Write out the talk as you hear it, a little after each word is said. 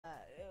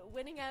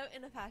winning out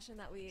in a fashion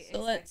that we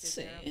So let's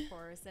see. there, of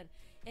course. And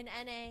in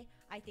NA,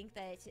 I think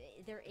that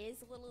there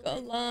is a little Go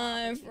bit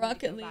live, more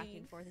Rocket back League.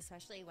 and forth,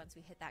 especially once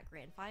we hit that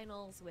grand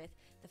finals, with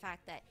the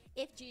fact that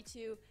if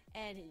G2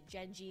 and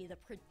Genji, the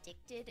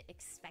predicted,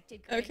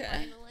 expected grand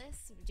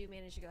finalists, do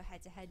manage to go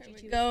head to head,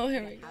 G2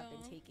 here we have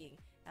been taking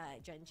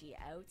Genji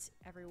out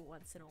every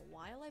once in a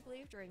while, I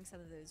believe, during some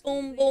of those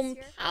boom boom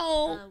here.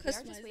 pow We are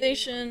just waiting on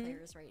customization.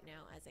 players right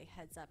now as a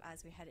heads up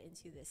as we head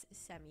into this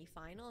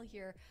semi-final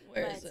here.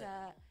 Where is it?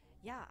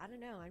 Yeah, I don't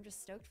know. I'm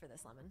just stoked for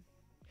this, Lemon.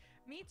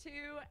 Me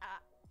too.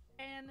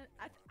 And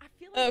I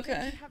feel like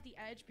they should have the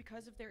edge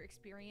because of their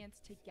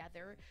experience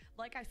together.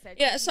 Like I said,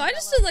 yeah. So I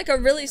just did like a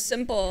really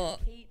simple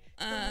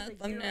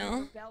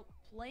thumbnail.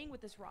 Playing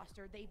with this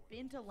roster, they've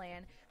been to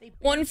LAN.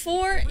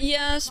 1-4,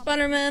 yeah,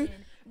 Spider-Man.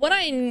 What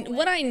I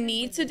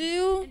need to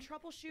do,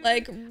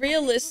 like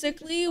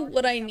realistically,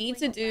 what I need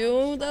to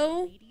do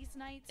though,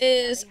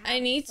 is I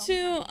need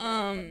to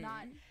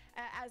not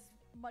as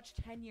much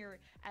tenure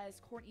as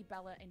Courtney,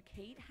 Bella, and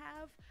Kate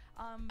have.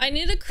 I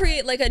need to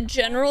create like a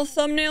general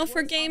thumbnail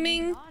for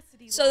gaming,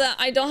 so that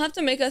I don't have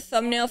to make a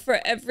thumbnail for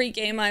every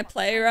game I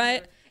play,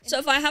 right? So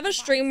if I have a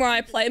stream where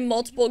I play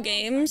multiple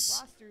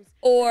games,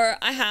 or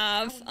I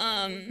have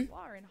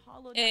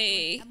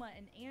a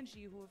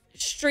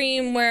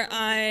stream where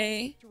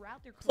I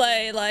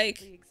play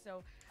like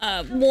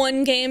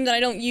one game that I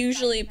don't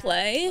usually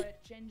play,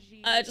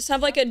 just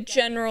have like a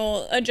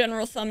general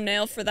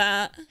thumbnail for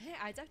that. Hey,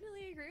 I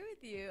definitely agree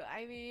with you.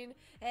 I mean,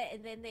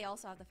 and then they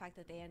also have the fact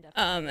that they end up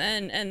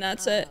and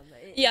that's it.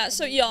 Yeah,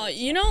 so y'all,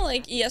 you know,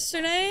 like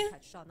yesterday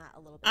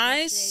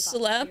I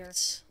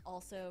slept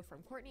also from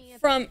Courtney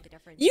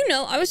you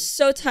know, I was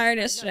so tired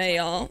yesterday,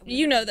 y'all.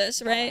 You know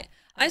this, right?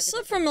 I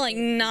slept from like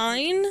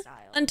 9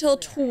 until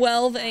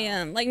 12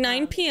 a.m. like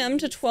 9 p.m.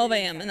 to 12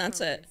 a.m. and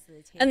that's it.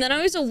 And then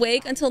I was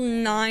awake until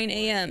 9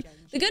 a.m.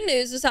 The good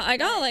news is that I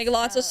got like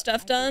lots of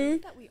stuff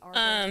done.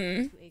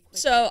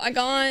 So I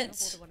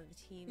got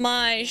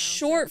my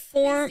short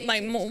form,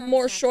 my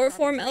more short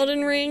form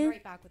Elden Ring.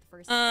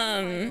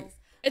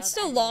 It's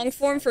still long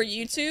form for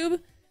YouTube,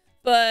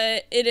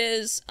 but it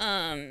is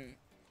a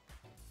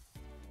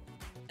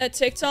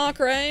TikTok,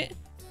 right?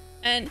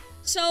 And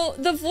so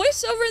the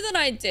voiceover that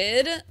I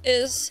did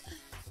is,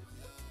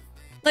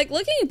 like,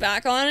 looking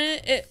back on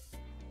it,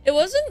 it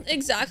wasn't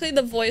exactly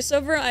the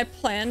voiceover I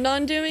planned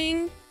on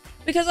doing,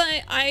 because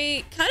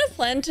I kind of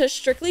planned to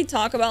strictly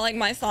talk about like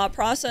my thought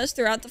process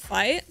throughout the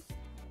fight.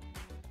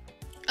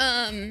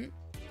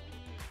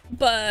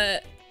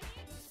 But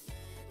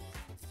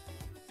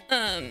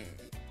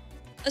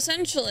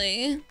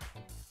essentially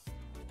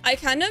I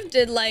kind of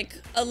did like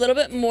a little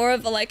bit more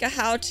of a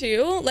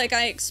how-to, like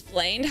I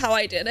explained how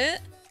I did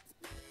it,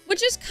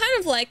 which is kind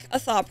of like a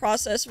thought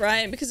process,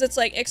 right? Because it's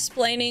like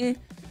explaining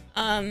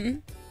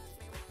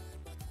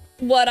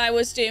what I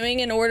was doing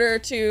in order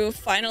to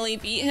finally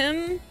beat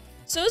him.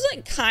 So it was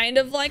like kind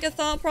of like a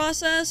thought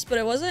process, but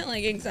it wasn't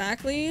like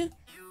exactly.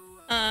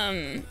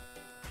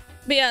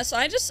 But yeah, so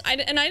I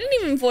didn't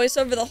even voice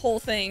over the whole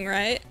thing,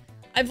 right?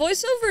 I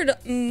voice overed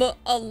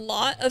a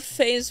lot of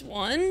phase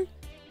 1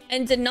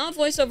 and did not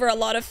voice over a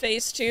lot of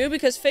phase 2,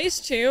 because phase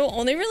 2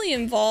 only really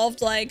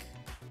involved like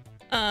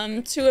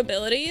 2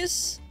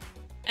 abilities.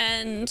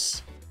 And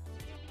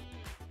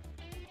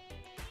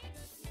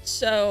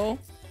so,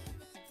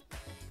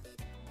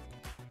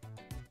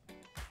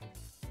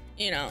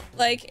 you know,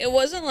 like it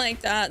wasn't like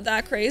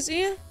that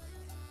crazy.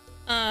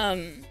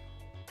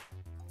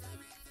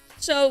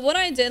 So what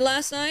I did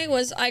last night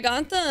was I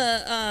got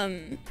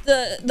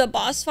the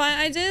boss fight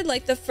I did,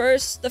 like the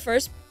first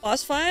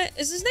boss fight.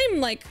 Is his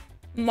name like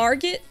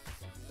Margit?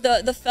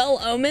 The Fell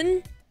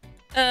Omen?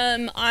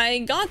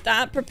 I got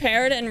that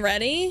prepared and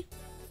ready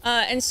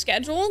and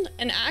scheduled,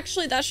 and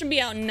actually that should be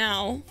out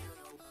now.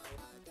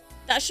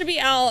 That should be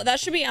out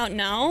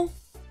now.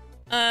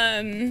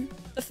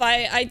 The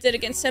fight I did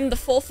against him, the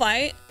full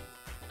fight.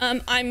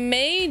 I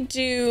may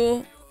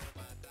do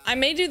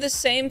the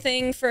same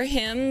thing for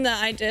him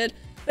that I did.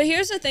 But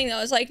here's the thing though,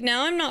 is like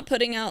now I'm not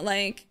putting out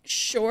like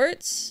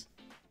shorts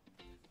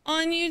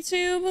on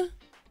YouTube,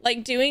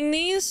 like doing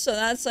these, so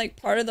that's like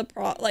part of the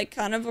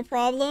kind of a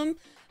problem.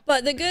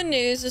 But the good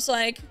news is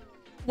like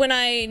when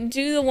I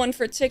do the one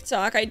for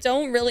TikTok, I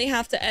don't really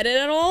have to edit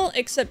at all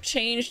except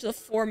change the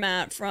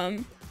format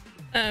from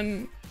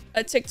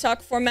a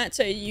TikTok format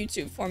to a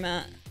YouTube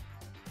format.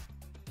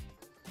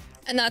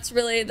 And that's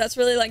really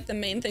like the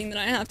main thing that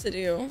I have to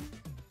do.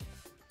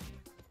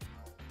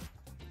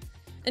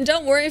 And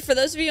don't worry, for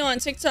those of you on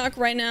TikTok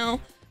right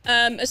now,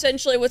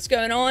 essentially what's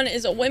going on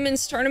is a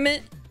women's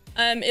tournament.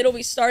 It'll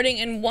be starting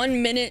in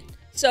 1 minute.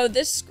 So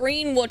this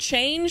screen will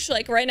change.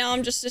 Like right now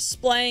I'm just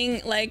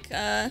displaying like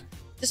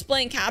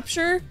displaying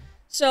capture.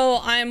 So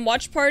I'm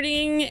watch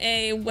partying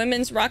a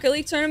women's Rocket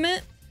League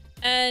tournament,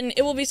 and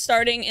it will be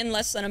starting in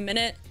less than a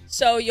minute.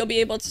 So you'll be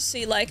able to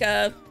see like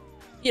a,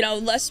 you know,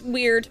 less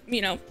weird,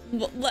 you know,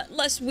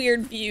 less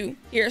weird view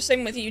here.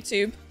 Same with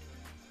YouTube.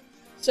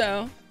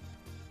 So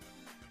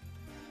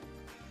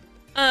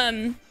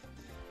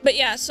but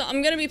yeah, so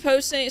I'm gonna be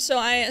posting, so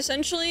I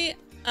essentially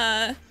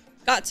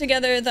got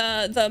together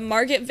the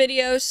Margit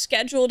video,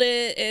 scheduled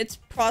it, it's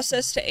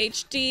processed to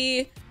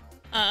HD,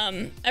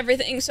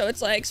 everything, so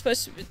it's like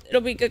supposed to,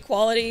 it'll be good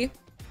quality.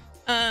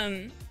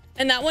 And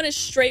that one is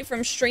straight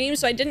from stream,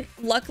 so I didn't,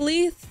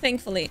 luckily,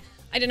 thankfully,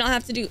 I did not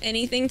have to do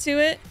anything to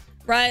it,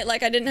 right?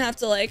 Like, I didn't have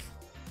to, like,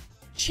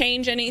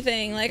 change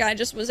anything. Like, I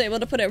just was able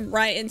to put it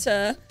right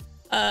into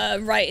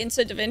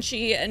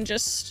DaVinci and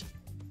just,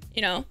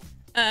 you know.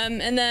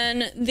 And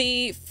then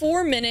the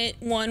 4-minute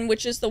one,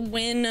 which is the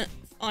win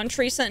on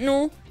Tree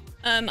Sentinel,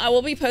 I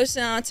will be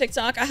posting on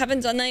TikTok. I haven't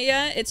done that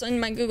yet. It's in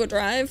my Google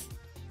Drive,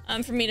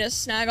 for me to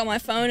snag on my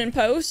phone and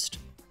post.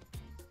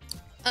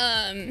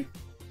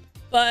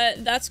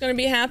 But that's going to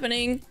be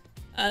happening.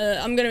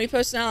 I'm going to be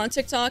posting out on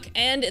TikTok,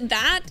 and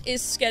that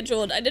is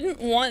scheduled. I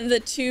didn't want the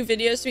 2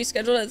 videos to be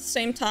scheduled at the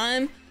same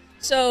time.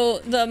 So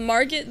the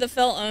Margit, the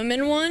Fell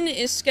Omen one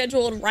is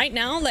scheduled right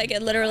now. Like,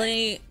 it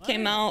literally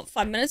came out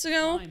 5 minutes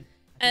ago.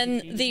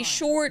 And the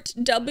short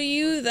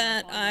video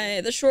that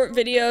I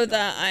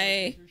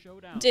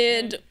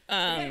did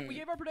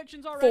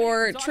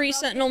for Tree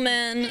Sentinel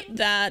Man,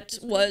 that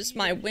was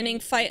my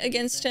winning fight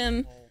against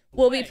him,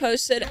 will be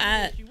posted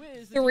at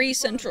 3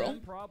 Central.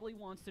 Probably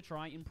wants to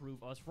try and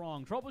prove us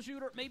wrong.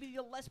 Troubleshooter, maybe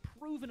the less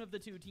proven of the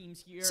 2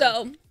 teams here.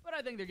 So, but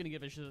I think they're gonna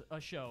give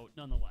a show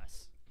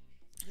nonetheless.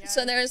 Yes,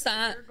 so there's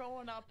that.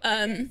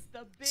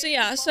 So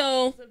yeah,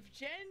 so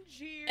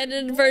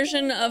edited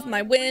version of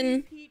my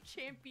win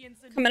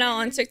coming out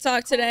on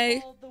TikTok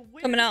today,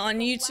 coming out on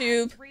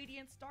YouTube.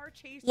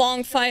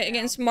 Long fight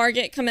against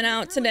Margit coming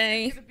out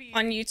today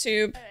on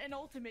YouTube. An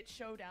ultimate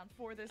showdown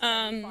for this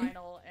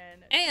final,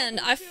 and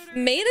I've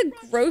made a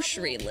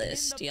grocery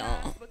list,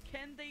 y'all.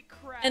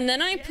 And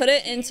then I put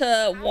it into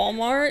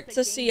Walmart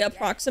to see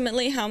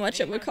approximately how much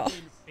it would cost.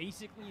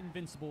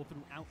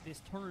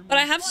 But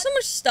I have so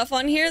much stuff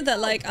on here that,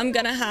 like, I'm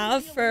gonna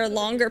have for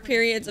longer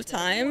periods of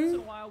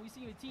time.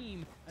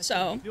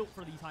 So,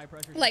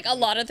 like, a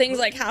lot of things,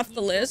 like half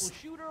the list,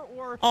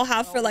 I'll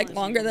have for, like,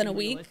 longer than a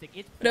week.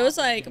 But it was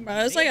like, bro,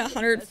 it was like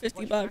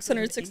 $150,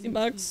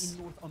 $160.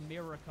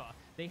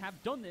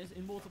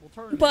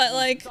 But,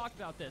 like,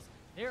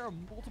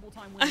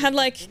 I had,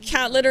 like,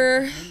 cat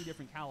litter,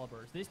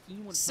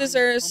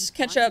 scissors,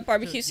 ketchup,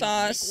 barbecue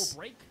sauce,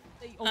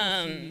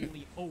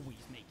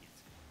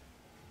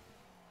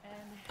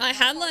 I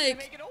had,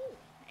 like,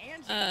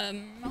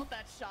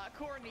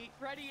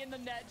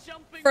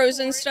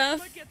 frozen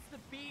stuff.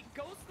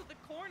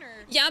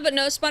 Yeah, but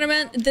no,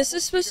 Spider-Man, this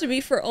is supposed to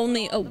be for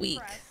only a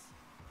week.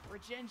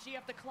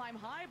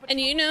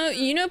 And you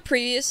know,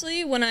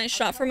 previously, when I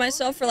shot for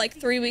myself for, like,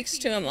 3 weeks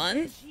to a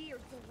month,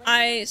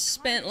 I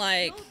spent,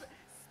 like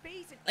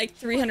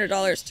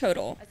 $300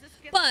 total.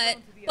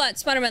 But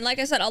Spider-Man, like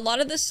I said, a lot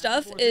of this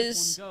stuff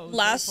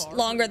lasts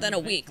longer than a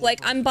week. Like,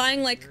 I'm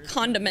buying, like,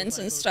 condiments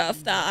and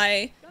stuff that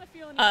I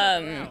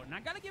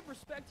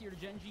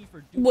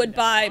would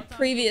buy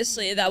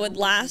previously that would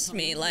last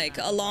me, like,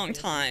 a long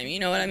time, you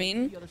know what I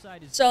mean?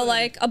 So,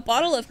 like, a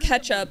bottle of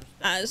ketchup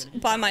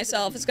by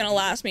myself is gonna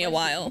last me a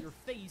while.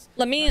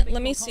 Let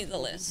me see the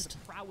list.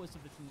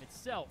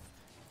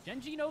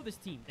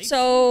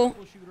 So,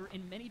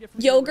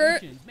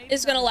 yogurt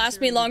is gonna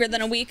last me longer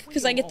than a week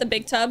because I get the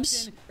big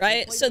tubs,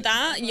 right? So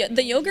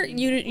the yogurt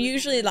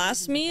usually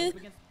lasts me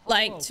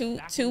like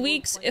two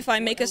weeks if I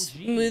make a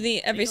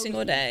smoothie every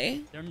single day,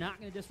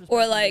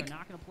 or like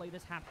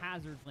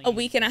a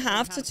week and a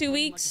half to 2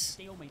 weeks.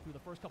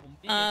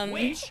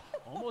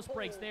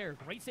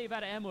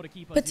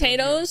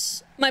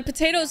 Potatoes, my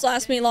potatoes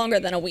last me longer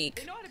than a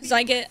week because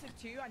I get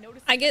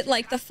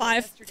like the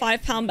five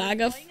pound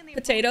bag of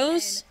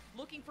potatoes,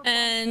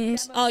 and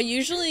I'll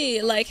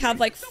usually like have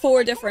like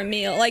 4 different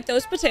meals. Like,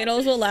 those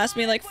potatoes will last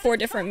me like 4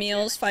 different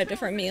meals, 5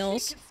 different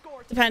meals,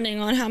 depending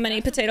on how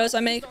many potatoes I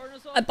make.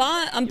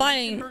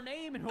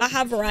 I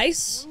have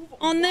rice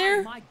on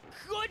there,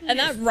 and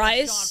that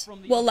rice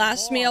will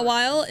last me a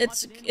while.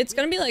 It's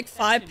gonna be like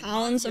 5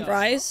 pounds of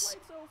rice,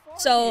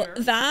 so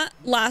that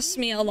lasts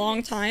me a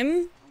long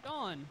time.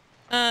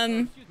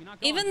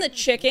 Even the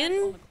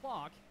chicken,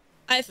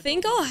 I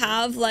think I'll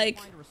have like,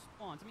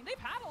 they've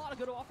had a lot of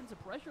good offensive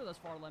pressure thus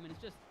far, Lemon.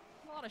 It's just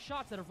a lot of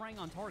shots that have rang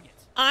on target.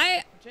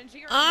 I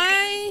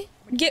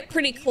get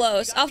pretty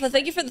close. Alpha,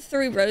 thank you for the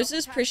 3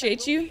 roses.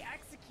 Appreciate you.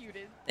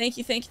 Thank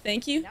you, thank you,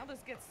 thank you.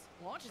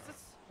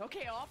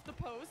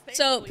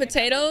 So,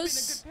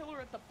 potatoes,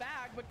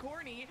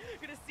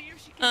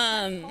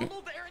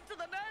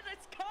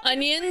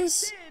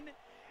 onions,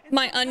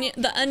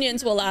 the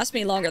onions will last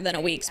me longer than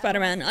a week,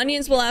 Spider-Man.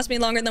 Onions will last me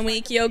longer than a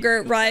week.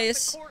 Yogurt,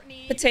 rice,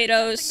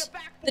 potatoes.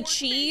 The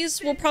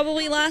cheese will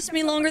probably last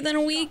me longer than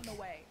a week.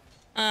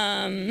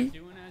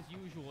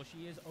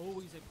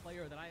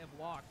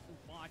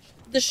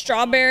 The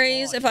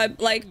strawberries, if I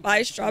like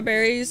buy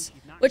strawberries,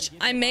 which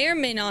I may or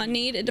may not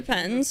need, it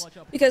depends,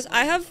 because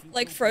I have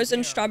like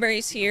frozen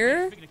strawberries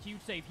here,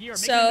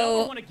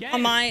 so I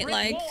might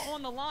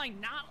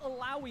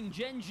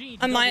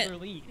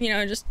you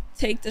know, just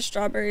take the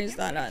strawberries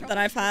that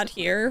I've had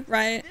here,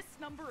 right,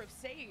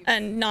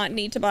 and not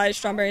need to buy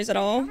strawberries at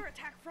all.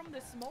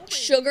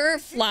 Sugar,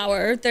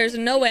 flour. There's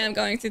no way I'm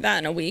going through that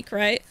in a week,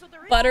 right?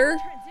 Butter.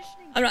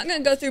 I'm not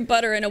gonna go through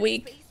butter in a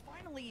week.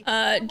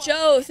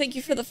 Joe, thank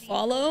you for the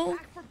follow.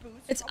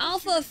 It's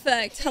Alpha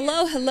Effect.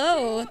 Hello,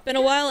 hello. Been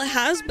a while. It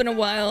has been a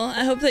while.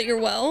 I hope that you're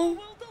well.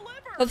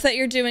 Hope that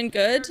you're doing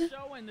good. But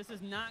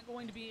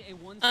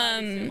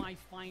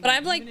I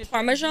have like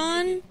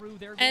Parmesan,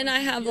 and I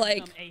have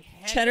like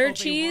cheddar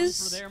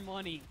cheese.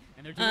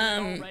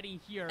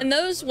 And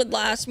those would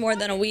last more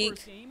than a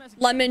week.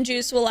 Lemon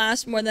juice will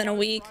last more than a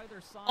week.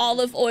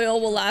 Olive oil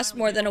will last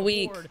more than a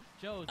week.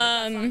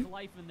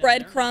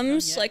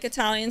 Breadcrumbs, like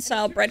Italian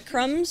style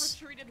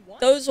breadcrumbs,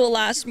 those will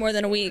last more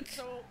than a week.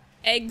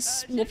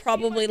 Eggs will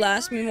probably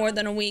last me more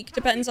than a week.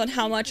 Depends on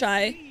how much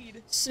I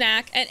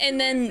snack. And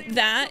then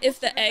that, if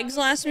the eggs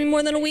last me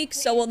more than a week,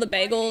 so will the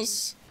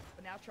bagels.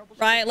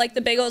 Right? Like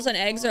the bagels and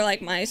eggs are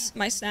like my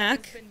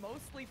snack.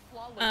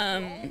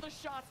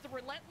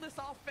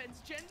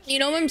 You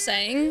know what I'm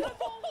saying?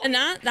 And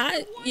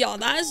y'all,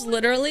 that is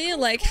literally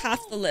like half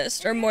the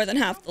list, or more than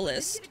half the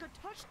list.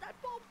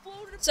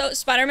 So,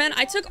 Spider-Man,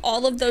 I took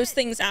all of those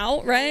things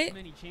out, right?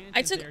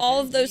 I took all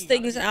of those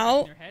things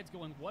out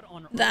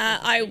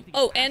that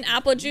oh, and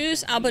apple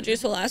juice. Apple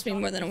juice will last me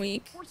more than a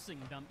week.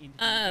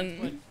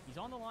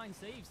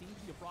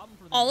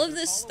 All of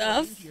this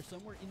stuff,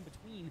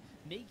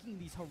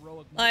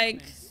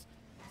 like,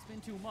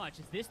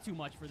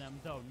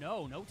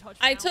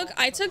 I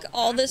took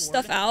all this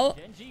stuff out,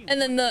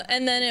 and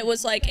then it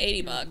was like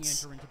 80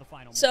 bucks.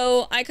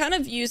 So I kind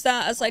of use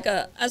that as like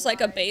a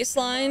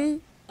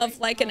baseline of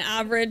like an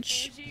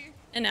average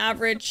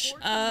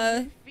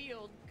 1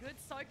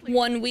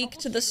 week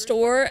to the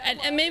store,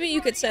 and maybe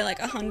you could say like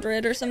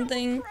 100 or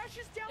something.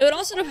 It would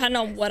also depend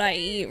on what I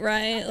eat,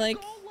 right? Like,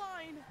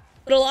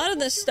 but a lot of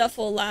this stuff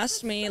will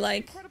last me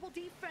like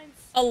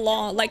a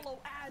long, like,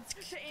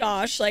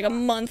 gosh, like a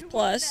month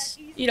plus.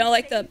 You know,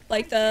 like the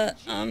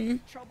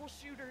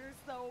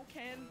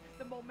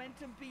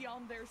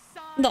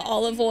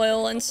olive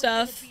oil and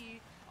stuff.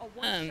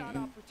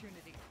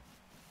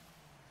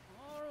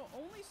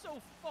 Only so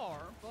far,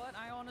 but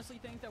I honestly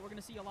think that we're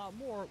gonna see a lot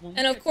more when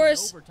and of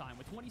course, but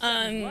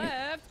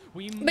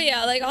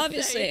yeah, like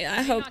obviously,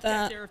 I hope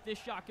that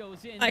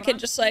I could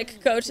just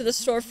like go to the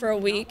store for a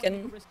week,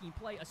 and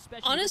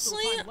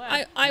honestly,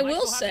 I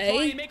will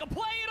say,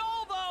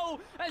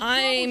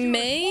 I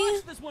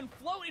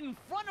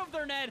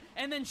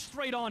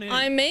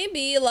may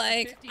be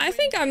like, I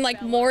think I'm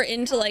like more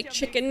into like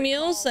chicken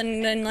meals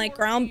than like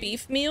ground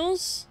beef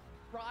meals.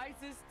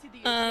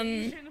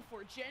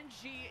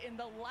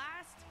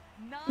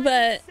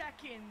 But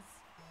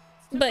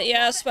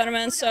yeah,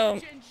 Spider-Man, so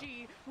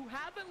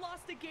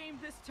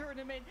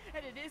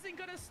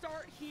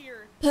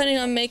planning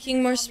on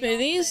making more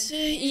smoothies?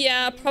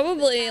 Yeah,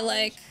 probably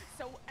like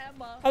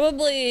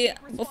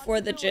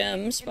before the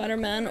gym,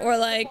 Spider-Man, or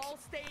like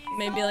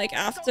maybe like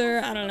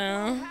after, I don't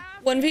know.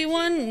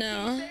 1v1?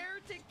 No.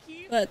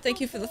 But thank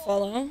you for the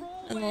follow,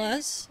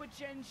 nonetheless.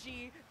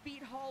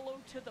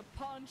 To the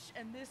punch,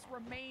 and this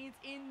remains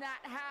in that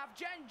half.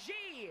 Gen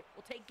G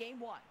will take game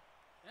 1.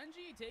 Gen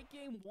G take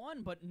game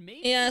 1, but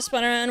maybe yeah,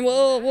 Spider-Man,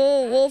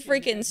 we'll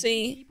freaking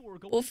see.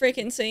 We'll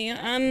freaking see.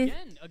 Again,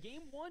 a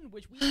game 1,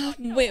 which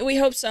we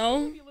hope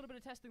so. Be a little bit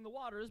of testing the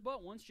waters,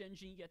 but once Gen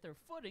G get their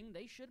footing,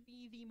 they should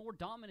be the more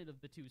dominant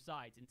of the two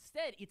sides.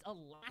 Instead, it's a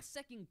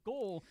last-second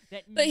goal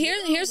that. But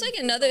here's like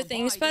another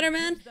thing,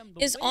 Spider-Man,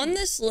 is on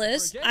this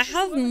list. I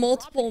have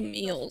multiple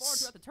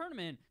meals.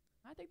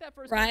 I think that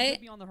first right?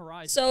 be on the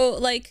horizon. So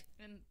like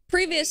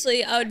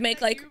previously I would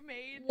make like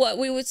what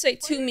we would say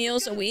 2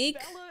 meals a week.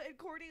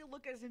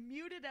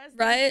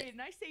 Right?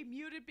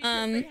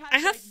 I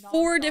have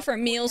 4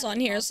 different meals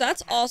on here, so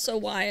that's also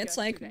why it's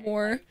like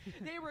more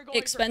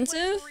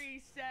expensive.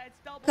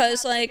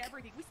 Cause like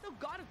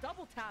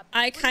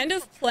I kind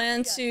of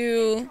plan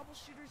to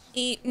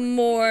eat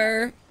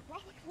more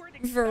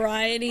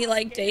variety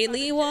like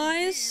daily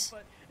wise.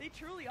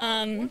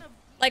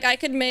 Like I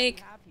could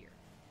make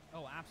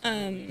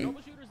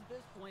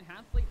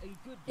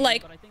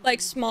make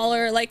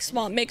smaller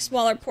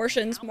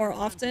portions more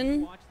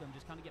often.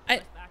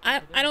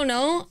 I don't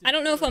know. I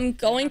don't know if I'm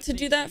going to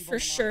do that for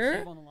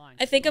sure.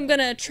 I think I'm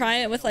gonna try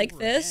it with like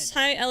this.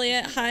 Hi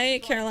Elliot. Hi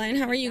Caroline.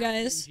 How are you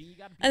guys?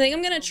 I think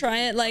I'm gonna try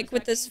it like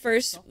with this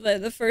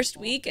the first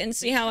week and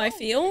see how I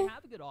feel.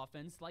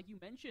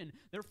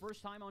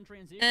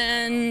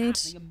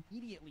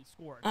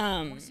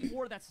 And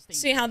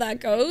see how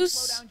that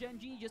goes.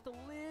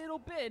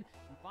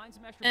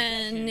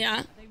 And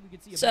yeah.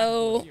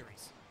 So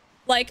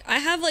like I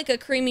have like a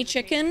creamy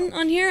chicken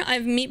on here. I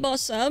have meatball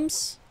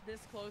subs. I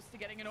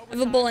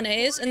have a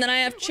bolognese, and then I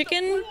have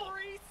chicken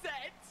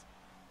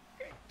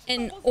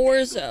and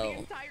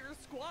orzo.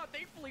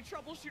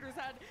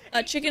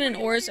 A chicken and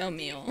orzo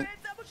meal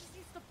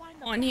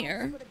on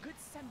here.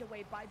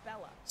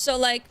 So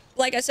like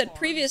I said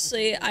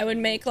previously, I would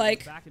make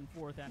like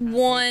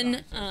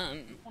one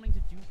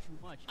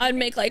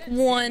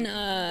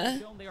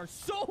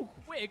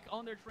quick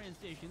on their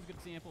transitions. Good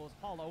example is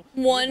Hollow.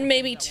 1,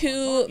 maybe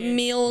 2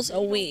 meals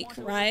a week,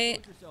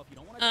 right?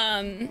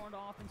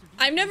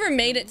 I've never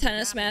made it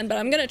Tennis Man, but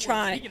I'm gonna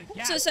try.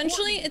 So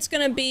essentially, it's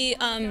gonna be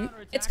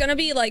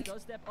like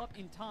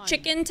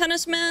chicken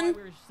Tennis Man,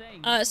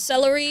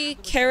 celery,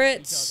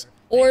 carrots,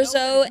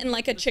 orzo, and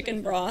like a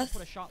chicken broth,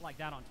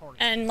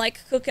 and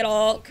like cook it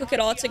all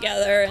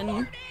together,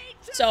 and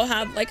so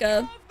have like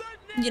a,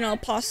 you know,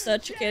 pasta,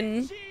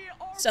 chicken,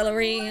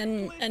 celery,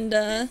 and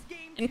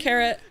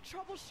carrot.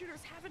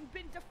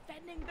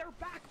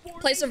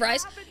 Place of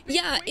rice.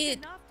 Yeah,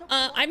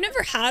 I've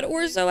never had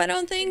orzo, I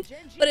don't think,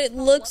 but it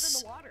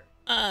looks,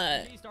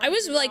 I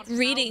was like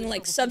reading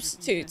like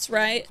substitutes,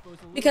 right?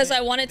 Because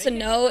I wanted to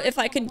know if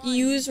I could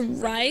use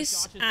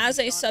rice as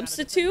a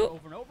substitute.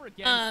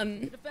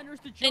 And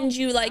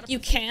you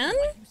can,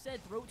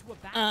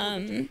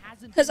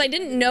 because I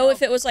didn't know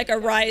if it was like a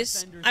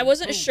rice. I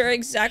wasn't sure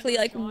exactly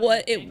like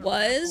what it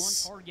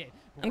was,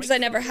 because I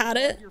never had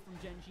it.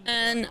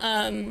 And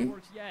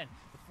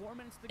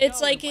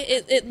it's like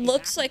it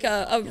looks like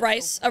a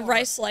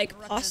rice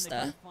like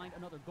pasta.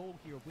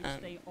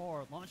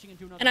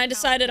 And I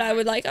decided I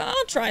would like, oh,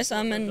 I'll try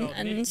some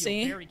and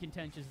see.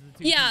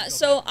 Yeah,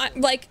 so I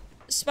like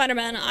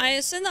Spider-Man.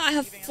 I said that I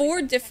have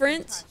 4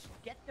 different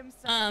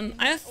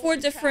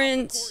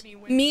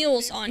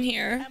meals on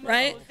here,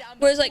 right?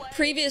 Whereas like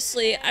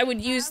previously I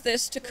would use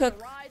this to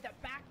cook,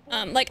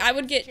 like I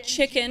would get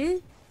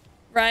chicken,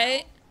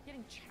 right?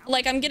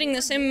 Like I'm getting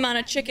the same amount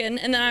of chicken,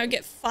 and then I would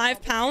get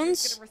 5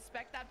 pounds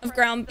of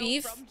ground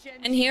beef,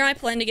 and here I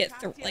plan to get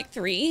like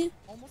 3.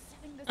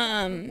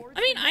 I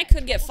mean, I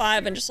could get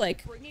 5 and just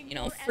like, you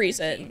know, freeze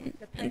it and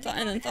then thaw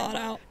it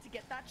out.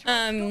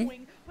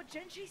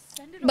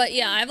 But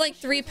yeah, I have like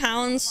 3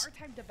 pounds,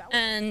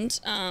 and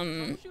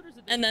then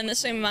the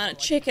same amount of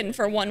chicken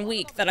for 1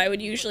 week that I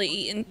would usually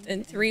eat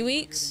in 3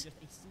 weeks.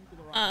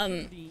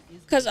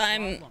 Because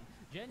I'm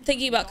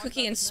thinking about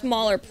cooking in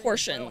smaller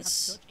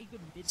portions,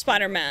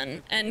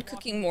 Spider-Man, and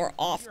cooking more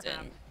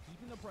often.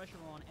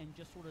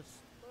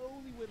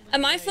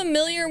 Am I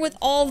familiar with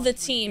all of the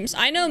teams?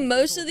 I know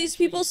most of these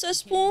people,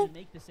 Cesspool.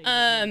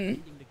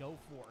 And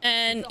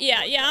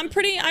yeah,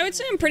 I would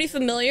say I'm pretty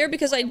familiar,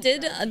 because I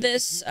did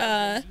this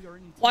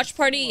watch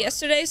party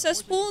yesterday,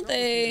 Cesspool.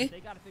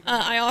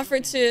 I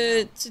offered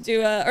to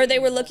do or they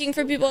were looking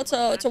for people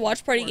to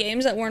watch party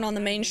games that weren't on the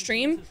main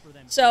stream.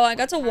 So I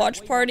got to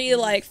watch party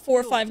like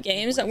 4 or 5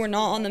 games that were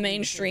not on the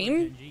main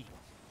stream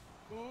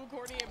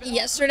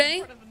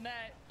yesterday.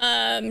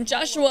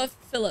 Joshua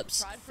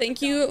Phillips,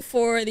 thank you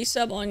for the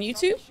sub on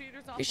YouTube.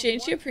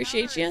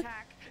 Appreciate you.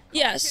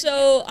 Yeah,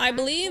 so I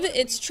believe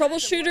it's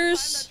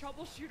Troubleshooters,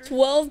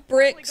 12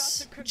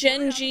 Bricks,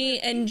 Gen G,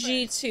 and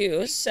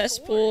G2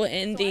 Cesspool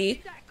in the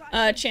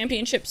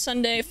Championship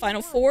Sunday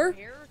Final 4.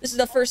 This is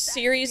the first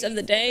series of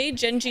the day.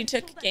 Gen G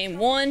took game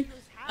 1.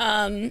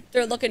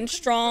 They're looking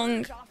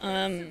strong.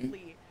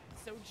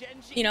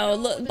 You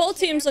know, both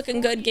teams looking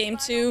good game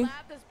 2.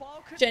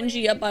 Gen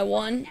G up by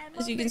 1,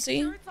 as you can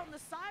see.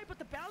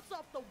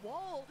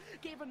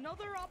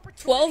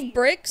 12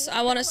 Bricks,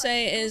 I want to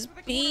say, is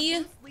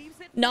B,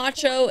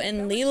 Nacho,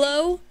 and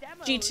Lilo.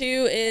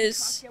 G2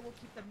 is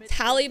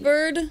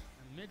Tallybird,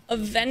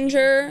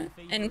 Avenger,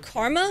 and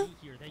Karma.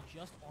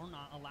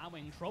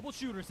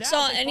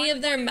 Saw any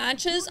of their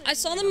matches? I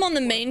saw them on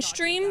the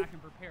mainstream.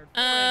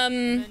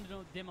 I'm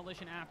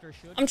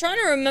trying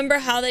to remember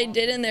how they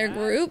did in their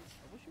group.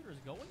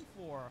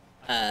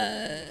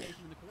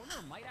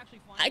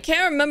 I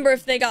can't remember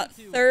if they got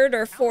 3rd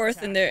or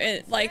 4th in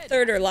their, like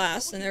 3rd or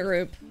last in their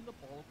group.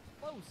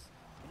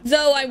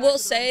 Though I will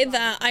say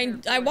that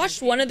I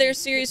watched one of their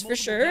series for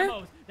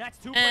sure,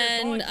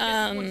 and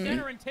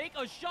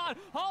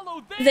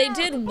they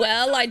did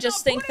well. I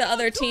just think the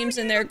other teams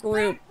in their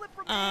group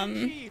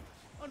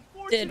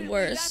did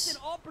worse. That's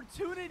an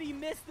opportunity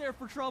missed there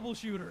for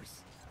Troubleshooters.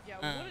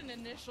 Yeah, what an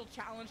initial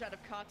challenge out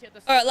of Katya.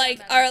 Or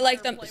like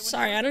the,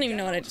 sorry, I don't even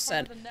know what I just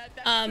said.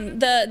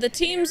 The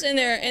teams in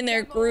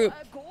their group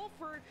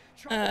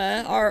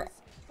are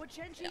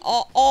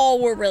all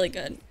were really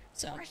good.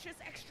 So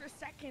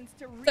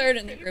 3rd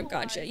in the group,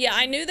 gotcha. Yeah,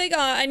 I knew they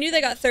got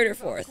 3rd or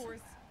 4th.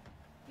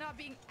 Not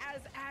being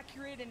as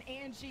accurate, and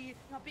Angie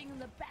not being in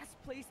the best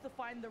place to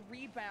find the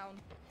rebound.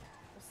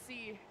 We'll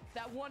see.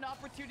 That one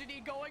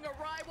opportunity going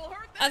awry will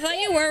hurt. I thought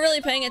you weren't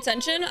really paying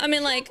attention. I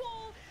mean, like,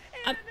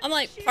 I'm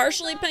like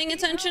partially paying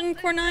attention,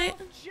 Cornite.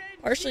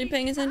 Partially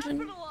paying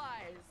attention.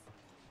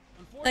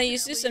 I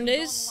used to some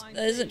days.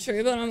 That isn't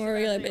true, but on a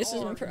regular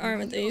basis, aren't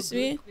what they used to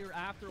be.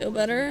 Feel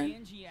better.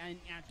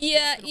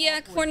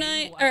 Yeah,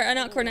 Cornite, or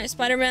not Cornite,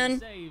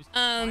 Spider-Man.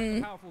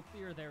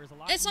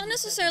 It's not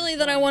necessarily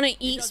that I want to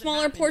eat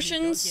smaller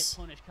portions,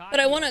 but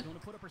I want to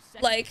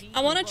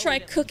try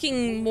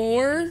cooking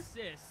more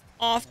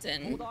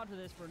often. Through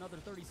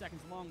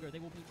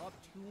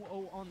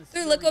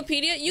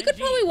Liquipedia, you could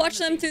probably watch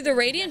them through the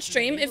Radiant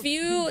stream if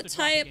you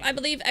type, I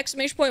believe,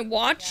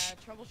 !watch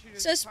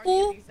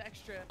Cesspool.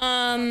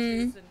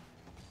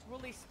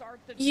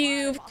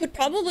 You could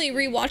probably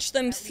rewatch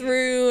them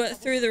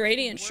through the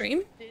Radiant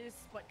stream.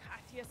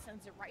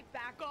 Sends it right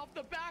back off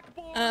the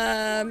backboard.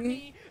 Um,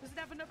 Doesn't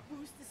have enough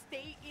boost to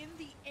stay in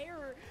the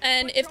air.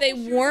 And But if they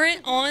Troubleshooter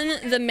weren't can on go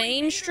for the every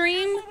main meter.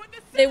 stream, Emma with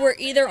the they were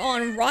setup. either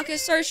on Rocket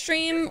Star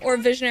stream or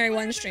Visionary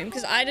 1 stream,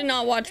 because I did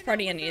not watch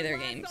Party in either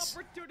games.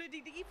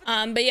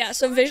 But yeah,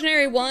 so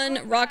Visionary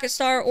 1, Rocket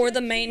Star, or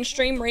the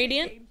mainstream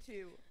Radiant,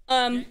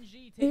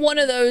 one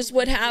of those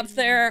would have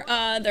their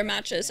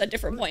matches at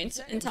different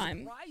points in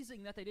time.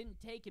 Surprising that they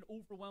didn't take an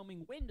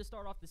overwhelming win to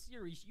start off the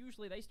series.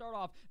 Usually they start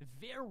off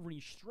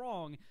very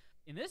strong.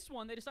 In this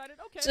one, they decided,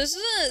 okay. So this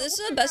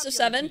is a best of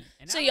 7.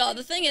 So y'all,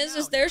 the thing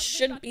is there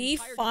should be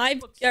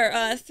 3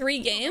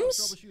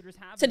 games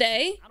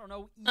today.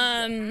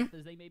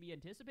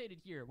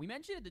 We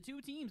mentioned the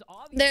 2 teams.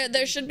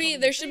 There should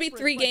be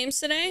 3 games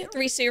today,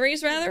 3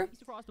 series rather.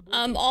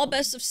 All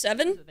best of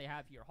 7.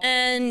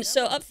 And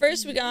so up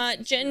first we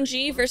got Gen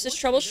G versus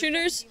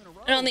Troubleshooters,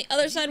 and on the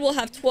other side we'll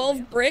have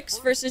 12 Bricks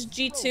versus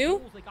G2.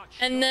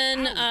 And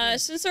then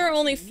since there are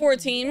only 4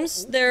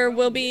 teams, there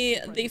will be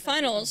the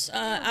finals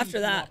after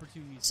that.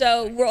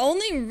 So we're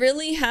only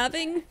really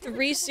having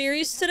 3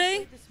 series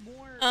today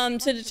to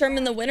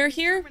determine the winner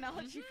here.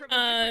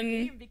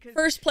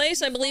 First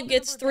place, I believe,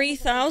 gets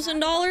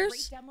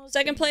 $3,000.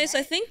 Second place,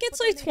 I think, gets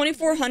like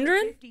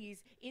 $2,400.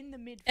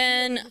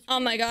 And oh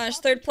my gosh,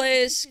 third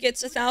place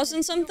gets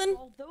 1,000 something.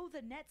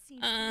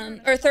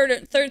 Or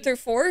third through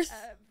fourth.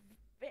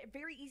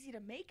 Very easy to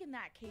make in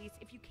that case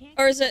if you can't.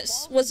 Or is it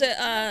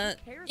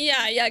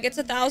yeah, it gets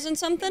 1,000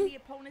 something.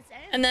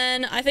 And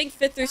then I think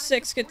 5th through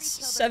 6th gets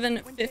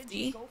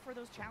 750.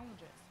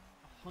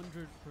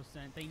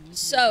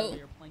 So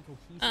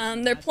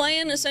they're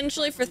playing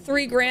essentially for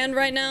 $3 grand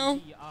right now.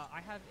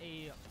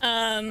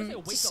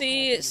 To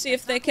see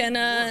if they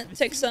can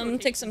take some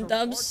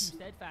dubs.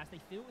 They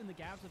fill in the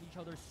gaps of each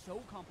other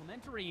so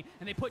complementary,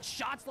 and they put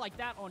shots like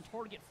that on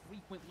target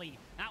frequently.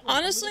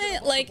 Honestly,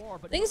 like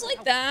things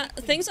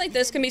like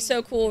this can be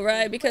so cool,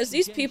 right? Because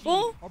these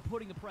people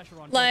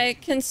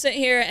like can sit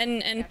here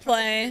and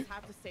play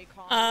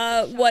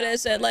what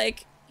is it,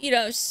 like, you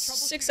know,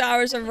 6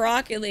 hours of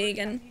Rocket League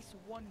and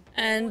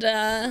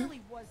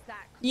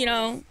you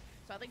know,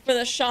 for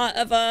the shot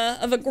of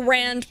a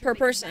grand per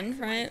person,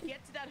 right?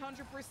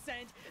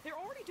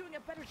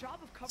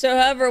 So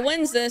whoever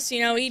wins this,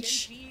 you know,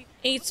 each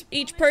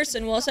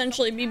person will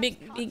essentially be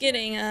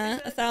getting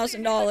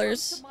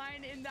 $1,000.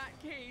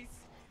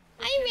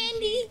 Hi,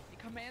 Randy.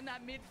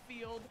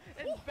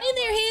 Hey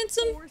there,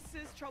 handsome.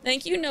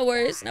 Thank you. No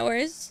worries. No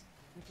worries.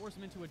 Force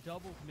him into a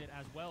double commit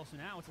as well, so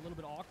now it's a little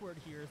bit awkward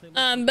here.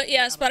 But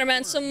yeah,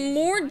 Spider-Man, some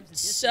more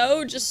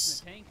so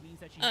just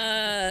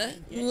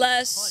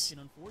less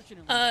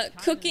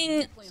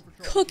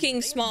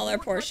cooking smaller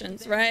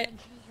portions, right?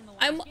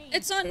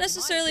 It's not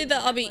necessarily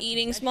that I'll be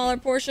eating smaller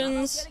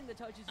portions,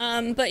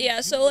 but yeah,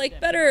 so like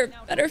better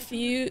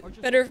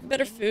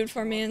food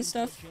for me and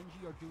stuff.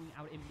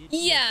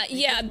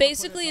 Yeah,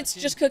 basically it's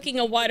just cooking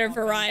a wider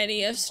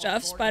variety of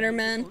stuff,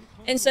 Spider-Man,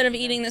 instead of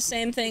eating the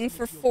same thing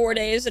for 4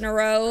 days in a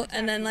row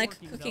and then like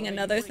cooking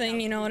another thing,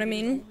 you know what I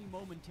mean?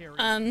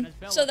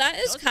 So that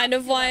is kind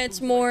of why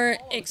it's more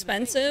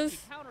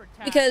expensive,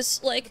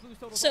 because like,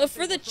 so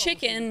for the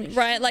chicken,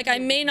 right, like I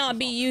may not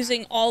be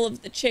using all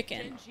of the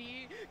chicken,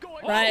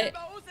 right?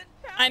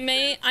 I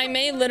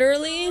may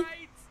literally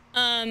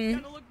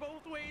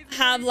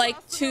have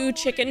like 2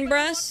 chicken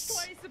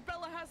breasts,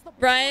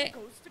 right?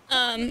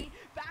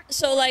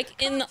 So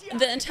like in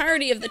the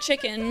entirety of the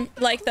chicken,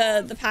 like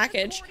the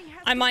package,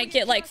 I might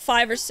get like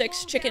 5 or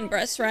 6 chicken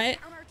breasts, right?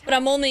 But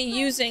I'm only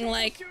using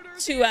like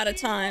 2 at a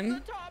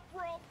time.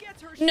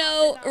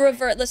 No,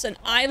 revert. Listen,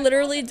 I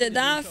literally did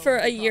that for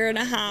a year and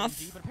a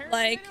half,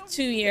 like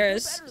 2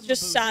 years.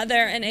 Just sat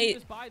there and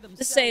ate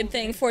the same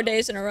thing 4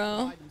 days in a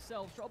row.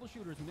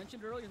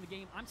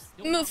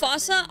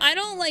 Mufasa, I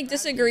don't like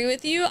disagree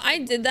with you. I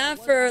did that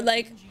for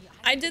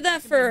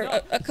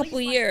a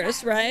couple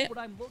years, right?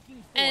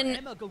 And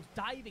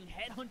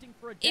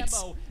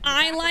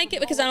I like it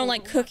because I don't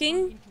like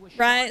cooking,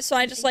 right? So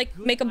I just like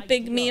make a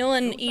big meal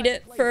and eat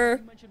it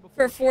for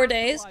 4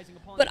 days.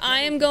 But I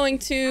am going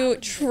to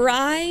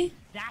try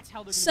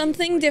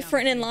something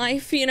different in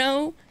life, you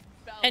know,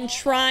 and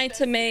try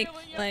to make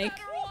like,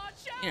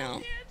 you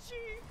know,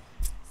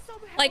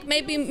 like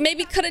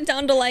maybe cut it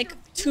down to like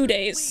 2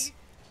 days.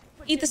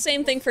 Eat the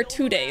same thing for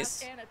 2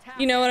 days.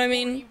 You know what I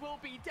mean?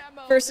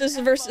 Versus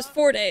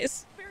 4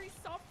 days.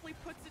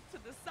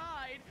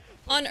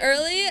 On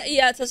early,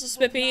 yeah, Tesla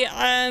Spippy,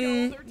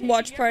 I'm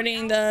watch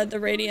partying the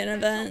Radiant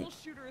event.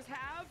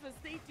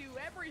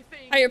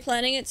 How you're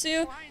planning it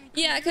too?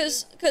 Yeah,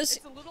 cause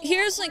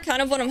here's like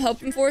kind of what I'm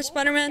hoping for,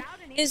 Spider-Man,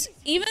 is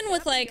even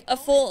with like a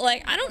full,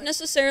 like I don't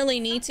necessarily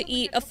need to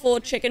eat a full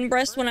chicken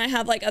breast when I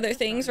have like other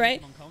things,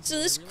 right? So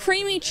this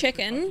creamy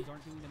chicken,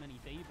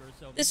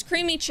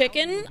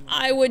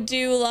 I would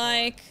do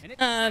like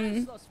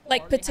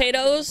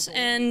potatoes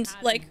and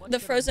like the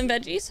frozen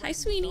veggies. Hi,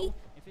 sweetie.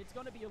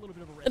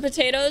 The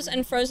potatoes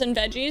and frozen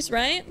veggies,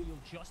 right?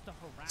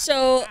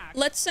 So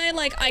let's say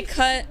like I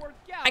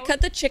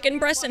cut the chicken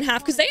breasts in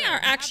half, because they are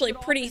actually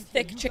pretty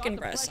thick chicken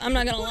breasts, I'm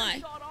not gonna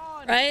lie,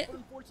 right?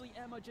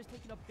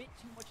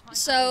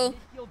 So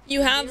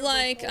you have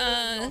like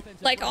I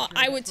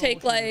would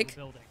take like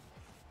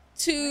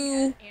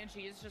two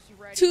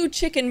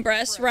chicken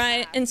breasts,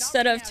 right,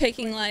 instead of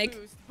taking like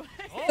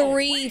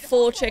 3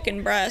 full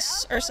chicken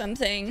breasts or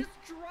something,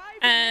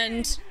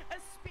 and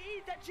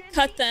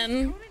cut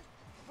them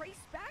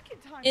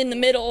in the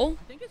middle,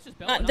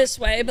 not this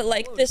way, but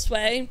like this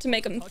way to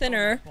make them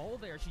thinner,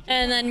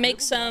 and then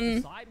make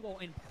some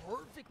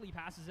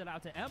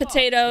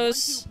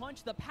potatoes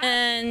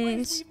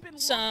and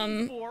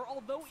some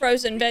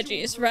frozen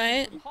veggies,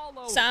 right?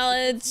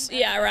 Salads,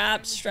 yeah,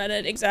 wraps,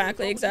 shredded,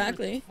 exactly.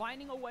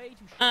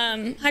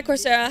 Hi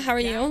Coursera, how are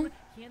you?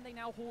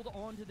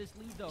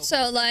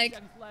 So like,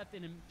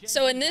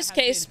 so in this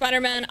case,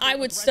 Spider-Man, I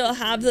would still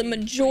have the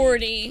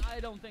majority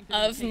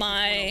of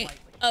my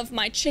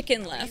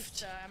chicken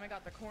left,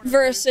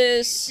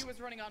 versus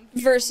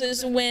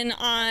when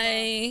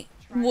I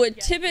would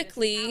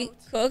typically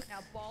cook,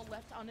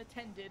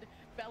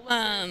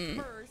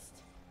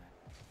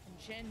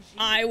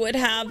 I would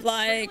have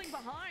like,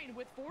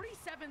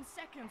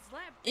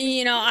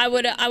 you know, I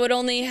would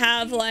only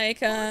have like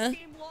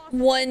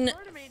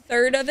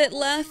 1/3 of it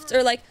left,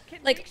 or like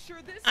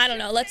I don't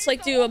know, let's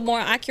like do a more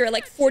accurate,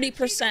 like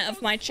 40%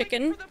 of my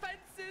chicken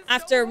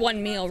after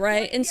one meal,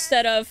 right?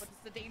 Instead of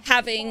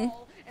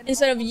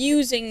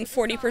using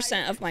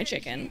 40% of my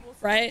chicken,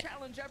 right?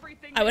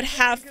 I would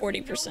have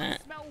 40%.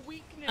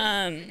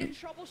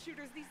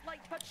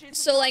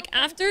 So like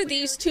after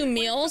these 2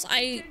 meals,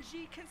 I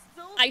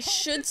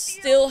should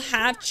still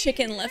have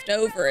chicken left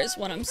over, is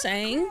what I'm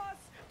saying,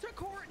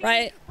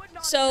 right?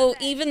 So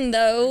even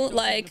though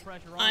like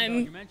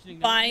I'm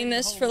buying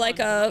this for like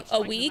a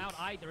week,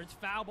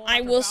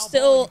 I will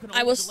still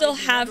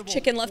have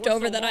chicken left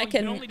over that I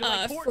can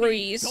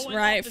freeze,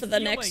 right, for the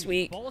next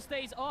week.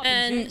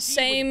 And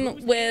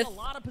same with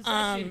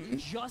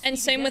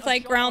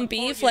like ground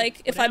beef.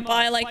 Like if I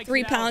buy like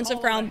 3 pounds of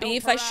ground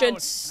beef, I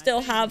should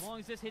still have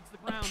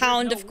a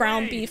pound of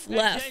ground beef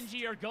left,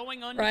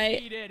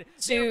 right,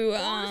 to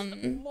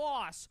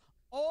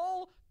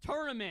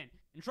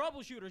and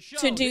Troubleshooter Show,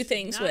 to do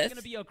things with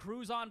gonna be a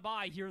cruise on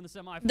by here in the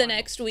semifinals. The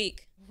next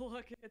week.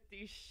 Look at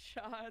these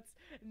shots.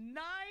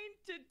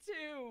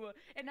 9-2.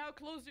 And now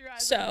close your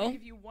eyes. So I'll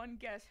give you one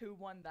guess who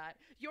won that.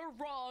 You're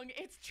wrong.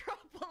 It's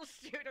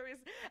Troubleshooters.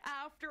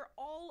 After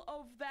all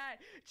of that,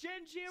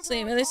 Genji. So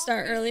you really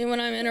start early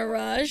when I'm in a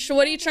rush.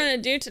 What are you trying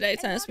to do today,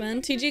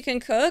 Tennisman? TG can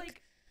cook?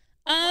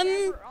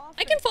 I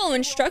can follow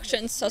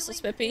instructions,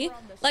 Susselspippy.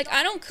 Like,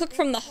 I don't cook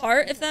from the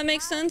heart, if that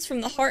makes sense.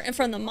 From the heart and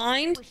from the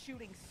mind,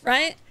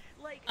 right?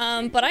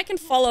 But I can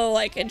follow,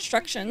 like,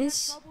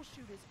 instructions.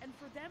 And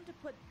for them to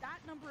put that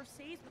number of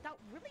saves without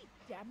really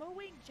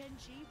demoing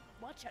Genji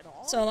much at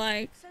all, so,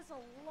 like, says a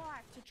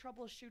lot to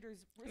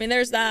Troubleshooters. I mean,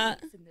 there's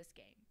that. In this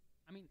game.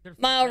 I mean,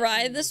 Mile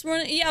ride this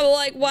morning? Yeah, well,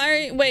 like, why are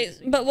you,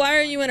 but why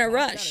are you in a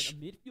rush? A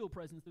midfield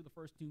presence through the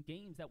first 2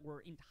 games that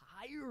were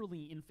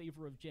entirely in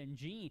favor of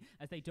Genji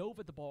as they dove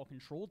at the ball,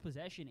 controlled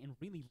possession, and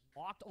really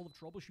locked all of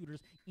Troubleshooters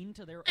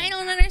into their. I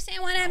don't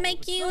understand why that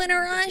make you in a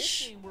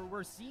rush.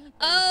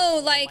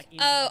 Oh, like,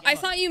 I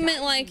thought you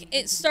meant like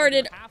it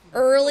started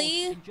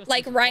early,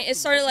 like it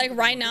started like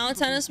right now,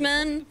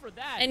 Tennisman,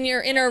 and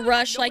you're in a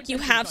rush, like you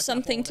have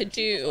something to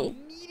do.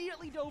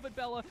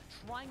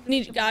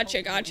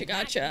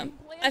 Gotcha.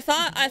 I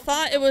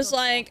thought it was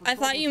like, I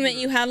thought you meant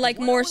you had like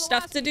more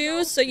stuff to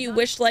do, so you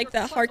wished like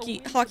that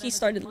hockey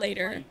started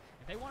later.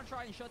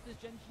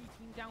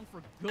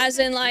 As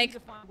in like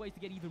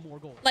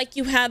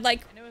you had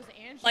like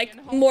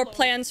more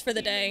plans for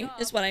the day,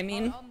 is what I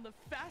mean. The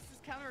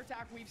fastest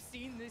counterattack we've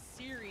seen this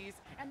series,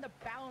 and the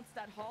balance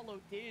that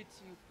Hollow did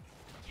to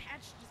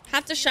catch.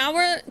 Have to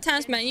shower,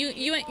 Tasman.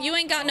 You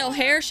ain't got no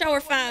hair.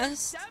 Shower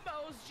fast.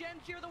 Demos,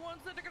 Genji are the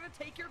ones that are gonna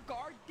take your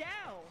guard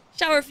down.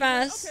 Shower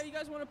fast. Okay, you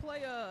guys want to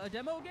play a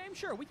demo game?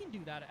 Sure, we can do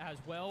that as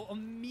well.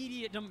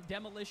 Immediate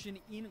demolition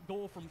in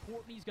goal from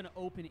Courtney's gonna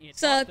open it.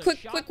 It's a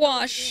quick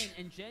wash.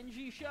 And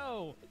Genji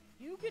Show,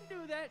 you can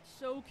do that,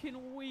 so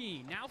can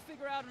we. Now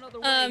figure out another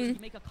way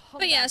to make a comeback.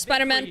 But yeah,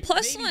 Spider-Man,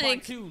 plus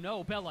like,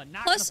 no, Bella,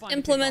 not plus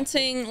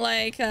implementing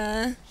like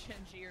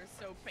Genji are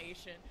so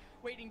patient,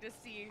 waiting to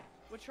see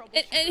what trouble.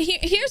 And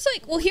here's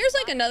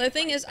like another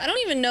thing is I don't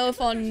even know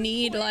if I'll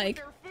need like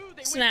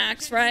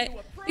snacks, right?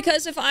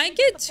 Because if I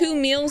get 2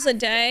 meals a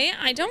day,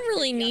 I don't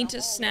really need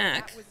to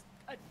snack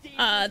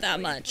that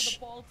much.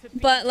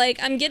 But like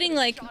I'm getting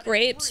like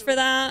grapes for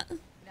that.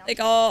 Like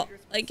I'll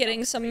like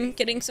getting some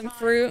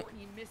fruit.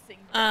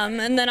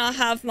 And then I'll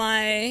have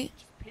my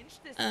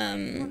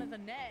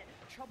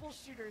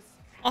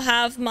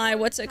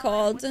what's it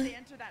called?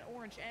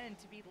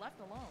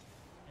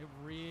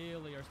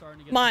 Really are starting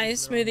to get my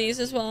smoothies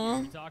as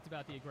well. We talked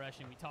about the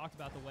aggression. We talked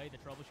about the way the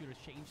Troubleshooters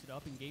changed it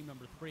up in game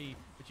number 3.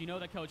 But you know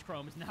that Coach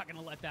Chrome is not going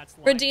to let that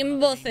slide.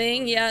 Redeemable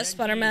thing, yes,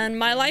 Spider-Man.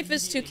 My life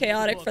is too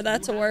chaotic for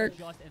that to work.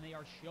 And they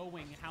are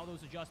showing how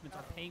those adjustments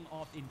are paying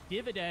off in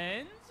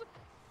dividends.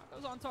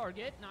 Goes on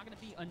target, not going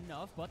to be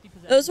enough. But the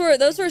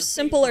those were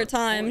simpler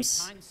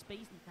times. Time,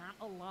 space, not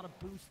a lot of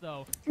boost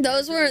though.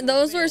 Those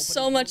were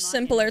so much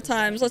simpler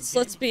times.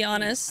 Let's be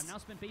honest. I've now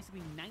spent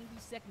basically 90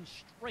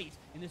 seconds straight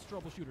in this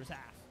troubleshooter's half.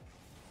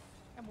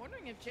 I'm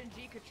wondering if Gen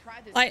G could try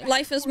this.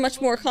 Life is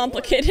much more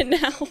complicated now.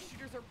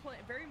 Troubleshooters are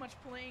very much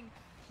playing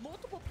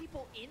multiple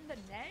people in the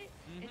net,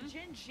 and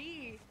Gen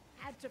G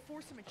had to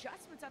force some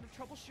adjustments out of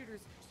troubleshooters,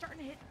 starting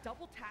to hit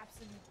double taps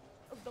and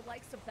the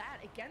likes of that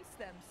against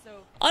them.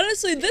 So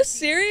honestly, this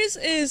series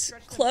is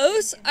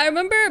close. I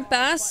remember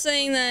Bass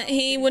saying that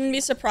he wouldn't be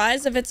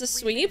surprised if it's a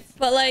sweep,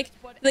 but like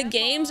the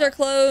games are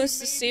close,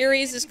 the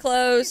series is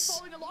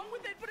close.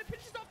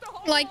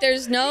 Like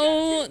there's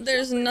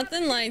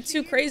nothing like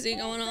too crazy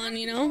going on,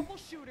 you know?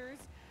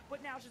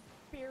 But now just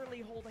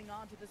barely holding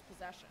on to this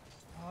possession.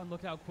 Oh, and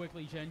look how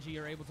quickly Gen G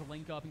are able to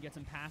link up and get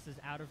some passes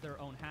out of their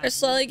own half. They're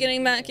slowly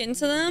getting back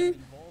into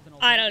them.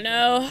 I don't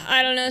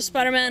know,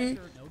 Spider-Man.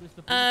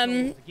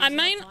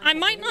 I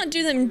might not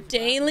do them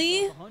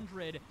daily,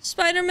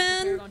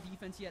 Spider-Man.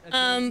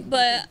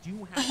 But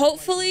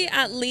hopefully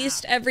at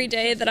least every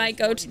day that I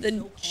go to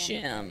the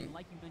gym.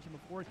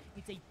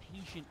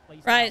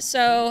 Right,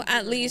 so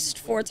at least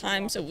 4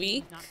 times a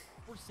week.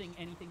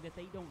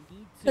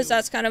 Because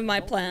that's kind of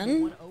my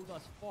plan.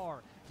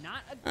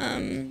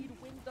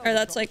 Or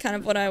that's like kind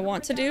of what I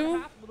want to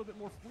do.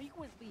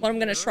 What I'm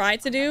gonna try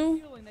to do.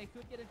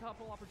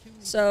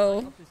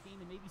 So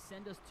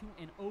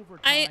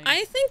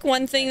I think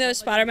one thing though,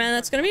 Spider-Man,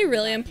 that's gonna be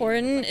really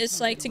important is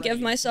like to give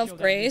myself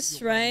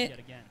grace, right?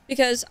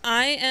 Because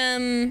I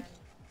am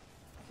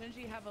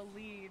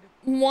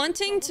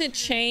wanting to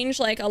change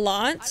like a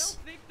lot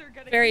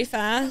very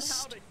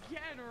fast,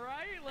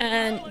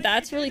 and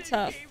that's really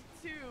tough.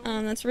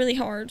 That's really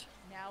hard.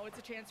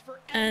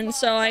 And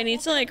so I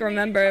need to like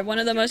remember, one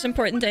of the most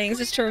important things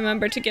is to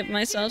remember to give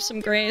myself some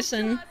grace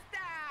and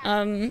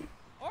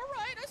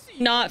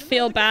not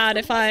feel bad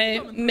if I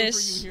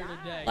miss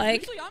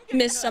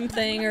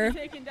something, or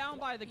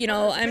you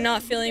know, I'm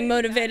not feeling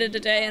motivated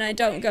today and I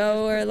don't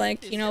go, or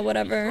like, you know,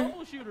 whatever.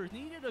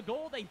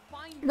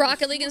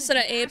 Rocket League instead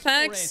of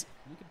Apex.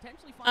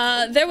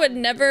 There would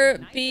never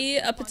be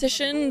a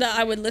petition that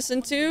I would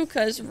listen to,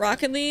 because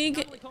Rocket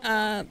League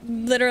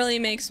literally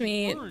makes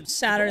me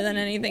sadder than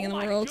anything in the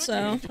world,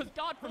 so...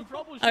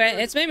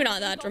 Okay, it's maybe not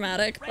that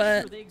dramatic,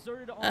 but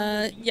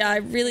yeah, I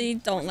really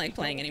don't like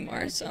playing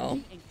anymore, so...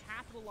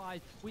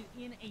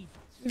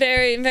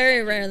 Very,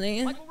 very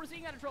rarely.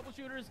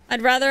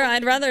 I'd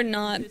rather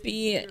not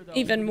be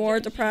even more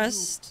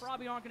depressed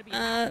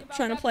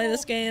trying to play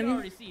this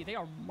game.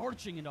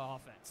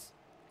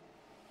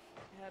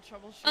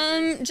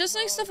 Just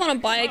like stuff on a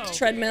bike,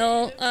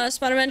 treadmill,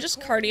 Spider-Man, just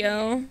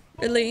cardio,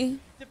 really.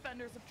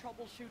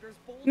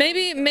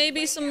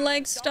 Maybe some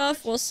leg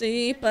stuff, we'll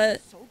see, but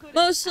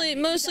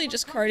mostly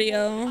just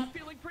cardio. I'm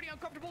feeling pretty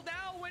uncomfortable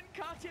now when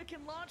Katya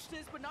can launch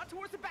this, but not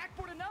towards the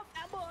backboard enough.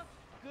 Emma,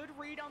 good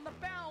read on the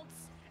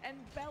bounce, and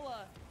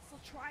Bella still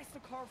tries to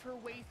carve her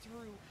way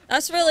through.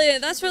 That's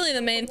really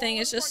the main thing,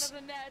 is just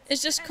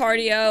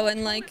cardio,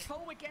 and like,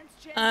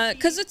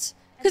 cause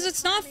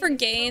it's not for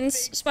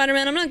gains,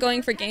 Spider-Man. I'm not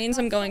going for gains,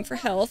 I'm going for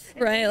health,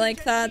 right?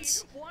 Like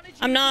that's,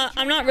 I'm not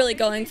really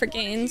going for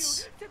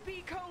gains.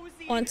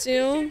 Want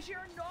to?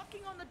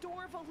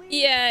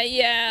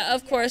 Yeah,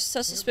 of course,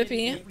 Tesla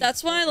Spippy.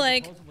 That's why,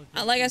 like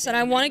I said,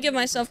 I want to give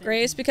myself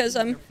grace, because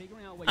I'm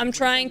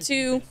trying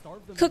to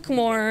cook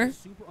more.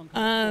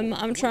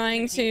 I'm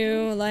trying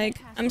to, like,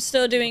 I'm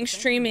still doing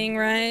streaming,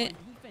 right?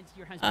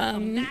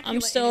 I'm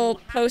still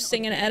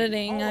posting and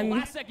editing. I'm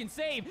like,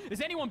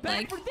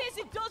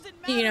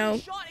 you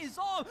know,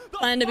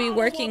 plan to be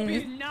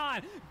working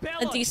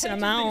a decent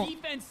amount.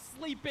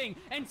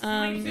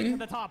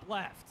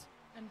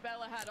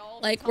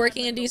 Like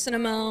working a decent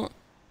amount,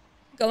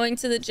 going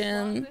to the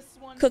gym,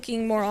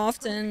 cooking more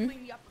often,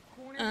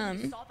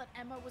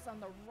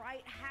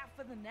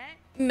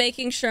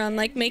 making sure I'm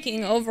like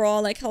making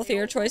overall like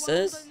healthier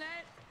choices.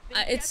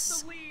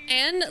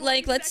 And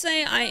like, let's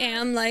say I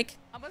am like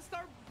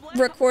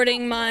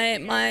recording my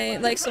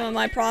like some of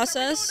my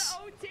process,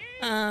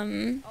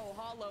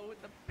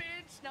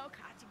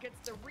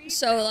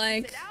 so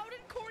like,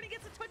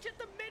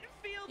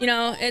 you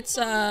know, it's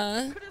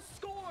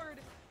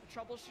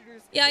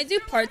yeah, I do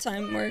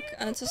part-time work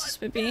to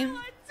Spippy,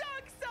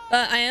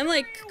 but I am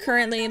like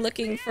currently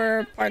looking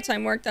for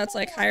part-time work that's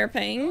like higher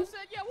paying.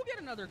 Yeah, we'll get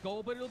another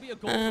goal, but it'll be a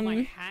goal for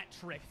my hat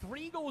trick.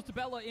 3 goals to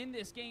Bella in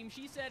this game.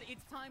 She said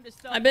it's time to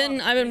step I've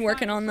been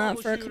working on that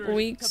for a couple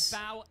weeks. To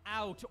bow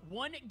out.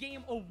 1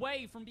 game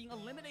away from being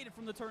eliminated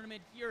from the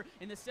tournament here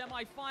in the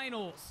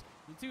semifinals.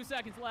 2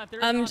 seconds left.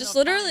 Just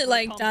literally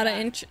like data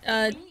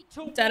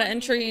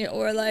entry,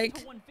 or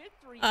like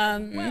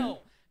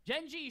well,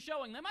 Gen G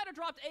showing they might have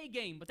dropped a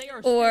game, but they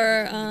are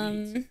or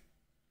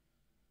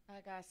I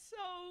got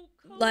so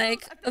close.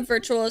 like a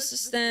virtual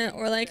assistant,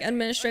 or like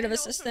administrative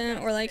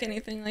assistant, or like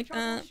anything like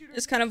that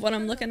is kind of what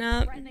I'm looking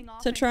at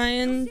to try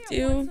and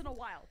do.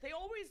 They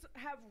always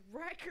have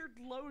record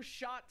low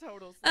shot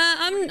totals.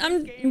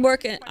 I'm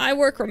working. I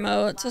work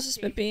remote, so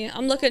Spippy.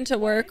 I'm looking to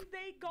work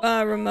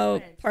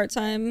remote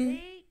part-time.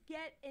 They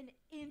get an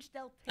range,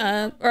 they'll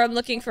take or I'm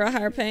looking for a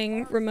higher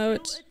paying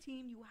remote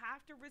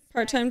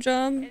part-time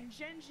job. And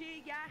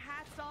Genji, yeah,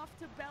 hats off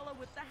to Bella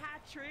with the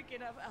hat trick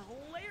and a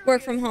hilarious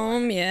Work from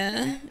home, one.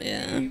 yeah.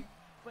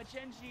 But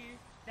Genji,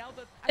 now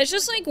the It's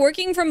just like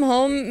working from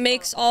home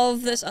makes all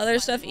of this other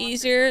stuff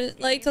easier,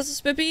 like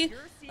Spippy.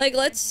 Like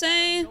let's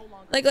say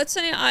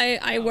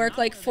I work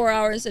like 4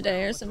 hours a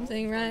day or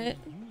something, right?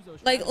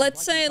 Like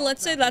let's say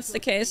that's the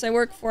case. I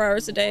work 4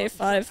 hours a day,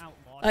 five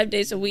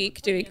days a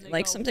week doing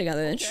like something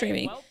other than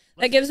streaming.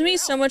 That gives me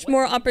so much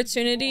more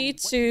opportunity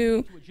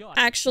to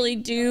actually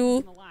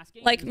do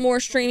like more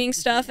streaming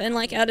stuff and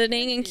like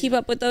editing and keep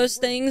up with those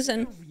things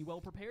and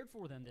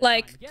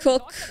like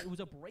cook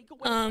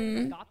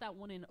and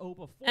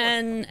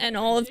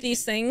all of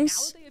these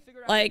things.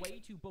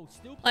 Like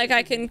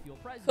I can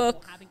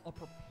cook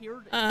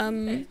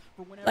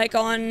like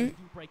on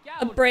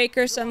a break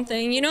or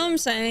something, you know what I'm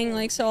saying?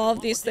 Like, so all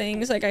of these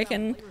things, like I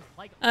can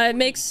it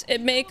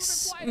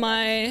makes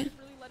my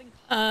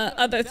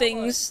other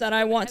things that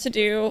I want to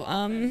do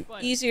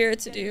easier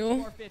to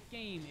do,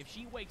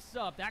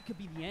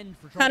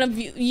 kind of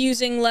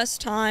using less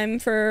time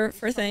for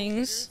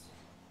things.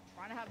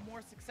 Trying to have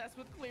more success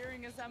with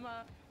clearing as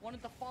Emma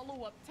wanted the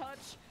follow-up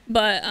touch.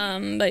 But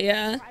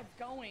yeah,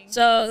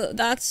 so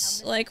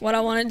that's like what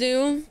I want to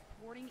do.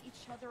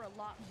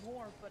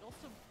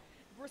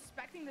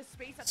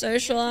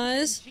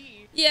 Socialize.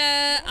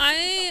 Yeah,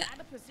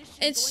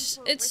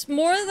 it's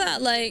more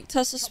that like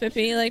Tussle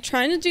Spippy, like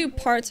trying to do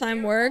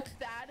part-time work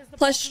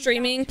plus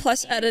streaming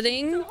plus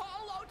editing,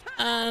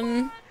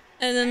 and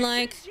then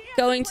like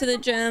going to the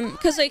gym,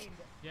 because like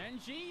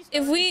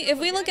if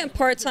we look at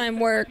part-time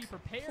work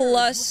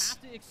plus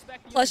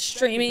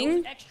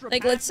streaming,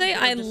 like let's say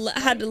I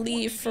had to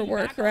leave for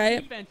work,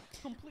 right?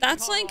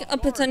 That's like a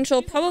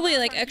potential probably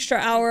like extra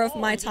hour of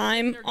my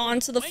time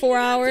onto the 4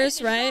 hours,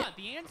 right?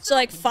 So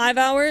like 5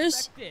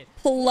 hours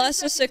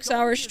plus a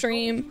 6-hour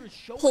stream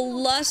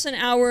plus an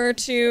hour or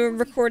two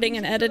recording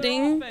and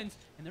editing.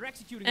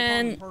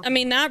 And I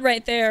mean, that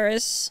right there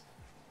is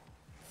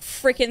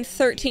freaking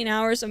 13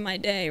 hours of my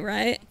day,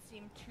 right?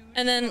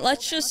 And then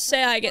let's just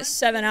say I get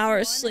 7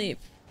 hours sleep.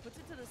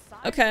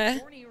 Okay,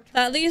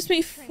 that leaves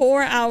me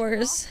 4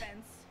 hours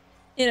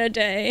in a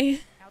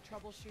day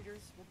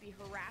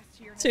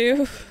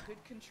to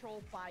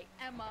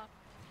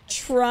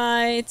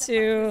try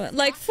to,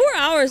 like, 4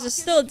 hours is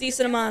still a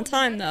decent amount of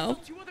time though.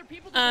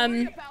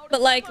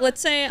 But like,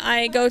 let's say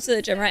I go to the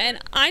gym, right? And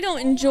I don't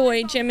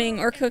enjoy gymming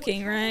or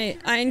cooking, right?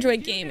 I enjoy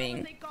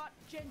gaming.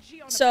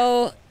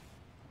 So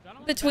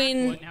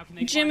between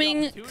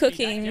gymming,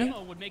 cooking,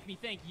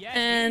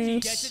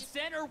 and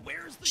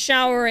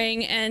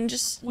showering, and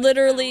just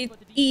literally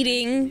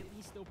eating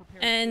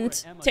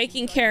and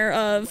taking care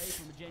of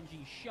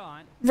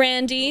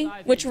Randy,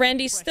 which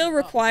Randy still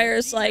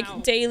requires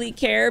like daily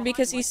care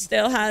because he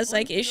still has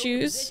like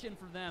issues.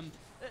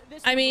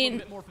 I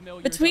mean,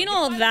 between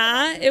all of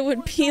that, it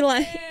would be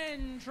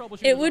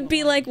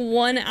like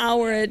 1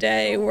 hour a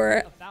day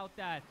where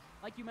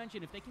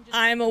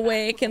I'm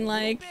awake and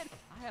like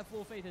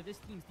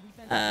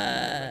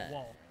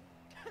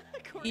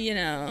you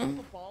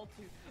know,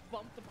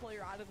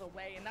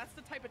 and that's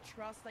the type of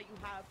trust that you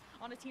have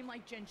on a team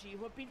like Genji,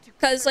 who have been to,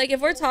 because like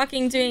if we're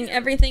talking doing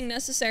everything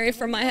necessary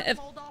for my, if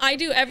I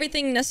do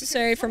everything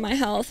necessary for my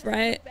health,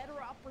 right?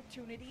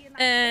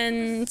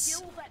 And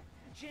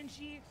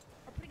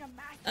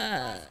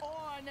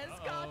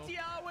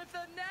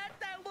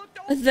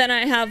then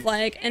I have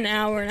like an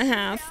hour and a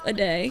half a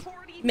day,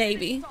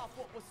 maybe.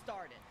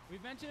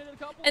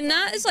 And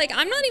that is like,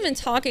 I'm not even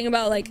talking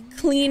about like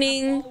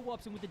cleaning.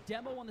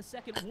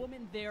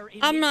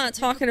 I'm not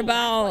talking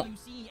about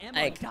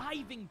like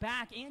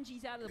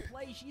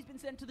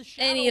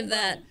any of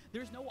that.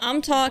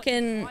 I'm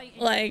talking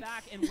like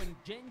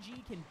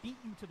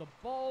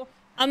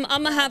I'm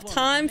gonna have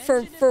time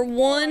for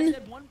one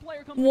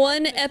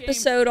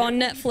episode on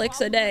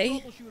Netflix a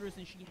day.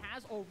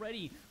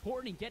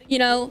 You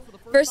know,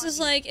 versus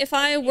like if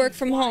I work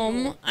from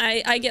home,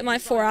 I get my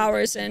 4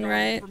 hours in,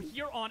 right?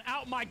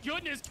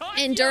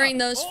 And during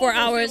those 4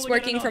 hours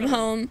working from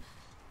home,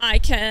 I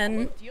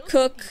can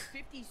cook,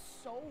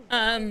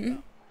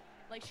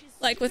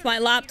 like with my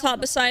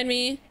laptop beside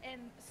me,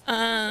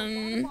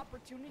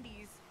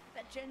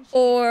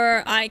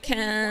 or I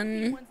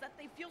can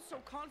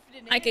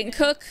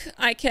cook,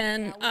 I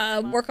can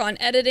work on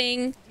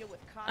editing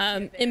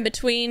in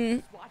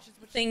between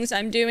things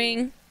I'm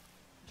doing,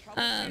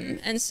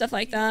 and stuff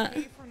like that.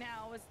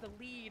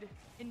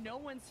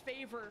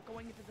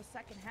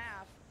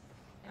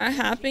 Are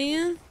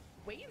happy?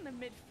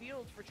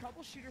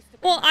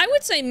 Well, I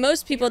would say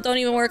most people don't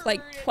even work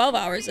like 12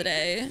 hours a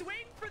day.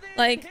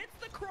 Like,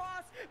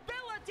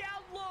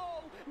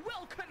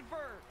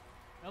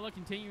 Bella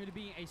continuing to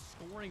be a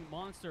scoring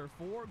monster.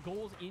 4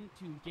 goals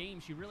into game.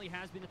 She really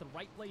has been at the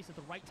right place at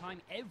the right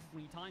time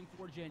every time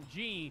for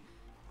Genji.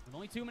 With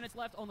only 2 minutes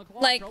left on the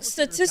clock, like, Troubleshooters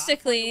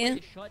statistically, gotta find a way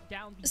to shut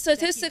down the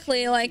statistically,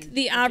 second like, chances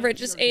the that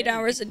average is Gen G are 8 getting.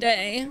 hours a It's not the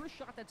day. first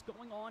shot that's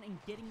going on and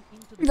getting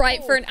into the Right,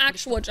 goal, for an but it's the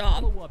actual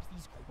job. follow-ups,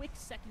 these quick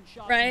second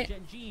shots Right. from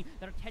Gen G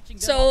that are catching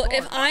them So off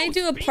if guard. I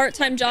do a Speaking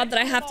part-time of job that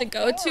I catching have to them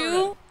go off to,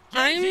 guard,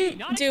 Gen G I'm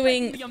not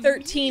doing expecting the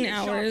 13 immediate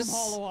shot from hours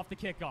Hollow off the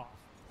kickoff.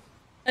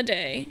 a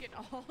day Get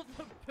all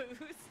the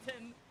boost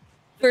and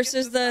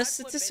versus the side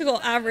flip statistical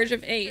into that. average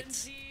of Gen 8.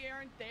 G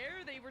aren't there.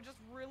 They were just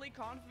really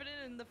confident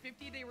in the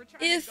 50 they were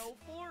trying If to go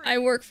for. I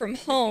work from They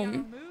got a home,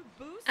 move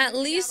boost, at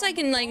missing least out I on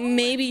the can, like, ball,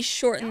 maybe and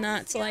shorten now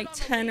that to, missing out like, on the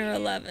 10 or lead.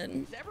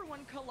 11.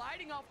 Everyone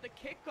colliding off the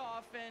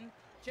kickoff, and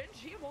Gen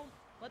G won't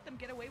let them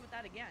get away with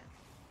that again.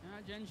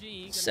 Gen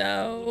G gonna So-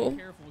 have to be a little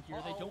careful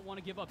here. They don't want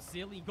to give up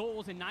silly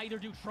goals, and neither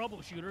do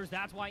Troubleshooters.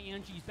 That's why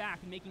Angie's back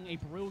and making a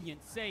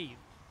brilliant save.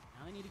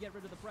 Now they need to get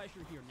rid of the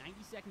pressure here.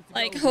 90 seconds to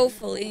Like, go.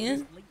 hopefully.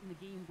 Late in the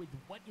game with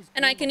what is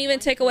And I going can on even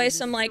right take here away in this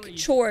some, like,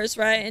 series. chores,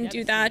 right? And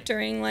do that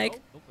Devastating. during, like,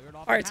 Nope, they'll clear it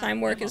off the part-time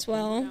path. work Bella as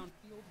well.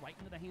 downfield, right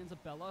into the hands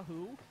of Bella,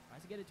 who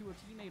tries to get it to her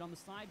teammate on the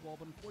sidewall,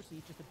 but unfortunately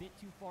it's just a bit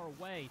too far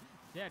away.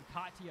 Instead,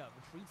 Katya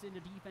retreats into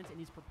defense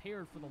and is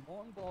prepared for the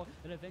long ball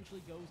that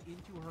eventually goes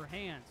into her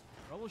hands.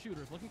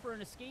 Troubleshooters looking for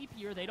an escape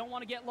here. They don't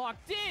want to get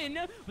locked in,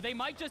 but they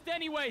might just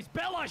anyways.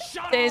 Bella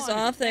shot Days on,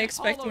 off, they and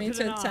expect Hollow me the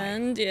to nine.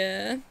 attend,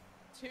 yeah.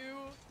 Two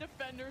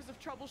defenders of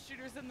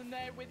Troubleshooters in the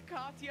net with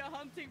Katya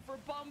hunting for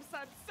bumps.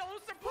 I'm so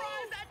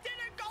surprised that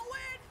didn't go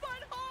in,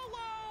 but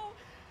Hollow!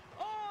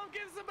 Oh,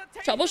 gives him a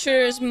taste of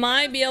Troubleshooters their own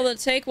might be able to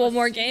take one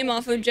more game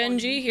off of Gen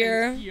G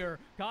here.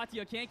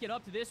 Katya can't get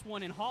up to this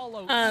one, and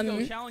Hollow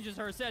Um, challenges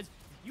her, says,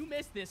 "You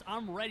missed this.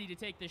 I'm ready to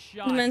take this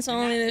shot." Depends And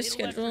on that their little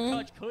extra schedule.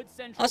 touch could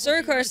send Also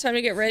requires Troubleshooters time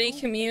to get ready, to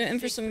commute, and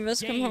for the some of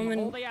us come game. home All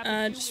and they have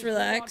to do just is hold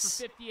on for relax.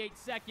 58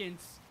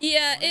 seconds.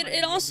 Yeah,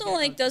 it also,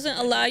 like, doesn't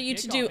allow you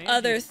to do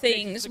other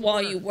things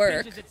while you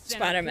work,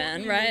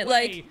 Spider-Man, right?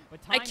 Like,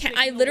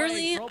 I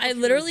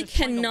literally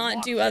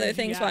cannot do other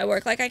things while I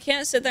work. Like, I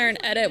can't sit there and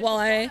edit while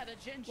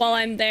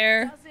I'm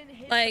there.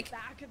 Like,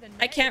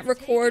 I can't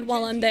record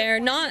while I'm there.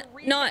 Not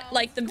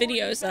like the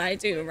videos that I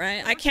do,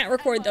 right? I can't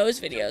record those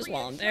videos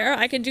while I'm there.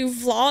 I can do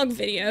vlog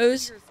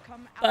videos,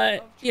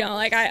 but, you know,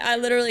 like, I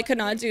literally could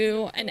not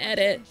do and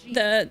edit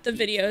the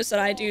videos that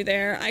I do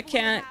there. I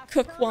can't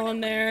cook while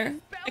I'm there.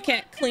 I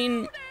can't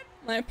clean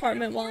my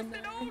apartment while I'm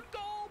there. Own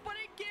goal, but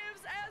it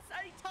gives us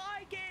a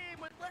tie game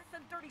with less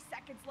than 30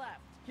 seconds left.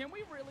 Can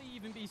we really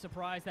even be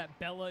surprised that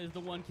Bella is the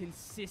one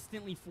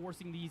consistently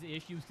forcing these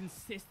issues,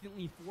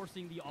 consistently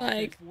forcing the offense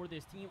Like- for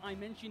this team? I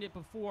mentioned it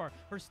before.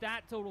 Her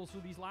stat totals for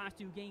these last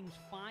 2 games,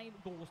 5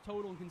 goals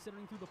total, and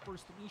considering through the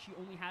first 3, she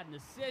only had an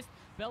assist.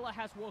 Bella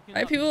has woken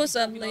Alright, up. people, She's what's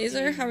up, woken in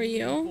Laser? a How are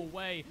you? meaningful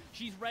way.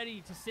 She's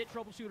ready to sit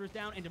Troubleshooters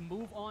down and to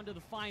move on to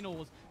the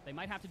finals. They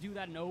might have to do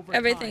that in overtime.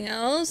 Everything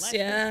else, Less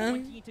yeah.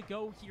 than 20 to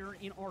go here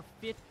in our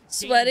 5th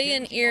Sweaty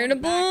game. and Gen G on the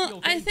irritable.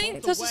 backfield, I getting think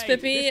both Toast away.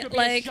 Spippy, This could be a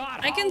like, shot.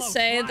 I can Hollow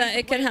say tries that to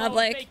it can play have, low,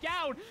 like, fake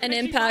out, an and she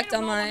impact might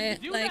on have my, wanted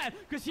to do like, that,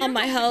 'cause on here's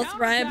my the health,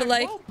 right? But, counterattack.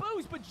 like, Low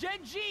boost, but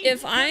Gen G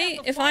if could have I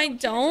the final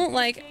chance don't, of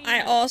like, this I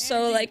game. also,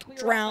 Angie like, clear off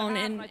the drown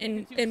half, and I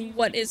think the two in teams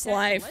what will be is content to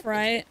life, let this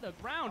right? hit the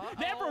ground.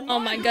 Never Oh my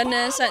mind.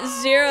 goodness, at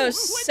Oh! 0 With that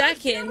 0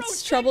 seconds,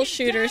 second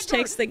Troubleshooters dagger.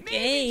 takes the Maybe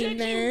game, Gen G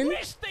man.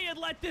 wish they had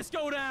let this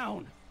go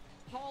down.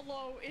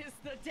 Hollow is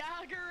the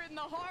dagger in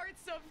the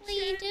hearts of What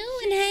you Gen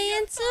doing, G. I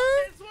handsome?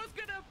 thought this was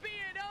gonna be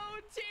an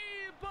OT,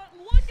 but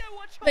look at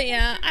what But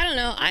yeah, I don't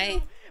know,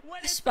 Troubleshooters do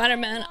when it's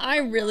Spider-Man, all I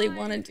on the really line.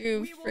 want to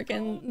do We will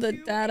freaking go the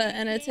to data a game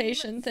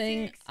annotation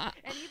thing. 6,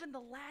 and even the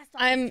last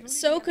I'm opportunity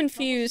so that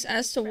confused Troubleshooters,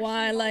 as to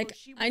why, especially like, Hollow,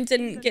 she I was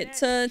didn't in the get net,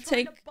 to trying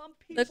take bump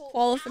the people out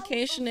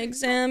qualification of the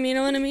exam, you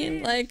know what I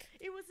mean? competition. Like,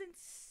 It was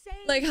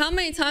insane. like, how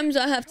many times do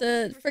I have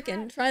to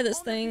freaking try this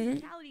All the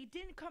thing? physicality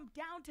didn't come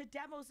down to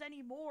demos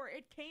anymore.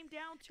 It came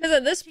down to Because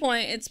at this catching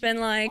point, Gen it's been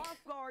G like, off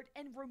guard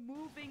and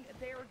removing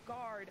their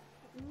guard.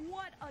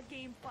 What a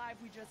game 5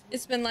 we just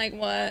it's been like, what?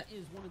 That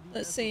is one of the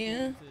Let's best see.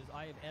 performances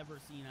I have ever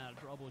seen out of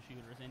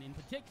Troubleshooters, and in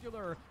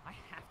particular, I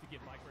have to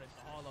give my credit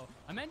to Hollow.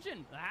 I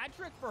mentioned the hat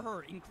trick for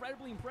her,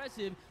 incredibly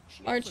impressive.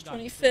 She March also got an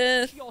 25th.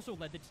 assist. She also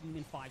led the team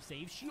in 5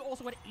 saves. She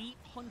also had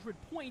 800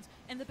 points,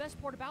 and the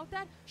best part about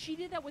that, she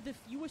did that with the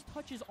fewest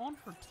touches on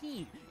her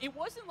team. It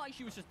wasn't like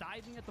she was just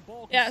diving at the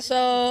ball. Yeah, consistently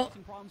so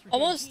causing problems for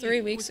almost Gen G.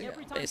 3 weeks With ago,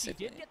 every time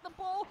basically. she did get the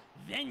ball,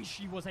 then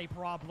she was a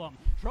problem.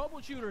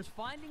 Troubleshooters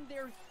finding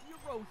their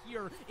hero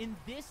here in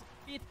this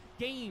 5th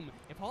game.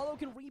 If Hollow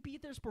can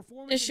repeat this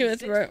performance, Issue in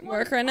the with 6th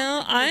work one, right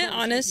now? I'm thinking I they'll go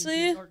to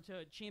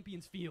honestly-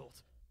 Champions Field.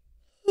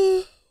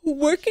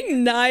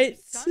 Working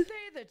nights Sunday,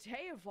 the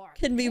day of our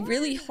can be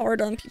really Lord.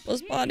 hard on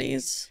people's Jeez.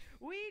 bodies.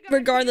 We got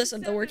Regardless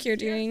game of the work 7s you're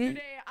doing.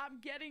 yesterday. I'm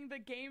getting the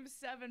game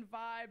 7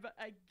 vibe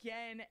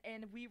again,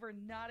 and we were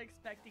not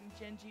expecting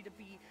Gen G to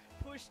be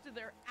pushed to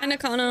their Kinda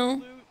Kano.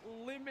 absolute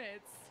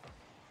limits.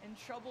 And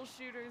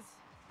Troubleshooters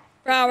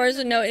For hours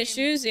with no game,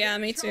 issues? Yeah, they're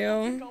me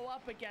trouble to too. go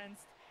up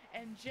against,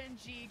 and Gen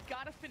G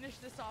gotta finish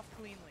this off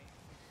cleanly.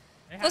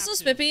 They have Also, to.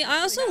 Spippy, I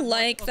also They have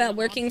like much of that an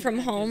working from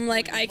option at this home,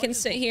 like, point. I As can much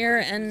as sit the here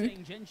players are and,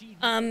 saying Gen G, the be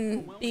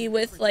overwhelming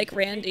with, difference like, is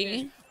Randy.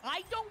 fitness,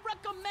 I don't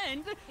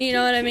recommend. You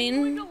know what I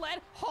continuing mean? To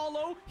let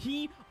Hollow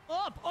heat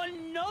up.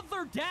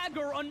 Another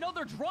dagger,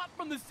 another drop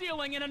from the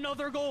ceiling, and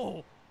another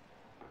goal.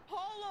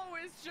 Hollow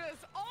is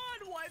just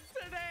on one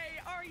today.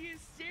 Are you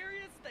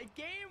serious? The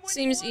game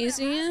seems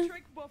easy.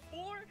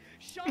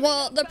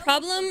 Well, the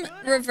problem,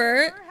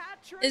 Revert,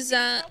 is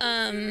that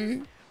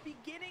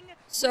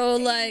so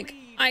like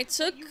I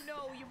took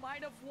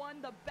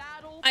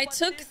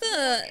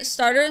the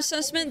starter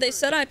assessment. They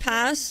said I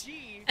passed,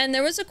 and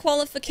there was a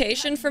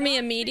qualification for me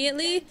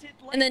immediately,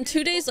 and then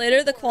 2 days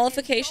later the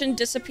qualification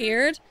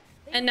disappeared,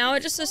 and now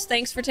it just says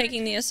thanks for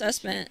taking the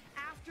assessment.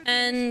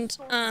 And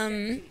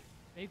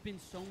they've been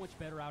so much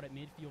better out at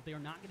midfield. They are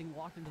not getting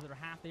locked into their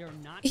half. They are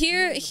not.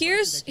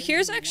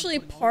 Here's actually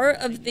part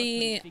of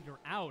the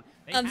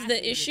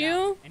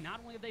issue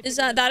is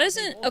that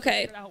isn't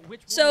okay.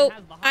 So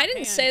I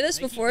didn't say this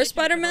before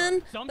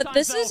Spider-Man, but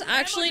this is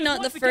actually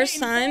not the first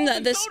time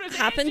that this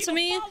happened to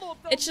me.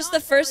 It's just the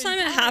first time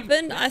it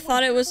happened, I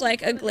thought it was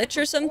like a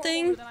glitch or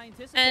something,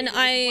 and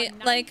I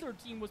like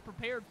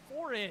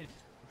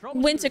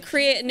went to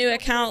create a new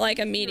account like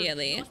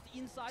immediately.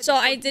 So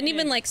I didn't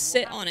even like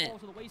sit on it,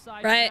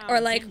 right? Or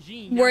like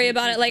worry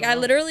about it. Like I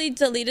literally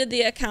deleted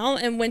the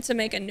account and went to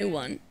make a new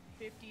one.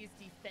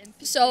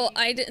 So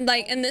I didn't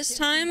like, and this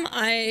time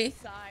I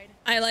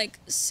like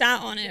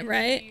sat on it,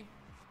 right?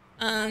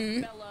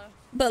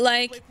 But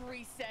like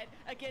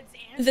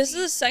this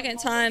is the second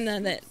time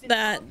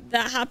that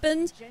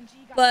happened.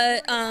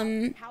 But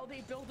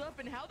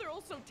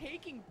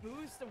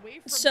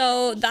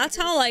so that's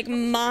how like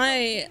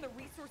my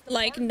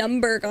like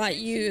number got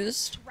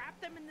used.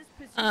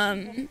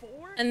 And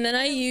then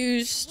I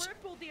used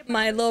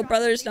my little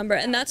brother's number,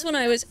 and that's when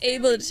I was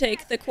able to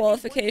take the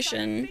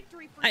qualification,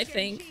 I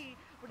think.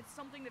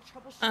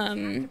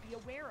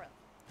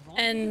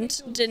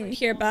 And didn't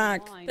hear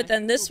back. But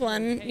then this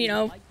one, you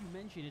know,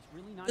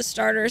 the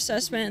starter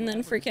assessment, and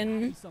then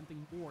freaking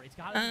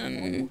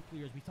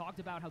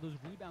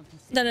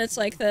then it's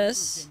like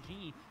this.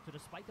 So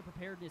despite the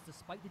preparedness,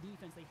 despite the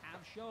defense they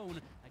have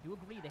shown, I do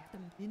agree they have to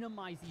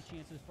minimize these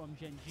chances from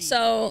Gen G.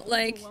 So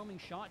like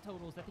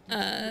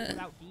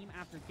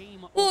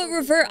well,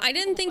 Revert, I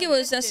didn't think it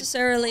was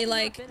necessarily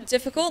like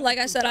difficult. Like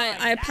I said,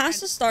 I passed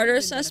the starter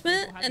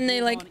assessment, and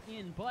they like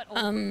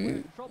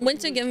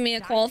went to give me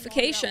a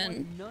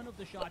qualification,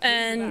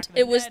 and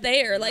it was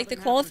there. Like the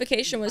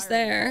qualification was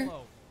there.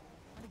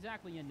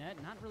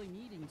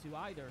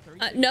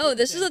 No,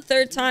 this is the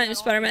third time,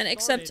 Spider-Man,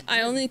 except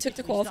I only took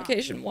the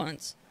qualification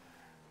once.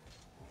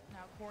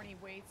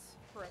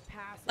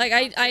 Like,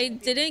 I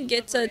didn't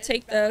get to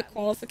take the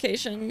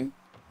qualification,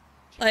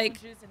 like,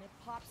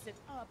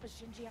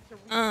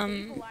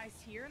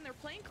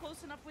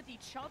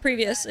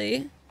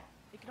 previously.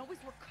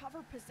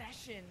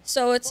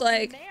 So it's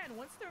like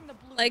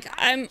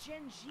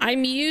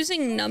I'm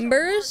using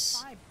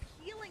numbers,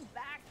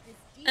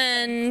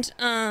 and,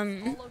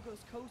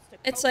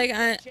 it's like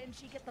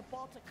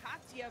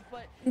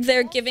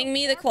they're giving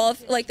me the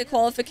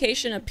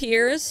qualification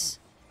appears,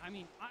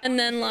 and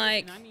then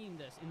like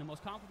in the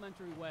most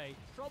complimentary way.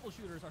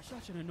 Troubleshooters are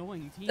such an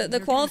annoying team. The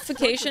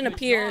qualification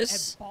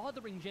appears,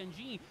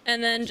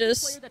 and then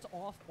just that's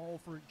off ball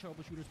for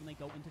troubleshooters when they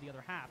go into the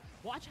other half.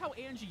 Watch how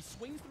Angie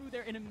swings through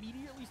there and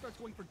immediately starts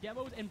going for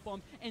demos and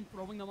bump and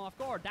throwing them off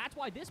guard. That's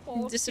why this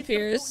ball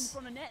disappears in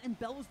front of net, and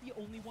Bella's the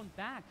only one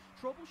back.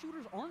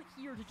 Troubleshooters aren't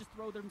here to just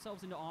throw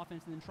themselves into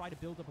offense and then try to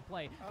build up a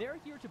play. They're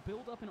here to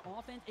build up an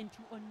offense and to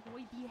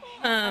annoy the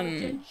hell out of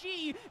Gen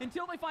G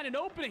until they find an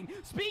opening.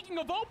 Speaking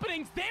of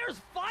openings, there's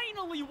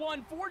finally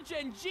one for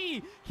Gen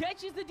G.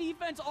 Catches the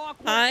defense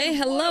awkward. Hi,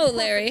 hello,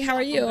 Larry. How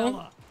are you?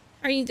 How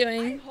are you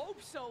doing? I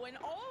hope so. And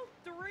all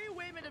three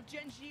women of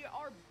Gen G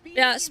are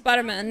yeah,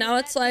 Spider-Man. Now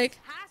it's like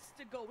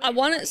I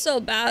want it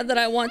so bad that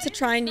I want to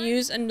try and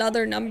use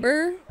another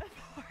number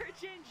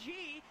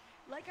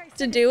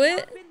to do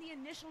it,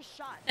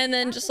 and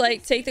then just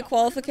like take the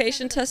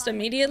qualification test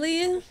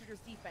immediately.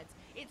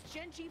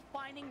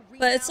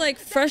 But it's like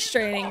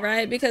frustrating,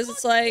 right? Because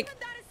it's like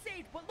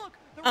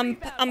I'm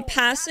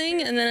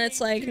passing, and then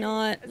it's like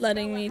not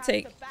letting me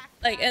take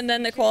like, and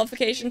then the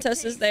qualification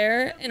test is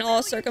there in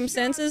all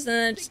circumstances, and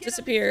then it just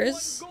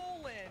disappears.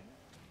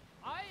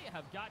 I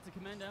have got to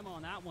commend Emma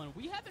on that one.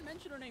 We haven't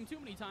mentioned her name too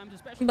many times,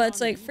 especially but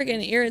it's like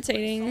freaking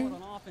irritating.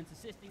 On offense,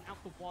 assisting out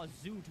the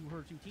wazoo to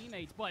her two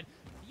teammates, but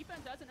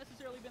defense hasn't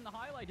necessarily been the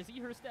highlight. To see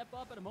her step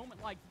up at a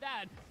moment like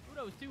that,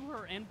 kudos to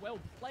her, and well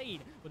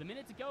played. With a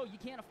minute to go, you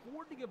can't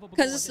afford to give up a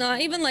because it's not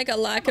even like a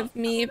lack of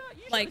me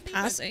like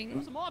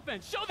passing. Some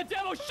offense. Show the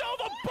demo, show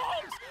the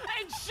bumps,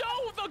 and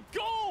show the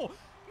goal.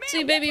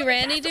 See baby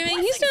Randy doing?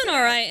 He's doing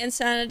alright,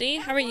 Insanity.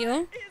 How are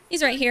you?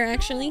 He's right here,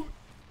 actually.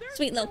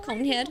 Sweet little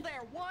cone head.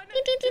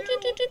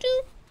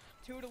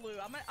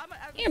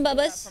 Here,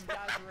 Bubbas.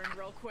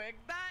 Real quick.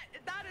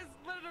 That is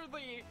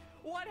literally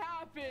what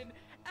happened.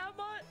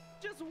 Emma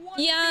just won.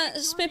 Yeah,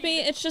 Spippy,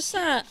 it's just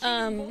that,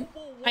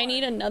 I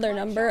need another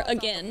number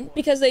again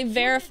because they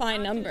verify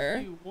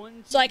number.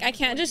 So like I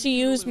can't just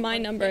use my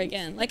number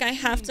again. Like I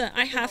have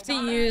to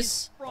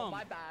use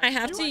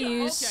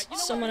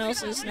someone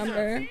else's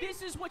number.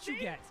 This is what you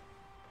get.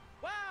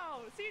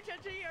 Wow, see,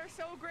 Genji are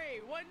so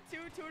great. 1, 2,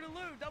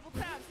 toodaloo, double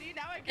tap. See,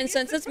 now I can And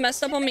since it's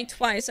messed up on me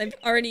twice, I've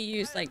already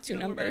used like 2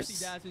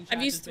 numbers.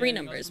 I've used 3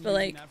 numbers, but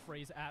like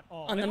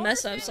on the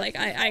mess ups, like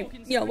I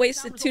you know,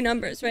 wasted 2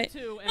 numbers, right?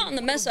 Not on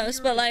the mess ups,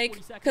 but like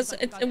because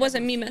it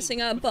wasn't me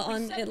messing up, but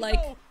on it like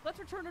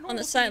on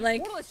the side,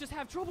 like let's just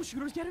have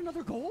troubleshooters get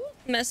another goal.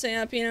 Messing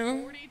up, you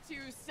know. 42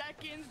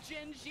 seconds.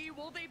 Genji,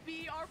 will they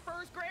be our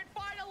first grand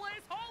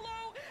finalist?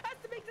 Hollow has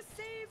to make the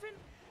save, and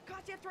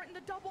Katya threatened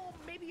the double,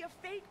 maybe a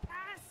fake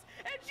pass.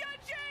 And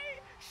Genji!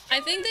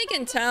 I think they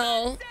can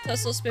tell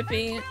Tussle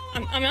Spippy.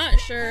 I'm not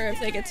sure if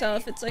they can tell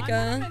if it's like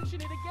a,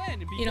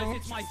 you know,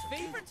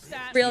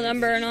 real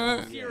number or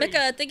not.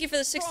 Mika, thank you for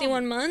the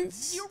 61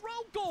 months. 0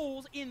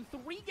 goals in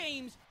 3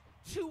 games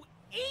to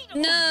 8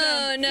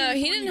 No,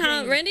 he didn't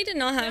have. Randy did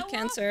not have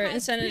cancer.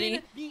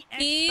 Insanity.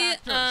 He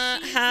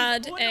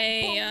had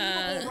a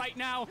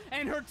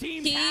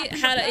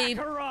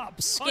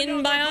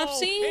skin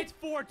biopsy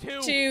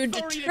to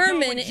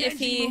determine if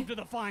he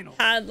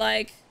had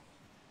like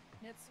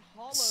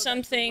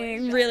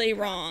something really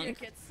wrong.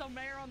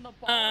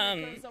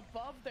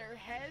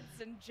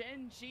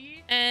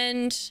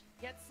 And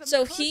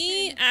so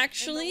he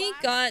actually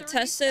got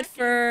tested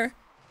for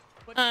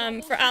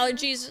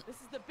allergies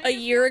a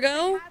year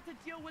ago.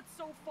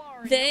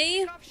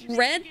 They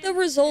read the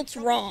results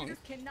wrong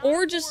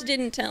or just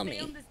didn't tell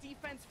me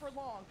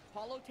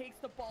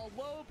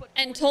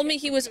and told me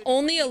he was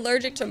only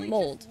allergic to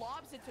mold.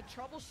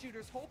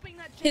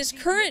 His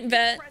current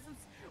vet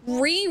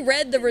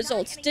reread the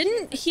results.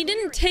 He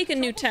didn't take a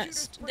new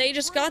test. They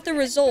just got the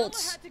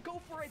results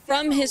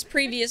from his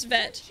previous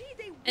vet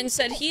and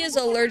said he is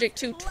allergic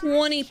to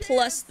 20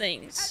 plus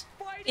things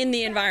in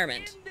the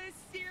environment.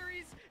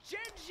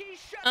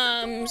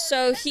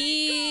 So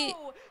the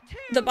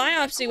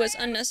biopsy was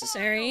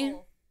unnecessary.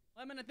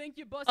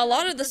 A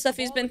lot of the stuff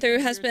he's been through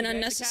has been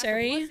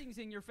unnecessary.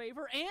 In your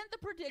favor, and the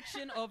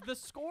prediction of the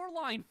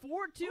scoreline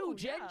 4-2.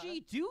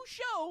 Genji do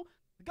show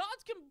the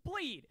gods can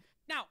bleed.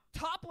 Now,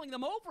 toppling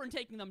them over and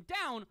taking them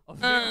down, a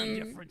very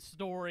different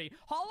story.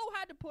 Hollow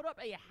had to put up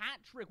a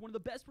hat trick, one of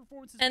the best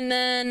performances. And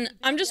then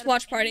I'm just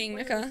watch partying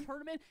Mika.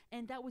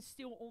 And that was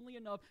still only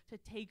enough to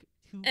take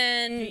 2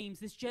 and games.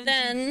 This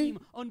then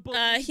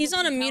he's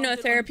on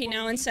immunotherapy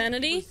now,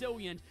 Insanity.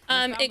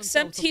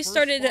 Except he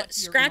started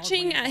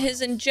scratching at his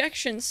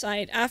injection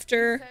site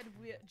after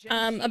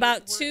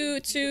about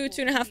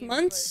 2.5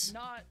 months.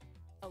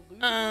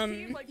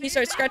 He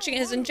started scratching at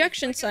his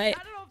injection site.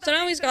 So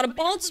now he's got a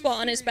bald spot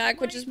on his back,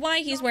 which is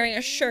why he's wearing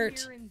a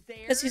shirt,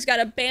 because he's got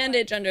a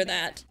bandage under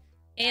that,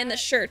 and the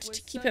shirt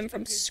to keep him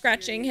from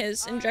scratching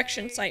his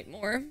injection site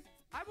more.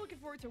 I'm looking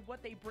forward to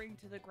what they bring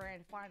to the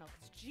grand final,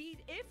 because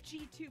if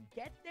G2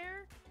 get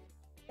there,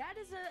 that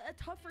is a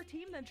tougher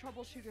team than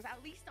Troubleshooters, at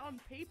least on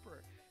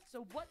paper.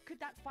 So what could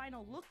that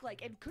final look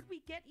like, and could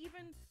we get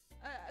even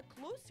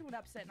close to an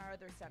upset in our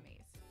other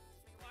semis?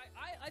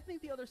 I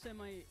think the other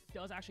semi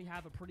does actually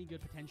have a pretty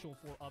good potential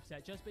for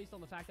upset, just based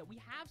on the fact that we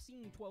have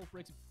seen 12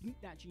 Bricks beat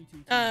that G2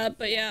 team.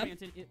 But yeah.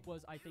 Granted, it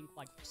was, I think,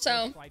 like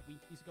so, 5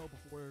 weeks ago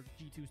before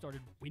G2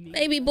 started winning.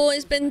 Baby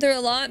boy's been through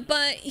a lot,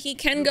 but he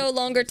can go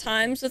longer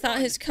times without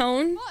his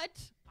cone.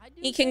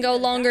 He can go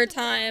longer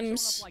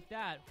times,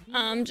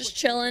 just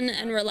chilling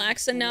and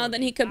relaxing now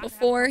than he could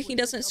before. He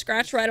doesn't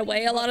scratch right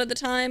away a lot of the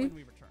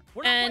time.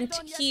 And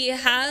he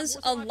has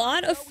a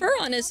lot of fur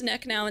on his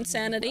neck now,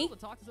 Insanity.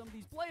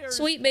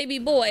 Sweet baby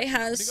boy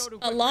has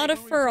a lot of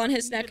fur on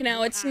his neck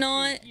now. It's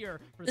not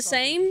the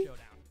same.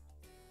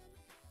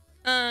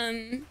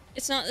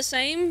 It's not the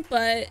same,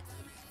 but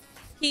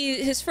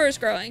his fur is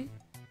growing.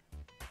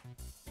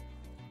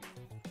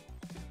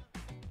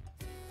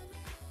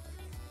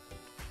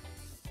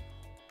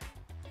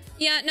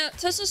 Yeah, no,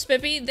 Tussle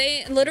Spippy,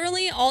 they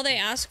literally all they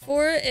ask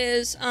for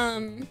is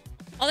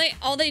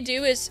all they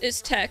do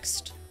is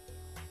text.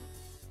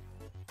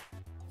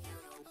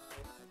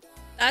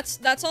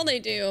 That's all they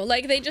do.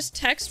 Like, they just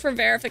text for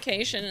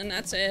verification and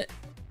that's it.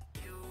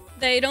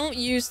 They don't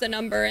use the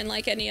number in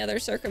like any other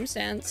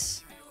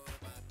circumstance.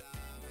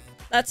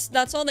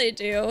 That's all they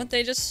do.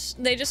 They just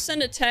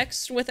send a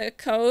text with a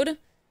code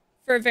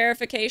for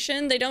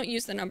verification. They don't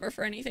use the number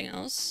for anything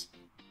else.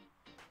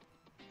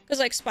 Cause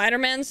like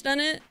Spider-Man's done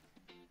it.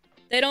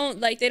 They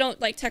don't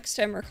like text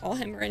him or call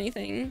him or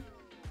anything.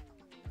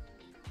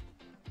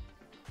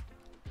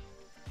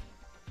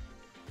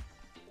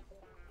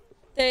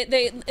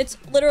 It's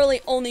literally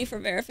only for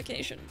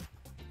verification.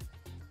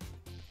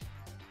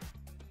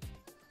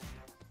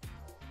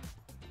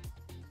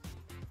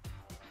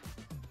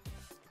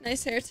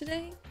 Nice hair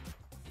today.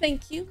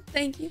 Thank you.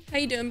 Thank you. How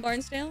you doing,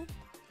 Barnsdale?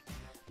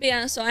 But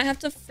yeah, so I have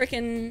to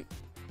frickin'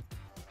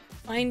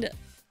 find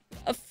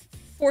a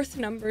 4th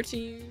number to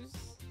use.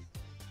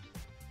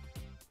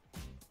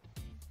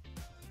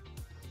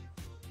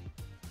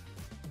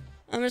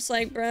 I'm just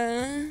like,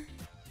 bruh.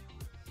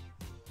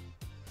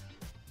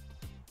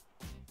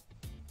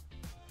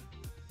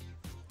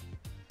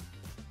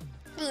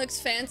 It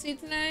looks fancy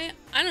today.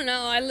 I don't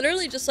know. I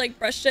literally just like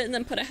brushed it and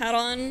then put a hat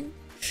on.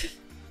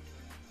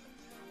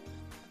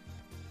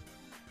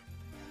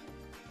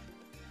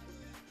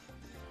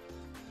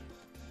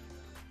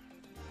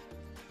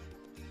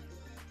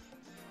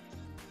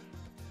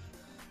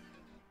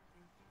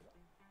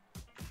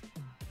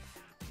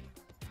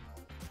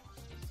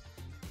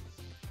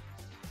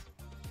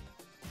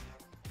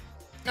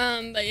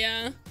 But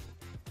yeah.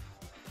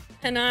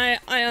 And I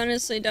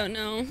honestly don't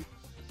know.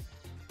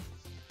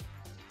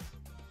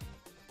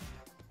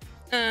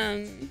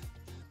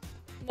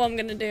 What I'm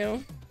gonna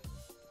do.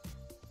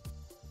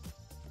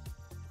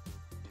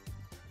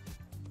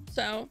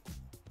 So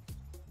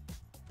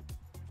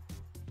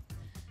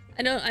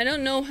I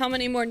don't know how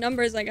many more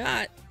numbers I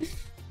got. What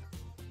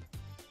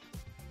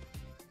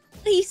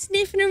are you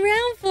sniffing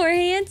around for,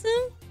 handsome?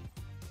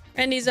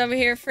 Randy's over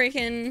here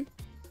freaking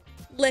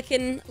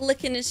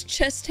licking his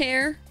chest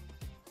hair.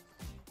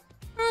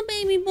 Oh,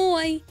 baby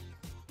boy.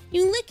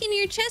 You licking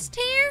your chest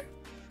hair?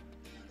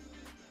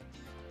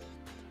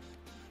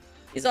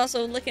 He's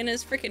also licking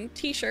his freaking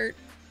t-shirt.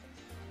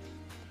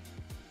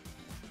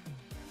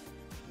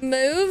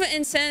 Move?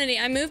 Insanity.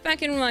 I moved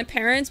back in with my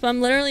parents, but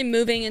I'm literally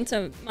moving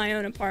into my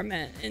own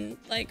apartment in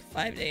like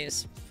 5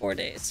 days, 4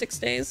 days, 6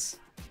 days.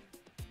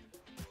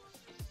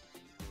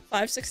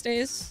 5, 6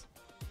 days.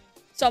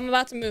 So I'm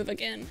about to move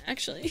again,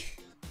 actually.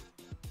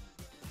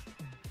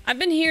 I've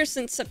been here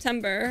since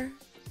September.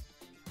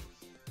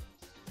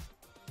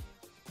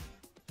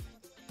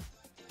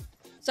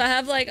 So I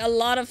have like a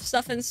lot of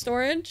stuff in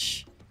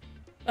storage.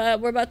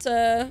 But we're about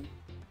to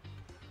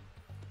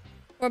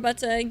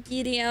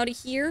get out of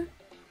here.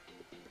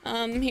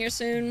 Here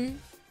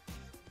soon.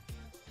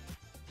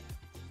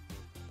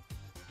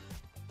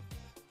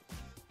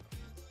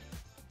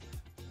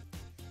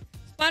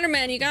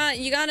 Spider-Man, you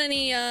got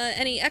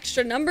any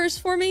extra numbers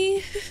for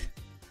me?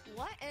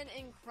 What an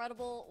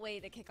incredible way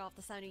to kick off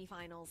the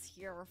semifinals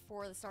here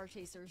for the Star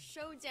Chasers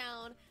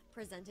Showdown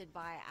presented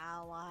by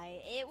Ally.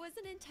 It was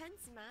an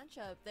intense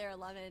matchup there,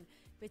 11,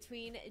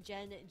 between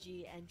Gen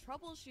G and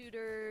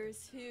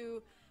Troubleshooters,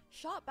 who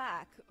shot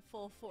back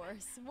full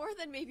force, more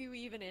than maybe we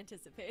even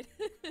anticipated.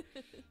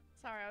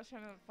 Sorry, I was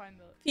trying to find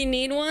the... If you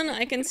need one,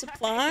 I can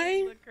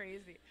supply. Look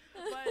crazy.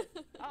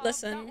 But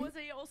listen, that was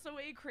also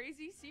a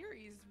crazy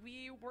series.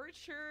 We weren't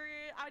sure.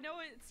 I know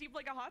it seemed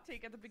like a hot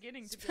take at the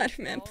beginning.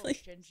 Spider-Man,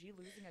 please. Gen G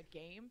losing a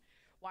game.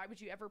 Why would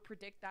you ever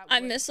predict that? I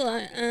miss a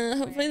lot.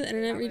 Hopefully the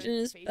internet region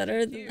is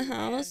better than the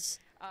house.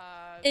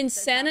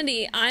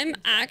 Insanity. I'm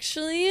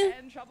actually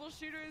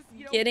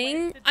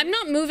getting... I'm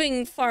not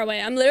moving far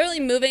away. I'm literally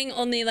moving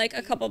only like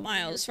a couple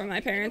miles from my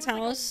parents'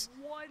 house.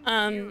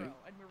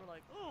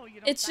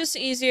 It's just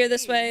easier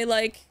this way,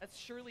 like,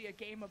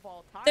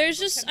 there's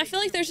just, I feel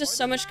like there's just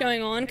so much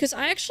going on, because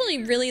I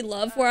actually really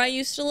love where I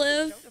used to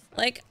live.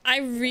 Like, I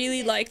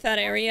really like that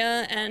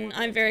area, and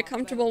I'm very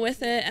comfortable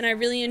with it, and I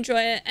really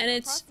enjoy it, and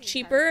it's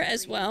cheaper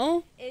as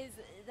well,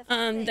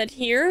 than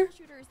here,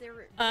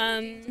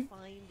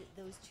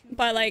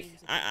 by like,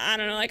 I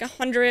don't know, like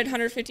 $100,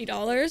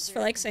 $150 for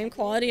like same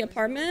quality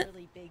apartment,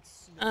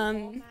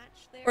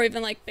 or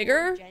even like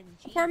bigger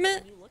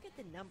apartment.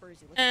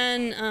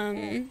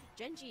 And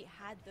Gen G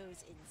had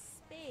those in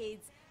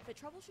spades, but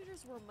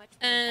Troubleshooters were much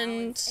more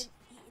and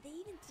they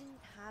even didn't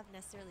have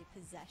necessarily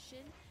possession.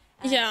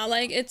 Yeah,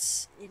 like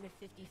it's in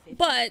a 50-50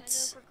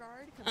 but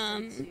kind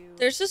of regard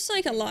there's just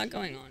like a lot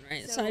going on,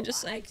 right? So I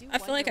just like I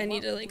feel like I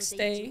need to like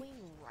stay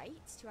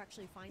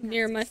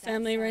near my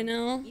family right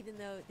now. Even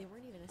though they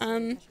weren't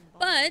even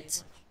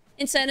but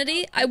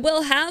Insanity, I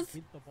will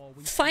have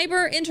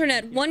fiber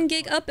internet, 1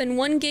 gig up and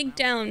 1 gig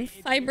down,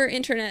 fiber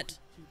internet.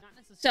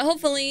 So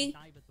hopefully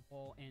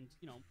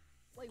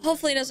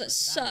it doesn't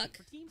suck.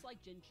 For teams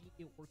like Gen G,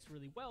 it works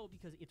really well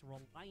because it's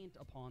reliant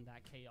upon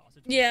that chaos.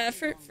 Yeah,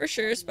 for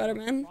sure,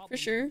 Spider-Man, for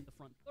sure. The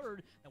front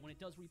third, that when it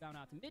does rebound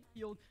out to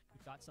midfield,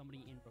 you've got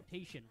somebody in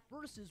rotation.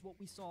 Versus what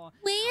we saw.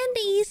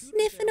 Wendy's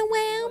sniffing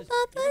around,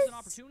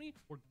 Papas.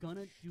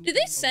 Do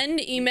they send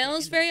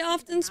emails very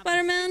often,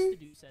 Spider-Man?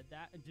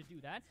 To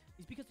do that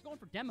is because they're going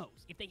for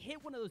demos. If they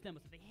hit one of those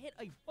demos, if they hit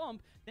a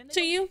bump, then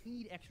they don't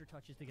need extra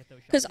touches to get those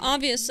shots. Because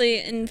obviously,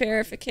 in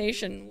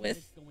verification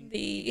with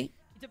the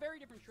it's a very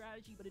different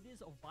strategy, but it is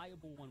a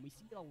viable one. We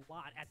see it a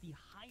lot at the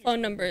highest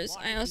phone numbers.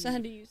 I also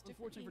had to use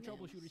unfortunately for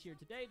troubleshooters here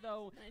today,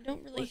 though. I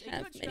don't really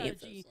have many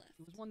of those left.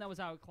 It was one that was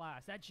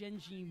outclassed. That Gen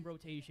G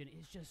rotation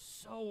is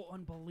just so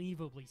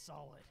unbelievably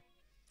solid.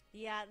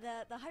 Yeah,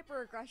 the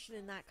hyper aggression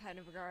in that kind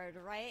of regard,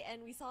 right?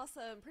 And we saw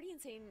some pretty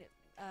insane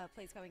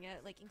plays coming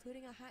out, like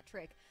including a hat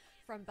trick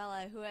from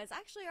Bella, who is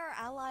actually our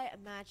ally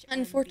match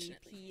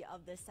MVP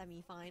of the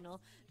semifinal.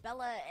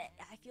 Bella,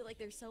 I feel like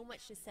there's so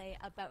much to say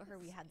about her.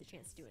 We had the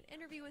chance to do an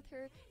interview with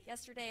her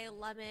yesterday,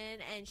 Lemon,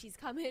 and she's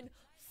come in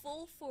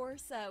full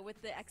force with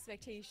the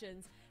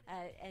expectations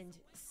and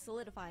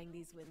solidifying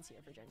these wins here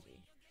for Gen G.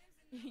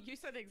 You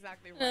said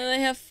exactly right.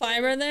 They have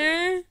fiber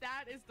there.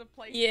 That is the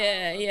play.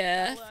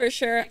 Yeah, for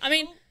sure. I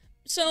mean,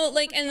 so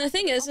like, and the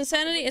thing is,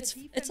 Insanity, it's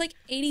like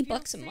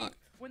 $80 a month.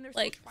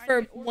 Like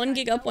for 1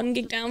 gig up, 1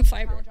 gig down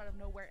fiber. Out of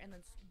nowhere and then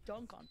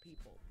dunk on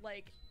people.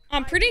 Like,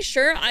 I'm pretty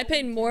sure I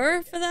paid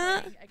more for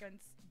that.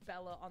 Against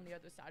Bella on the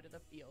other side of the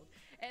field.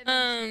 And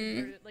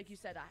then like you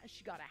said,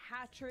 she got a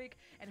hat trick,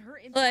 and her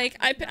like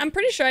I'm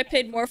pretty sure I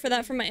paid more for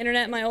that from my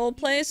internet at my old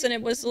place, and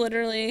it was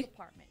literally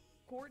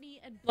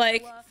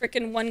like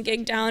freaking 1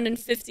 gig down and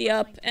 50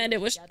 up, and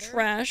it was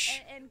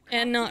trash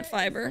and not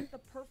fiber. Like the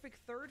perfect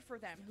third for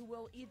them, who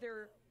will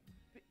either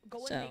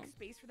go and make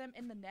space for them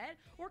in the net,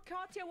 or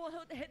Katya will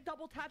hit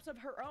double taps of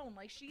her own.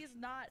 Like, she is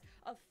not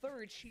a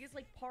third; she is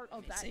like part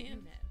of that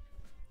unit.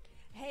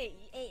 Hey,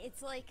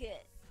 it's like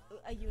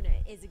a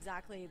unit is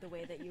exactly the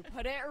way that you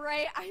put it,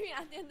 right? I mean,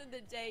 at the end of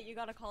the day, you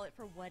gotta call it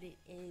for what it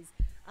is.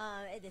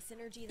 The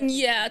synergy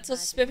that it's a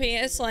spippy.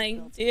 It's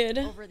like, dude,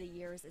 over the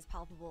years is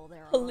palpable.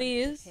 There on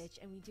the pitch,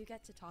 and we do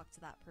get to talk to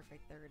that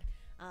perfect third.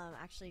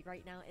 Actually,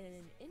 right now in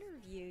an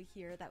interview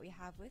here that we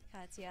have with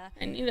Katya.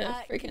 I need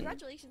a freaking.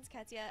 Congratulations,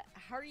 Katya.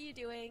 How are you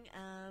doing?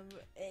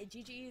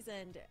 GG's,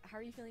 and how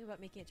are you feeling about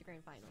making it to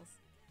grand finals?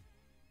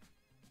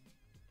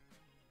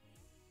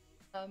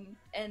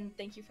 And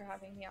thank you for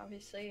having me,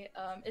 obviously.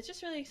 It's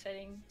just really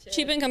exciting to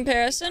cheap in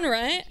comparison,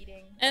 right?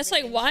 And it's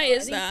like, why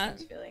is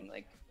that? I'm feeling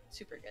like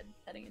super good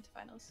heading into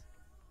finals.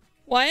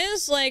 Why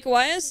is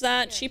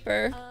that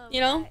cheaper?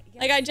 You know,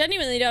 like, I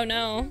genuinely don't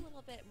know. A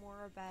little bit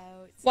more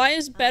about why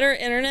is better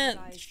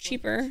internet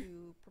cheaper?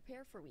 To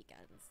prepare for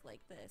weekends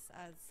like this,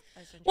 as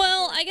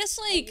well, I guess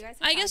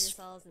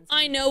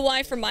I know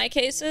why for my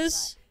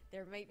cases.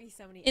 There might be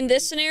so many in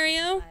this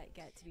scenario,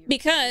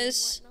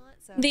 because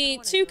the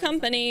two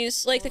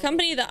companies, like the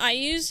company that I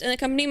use and the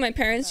company my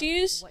parents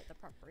use,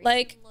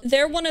 like,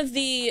 they're one of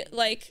the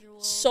like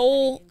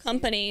sole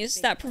companies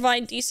that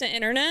provide decent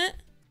internet.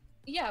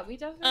 Yeah, we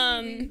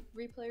definitely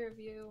replay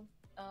review.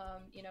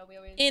 You know, we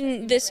always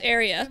in this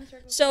area.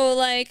 So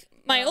like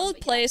my old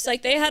place,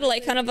 like, they had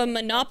like kind of a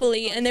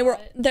monopoly, and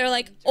they're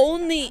like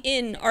only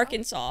in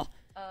Arkansas,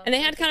 and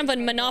they had kind of a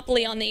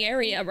monopoly on the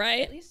area,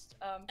 right?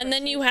 And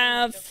then you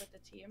have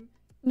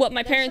what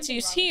my parents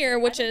use here,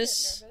 which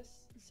is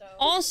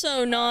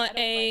also not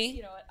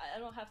a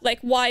like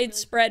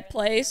widespread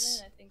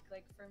place.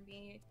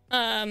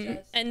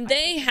 And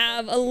they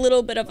have a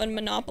little bit of a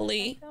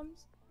monopoly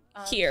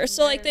here,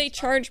 so like they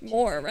charge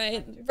more,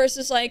 right?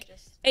 Versus like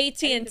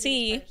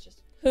AT&T,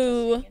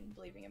 who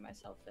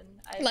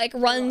like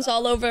runs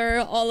all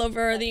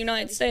over the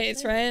United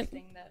States, right?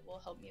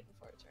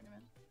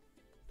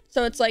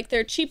 So it's like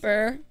they're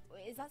cheaper.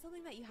 Is that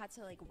something that you had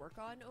to like work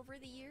on over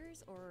the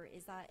years, or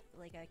is that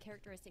like a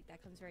characteristic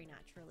that comes very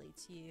naturally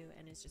to you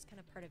and is just kind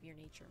of part of your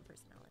nature and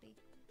personality?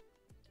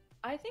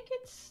 I think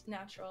it's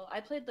natural.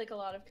 I played like a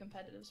lot of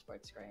competitive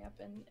sports growing up,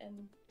 and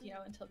you know,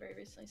 until very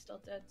recently still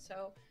did.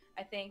 So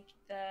I think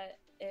that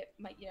it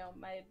might, you know,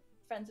 my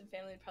friends and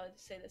family would probably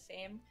say the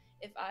same.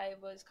 If I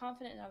was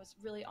confident and I was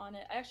really on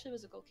it, I actually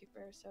was a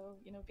goalkeeper, so,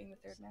 you know, being the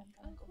third man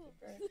kind of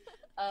goalkeeper.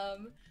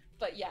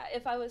 But yeah,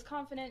 if I was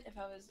confident, if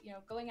I was, you know,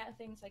 going at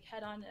things like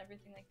head on and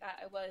everything like that,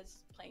 I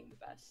was playing the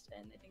best,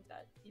 and I think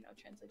that, you know,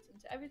 translates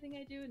into everything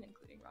I do, and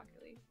including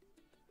Rocket League.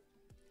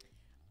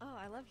 Oh,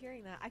 I love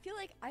hearing that. I feel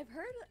like I've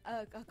heard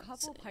a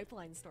couple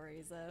pipeline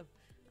stories of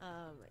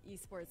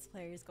esports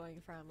players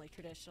going from like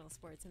traditional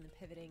sports and then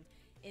pivoting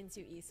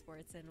into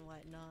esports and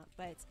whatnot.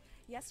 But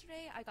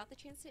yesterday I got the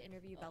chance to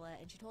interview Bella,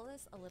 and she told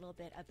us a little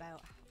bit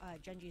about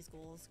Genji's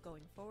goals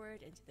going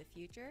forward into the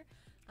future.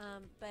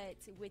 But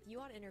with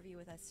you on interview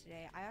with us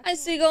today, Hi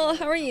Seagull,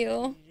 how are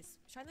you? Just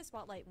shine the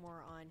spotlight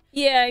more on.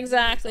 Yeah,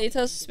 exactly.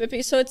 Tells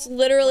Spippy. So it's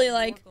literally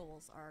like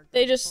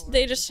they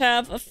just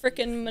have a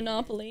freaking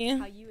monopoly.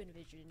 How you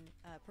envision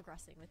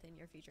progressing within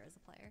your future as a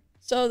player?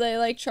 So they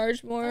like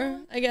charge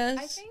more, I guess.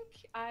 I think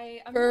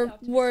I'm for really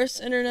worse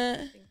internet.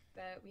 I think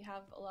that we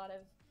have a lot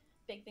of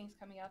big things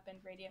coming up, and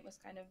Radiant was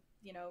kind of,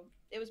 you know,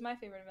 it was my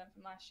favorite event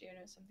from last year, and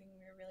it was something we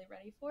were really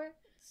ready for.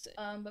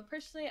 But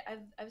personally,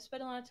 I've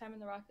spent a lot of time in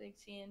the Rocket League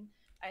scene.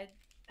 I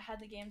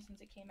had the game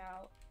since it came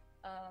out,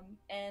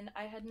 and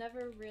I had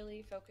never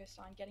really focused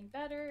on getting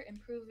better,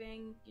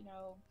 improving, you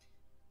know,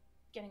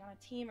 getting on a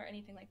team or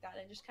anything like that.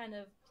 I just kind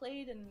of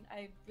played, and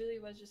I really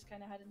was just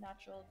kind of had a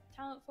natural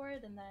talent for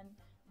it, and then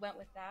went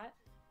with that.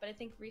 But I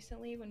think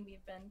recently, when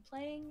we've been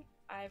playing,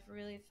 I've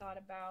really thought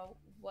about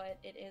what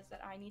it is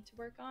that I need to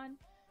work on.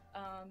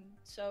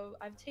 So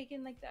I've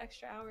taken like the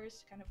extra hours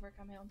to kind of work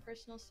on my own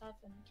personal stuff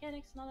and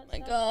mechanics and all that stuff.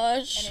 My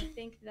gosh. And I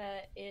think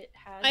that it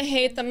has. I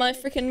hate that my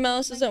freaking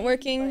mouse isn't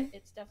working. But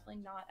it's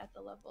definitely not at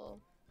the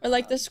level. Or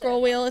like the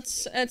scroll wheel.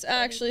 It's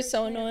actually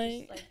so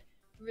annoying. Just, like,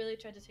 really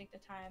tried to take the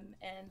time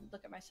and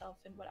look at myself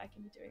and what I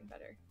can be doing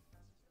better.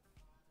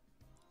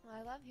 Well,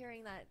 I love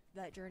hearing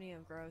that journey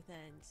of growth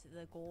and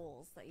the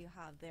goals that you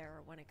have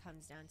there when it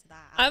comes down to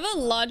that. I have a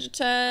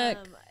Logitech.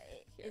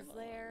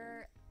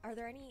 Are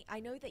there any?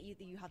 I know that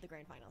you have the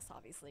grand finals to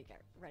obviously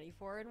get ready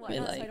for and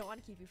whatnot, so I don't want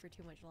to keep you for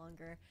too much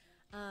longer.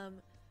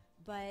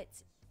 But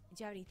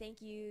do you have any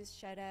thank yous,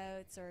 shout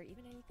outs, or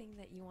even anything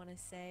that you want to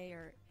say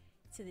or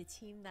to the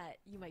team that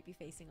you might be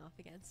facing off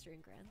against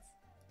during grands?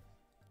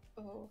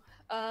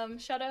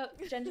 Shout out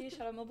Genji,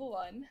 shout out Mobile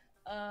One.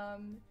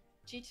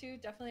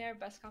 G2 definitely our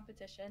best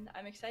competition.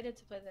 I'm excited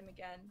to play them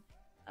again.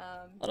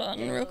 Hold on,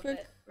 get a real little quick.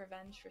 bit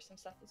revenge for some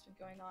stuff that's been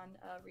going on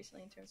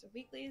recently in terms of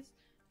weeklies.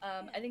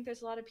 I think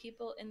there's a lot of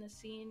people in the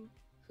scene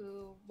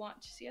who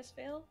want to see us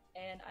fail,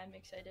 and I'm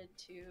excited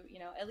to, you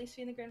know, at least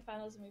be in the grand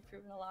finals, and we've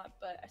proven a lot,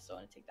 but I still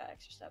want to take that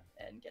extra step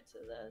and get to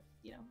the,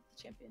 you know,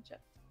 the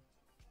championship.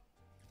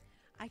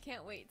 I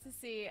can't wait to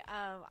see.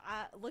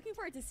 Looking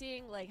forward to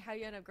seeing like how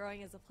you end up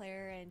growing as a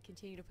player and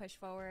continue to push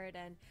forward.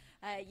 And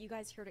you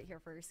guys heard it here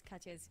first.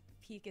 Katya's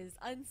peak is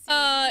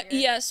unseen.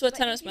 Yes, what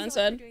Tennis Man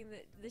said.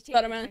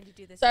 Spider-Man.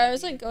 Sorry, I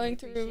was like going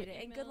through.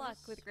 And good luck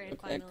with grand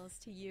finals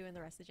to you and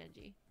the rest of Gen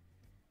G.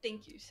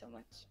 Thank you so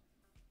much.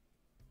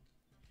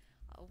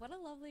 Oh, what a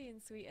lovely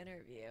and sweet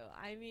interview.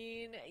 I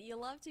mean, you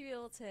love to be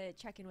able to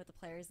check in with the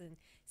players and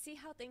see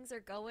how things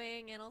are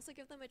going and also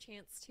give them a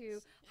chance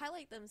to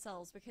highlight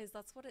themselves, because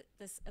that's what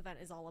this event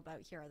is all about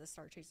here at the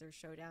Star Chasers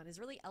Showdown, is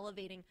really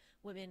elevating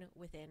women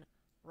within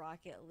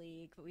Rocket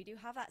League. But we do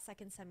have that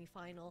second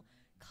semifinal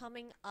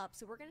coming up,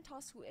 so we're going to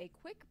toss to a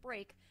quick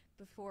break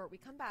before we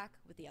come back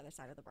with the other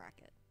side of the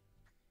bracket.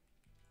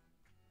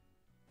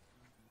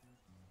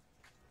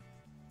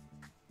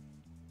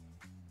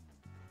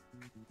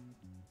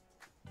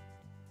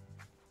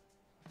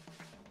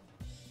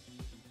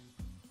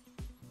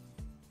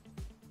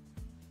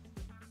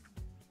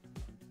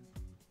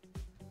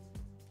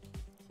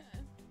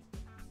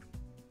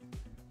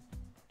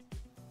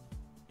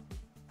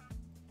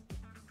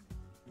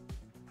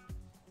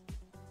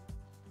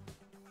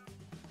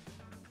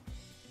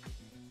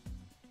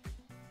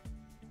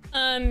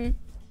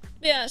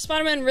 Yeah,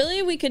 Spider-Man,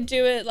 really, we could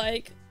do it,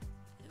 like,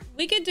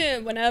 we could do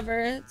it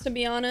whenever, to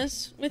be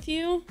honest with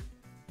you.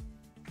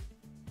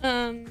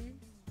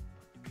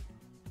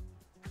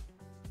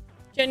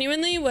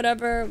 Genuinely,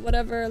 whatever,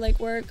 like,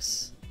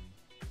 works.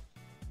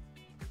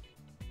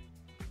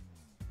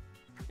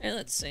 Alright,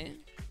 let's see.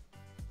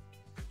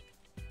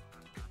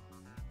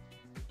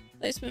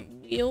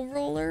 Placement wheel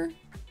roller.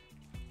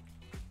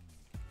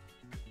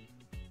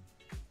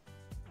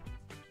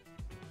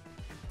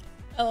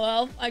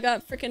 LOL, I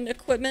got freaking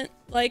equipment,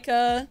 like,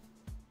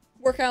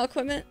 workout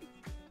equipment.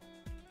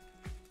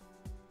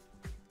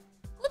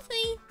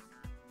 Whoopsie.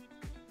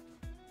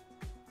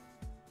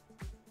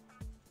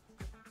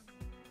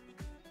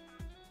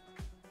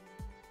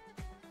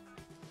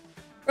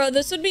 Bro,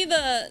 this would be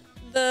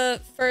the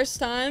first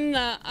time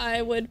that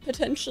I would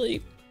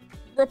potentially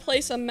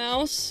replace a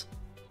mouse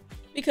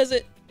because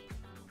it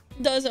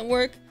doesn't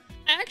work.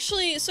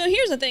 Actually, so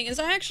here's the thing, is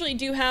I actually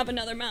do have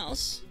another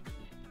mouse.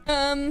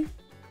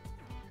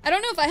 I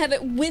don't know if I have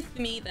it with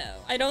me, though.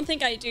 I don't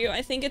think I do.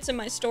 I think it's in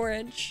my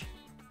storage.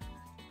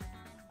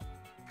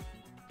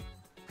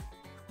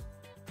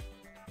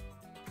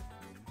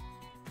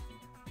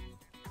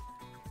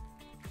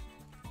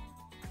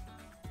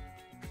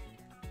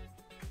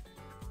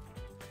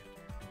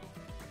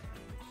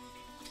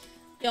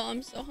 Yo,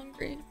 I'm so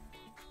hungry.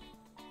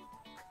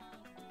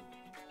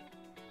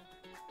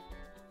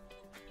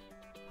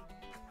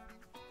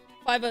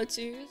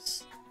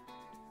 $502s.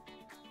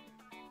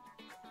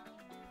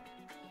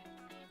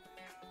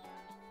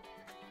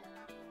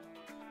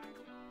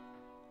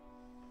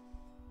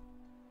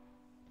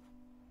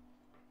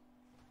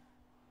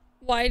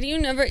 Why do you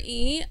never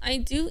eat? I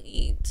do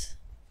eat.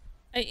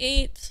 I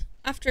ate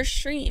after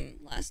stream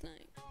last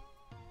night.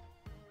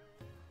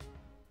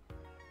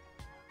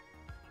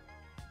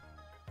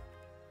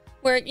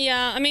 Work,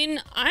 yeah, I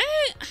mean, I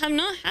have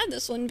not had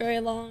this one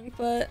very long,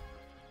 but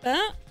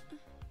that...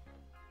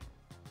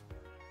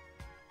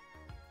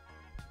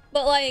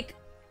 But like...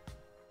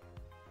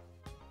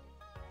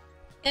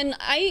 And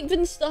I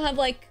even still have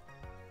like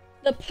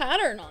the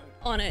pattern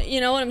on it,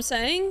 you know what I'm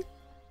saying?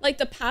 Like,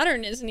 the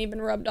pattern isn't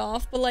even rubbed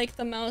off, but, like,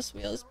 the mouse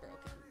wheel is broken.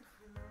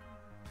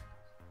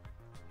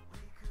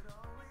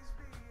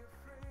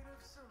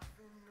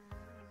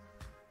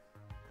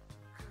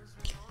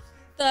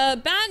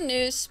 The bad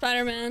news,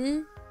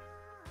 Spider-Man.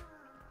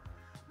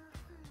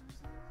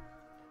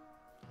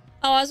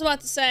 Oh, I was gonna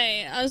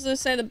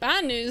say the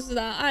bad news is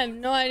that I have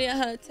no idea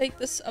how to take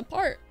this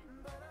apart.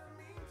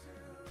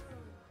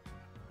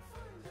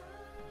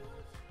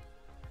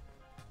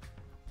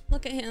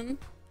 Look at him.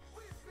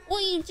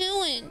 What are you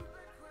doing?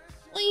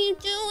 What are you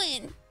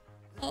doing?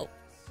 Oh,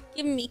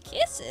 giving me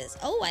kisses.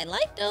 Oh, I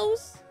like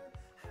those.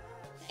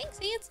 Thanks,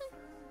 handsome.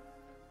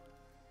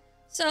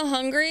 So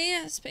hungry.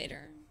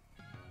 Spader.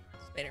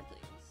 Spader, please.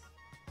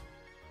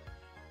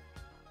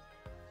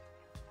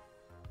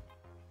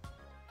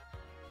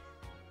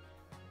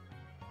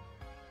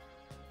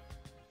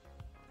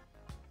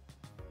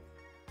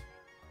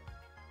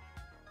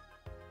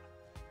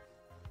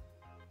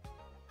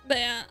 But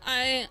yeah,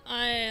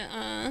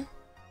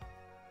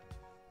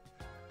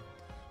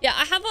 yeah,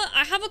 I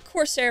have a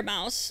Corsair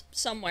mouse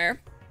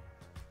somewhere.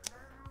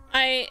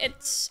 I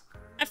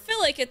feel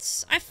like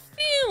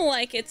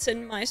it's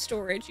in my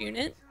storage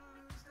unit.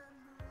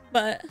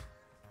 But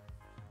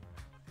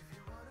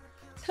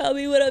tell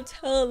me when I'm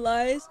telling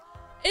lies.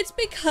 It's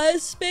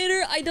because,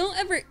 Spader, I don't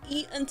ever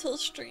eat until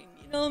stream,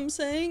 you know what I'm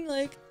saying?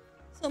 Like,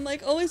 so I'm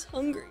like always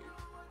hungry.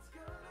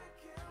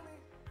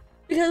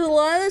 Because a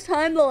lot of the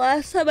time, the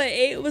last time I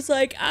ate was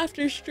like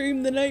after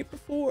stream the night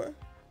before.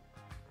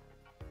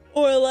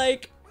 Or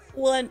like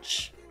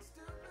lunch.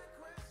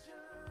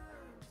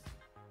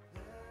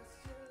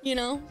 You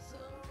know?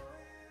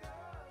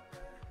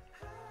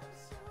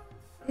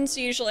 That's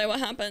usually what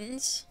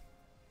happens.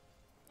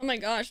 Oh my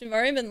gosh, we've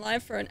already been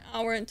live for an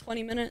hour and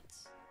 20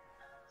 minutes.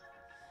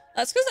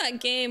 That's because that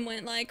game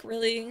went like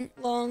really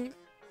long.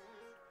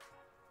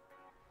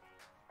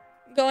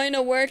 Going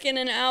to work in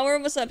an hour?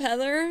 What's up,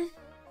 Heather?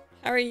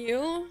 How are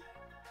you?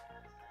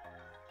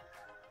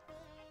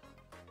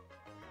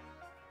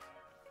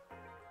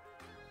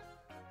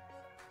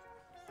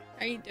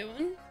 How are you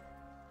doing?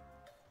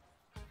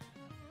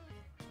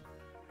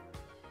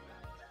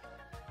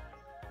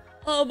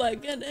 Oh my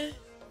goodness.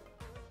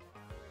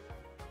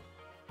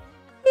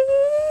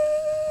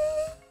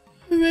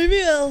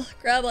 Maybe I'll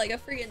grab like a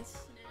freaking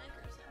snack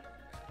or something.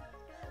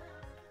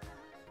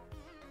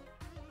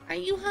 Are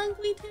you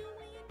hungry too,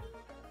 Wendy?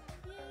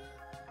 Yeah.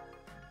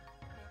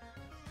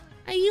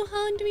 Are you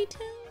hungry too?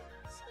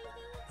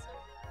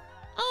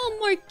 Oh,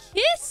 more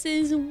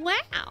kisses.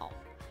 Wow.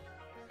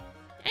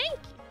 Thank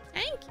you.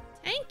 Thank you.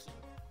 Thank you.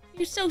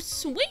 You're so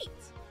sweet.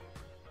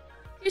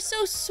 You're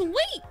so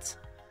sweet.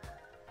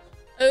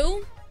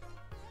 Oh.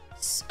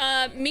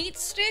 Meat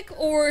stick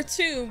or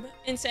tube?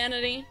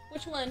 Insanity.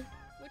 Which one?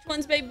 Which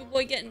one's baby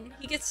boy getting?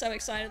 He gets so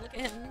excited. Look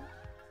at him.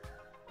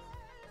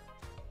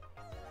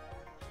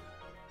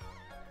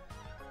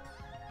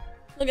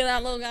 Look at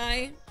that little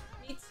guy.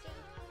 Meat stick.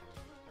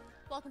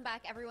 Welcome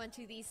back, everyone,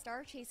 to the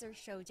Star Chaser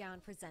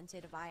Showdown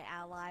presented by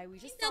Ally. We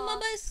just Come saw on,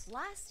 bus.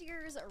 last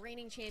year's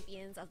reigning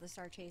champions of the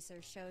Star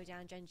Chaser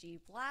Showdown, Gen G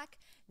Black,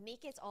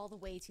 make it all the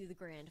way to the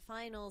grand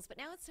finals. But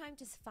now it's time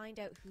to find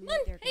out who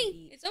they're going to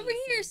be It's over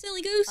here, facing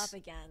silly goose. up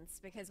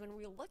against. Because when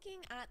we're looking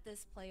at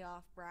this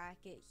playoff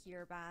bracket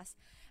here, Bass,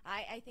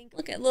 I think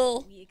Look at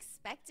little we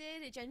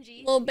expected Gen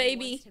G little to be the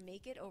baby ones to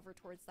make it over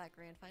towards that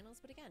grand finals.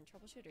 But again,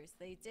 troubleshooters,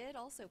 they did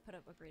also put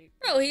up a great.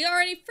 Bro, he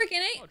already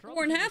freaking ate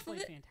more than Troubleshooters half of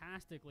played it.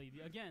 fantastically.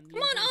 Again,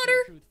 Come on, the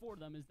Otter. truth for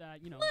them is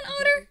that, you know, Come on, you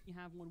Otter. don't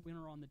have one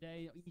winner on the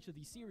day. Each of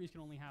these series can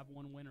only have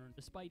one winner. And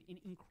despite an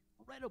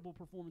incredible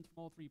performance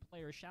from all three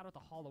players, shout out to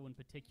Hollow in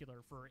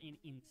particular for an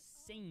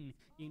insane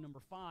game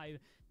number 5.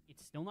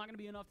 It's still not going to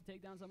be enough to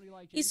take down somebody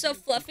like He's Gen so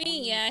G. fluffy.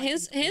 He's Yeah, only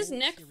his fighting the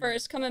neck whole fur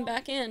is series coming long.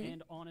 back in.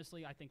 And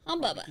honestly, I think Oh,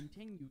 we'll probably Bubba.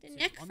 continue The to.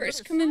 neck On fur's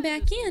other coming side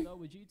of back this one, in. though,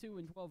 with G2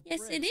 and 12 Yes,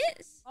 it bricks,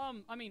 is.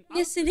 I mean,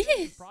 Yes, it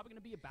is. probably going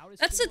to be about as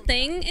That's the similar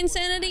thing, back and forth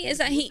Insanity, match. is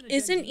that If you he listen to Gen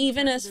isn't G,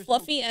 even as there's no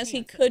fluffy as he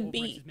chance that could Wolverine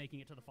be. is making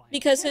it to the final.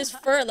 Because his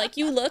fur, like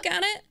you look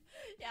at it,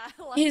 Yeah,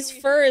 his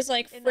fur is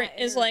like in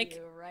that is like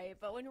interview, right?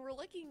 But when we're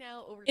looking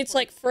now over it's towards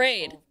like the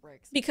frayed 12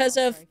 bricks because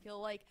roster, of I feel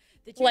like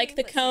the like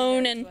the that stand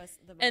cone out to us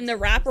the and most the are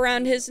wrap those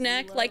around two, his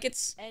neck. Lilo Like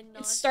it's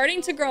and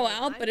starting to Nacho. grow Like,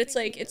 out, I'm but it's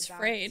like thinking it's back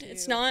frayed. to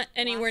It's not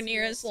anywhere last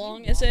near year, as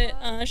long Team as it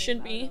Lava should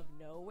came be. out of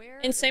nowhere,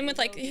 And same with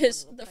Lilo like being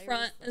his one of the players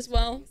front that as was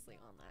well. previously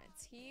on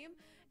that team,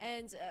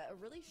 and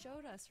really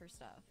showed us her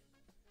stuff.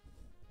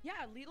 Yeah,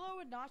 Lilo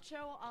and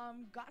Nacho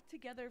got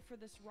together for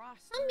this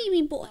roster. Oh,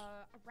 baby boy.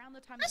 Around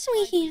the time That's that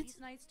sweet Pride hands. Ladies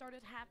Night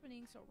started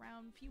happening, so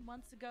around a few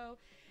months ago,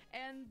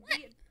 and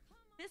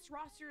this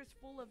roster is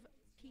full of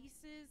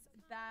pieces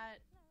that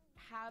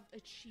have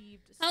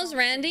achieved. How's something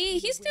Randy? in the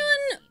He's women's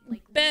doing scene.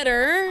 Like, Lilo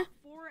better. top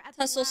 4 at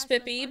the Hustle last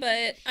Spippy, Star but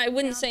Chaser I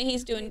wouldn't Showdown say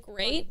he's doing with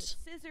Running great.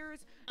 with Scissors.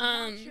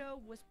 Um,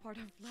 Nacho was part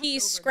of He Leftover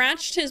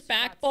scratched his Nachos, who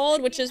back got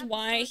bald, which second is at the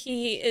why Star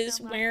he Chaser is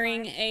Showdown last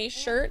wearing time, a and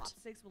shirt. top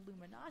 6 with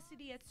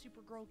Luminosity at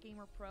Supergirl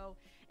Gamer Pro,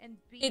 and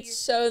B, It's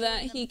so that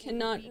joined them he for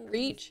cannot weeklies,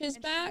 reach his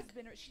and back.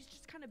 she's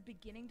just kind of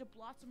beginning to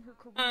blossom her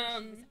career.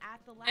 She was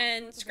at the last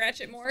And North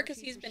scratch it American more Star because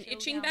he's Chaser been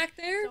itching Showdown. back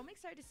there. So I'm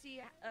excited to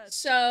see.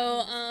 So,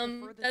 I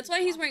mean, this is the furthest that's this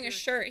why he's wearing a roster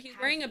shirt. He's has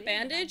wearing a been, and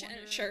I bandage and a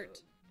wonder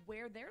shirt.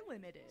 Where their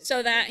limit is.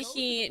 So that Those are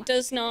he the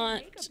does can they not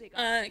make a big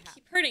upset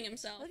keep hurting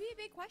himself. That'd be a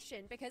big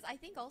question because I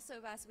think also,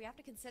 Bess, we have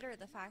to consider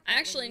the fact I that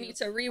actually when need you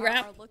to are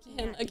rewrap looking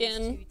him at these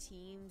again. two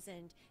teams,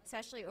 and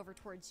especially over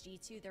towards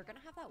G2, they're going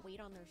to have that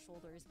weight on their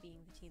shoulders being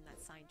the team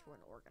that's signed to an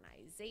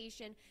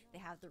organization. They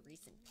have the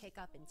recent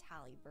pickup in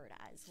Talibird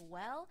as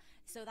well,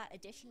 so that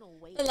additional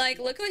weight. But, like,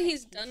 the look what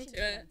he's done expectation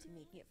to them it. to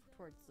making it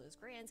towards those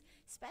grands,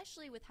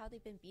 especially with how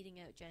they've been beating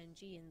out Gen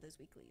G in those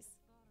weeklies.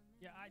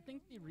 Yeah, I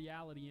think the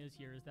reality is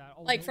here is that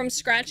Like, from although we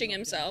scratching love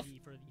himself. Gen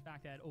G for the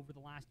fact that over the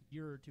last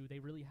year or two they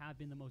really have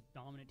been the most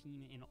dominant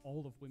team in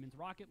all of Women's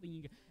Rocket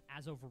League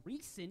as of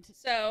recent.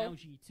 So, now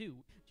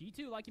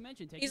G2, like you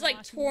mentioned, taking he's the like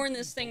last two torn weeks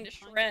this thing to both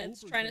times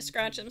shreds over trying to Gen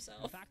scratch G.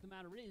 himself. The fact of the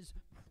matter is,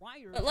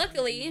 prior But to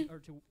luckily,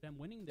 to them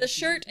winning the this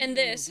shirt season, and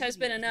they were this has losing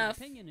been it. My enough.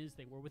 opinion is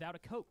they were without a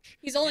coach.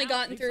 He's only Now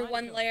gotten they've through signed a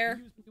one coach layer.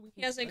 who's been doing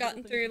He hasn't incredible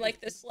gotten things through with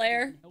like this this team,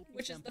 layer, helping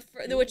which is them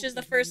the build which is the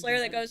and first bring layer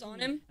a that better goes on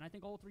team. him. And I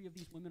think all three of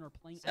these women are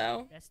playing at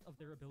So, the best of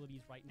their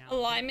abilities right now. a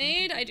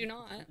limeade? Their I do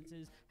not.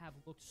 performances have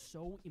looked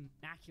so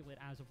immaculate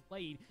as of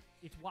late.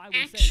 It's why we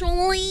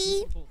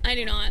Actually, I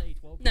do not.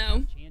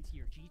 No. Chance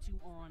here.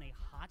 G2 are on a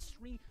hot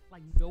streak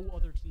like no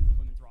other team in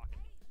Women's Rocket.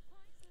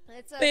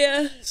 It's a yeah,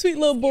 pretty sweet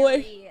little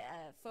boy. scary,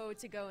 foe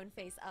to go and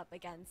face up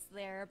against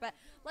there. But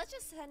let's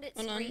just send it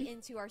straight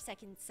into our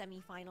second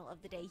semi-final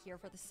of the day here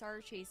for the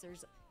Star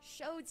Chasers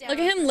Showdown. Look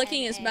at him for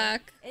licking NA. his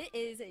back. It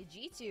is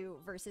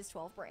G2 versus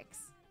 12 Bricks.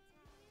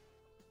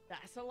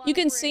 That's a lot You of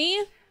can bricks. see,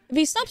 if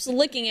he stops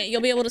licking it,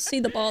 you'll be able to see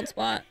the bald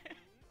spot.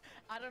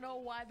 I don't know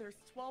why there's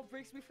 12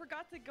 bricks. We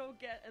forgot to go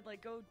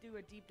do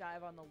a deep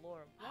dive on the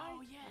lore. Why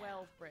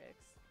 12 bricks?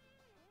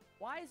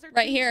 Why is there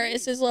Right two here Gs?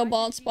 is his little Why is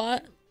bald it G2?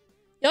 spot.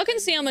 Y'all can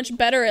see how much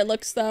better it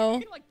looks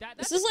though.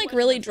 This is like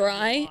really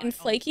dry and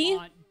flaky,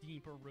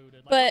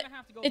 but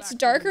it's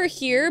darker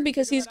here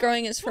because he's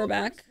growing his fur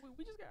back.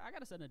 I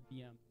gotta send a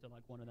DM to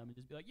like one of them and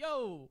just be like,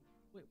 yo,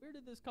 where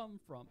did this come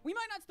from? We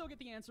might not still get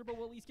the answer, but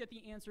we'll at least get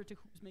the answer to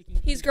who's making.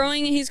 He's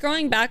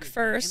growing back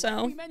fur, And so.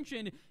 like we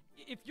mentioned,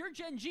 if you're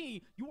Gen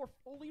G, you are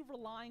fully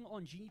relying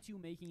on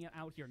G2 making it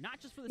out here, not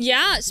just for the.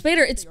 Yeah,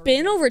 Spader, it's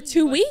been over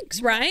 2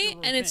 weeks, right?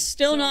 And it's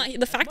still not,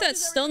 the fact that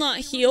it's still not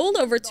healed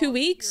over 2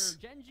 weeks.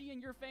 Gen G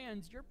and your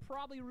fans, you're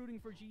probably rooting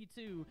for G2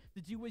 to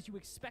do as you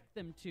expect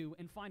them to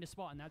and find a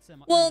spot in that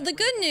semi. Well, the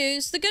good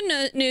news,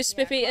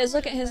 Spiffy, is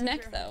look at his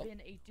neck though.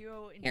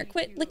 Here,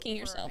 quit licking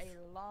yourself.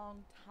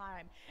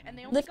 And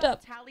they only Lift got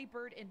up.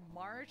 Tallybird in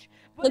March.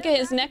 But Look at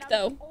his imagine neck, out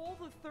though. of all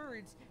the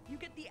thirds, you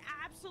get the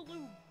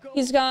absolute goat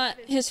He's got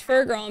that is his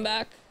fur Tallybird, growing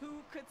back, who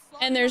could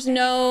slot and in there's on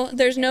no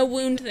any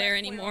wound the there best player on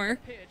anymore.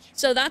 the pitch.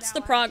 So that's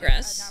the Now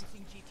progress.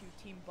 announcing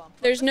G2 team bump.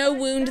 But There's no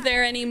besides wound that,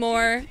 there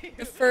anymore.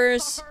 The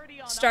fur's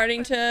already on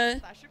starting offense.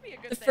 to, That should be a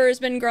good the thing. fur's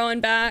been growing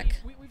back.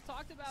 We've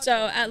talked about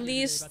So at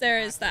least there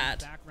is that.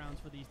 backgrounds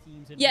for these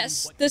teams and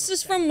Yes, what to this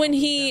is expect from when out of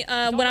he,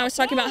 them. when I was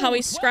talking about how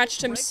he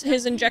scratched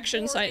his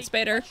injection site,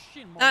 Spader.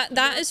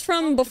 That is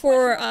from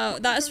before,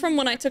 that is from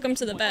when I took him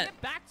to the vet.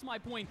 Back to my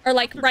point. Or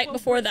like right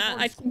before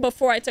that,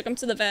 before I took him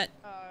to the vet.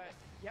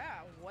 Yeah,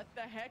 what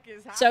the heck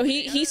is happening? So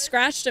he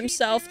scratched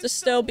himself to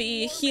still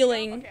be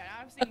healing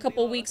a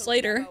couple weeks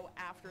later.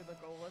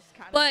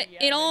 But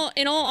in all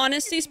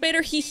honesty,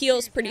 Spader, he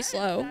heals pretty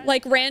slow.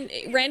 Like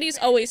Randy's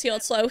always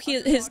healed slow.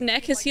 His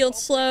neck has healed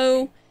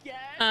slow.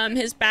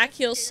 His back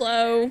heals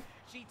slow.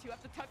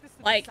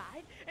 Like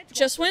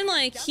just when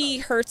like he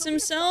hurts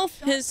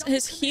himself,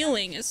 his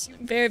healing is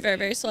very, very,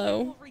 very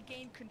slow.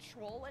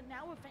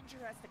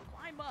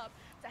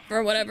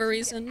 For whatever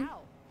reason.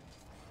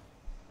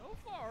 So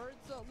far,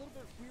 it's a little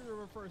bit weirder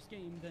of a first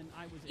game than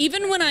I was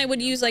Even when I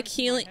would use like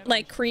healing,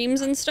 like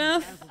creams and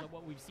stuff,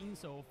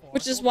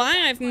 which is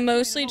why I've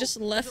mostly just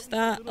left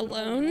that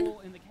alone.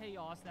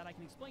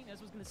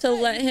 To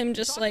let him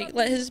just like,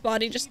 let his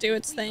body just do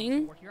its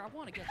thing. I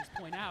want to get this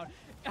point out.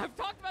 I've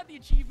talked about the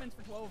achievements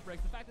for 12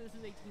 bricks, the fact that this is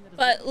a team that is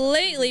But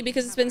lately,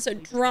 because it's been so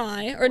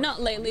dry, or not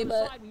lately,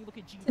 but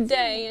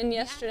today and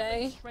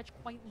yesterday. Stretch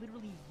quite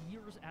literally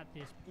years at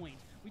this point.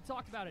 We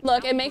talked about it.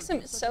 Look, it makes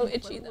him so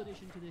itchy, though.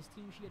 Addition to this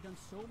team, she had done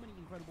so many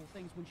incredible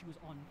things when she was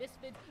on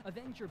Misfit,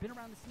 Avenger, been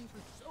around the scene for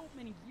so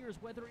many years,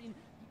 whether in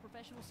the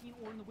professional scene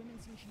or in the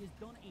women's scene. She has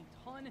done a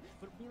ton,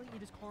 but really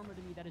it is Karma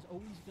to me that is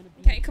always going to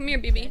be Okay, come here,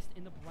 the BB. best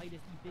and the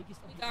brightest, the biggest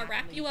of the Gotta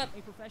wrap you accolades. up.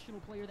 A professional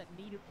player that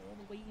made it all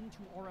the way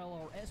into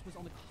RLRS, was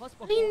on the cusp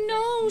of I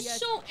know,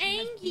 RLRS. so She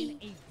has angry.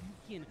 been a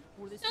beacon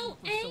for this So team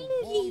for so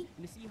angry. long,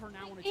 and to see her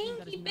now on a team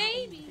that is Angry not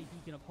only baby. just a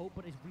beacon of hope,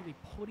 but is really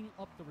putting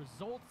up the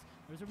results.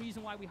 There's a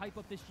reason why we hype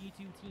up this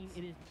G2 team.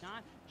 It is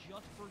not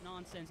just for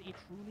nonsense. It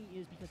truly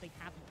is because they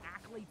have the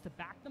accolades to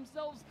back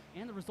themselves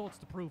and the results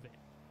to prove it.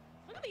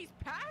 Look at these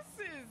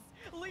passes,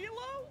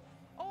 Lilo.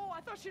 Oh,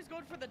 I thought she was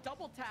going for the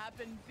double tap,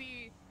 and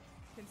B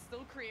can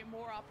still create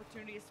more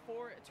opportunities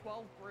for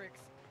 12 bricks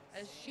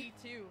as she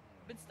too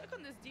been stuck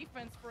on this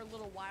defense for a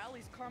little while.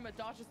 He's Karma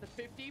dodges the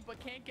 50, but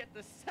can't get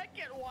the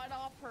second one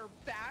off her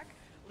back.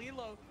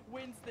 Lilo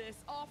wins this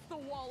off the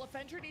wall.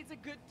 Avenger needs a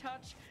good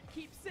touch,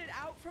 keeps it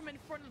out from in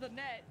front of the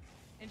net.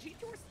 And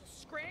G2 are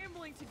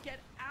scrambling to get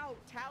out.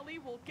 Tally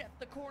will get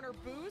the corner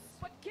boost,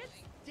 but gets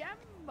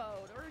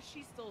demoed. Or is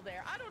she still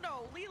there? I don't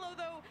know. Lilo,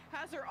 though,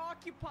 has her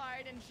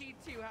occupied, and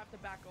G2 have to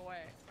back away.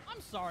 I'm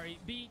sorry,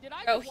 B, did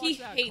I Oh, just he watch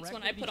that hates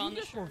when correctly? I put Did on you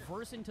the just shirt.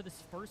 reverse into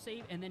this first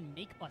save and then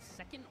make a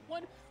second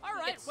one? All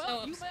right, gets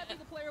well, so you might upset. be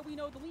the player we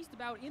know the least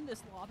about in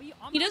this lobby.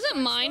 I'm He not doesn't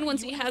gonna mind start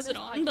once you he in has this it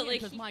on, idea but,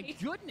 like, because my he-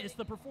 goodness,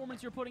 the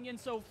performance you're putting in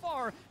so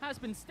far has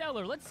been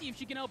stellar. Let's see if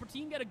she can help her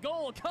team get a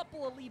goal. A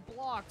couple of lead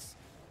blocks.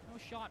 No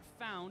shot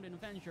found, and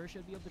Avenger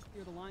should be able to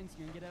clear the lines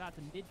here and get it out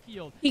to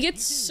midfield. He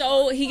gets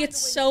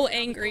so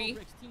angry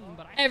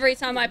every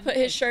time I put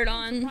his shirt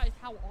on.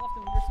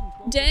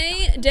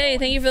 Day,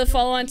 thank you for the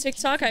follow on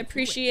TikTok. I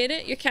appreciate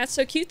it. Your cat's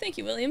so cute. Thank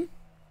you, William.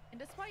 And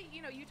despite,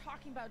 you know, you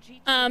talking about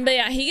G2, But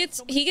yeah,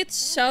 he gets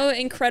so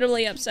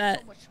incredibly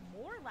upset.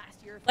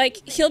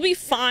 Like, he'll be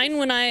fine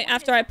when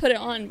after I put it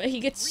on, but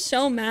he gets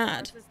so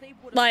mad,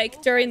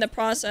 like, during the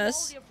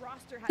process.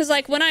 Cause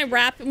like when I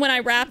wrap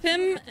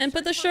him and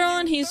put the shirt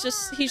on, he's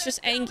just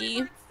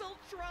angry.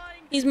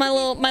 He's my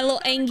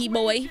little angry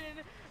boy.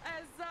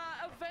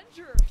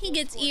 He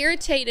gets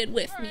irritated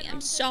with me.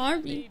 I'm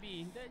sorry.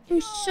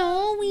 I'm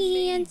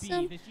sorry,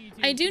 handsome.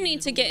 I do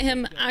need to get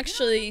him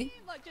actually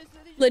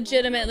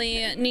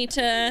legitimately need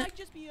to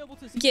able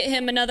to get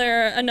him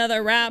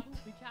another wrap.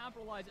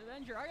 Capitalize.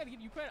 Avenger, I gotta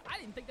give you credit. I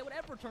didn't think that would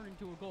ever turn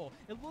into a goal.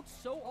 It looks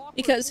so awkward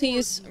Because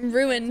he's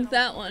ruined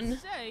that one.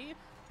 Say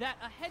that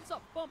a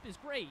heads-up bump is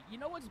great. You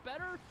know what's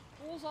better?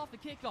 Pulls off the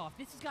kickoff.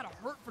 This has got to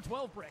hurt for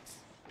 12 bricks.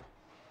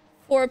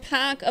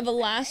 4-pack of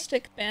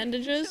elastic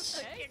bandages.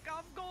 Just a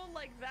kickoff goal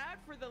like that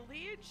for the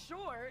lead,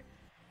 sure.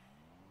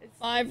 It's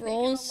 5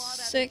 rolls,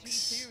 6.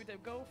 G2 to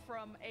go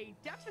from a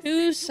deficit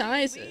 2 to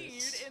sizes. a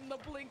lead in the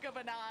blink of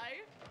an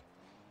eye.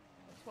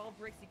 12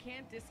 bricks, you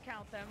can't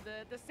discount them.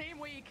 The same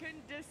way you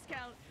couldn't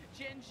discount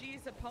Gen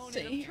G's opponent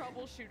of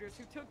troubleshooters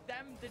who took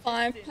them the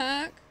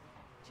 5-pack.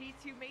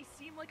 G2 may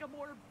seem like a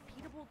more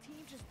beatable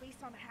team just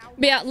based on how.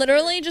 But yeah,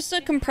 literally just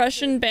a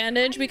compression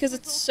bandage because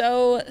it's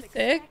so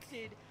thick.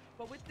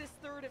 But with this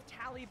third of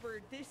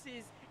Talibird, this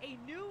is a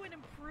new and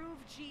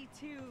improved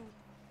G2.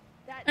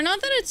 Or not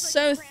that it's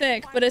so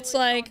thick, but it's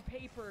like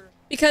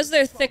because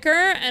they're thicker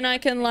and I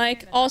can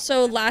like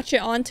also latch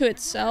it onto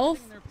itself.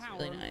 It's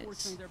really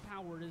nice.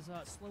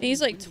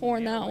 He's like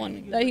torn that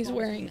one that he's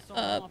wearing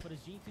up.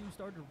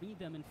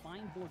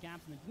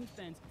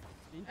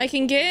 I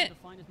can get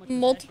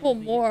multiple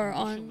more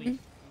on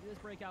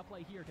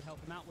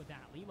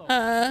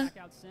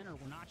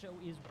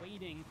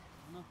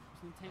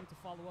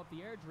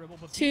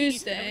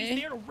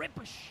Tuesday.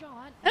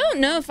 I don't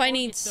know if I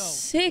need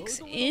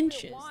 6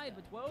 inches.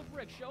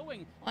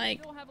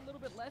 Like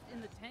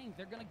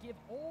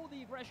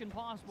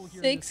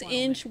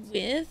 6-inch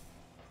width?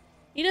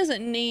 He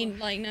doesn't need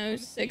like no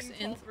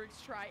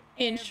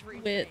 6-inch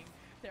width.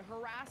 To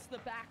harass the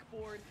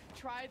backboard,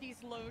 try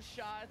these low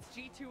shots.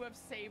 G2 have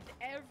saved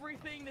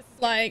everything. This is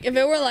like if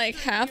it were like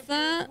half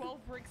that.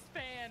 12 bricks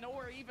fan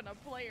or even a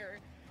player.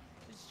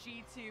 This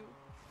G2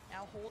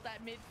 now hold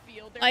that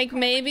midfield. Like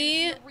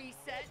maybe,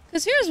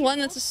 because here's one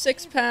that's a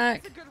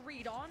 6-pack.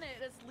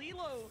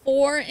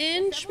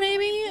 4-inch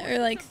maybe, or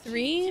like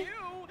 3.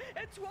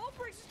 And 12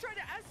 bricks is trying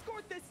to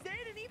escort this in,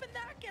 and even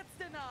that gets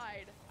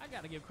denied. I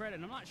gotta give credit.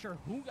 I'm not sure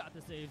who got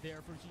the save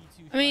there for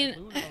G2. I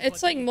mean,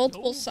 it's like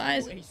multiple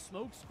sizes.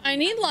 I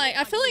need like,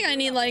 I feel like I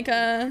need like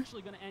a.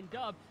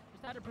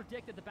 Had to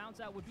predict that the bounce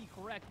out would be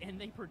correct,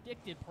 and they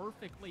predicted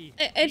perfectly.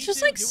 It's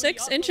just like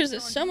 6 inches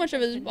is so much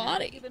of his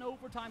body.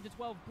 Overtime to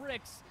 12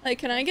 bricks. Like,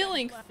 can I get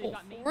like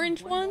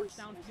 4-inch ones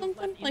or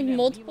something? Like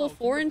multiple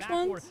 4-inch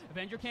ones?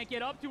 Avenger can't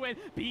get up to it.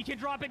 B can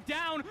drop it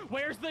down.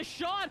 Where's the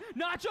shot?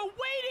 Nacho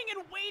waiting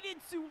and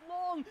waited too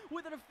long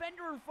with a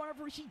defender in front of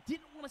her. She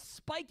didn't want to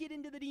spike it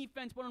into the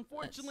defense, but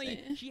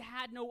unfortunately, she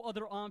had no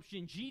other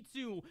option.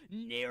 G2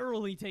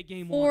 narrowly take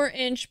game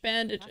 4-inch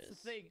bandages.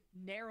 That's the thing,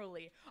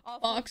 narrowly.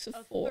 Box of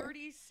 4.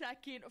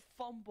 30-second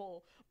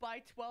fumble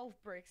by 12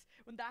 bricks.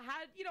 When that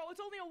had, you know, it's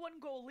only a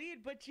 1-goal lead,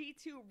 but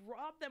G2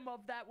 robbed them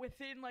of that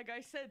within, like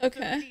I said,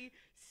 30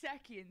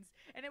 seconds.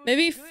 And it was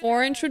maybe good,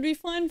 4-inch would be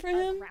fine for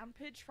him. Ground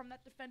pitch from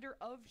that defender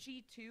of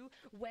G2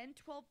 when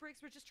 12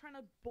 bricks were just trying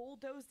to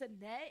bulldoze the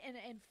net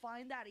and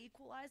find that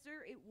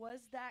equalizer. It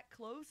was that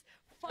close.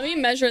 Let me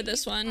measure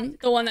this one,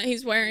 the one that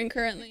he's wearing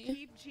currently.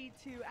 Keep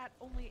G2 at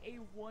only a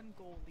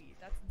 1-goal lead.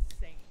 That's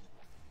insane.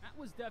 That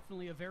was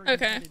definitely a very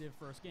competitive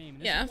first game.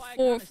 Yeah,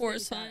 4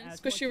 is fine.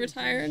 Squishy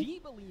retired.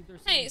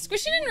 Hey,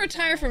 Squishy didn't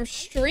retire from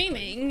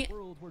streaming.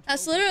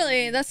 That's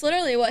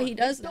literally what he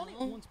does now.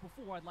 Once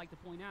before, I'd like to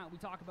point out, we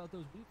talk about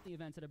those weekly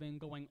events that have been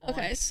going on.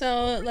 Okay,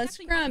 so let's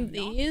grab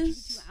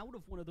these. Out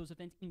of one of those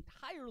events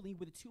entirely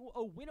with a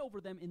 2-0 win over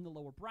them in the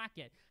lower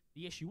bracket.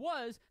 The issue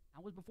was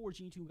that was before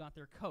G2 got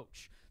their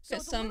coach. So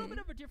it's a little bit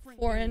of a different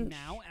game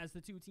now as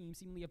the two teams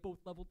seemingly have both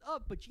leveled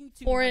up, but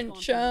G2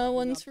 4-inch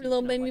ones for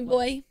little baby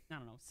boy. I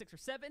don't know, 6 or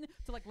 7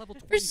 to like level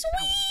 20. For sweet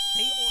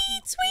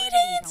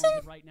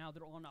handsome right now.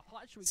 They're on a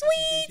hot streak.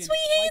 Sweet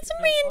handsome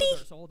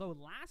Randy. So although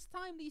last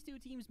time these two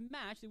teams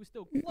matched, it was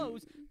still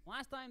close.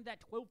 Last time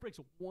that 12 bricks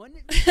won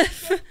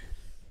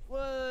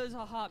was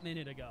a hot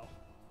minute ago.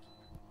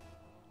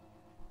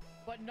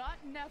 But not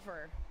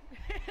never.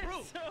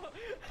 So,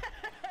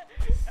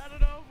 I don't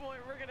know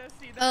if we're gonna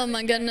see that. Oh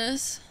my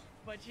goodness.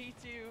 But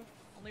G2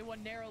 only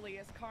won narrowly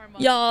as Karma.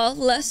 Y'all,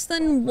 less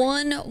than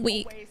 1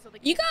 week.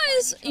 You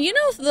guys, you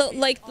know the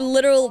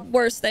literal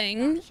worst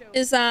thing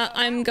is that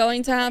I'm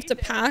going to have to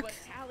pack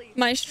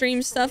my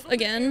stream stuff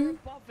again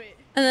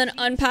and then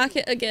unpack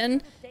it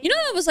again. You know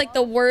that was like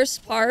the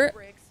worst part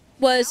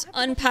was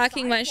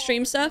unpacking my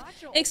stream stuff,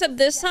 except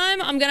this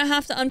time I'm gonna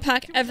have to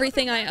unpack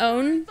everything I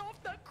own.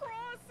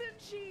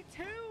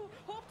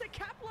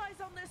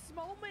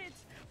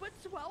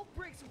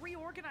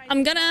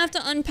 I'm gonna have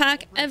to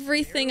unpack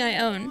everything I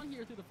own.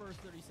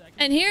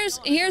 And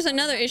here's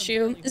another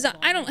issue, is that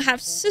I don't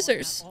have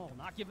scissors.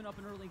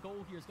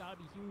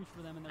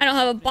 I don't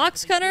have a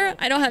box cutter,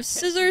 I don't have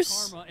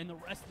scissors,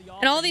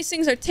 and all these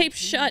things are taped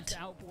shut.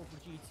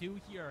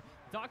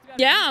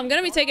 Yeah, I'm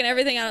gonna be taking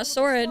everything out of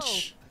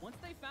storage.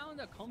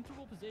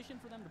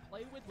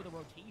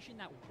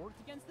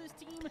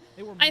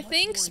 I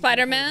think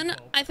Spider-Man,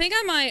 I think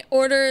I might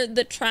order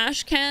the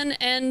trash can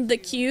and the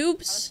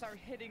cubes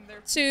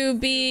to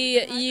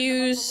be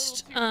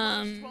used,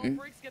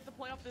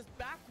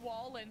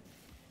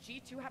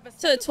 G2 have a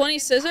To 20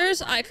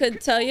 scissors, I could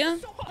tell you.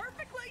 so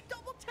perfectly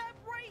double tap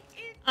right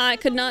into I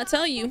could the not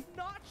tell lap you. of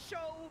not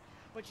show,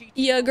 but G2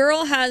 Your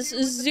girl has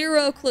with the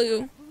zero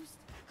clue. boost,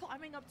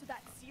 climbing up to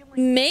that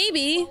ceiling.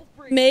 Maybe, 12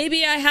 bricks.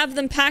 maybe I have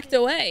them packed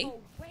away.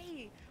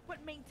 Away,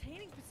 but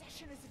maintaining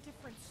possession is a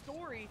different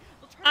story.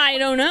 They'll try to I find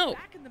don't it know.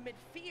 back in the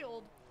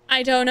midfield.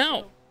 I don't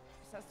know.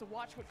 Just has to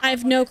watch what I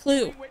have Karma no is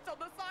doing. clue. Waits on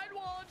the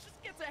sidewall and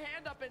just gets a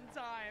hand up in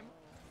time.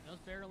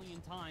 Just barely in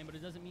time, but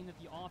it doesn't mean that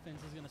the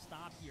offense is going to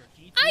stop here.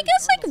 G2 I is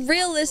guess, starting like, to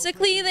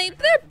realistically,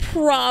 they're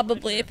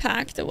probably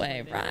packed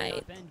away, They may not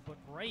right? bend, but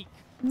break.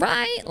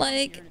 Right?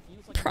 Like, Here, and it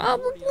feels like the majority of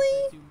probably?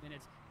 those 2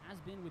 minutes has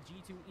been with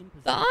G2 in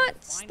possession.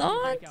 Thoughts? Finally,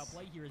 the breakout Thoughts?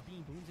 play here is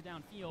being boomed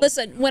downfield.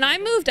 Listen, when I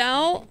moved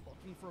out,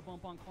 Looking for a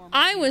bump on Karma.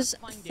 I Can't was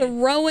find it.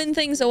 throwing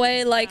things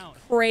away like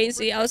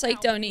crazy. I was like,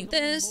 don't need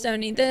this,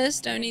 don't need this,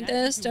 don't need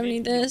this, don't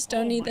need this,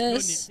 don't need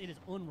this. It is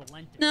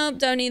unrelenting. Nope,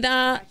 don't need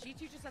that. G2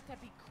 just has to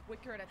be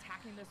quicker at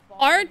attacking this ball.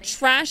 Our and they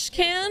trash get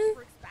can,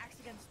 bricks backs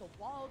against the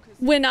wall 'cause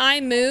when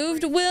I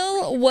moved,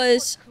 Will,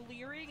 was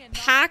clearing and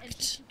not- packed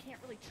and G2 can't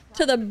really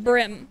to the track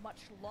brim. much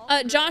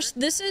longer. Josh,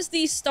 this is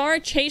the Star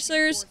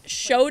Chasers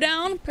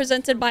Showdown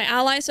presented by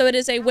Ally. So it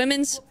is a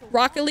women's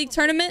Rocket League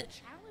tournament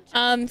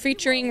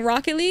featuring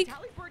Rocket League.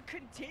 Talibird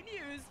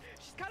continues.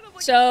 She's kind of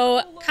like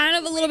So solo kind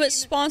of a little bit queen.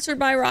 sponsored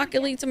by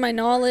Rocket League to my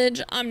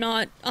knowledge. I'm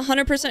not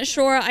 100%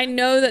 sure. I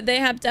know that they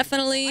have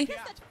definitely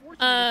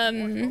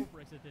um,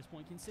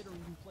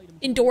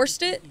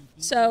 endorsed it.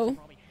 So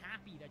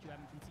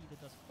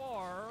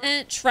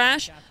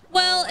trash.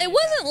 Well, it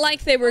wasn't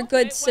like they were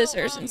good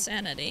scissors,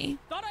 Insanity.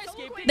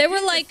 They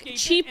were like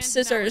cheap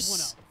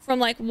scissors from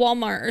like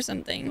Walmart or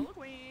something. Solo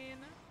queen.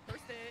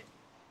 Cursed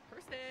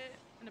it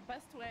in the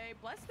best way.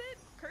 Blessed it,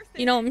 cursed it.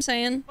 You know what I'm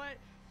saying? But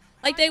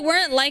Like they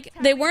weren't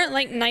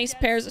like nice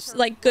pairs of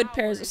like good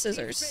pairs of She's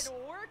scissors. been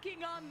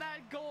working on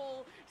that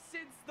goal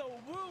since the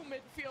womb,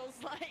 it feels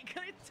like.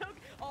 It took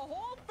a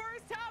whole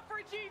first half for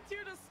G2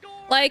 to score.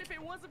 Like- if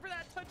it wasn't for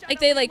that touch Like out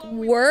they of like low,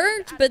 we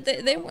worked, would've but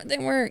had they to they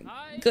weren't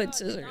good I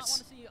scissors. want to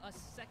see a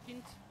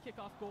second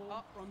kickoff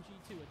goal from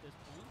G2 at this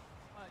point.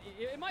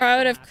 It might Or I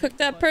would still have cooked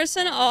that happen,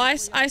 person. but Oh, I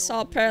honestly,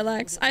 saw still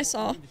Parallax. I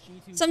saw.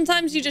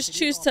 Sometimes you just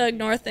choose to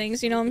ignore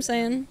things. You know what I'm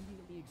saying?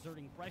 immediately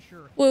exerting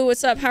pressure. Woo,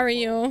 what's up? How are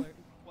you?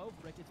 12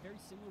 Rick, it's very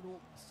similar to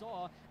what we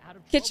saw out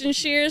of Kitchen Trouble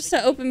shears Shooter.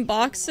 to open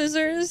box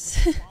scissors.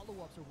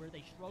 Follow-ups are where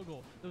they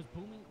struggle. Those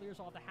booming clears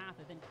off the half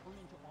that then turn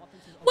into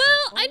offenses of Well,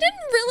 their I own.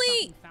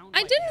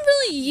 didn't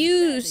really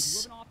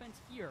use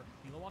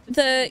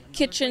the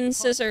kitchen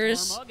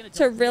scissors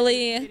to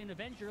really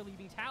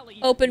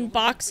open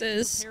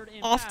boxes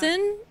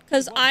often,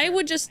 because I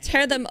would just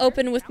tear them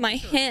open with my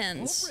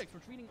hands.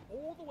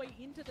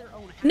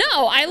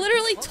 No, I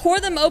literally tore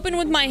them open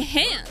with my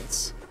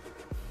hands.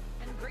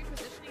 And great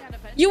positioning out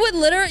of bench.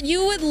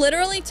 You would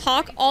literally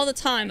talk all the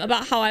time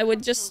about how I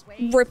would just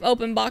rip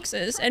open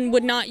boxes and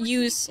would not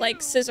use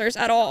like scissors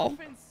at all.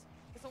 Offense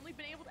has only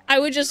been able to I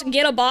would just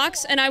get a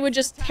box and I would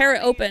just tear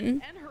it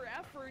open and her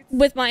efforts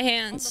with my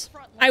hands.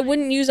 I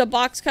wouldn't use a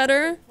box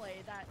cutter.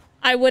 play that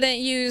I wouldn't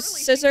use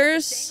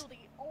scissors. dangled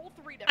all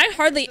three I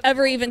hardly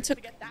ever even took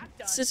to get that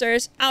done.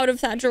 scissors out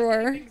of that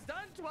drawer. Things done,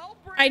 12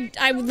 breaks.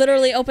 I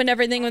literally opened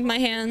everything with my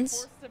hands.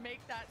 Forced to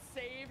make that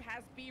save,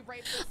 has B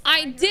right beside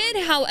I her.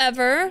 did,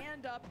 however,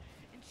 Hand up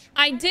and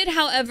I try did, to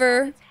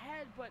however, its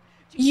head, but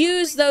G2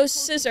 use brings those it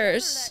close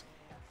scissors together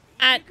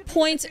that you at could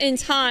points in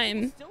still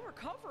time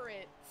recover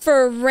it.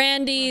 for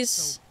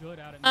Randy's,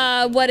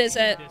 what is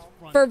it?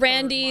 For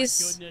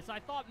Randy's, I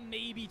thought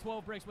maybe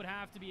 12 bricks would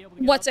have to be able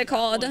to what's it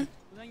called?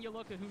 Then you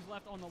look at who's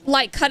left on the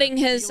Like cutting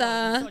his,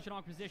 such an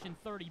opposition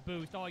 30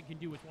 boost. All you can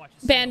do is watch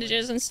the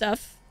bandages and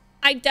stuff.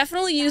 I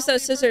definitely use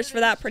those scissors for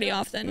that pretty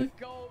often.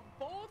 Go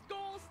both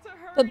goals to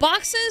her. But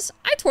boxes,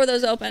 I tore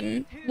those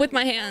open with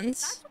my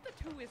hands. That's what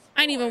the 2 is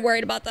I ain't even for.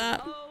 worried about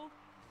that. Oh,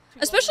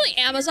 Especially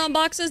Amazon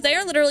boxes, they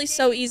are literally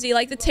so easy.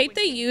 Like the tape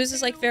they use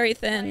is like very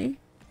thin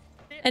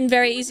and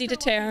very easy to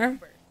tear.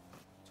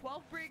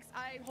 12 bricks,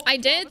 I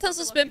did,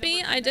 Tesla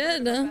Spimpy, I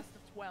did. Best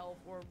of 12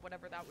 or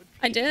whatever that would be.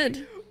 I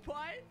did. But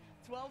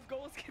 12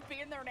 goals could be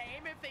in their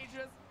name if they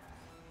just.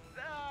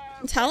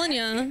 I'm telling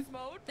ya. games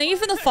mode, Thank you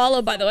for the but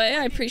follow, by the way.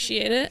 I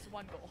appreciate it.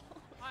 one goal.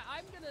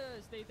 I'm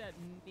gonna state that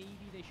maybe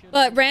they should.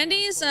 But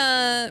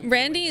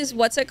Randy's,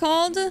 what's it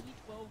called?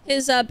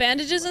 His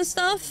bandages and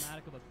stuff.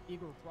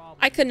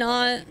 I could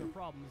not.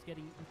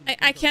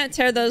 I can't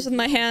tear those with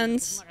my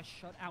hands.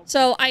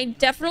 So I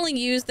definitely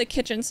use the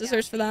kitchen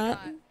scissors for that.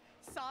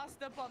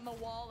 Sauced up on the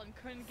wall and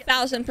couldn't get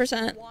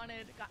 1000%.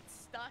 wanted, got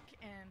stuck,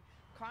 and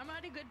Karma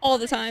had a good All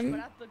the punish, time. but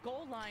at the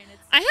goal line,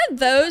 it's I had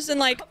those and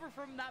like recover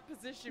from that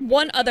position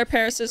one because other it's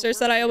pair of the scissors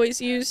that I worst always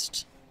defense.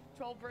 used.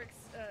 12 bricks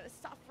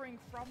suffering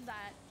from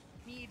that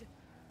need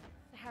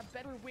to have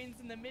better wins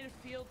in the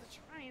midfield to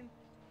try and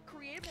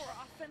create more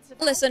offensive.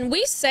 Listen,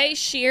 we say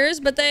shears,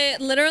 but they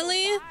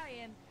literally,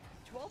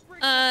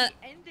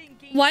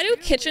 why do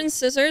kitchen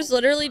scissors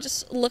literally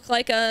just look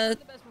like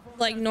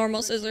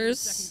normal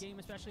scissors,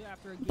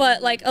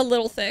 but like a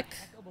little thick?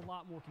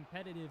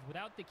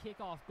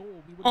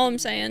 All I'm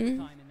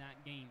saying.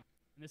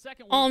 And the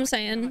second All one, I'm I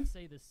saying. cannot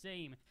say the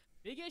same.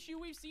 Big issue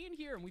we've seen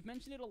here, and we've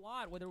mentioned it a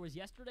lot, whether it was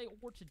yesterday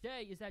or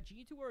today, is that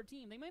G2 are a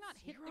team. They may not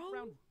hit the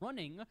ground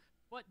running,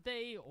 but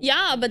they...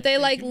 Yeah, but they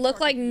like do look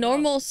start like to heat up.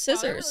 normal Well,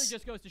 scissors. that really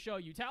just goes to show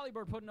you,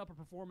 Talibird putting up a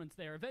performance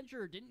there.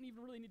 Avenger didn't even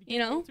really need to get You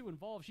know? too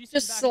involved. She's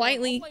Just sitting back and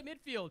slightly- going, "I'll play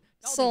midfield. I'll do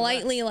the rest."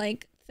 Slightly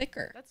like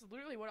thicker. That's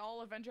literally what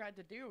all Avenger had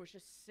to do was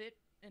just sit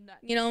in that.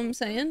 You know what I'm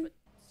neutral saying? but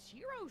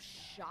 0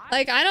 shots.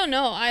 Like, I don't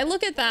know. I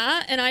look at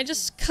that and I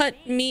just cut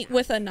meat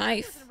with a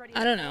knife.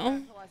 I don't know.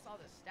 Until I saw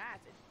the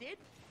stats, it did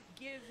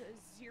give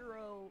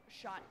 0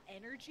 shot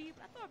energy,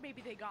 but I thought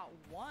maybe they got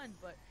 1.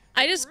 But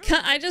I just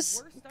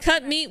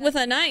cut meat with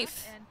a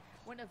knife. And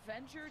when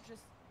Avenger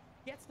just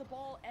gets the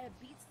ball and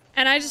beats,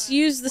 And I just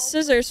use the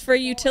scissors for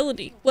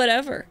utility.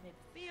 Whatever.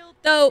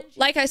 Though,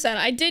 like I said,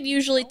 I did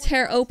usually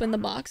tear open the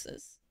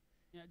boxes.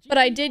 Yeah, But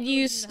I G2 did really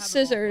use seem to have it all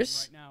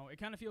scissors right now. It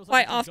kind of feels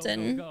quite like it's a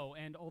often. go.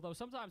 And although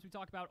sometimes we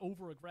talk about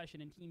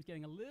over-aggression and teams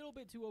getting a little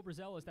bit too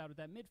overzealous out of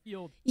that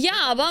midfield.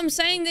 Yeah, but I'm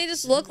saying they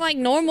just look like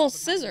normal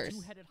scissors.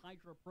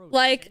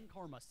 Like,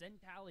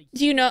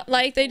 do you know,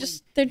 like they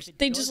just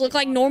look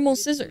like normal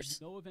scissors.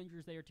 No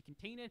Avengers there to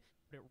contain it,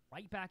 put it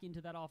right back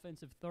into that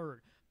offensive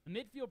third. The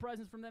midfield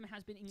presence from them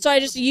has been incredible. So I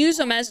just use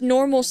them as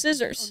normal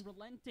scissors.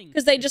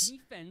 Because they The just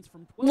defense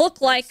from 12 look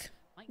Bricks like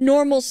might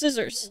normal not be the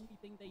scissors. only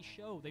thing they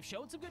show. They've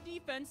showed some good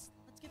defense.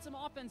 Let's get some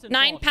offense involved.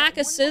 9 pack Got of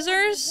one goal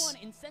scissors?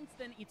 and since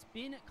then it's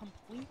been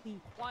completely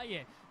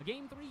quiet. A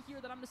game 3 here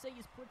that I'm gonna say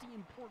is pretty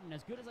important.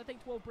 As good as I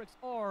think 12 Bricks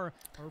are,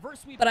 a reverse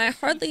sweep. But I against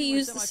hardly G2 in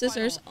use the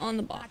scissors semifinal. on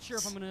the Not sure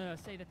if box. I'm gonna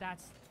say that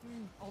that's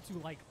all too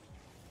likely.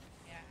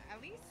 yeah,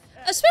 at least.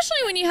 Especially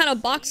when you had a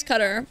box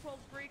cutter. 12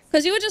 breaks.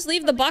 Because you would just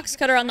leave the box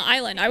cutter on the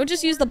island. I would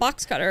just use the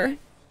box cutter.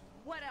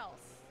 What else?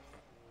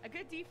 A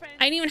good defense.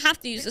 I didn't even have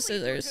to use the Quickly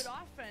do a scissors. Good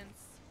offense,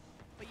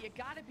 but you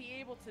gotta be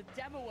able to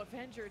demo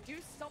Avenger, do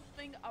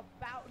something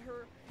about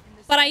her. In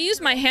the But I center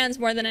use my of the hands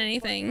more than field.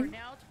 But anything. for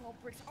now,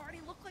 12 bricks already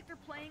look like they're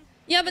playing.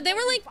 Yeah, but they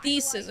were like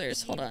these revitalized scissors.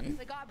 team. Hold on.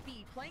 They got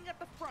B playing at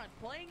the front,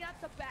 playing at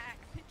the back,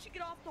 pitching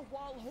it off the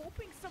wall,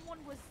 hoping someone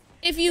was.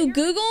 If you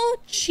Google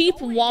cheap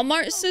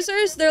Walmart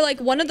scissors, they're like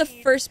one of the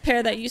first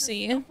pair that you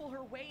see. Shuffle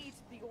her way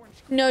to the orange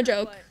No corner,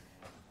 joke.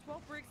 but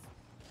 12 bricks,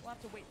 we'll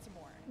have to wait some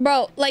more.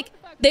 Bro, like,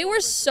 they were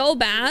so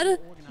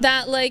bad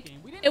that, like,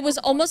 it was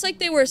almost like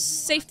they were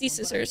safety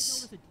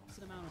scissors. But I did notice a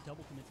decent amount of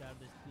double commits out of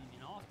this team,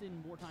 and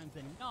often, more times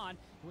than not,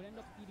 it would end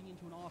up feeding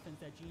into an offense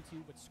that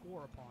G2 would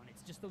score upon.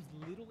 It's just those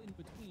little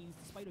in-betweens,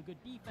 despite a good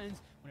defense,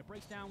 when it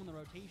breaks down, when the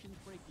rotations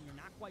break, and you're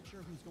not quite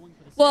sure who's going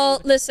for the Well,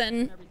 save, listen,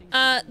 and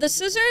everything. the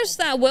scissors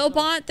that Will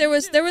bought, there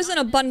was an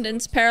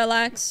abundance,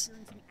 Parallax.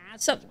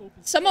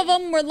 Some of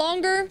them were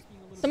longer,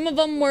 some of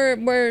them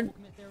were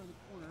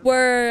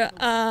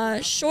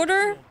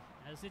shorter.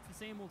 As it's the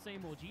same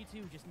old,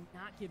 G2 just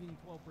not giving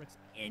 12 bricks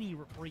any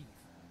reprieve.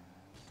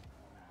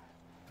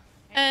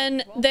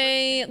 And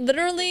they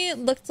literally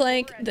looked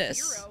like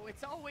this.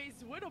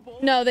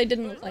 No, they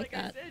didn't look like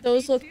that.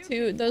 Those look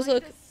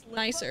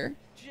nicer.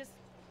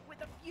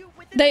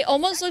 They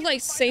almost look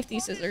like safety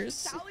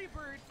scissors.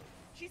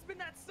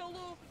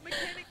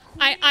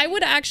 I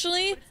would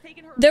actually,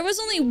 there was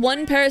only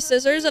one pair of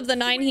scissors of the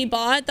 9 he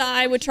bought that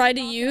I would try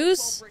to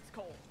use,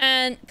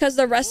 and because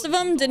the rest of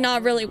them did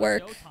not really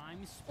work,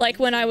 like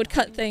when I would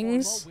cut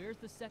things. Where's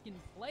the second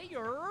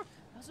player?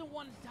 Doesn't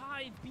want to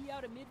dive, be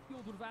out of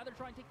midfield, would rather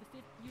try and take the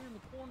 5th gear in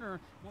the corner.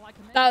 Well, I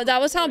commend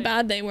That was how for it.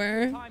 bad they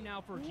were. Time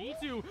now for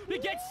G2 to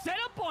get set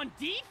up on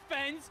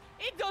defense.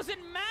 It doesn't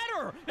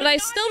matter. But I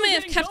still may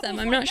have kept them,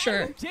 I'm not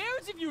sure. Who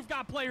cares if you've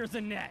got players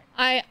in net?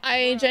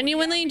 I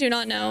genuinely do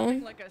not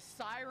know. Like a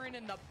siren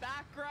in the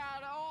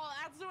background. Oh,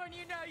 that's when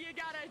you know you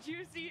got a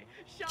juicy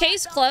shot.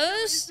 Case That closed.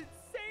 was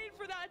insane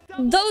for that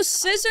double. Those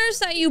scissors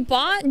that you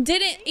bought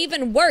didn't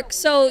even work,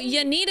 so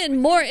you needed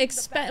more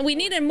we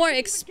needed more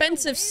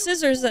expensive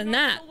scissors than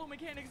that.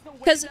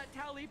 Because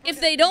if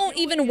they don't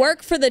even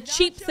work for the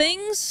cheap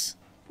things,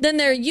 then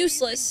they're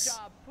useless.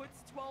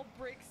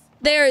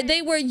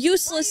 They were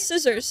useless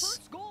scissors.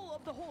 First goal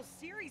of the whole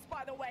series,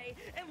 by the way.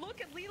 And look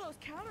at Lilo's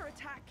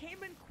counterattack.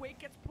 Came in quick,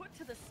 gets put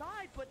to the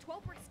side, but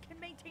 12 bricks can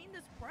maintain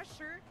this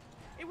pressure.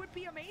 It would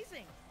be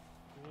amazing.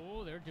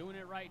 Oh, they're doing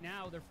it right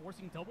now. They're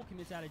forcing double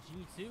commits out of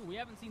G2. We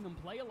haven't seen them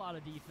play a lot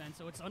of defense,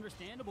 so it's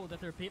understandable that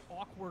they're a bit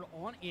awkward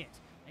on it.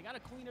 They gotta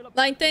clean it up.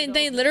 Like, quickly,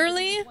 they though.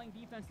 literally They've been playing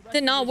defense the rest did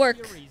of not this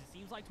work. series. It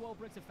seems like 12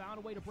 bricks have found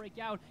a way to break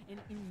out in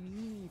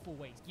meaningful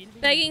ways.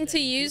 Begging to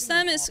use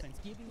them is...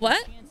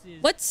 What?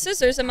 What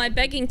scissors am I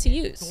begging to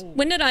use?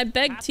 When did I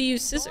beg to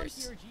use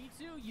scissors?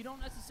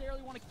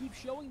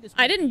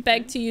 I didn't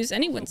beg to use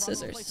anyone's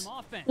scissors.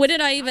 When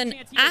did I even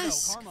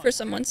ask for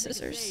someone's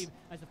scissors?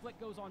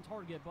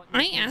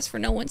 I ain't asked for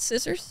no one's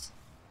scissors.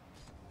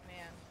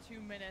 Man,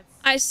 2 minutes.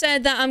 I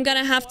said that I'm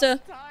gonna have to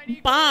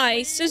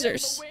buy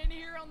scissors. The win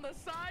here on the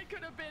side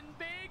could have been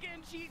big,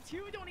 and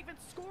G2 don't even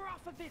score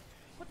off of it.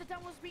 But the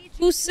Devils beat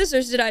Whose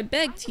scissors did I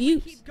beg to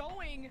use? Keep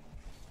going.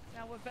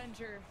 Now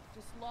Avenger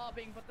just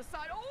lobbing, but the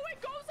side. Oh,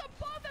 it goes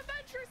above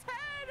Avenger's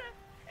head,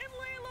 and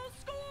Lalo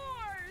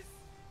scores.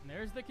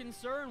 There's There's the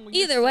concern. When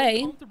Either you're so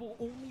way, comfortable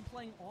only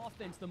playing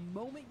offense, the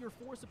moment you're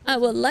forced to play I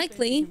will defense,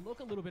 likely it can look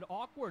a little bit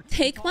awkward.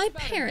 take my Talk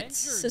about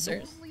parents' Avenger,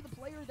 scissors normally the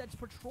player that's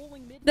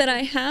patrolling mid that I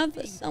have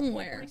keeping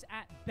somewhere Bricks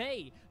at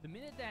bay. The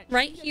minute that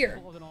right she gets here.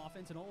 involved in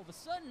offense, and all of a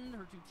sudden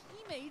her two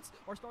teammates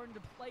are starting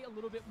to play a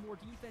little bit more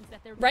defense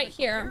that they're right not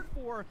here.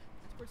 prepared for.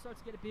 That's where it starts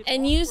to get a bit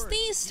And awkward. use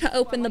these to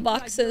open the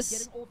boxes.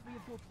 Getting all three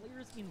of your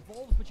players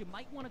involved, but you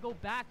might want to go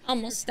back.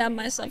 Almost stabbed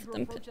myself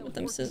with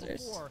them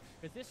scissors.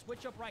 Because this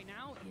switch up right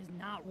now is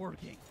not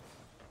working.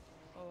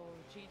 Oh,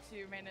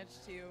 G2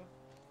 managed to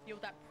deal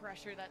with that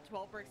pressure that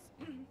 12 Bricks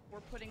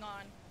were putting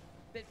on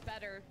a bit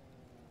better.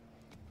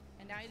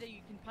 And now that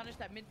you can punish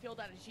that midfield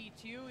out of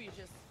G2, you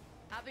just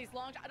have these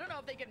long... I don't know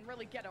if they can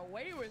really get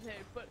away with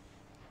it, but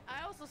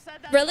I also said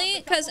that... Really?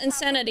 Because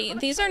Insanity,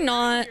 these are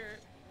not...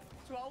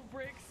 12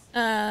 Bricks.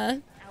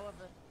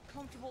 However,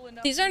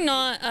 these are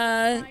not,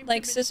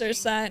 like,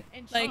 scissors that,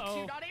 like,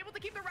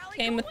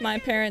 came with my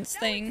parents'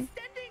 thing.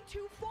 Extending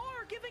too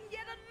far, giving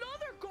yet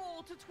another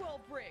goal to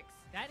 12 Bricks.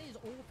 That is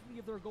all three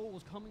of their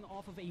goals coming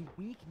off of a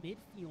weak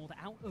midfield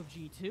out of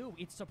G2.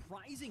 It's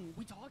surprising.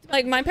 We talked about,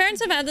 like, my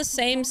parents have had the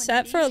same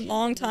set for a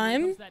long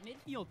time,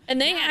 and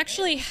they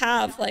actually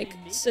have, like,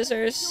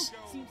 scissors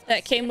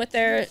that came with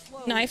their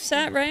knife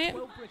set, right?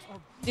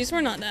 These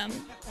were not them.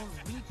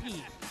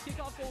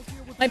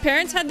 My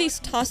parents had these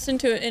tossed in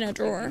a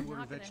drawer.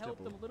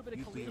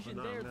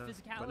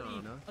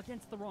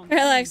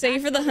 Relax, thank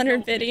you for the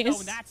 100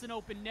 biddies.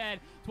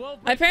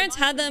 My parents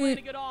had them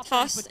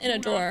tossed in a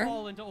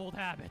drawer.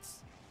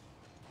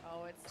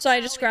 So I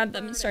just grabbed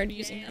them and started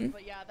using them.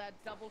 But yeah, that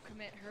double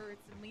commit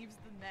hurts and leaves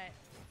the net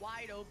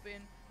wide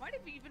open. Might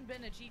have even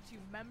been a G2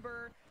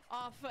 member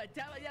off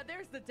demo. Yeah,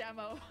 there's the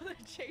demo.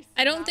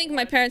 I don't think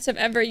my parents have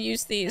ever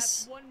used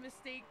these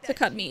to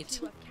cut meat.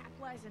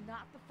 And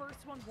not the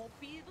first one, won't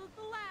be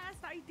the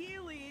last.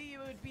 Ideally, it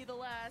would be the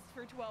last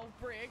for 12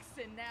 Bricks,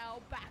 and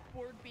now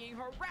backboard being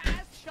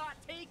harassed, shot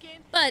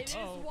taken. But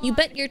you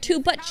bet your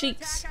 2 butt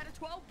cheeks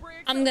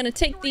I'm gonna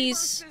take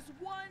these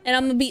and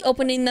I'm gonna be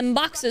opening them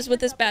boxes with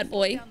this bad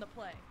boy.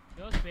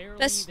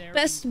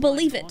 Best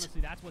believe it.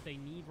 Honestly, that's what they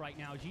need right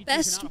now. G2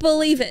 Best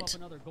believe it.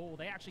 Another goal.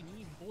 They actually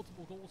need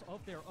multiple goals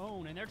of their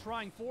own, and they're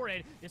trying for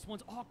it. This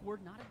one's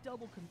awkward, not a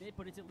double commit,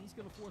 but it's at least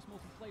going to force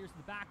multiple players to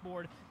the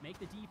backboard, make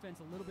the defense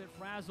a little bit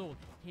frazzled.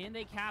 Can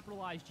they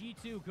capitalize?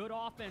 G2, good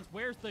offense.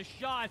 Where's the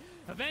shot?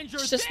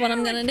 Avengers. It's just what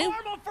I'm gonna do.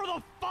 Karma for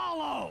the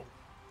follow.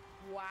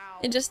 Wow.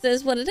 It just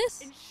is what it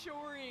is.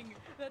 Ensuring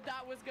that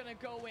that was gonna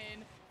go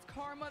in. It's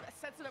Karma that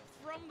sets it up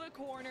from the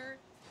corner.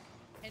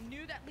 And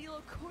knew that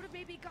Lilo could have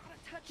maybe got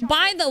a touch.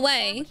 By the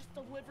way,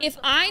 if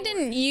I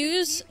didn't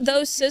use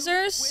those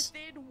scissors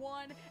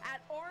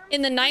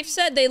in the knife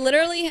set, they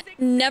literally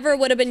never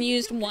would have been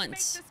used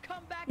once.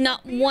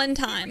 Not one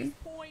time.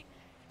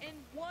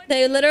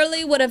 They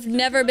literally would have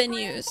never been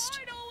used.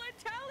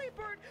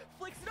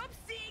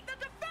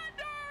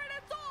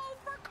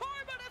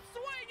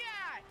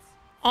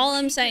 All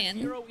I'm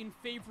saying. In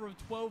favor of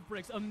 12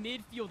 Bricks, a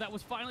midfield that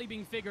was finally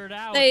being figured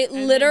out. They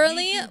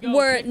literally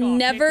were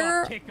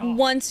never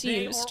once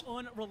used. They are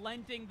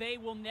unrelenting. They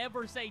will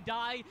never say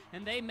die,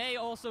 and they may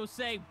also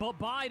say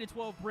bye-bye to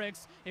 12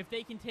 Bricks if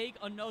they can take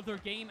another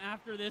game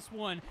after this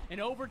one.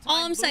 And overtime,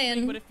 all I'm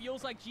saying, but it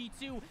feels like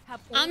G2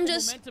 have all I'm the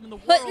just momentum in the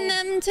putting world.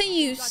 them to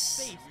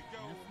use.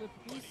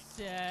 He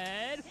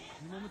said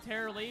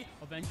momentarily,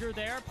 Avenger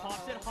there,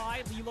 pops it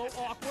high, Lilo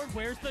awkward,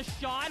 where's the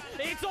shot?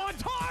 It's on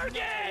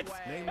target!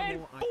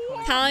 And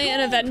Talia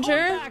and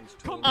Avenger,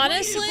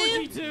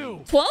 honestly,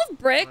 12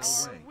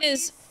 Bricks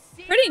is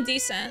pretty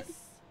decent.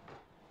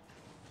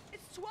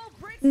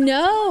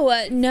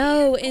 No,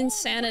 no,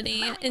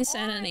 insanity.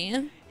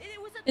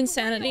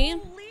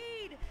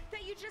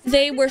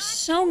 They were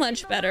so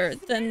much better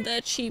than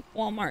the cheap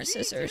Walmart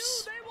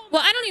scissors.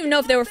 Well, I don't even know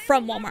if they were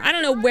from Walmart. I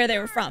don't know where they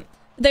were from.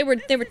 They were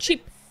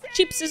cheap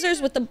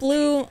scissors with a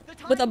blue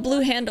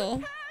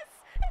handle.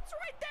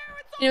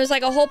 And it was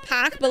like a whole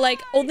pack, but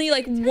like only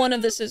like one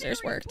of the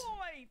scissors worked.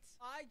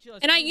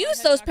 And I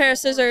used those pair of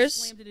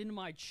scissors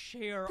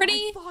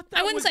pretty,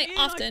 I wouldn't say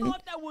often,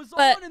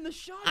 but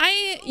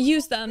I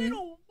use them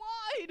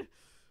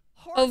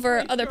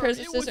over other pairs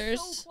of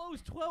scissors.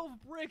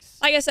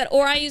 Like I said,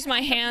 or I use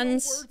my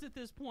hands.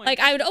 Like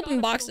I would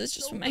open boxes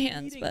just with my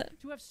hands, but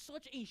to have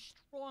such a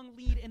strong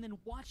lead and then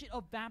watch it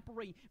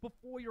evaporate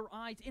before your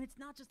eyes, and it's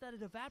not just that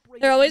it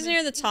evaporates. They're always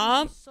near the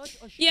top.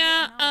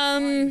 Yeah,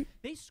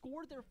 they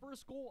scored their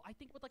first goal, I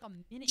think, with like a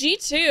minute.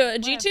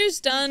 G2's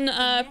done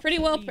pretty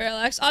well,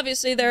 Parallax.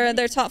 Obviously,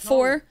 they're top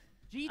 4.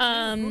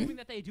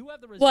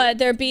 What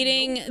they're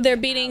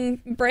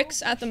beating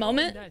Bricks at the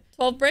moment.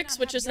 12 Bricks,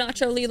 which is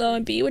Nacho, Lilo,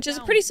 and B, which is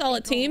a pretty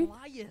solid team.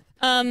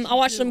 I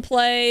watched them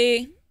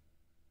play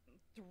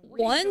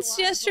once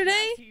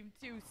yesterday.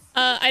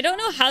 I don't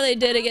know how they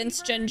did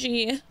against Gen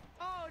G.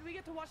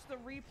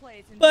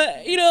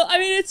 But you know, I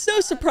mean, it's no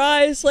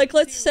surprise. Like,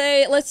 let's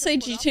say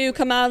G2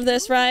 come out of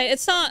this, right?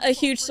 It's not a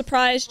huge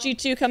surprise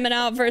G2 coming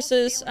out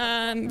versus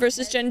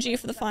Gen G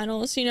for the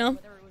finals. You know,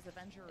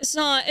 it's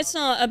not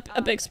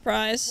a big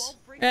surprise,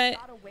 right?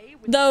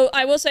 Though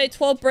I will say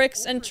 12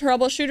 Bricks and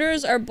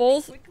Troubleshooters are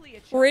both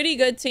pretty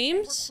good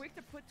teams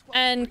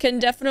and can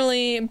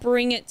definitely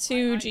bring it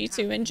to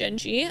G2 and Gen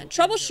G.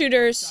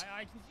 Troubleshooters,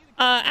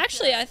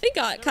 actually, I think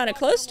got kind of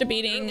close to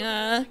beating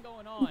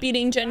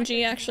Gen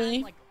G,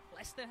 actually.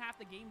 Less than half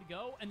the game to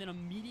go, and then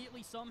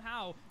immediately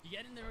somehow you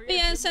get in there. But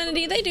yeah,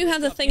 Insanity, they do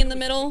have the thing in the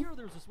middle.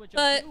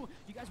 But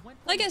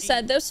like I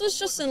said, this was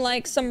just in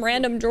like some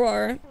random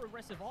drawer.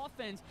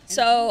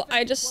 So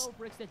I just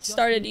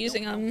started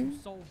using them.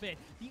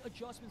 The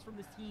adjustments from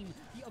this team,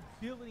 the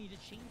ability to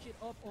change it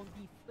up on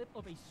the flip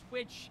of a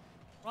switch.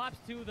 Props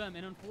to them,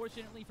 and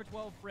unfortunately for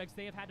 12 Bricks,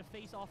 they have had to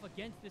face off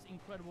against this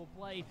incredible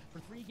play for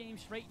 3 games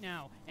straight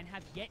now, and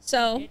have yet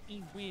to get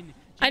a win.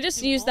 I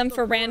just use them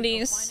for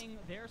Randy's.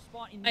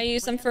 I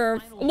use them for,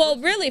 well,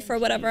 really for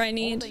whatever I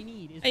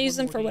need. I use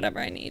them for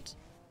whatever I need.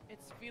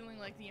 It's feeling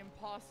like the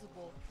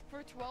impossible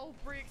for 12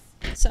 Bricks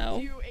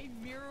So to a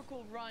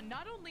miracle run.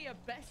 Not only a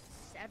best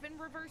 7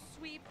 reverse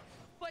sweep,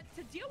 but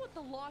to deal with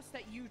the loss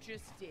that you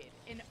just did,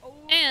 a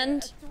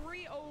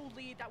 3-0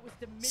 lead that was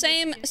diminished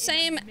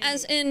same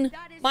as in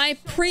my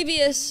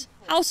previous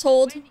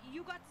household,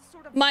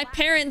 my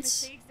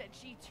parents'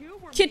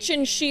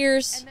 kitchen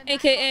shears,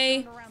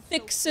 aka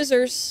thick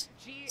scissors,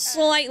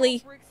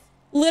 slightly,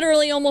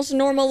 literally almost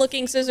normal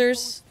looking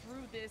scissors,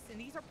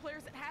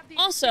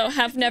 also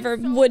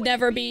would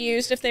never be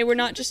used if they were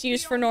not just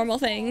used for normal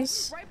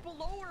things. Right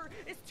below her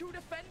is 2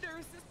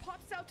 defenders. This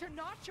pops out to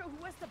Nacho,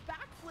 who has the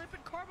backflip,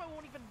 and Karma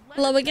won't even let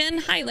Hello again.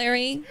 Hi,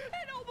 Larry. And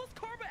almost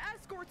Karma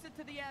escorts it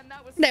to the end.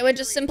 That was They would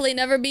just simply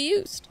never be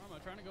used.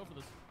 Karma trying to go for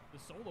the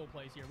solo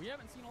plays here. We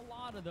haven't seen a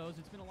lot of those.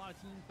 It's been a lot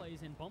of team plays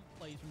and bump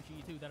plays from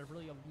G2 that have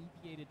really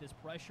alleviated this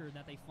pressure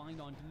that they find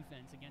on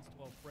defense against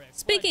 12 Bricks.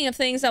 Speaking of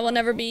things that will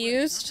never be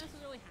used, not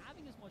necessarily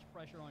having as much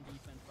pressure on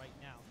defense right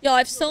now. yo,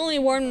 I've still only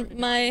worn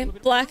my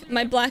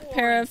black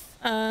pair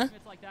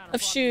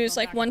of shoes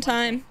like one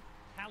time,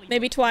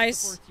 maybe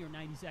twice,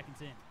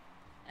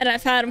 and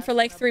I've had them for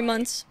like 3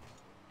 months.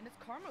 And it's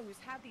Karma who's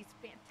had these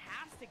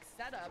fantastic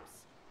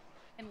setups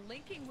and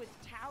linking with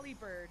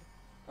Talibird.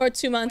 Or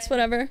 2 months,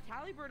 whatever.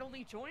 Talibird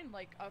only joined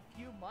like a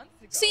few months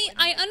ago. See,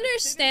 I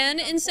understand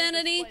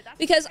Insanity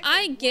because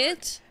I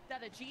get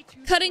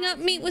cutting up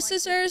meat with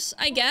scissors,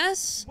 I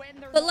guess.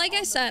 But like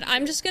I said,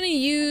 I'm just gonna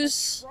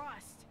use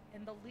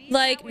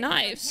like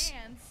knives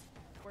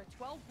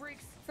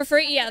for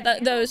free. Yeah,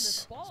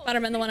 those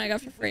Spider-Man, the one I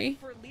got for free.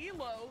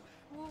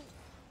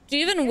 Do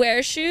you even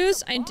wear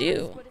shoes? I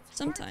do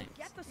sometimes.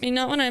 I mean,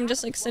 not when I'm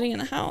just like sitting in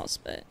the house,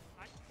 but.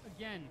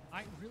 Again,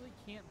 I really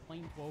can't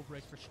blame 12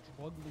 Bricks for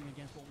struggling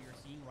against what we are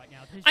seeing right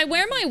now. I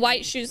wear my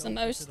white shoes the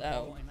most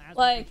though.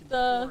 Like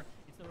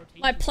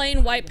my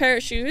plain white pair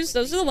of shoes,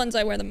 those are the ones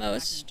I wear the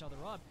most.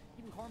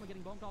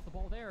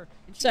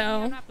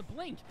 So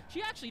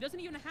She actually doesn't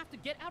even have to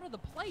get out of the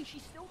play.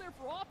 She's still there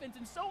for offense,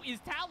 and so is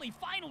Tally.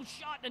 Final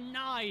shot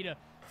denied.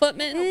 Foot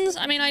mittens?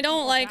 I mean, I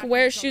don't like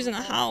wear shoes in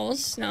the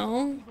house,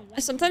 no.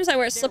 Sometimes I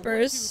wear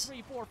slippers.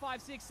 3, 4,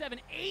 5, 6, 7,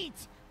 8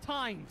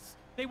 times.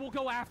 They will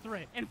go after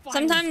it and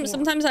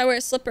sometimes I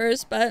wear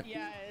slippers, but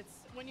yeah, it's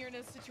when you're in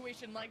a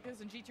situation like this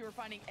and G2 are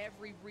finding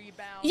every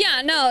rebound.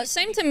 Yeah, no,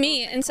 same to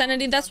me,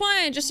 Insanity. That's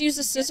why I just use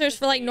the scissors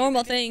for like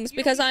normal things,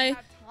 because I'm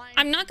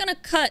not gonna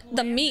cut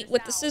the meat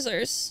with the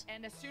scissors,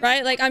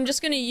 right? Like I'm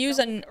just gonna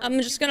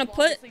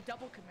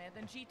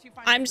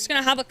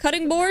have a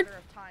cutting board,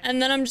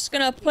 and then I'm just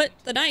gonna put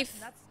the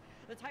knife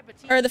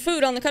or the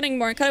food on the cutting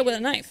board and cut it with a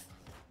knife,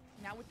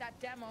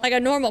 like a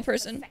normal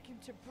person.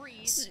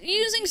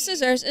 Using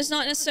scissors is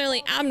not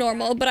necessarily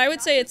abnormal, but I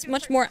would say it's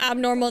much more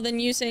abnormal than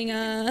using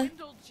a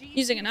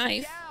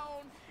knife.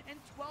 And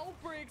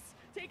 12 Bricks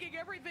taking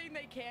everything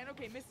they can.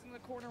 Okay, missing the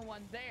corner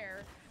one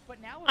there.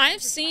 But now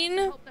I've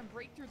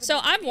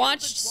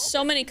watched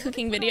so many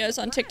cooking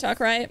videos on TikTok,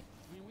 right?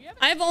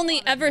 I've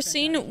only ever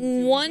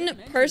seen one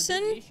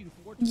person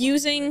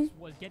using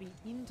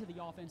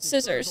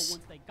scissors.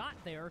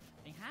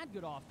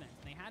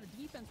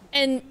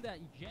 And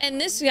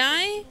this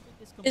guy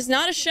is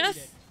not a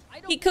chef.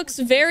 He cooks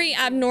very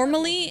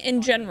abnormally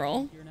in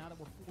general.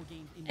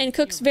 And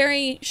cooks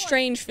very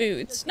strange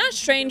foods. Not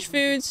strange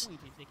foods,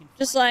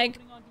 just like,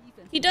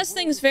 he does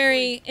things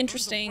very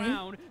interesting.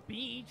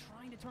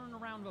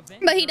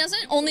 But he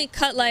doesn't only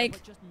cut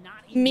like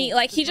meat,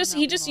 like he just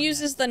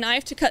uses the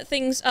knife to cut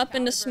things up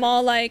into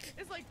small like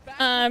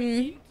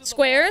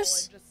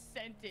squares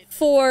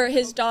for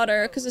his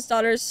daughter, because his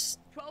daughter's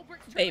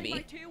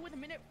baby.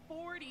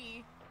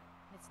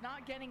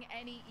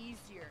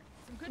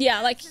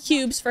 Yeah, like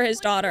cubes for his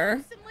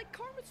daughter. Like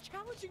Karma's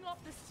challenging off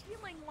the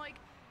ceiling, like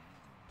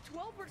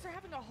 12 Bricks are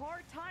having a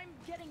hard time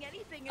getting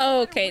anything.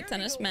 Okay,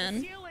 tennis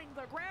man.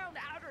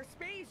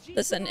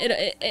 Listen,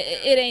 it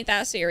ain't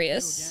that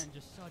serious. Again,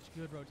 just such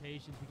good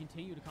rotations. We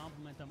continue to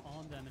compliment them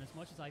on them, and as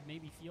much as I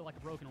maybe feel like a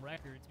broken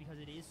record, it's because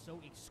it is so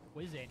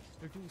exquisite.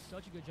 They're doing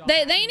such a good job.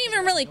 They ain't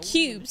even really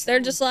cubes. They're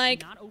just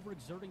like not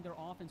overexerting their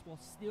offense while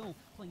still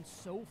playing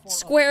so far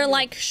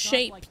square-like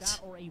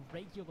shaped.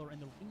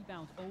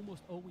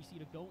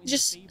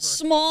 Just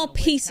small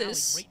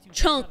pieces,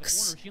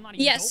 chunks.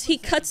 Yes, he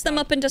cuts them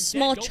up into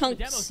small chunks.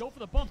 chunks,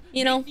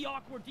 you know,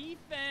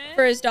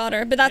 for his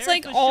daughter. But that's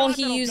like all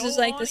he uses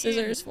like the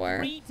scissors for.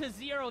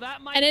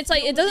 And it's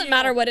like, it doesn't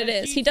matter what it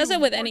is. He does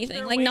it with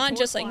anything, like not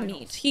just like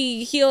meat.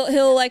 He'll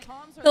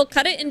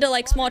cut it into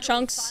like small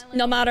chunks,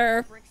 no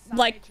matter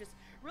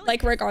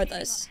like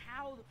regardless.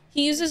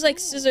 He uses like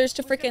scissors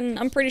to freaking,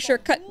 I'm pretty sure,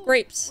 cut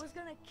grapes.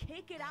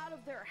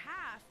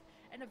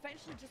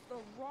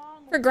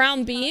 For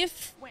ground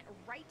beef?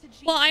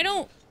 Well,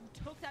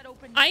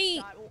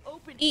 I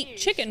eat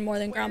chicken more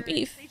than ground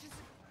beef.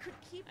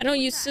 I don't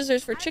use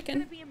scissors for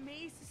chicken.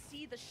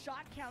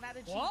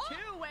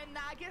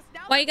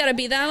 Why you gotta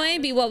be that way?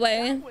 Be what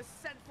way?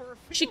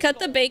 She cut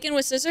the bacon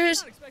with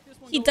scissors?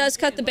 He does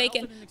cut the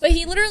bacon. But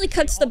he literally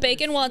cuts the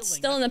bacon while it's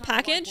still in the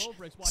package.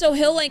 So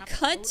he'll like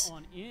cut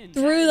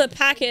through the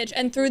package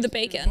and through the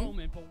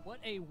bacon.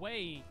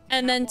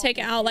 And then take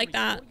it out like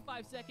that.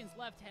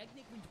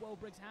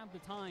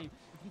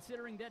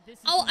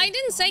 Oh, I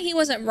didn't say he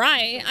wasn't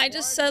right. I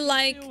just said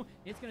like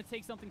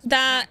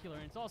that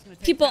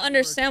people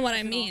understand what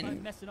I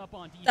mean.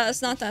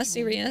 That's not that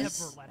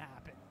serious.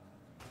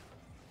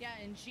 Yeah,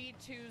 in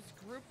G2's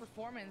group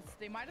performance,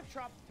 they might have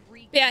dropped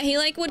 3. Yeah, he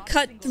like would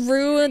cut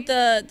through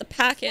the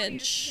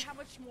package.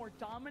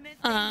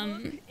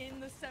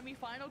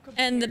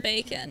 And the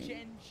bacon.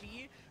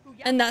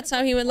 And that's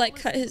how he would like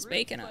cut his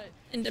bacon up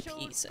into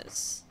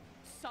pieces.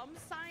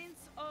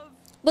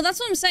 Well,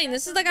 that's what I'm saying.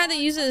 This is the guy that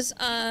uses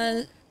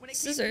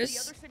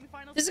scissors.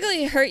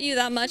 Physically hurt you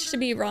that much to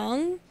be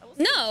wrong?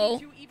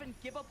 No.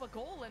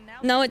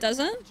 No, it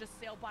doesn't. I'd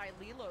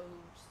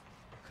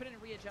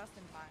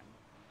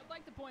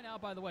like to point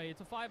out, by the way,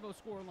 it's a 5-0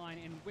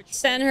 scoreline in which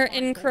send her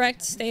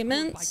incorrect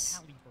statements.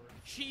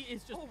 She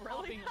is just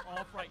popping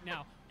off right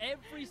now.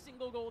 Every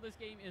single goal this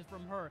game is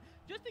from her.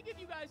 Just to give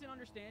you guys an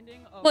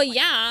understanding of, well,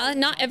 yeah,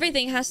 not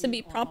everything has to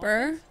be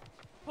proper.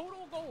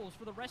 Total goals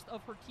for the rest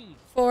of her team.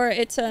 For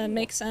it to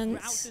make sense.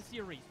 Throughout the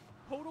series.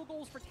 Total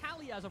goals for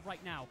Tally as of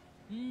right now,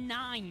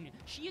 9.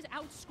 She is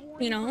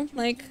outscoring, you know,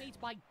 like, teammates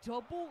by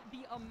double the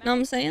amount, know what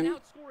I'm saying?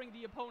 outscoring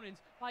the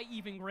opponents by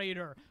even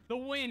greater. The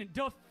win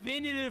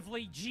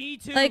definitively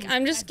G2. Like,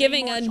 I'm just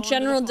giving a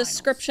general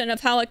description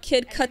of how a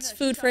kid cuts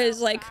food for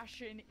his like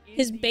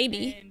his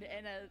baby.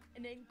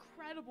 An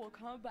incredible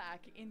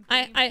comeback in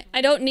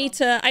I don't need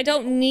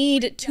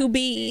to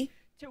be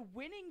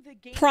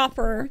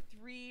proper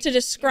to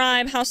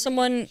describe how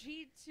someone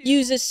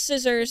uses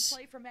scissors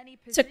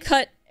to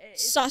cut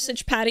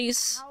sausage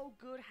patties. How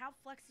good, how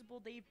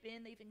flexible they've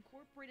been. They've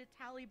incorporated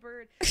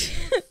Tallybird.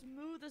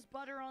 Smooth as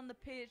butter on the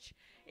pitch.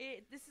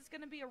 This is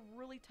going to be a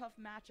really tough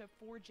matchup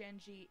for Gen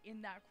G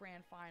in that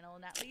grand final.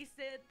 And at least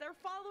they're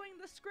following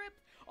the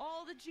script.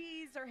 All the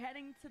Gs are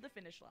heading to the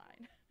finish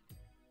line.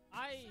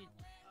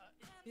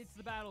 It's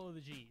the battle of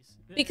the Gs.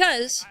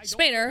 Because,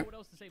 Spader,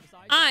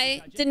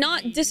 I did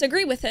not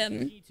disagree with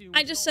him.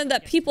 I just said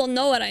that people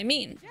know what I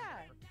mean. Yeah.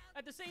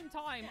 At the same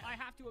time, I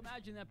have to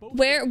imagine that both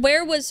where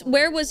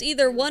was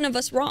either one of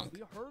us wrong?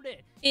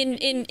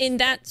 In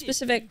that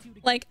specific,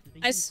 like,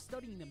 I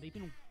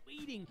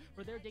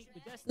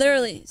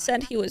literally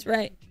said he was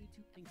right.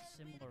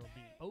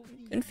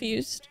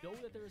 Confused.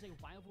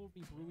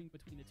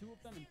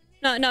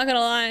 Not gonna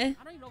lie. I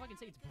don't even know if I can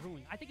say it's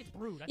brewing. I think it's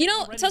brewed. You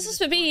know, Tesla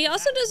Spippy, he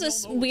also does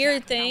this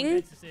weird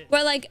thing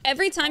where, like,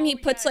 every time he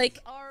puts like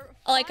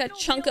a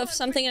chunk of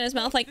something in his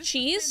mouth, like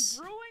cheese,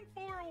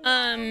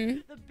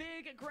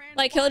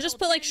 like he'll just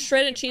put like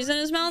shredded cheese in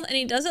his mouth, and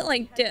he doesn't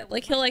like dip.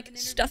 Like he'll like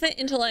stuff it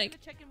into like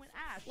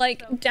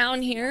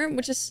down here,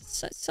 which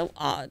is so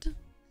odd.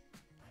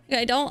 Like,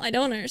 I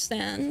don't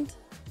understand.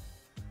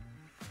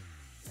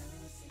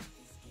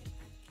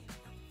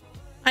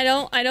 I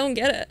don't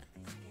get it.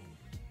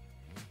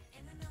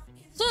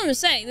 That's what I'm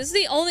saying. This is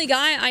the only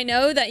guy I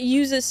know that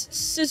uses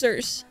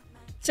scissors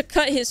to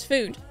cut his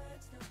food.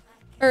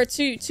 Or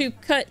to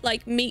cut,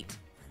 like, meat.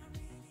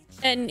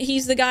 And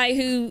he's the guy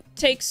who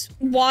takes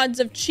wads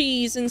of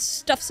cheese and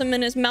stuffs them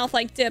in his mouth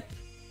like dip.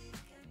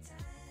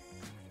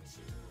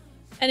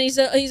 And he's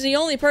the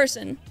only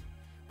person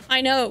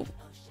I know.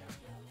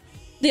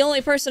 The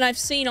only person I've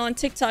seen on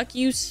TikTok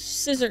use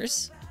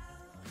scissors.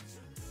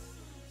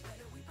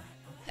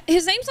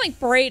 His name's like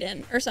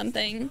Brayden or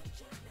something.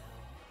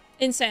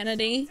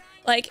 Insanity.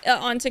 Like,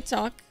 on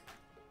TikTok.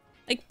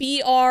 Like,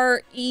 B-R-E-A-D-E-N,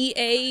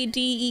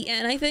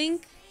 I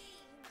think.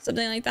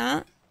 Something like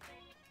that.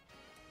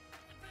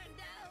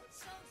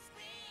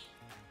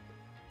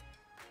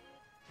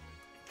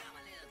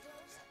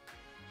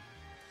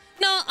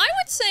 No, I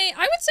would say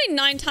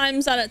 9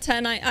 times out of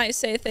 10 I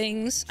say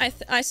things.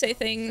 I say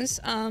things,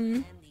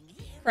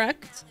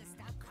 correct?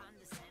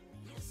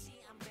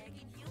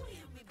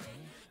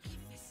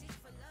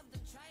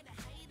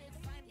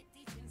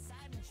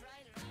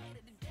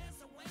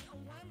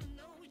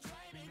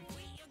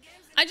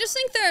 I just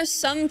think there are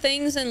some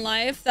things in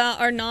life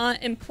that are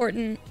not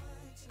important.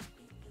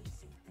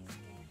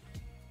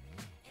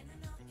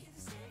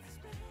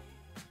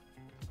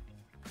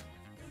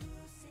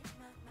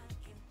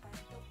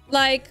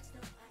 Like,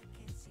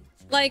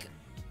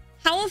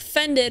 how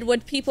offended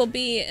would people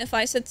be if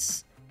I said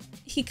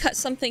he cut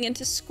something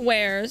into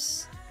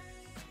squares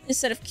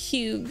instead of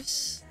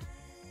cubes.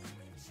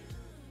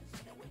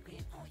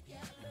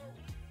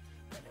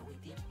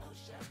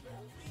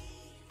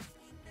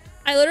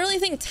 I literally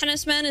think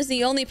Tennis Man is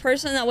the only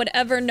person that would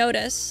ever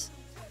notice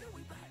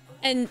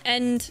and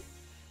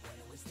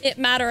it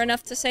matter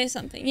enough to say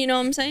something. You know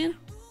what I'm saying?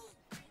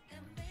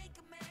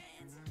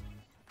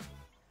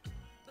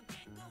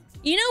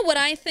 You know what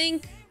I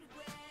think?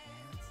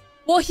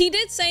 Well, he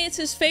did say it's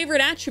his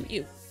favorite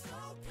attribute.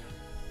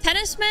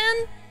 Tennis Man,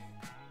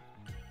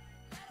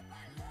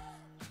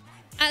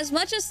 as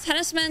much as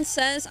Tennis Man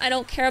says I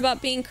don't care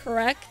about being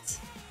correct,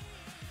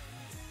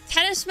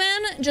 Tennis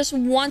Man just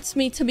wants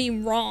me to be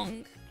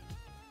wrong.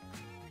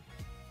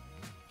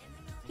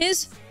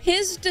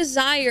 His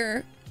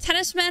desire,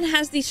 Tennis Man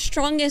has the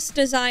strongest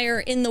desire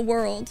in the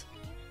world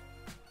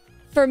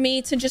for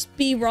me to just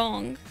be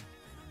wrong.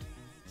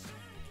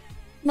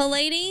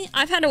 Milady,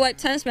 I've had to wipe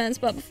Tennis Man's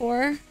butt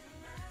before.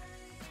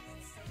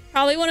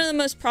 Probably one of the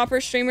most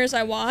proper streamers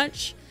I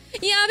watch.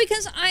 Yeah,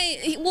 because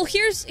well,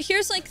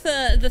 here's like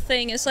the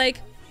thing. It's like,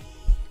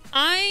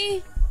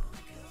 I'm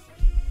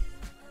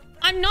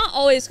not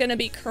always gonna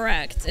be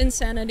correct,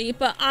 Insanity,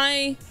 but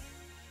I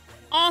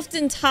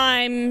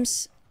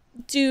oftentimes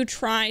do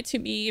try to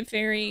be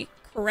very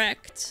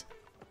correct.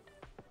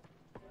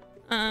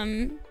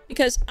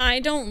 Because I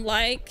don't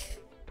like...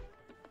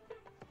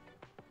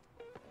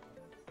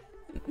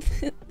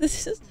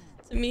 This is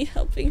to me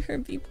helping her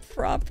be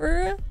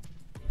proper.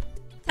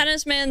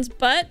 Tennis Man's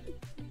butt.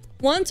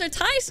 Once or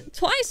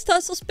twice,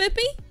 Tussle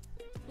Spippy.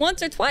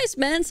 Once or twice,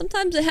 man.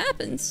 Sometimes it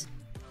happens.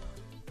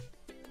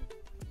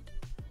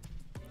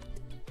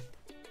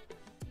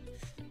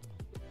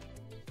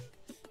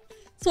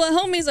 That's what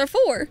homies are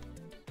for.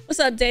 What's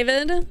up,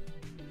 David?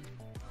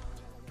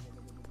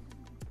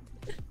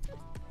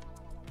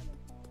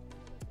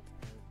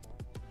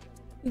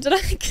 Did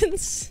I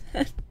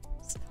consent?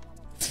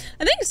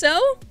 I think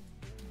so.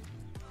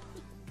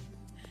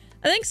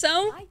 I think so.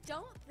 I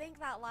don't think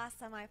that last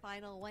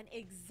semifinal went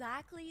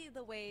exactly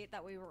the way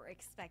that we were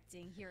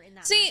expecting here in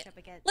that matchup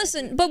against.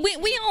 Listen, but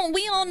we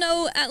all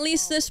know at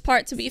least this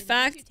part to be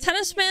fact.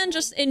 Tennis Man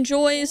just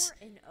enjoys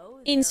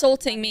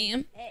insulting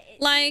me.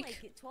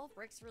 Like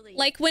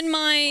when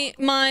my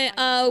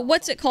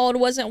what's it called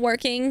wasn't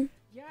working.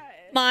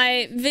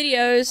 My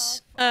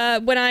videos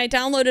when I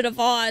downloaded a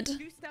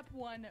VOD.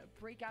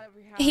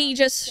 He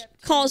just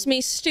calls me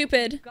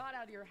stupid.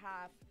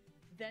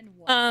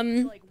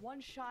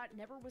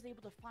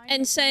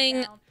 And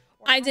saying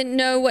I didn't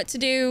know what to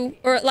do,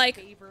 or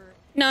like,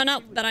 no,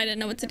 not that I didn't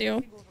know what to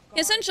do.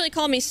 He essentially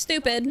called me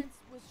stupid,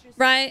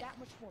 right?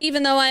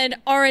 Even though I had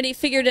already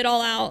figured it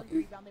all out.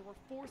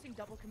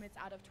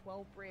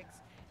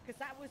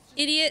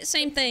 Idiot,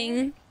 same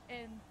thing.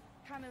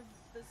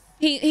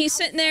 He's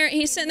sitting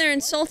there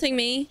insulting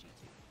me,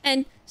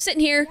 and sitting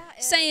here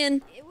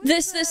saying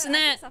this, and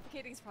that.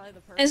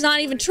 It's not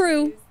even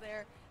true.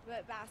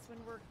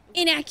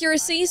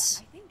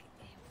 Inaccuracies. I think,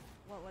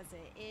 what was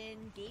it,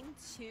 in game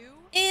 2?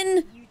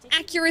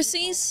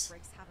 Inaccuracies.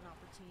 Have an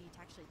opportunity to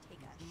actually take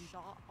a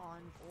shot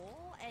on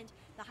goal, and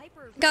the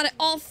hyper got it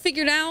all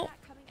figured out.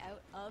 Coming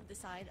out of the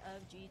side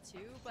of G2.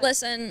 But,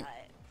 listen,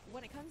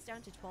 when it comes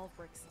down to 12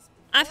 bricks,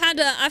 I've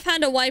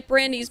had to wipe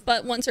Randy's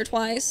butt once or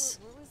twice.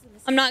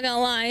 I'm not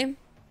gonna lie.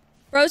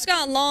 Bro's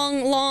got a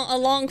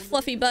long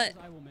fluffy butt.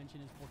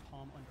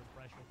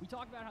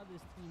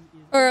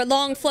 Or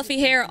long fluffy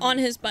hair on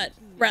his butt,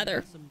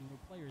 rather.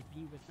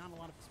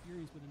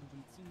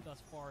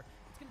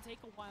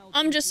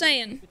 I'm just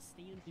saying.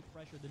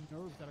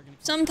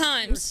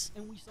 Sometimes.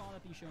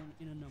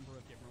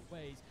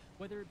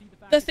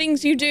 The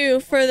things you do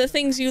for the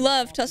things you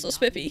love, Tussle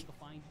Spippy.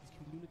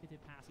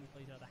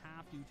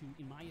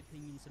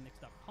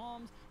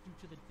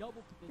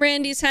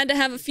 Randy's had to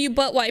have a few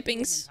butt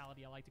wipings.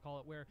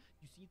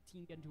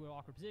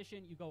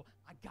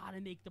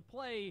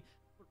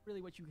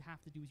 Really what you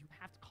have to do is you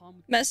have to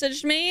calm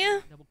messaged me.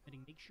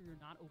 Make sure you're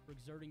not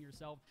overexerting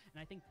yourself,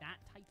 and I think that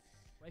type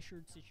of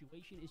pressured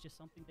situation is just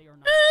something they are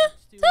not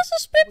used to. Tussle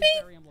Spippy.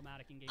 Very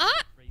emblematic in game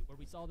 3, where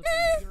we saw the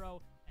 0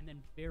 and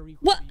then very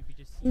quickly you could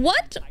just see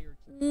what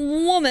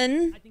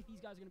woman I think these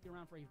guys are going to be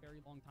around for a very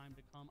long time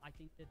to come. I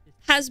think that this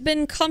has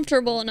been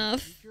comfortable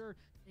enough. Sure,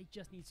 they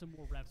just need some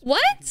more reps.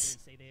 What?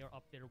 Say they are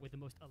up there with the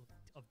most elite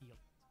of the elite.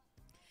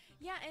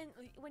 Yeah, and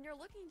when you're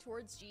looking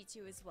towards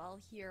G2 as well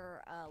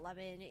here,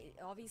 Lemon,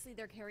 obviously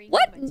they're carrying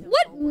what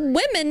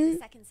women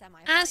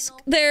ask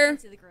their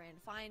to the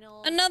grand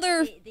final.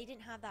 Another they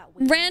didn't have that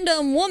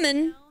random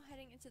woman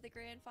heading into the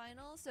grand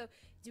final. So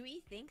do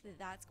we think that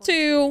that's going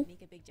to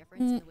make a big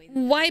difference in the way that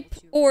wipe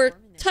or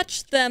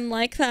touch them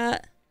like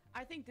that?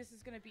 I think this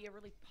is going to be a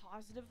really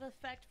positive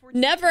effect for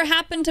never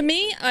happened to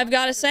me, I've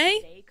got to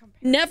say.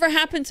 Never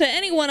happened to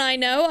anyone I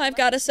know, I've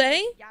got to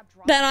say,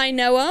 that I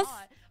know of.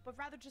 But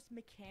rather just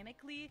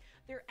mechanically,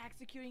 they're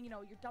executing, you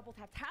know, your double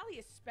tap. Tally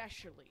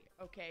especially,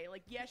 okay?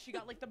 Like, yes, she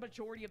got like the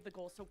majority of the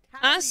goals. So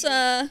Tally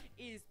Asa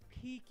is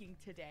peaking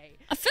today.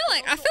 I feel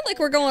like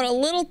we're going a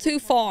little too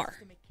far.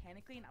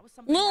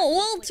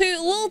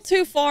 Little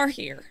too far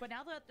here. But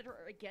now that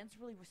they're against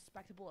really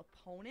respectable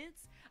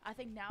opponents, I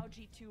think now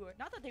G2 are,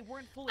 not that they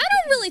weren't fully. I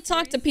don't really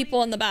talk to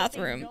people in the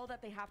bathroom. They know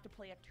that they have to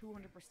play at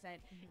 200%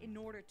 in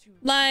order to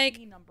like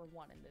be number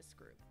one in this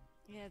group.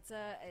 Yeah,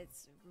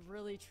 it's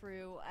really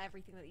true,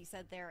 everything that you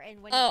said there.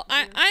 And when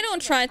I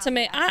don't try to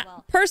make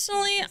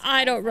personally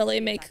I don't really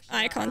make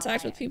eye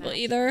contact with people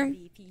either.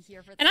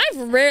 And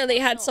I've rarely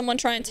had someone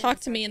try and talk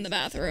to me in the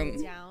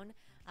bathroom.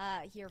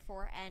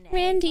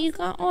 Randy, you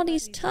got all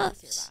these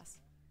tufts.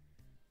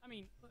 I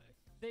mean,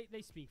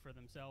 they speak for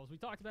themselves. We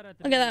talked about it.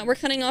 Look at that. We're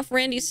cutting off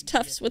Randy's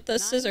tufts with the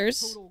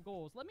scissors. Total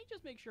goals. Let me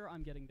just make sure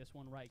I'm getting this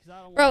one right, because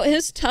I don't. Bro,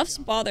 his tufts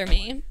bother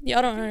me.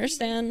 Y'all don't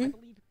understand.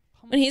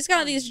 When he's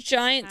got these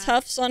giant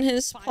tufts on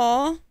his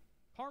paw,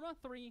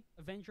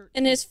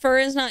 and his fur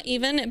is not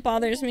even, it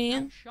bothers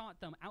me.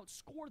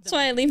 That's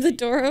why I leave the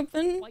door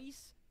open.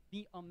 Twice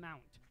the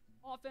amount.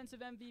 Offensive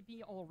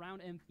MVP,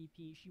 all-around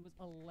MVP. She was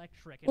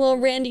electric. Little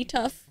Randy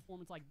Tuff.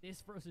 Performance like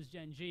this versus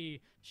Gen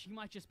G, she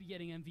might just be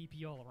getting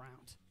MVP all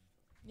around.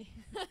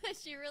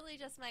 She really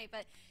just might,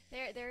 but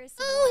there is.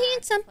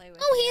 Handsome.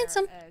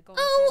 Handsome.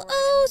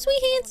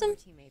 Sweet handsome.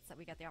 Teammates that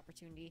we got the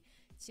opportunity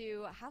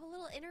to have a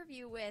little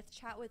interview with,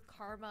 chat with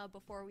Karma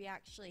before we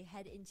actually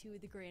head into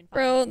the grand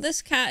finals. Bro,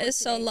 this cat is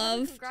so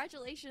loved.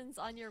 Congratulations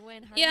on your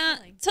win. How yeah, are you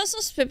feeling?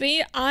 Tussles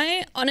Pippi,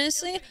 I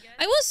honestly,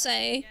 I will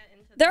say,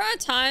 there are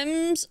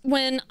times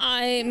when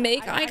I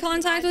make eye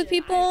contact with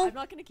people,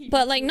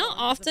 but like not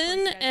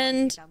often,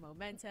 and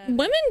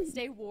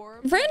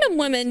random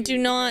women do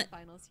not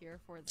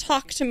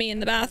talk to me in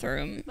the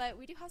bathroom. But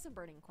we do have some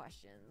burning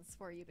questions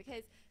for you,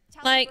 because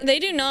like they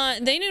do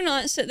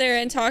not sit there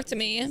and talk to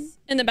me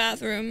in the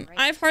bathroom.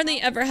 I've hardly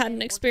ever had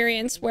an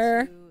experience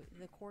where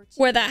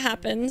that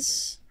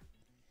happens,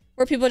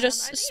 where people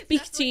just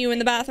speak to you in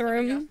the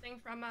bathroom.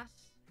 From us,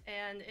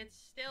 and it's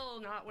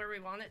still not where we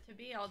want it to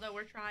be, although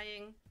we're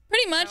trying.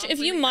 Pretty much, if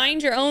you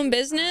mind your own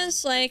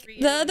business, like,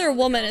 the other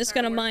woman is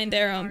gonna mind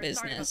their own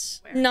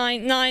business.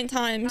 Nine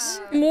times.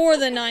 More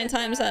than 9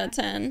 times out of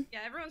 10.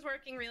 Yeah, everyone's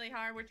working really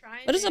hard. We're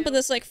trying. What is up with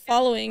this, like,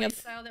 following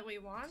of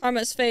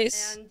Karma's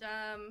face? And,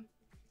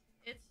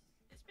 it's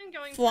been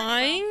going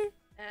flying? well,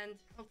 and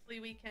hopefully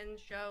we can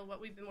show what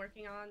we've been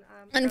working on.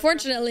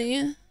 Unfortunately.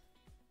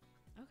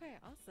 Okay,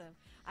 awesome.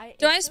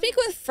 Do I speak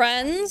with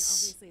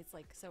friends? Obviously, it's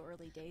like so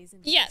early days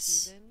into yes. the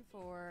season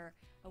for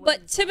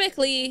but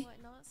typically,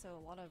 so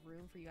a lot of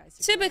room for you guys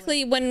to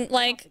typically when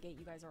like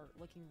you guys are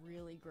looking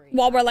really great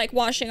while we're like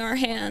washing our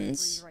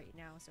hands right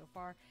now so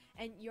far.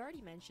 And you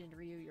already mentioned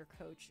Ryu, your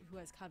coach, who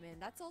has come in.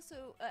 That's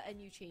also a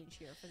new change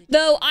here for the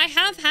though I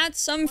have had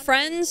some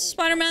friends,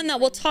 Spider-Man, that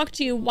will talk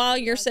to you while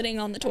you're sitting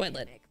on the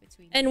toilet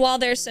and while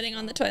they're sitting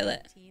on the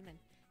toilet. And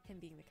him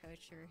being the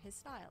coach, or his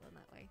style in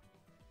that way.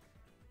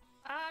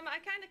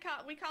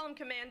 We call him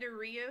Commander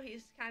Ryu.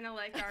 He's kind of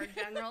like our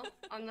general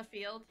on the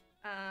field.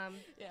 Yeah.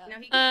 You know,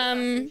 he keeps us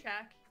in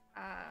check.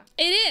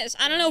 It is.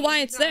 I don't know why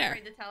it's there. He's not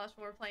afraid to tell us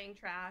when we're playing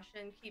trash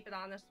and keep it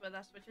honest with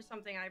us, which is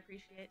something I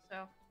appreciate.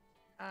 So,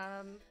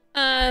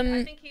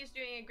 I think he's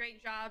doing a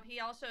great job. He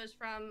also is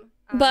from.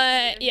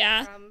 But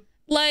yeah.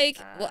 Like,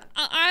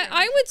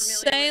 I would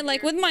say,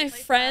 like, with my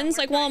friends,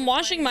 like, while I'm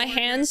washing my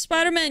hands,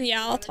 Spider-Man,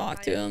 yeah, I'll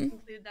talk to him.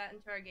 Include that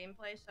into our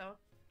gameplay, so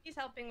he's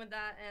helping with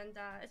that, and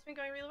it's been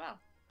going really well.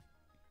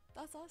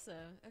 That's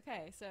awesome.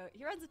 Okay, so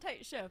he runs a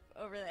tight ship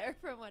over there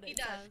from what it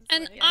sounds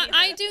and like.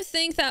 I do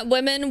think that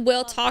women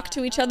will talk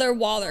to each other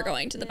while they're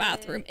going to the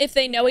bathroom, if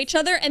they know each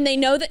other and they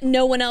know that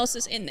no one else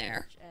is in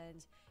there.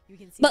 And you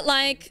can see but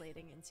like,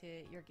 translating into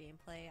your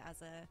gameplay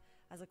as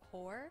a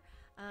core.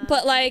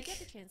 But like,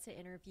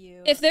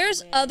 if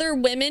there's with, other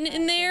women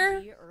in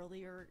there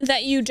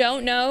that you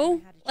don't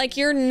know, like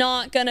you're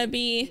not gonna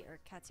be,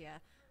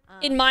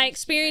 in my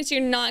experience, you're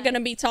not gonna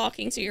be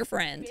talking to your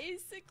friend.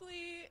 Basically,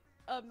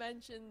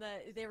 mentioned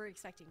that they were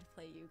expecting to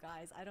play you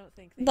guys. I don't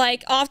think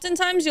like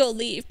oftentimes you'll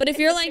leave, but if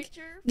you're like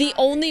the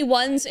only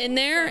ones in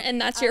there and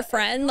that's your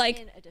friend,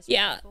 like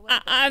yeah,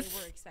 I've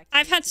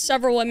had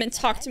several women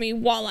talk to me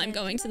while I'm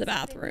going to the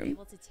bathroom.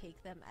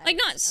 Like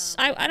not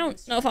I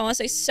don't know if I want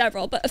to say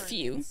several, but a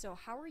few. So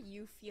how are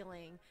you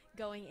feeling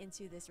going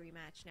into this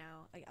rematch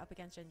now, like, up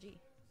against Gen G?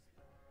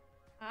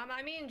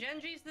 I mean, Gen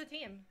G's the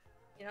team.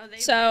 You know,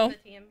 they've been the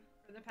team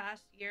for the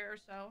past year or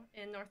so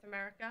in North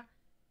America.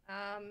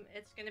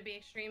 It's going to be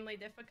extremely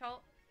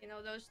difficult. You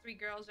know, those 3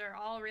 girls are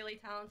all really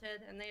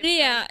talented, and they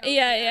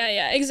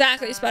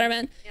exactly,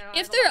 Spider-Man. You know,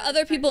 if there are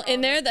other people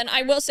in there, then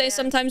I will say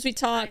sometimes we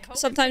talk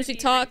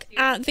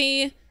at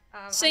the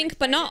sink,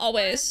 but not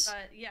always.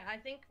 But yeah, I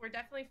think we're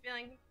definitely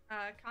feeling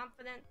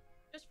confident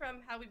just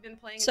from how we've been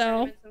playing.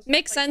 So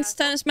makes sense,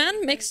 Tennis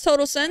Man. Makes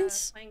total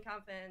sense. Playing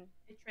confident,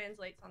 it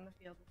translates on the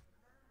field.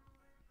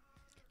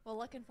 Well,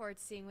 looking forward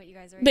to seeing what you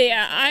guys are. But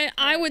yeah,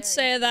 I would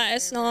say that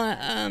it's not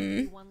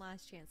one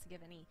last chance to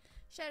give any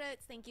shout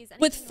outs, thank yous.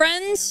 With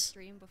friends,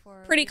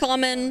 pretty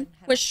common.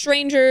 With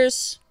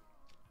strangers,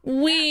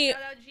 Yeah,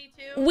 shout out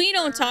G2 we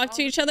don't for talk all to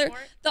the each other.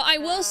 support. Though I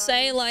will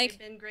say, They've like,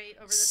 been great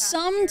over the past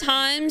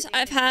sometimes year,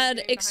 I've everything had they've been doing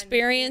behind the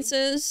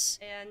experiences scenes.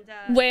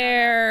 And,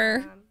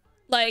 where, shout out,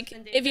 like,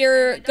 Justin if Davis,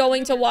 you're I don't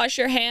going do to it. wash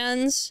your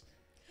hands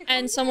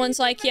and someone's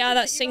like, yeah,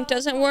 that sink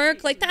doesn't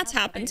work, like, that's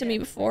happened to me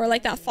before,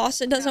 like, that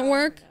faucet doesn't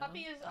work.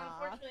 Puppy is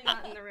unfortunately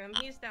not in the room.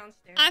 He's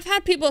downstairs. I've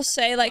had people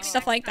say, like,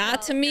 stuff like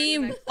that to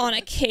me on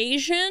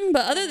occasion,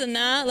 but other than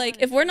that, like,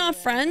 if we're not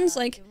friends,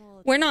 like,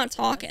 we're not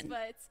talking.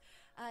 But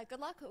good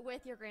luck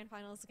with your grand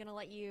finals. Gonna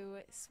let you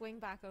swing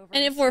back over.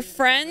 And if we're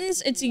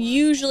friends, it's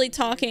usually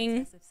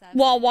talking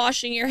while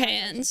washing your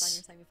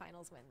hands. On your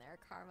semifinals win there,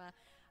 Karma.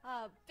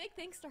 Big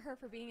thanks to her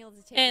for being able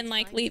to take And, the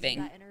like, time leaving.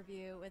 to do that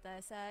interview with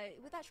us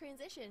with that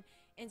transition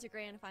into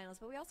grand finals.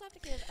 But we also have to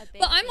give a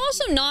big But I'm thank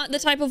also you not the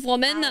to type of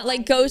woman that, like,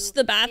 Ally, goes to who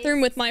the bathroom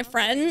is with my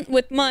sponsoring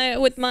with my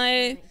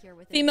tournament here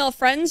within female the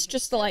friends Showdown.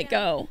 just to, like,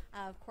 go.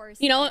 Of course,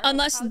 You know, they're a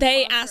unless proud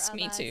they sponsor ask of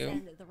me us to.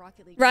 and the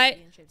Rocket League Right?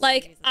 Championship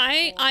Like, Series as a I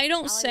whole. don't Ally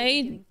will be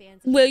say, giving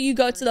fans a will chance you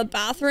go to the tournament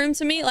bathroom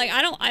to me? Like,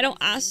 I don't season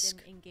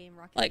ask, in-game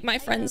Rocket like, League my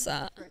friends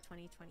items that. for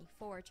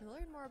 2024 to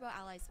learn more about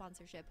Ally's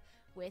sponsorship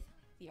with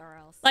the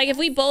RLC. Like, if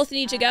we both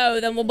need to go,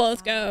 then we'll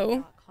both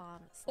go.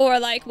 Or,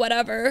 like,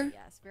 whatever.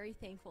 Yes, very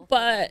thankful for But,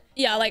 that.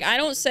 yeah, like, I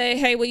don't say,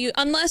 hey, will you,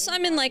 unless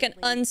I'm in, like, an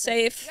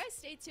unsafe,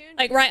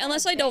 like, right,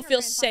 unless I don't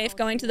feel safe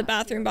going to the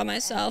bathroom by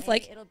myself.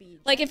 Like,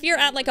 if you're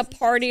at, like, a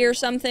party or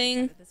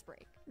something,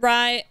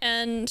 right,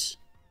 and,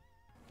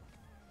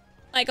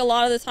 like, a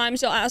lot of the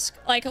times you'll ask,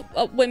 like,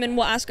 women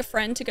will ask a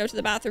friend to go to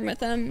the bathroom with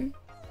them.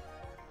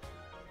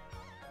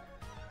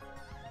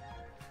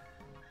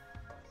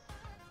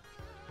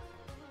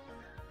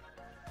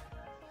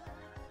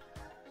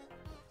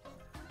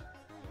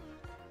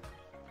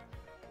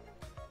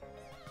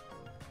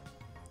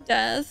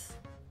 Death.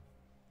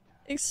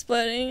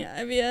 Exploding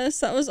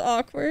IBS. That was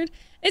awkward.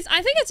 I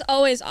think it's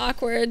always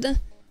awkward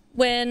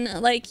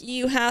when, like,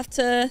 you have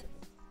to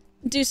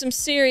do some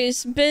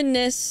serious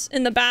business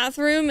in the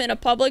bathroom, in a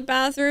public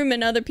bathroom,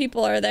 and other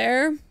people are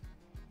there.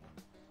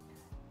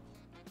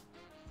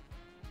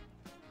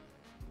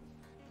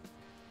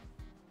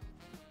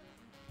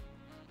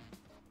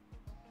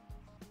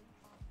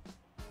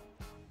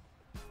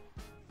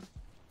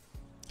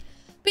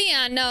 But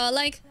yeah, no,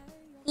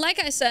 like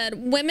I said,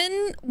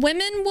 women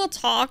will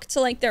talk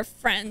to, like, their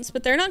friends,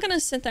 but they're not gonna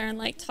sit there and,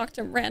 like, talk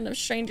to random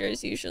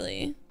strangers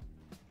usually.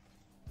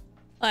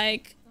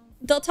 Like,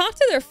 they'll talk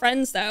to their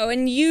friends though,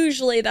 and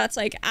usually that's,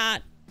 like,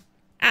 at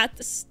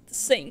the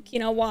sink, you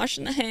know,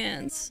 washing the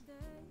hands.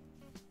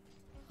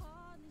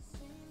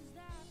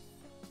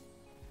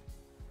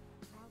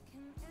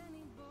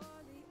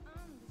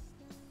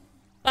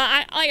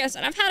 But like I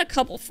said, I've had a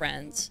couple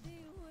friends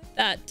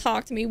that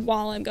talk to me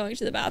while I'm going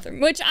to the bathroom,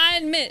 which I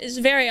admit is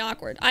very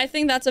awkward. I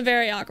think that's a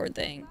very awkward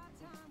thing.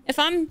 If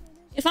I'm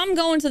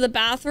going to the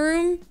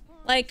bathroom,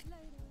 like,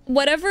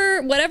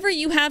 whatever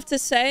you have to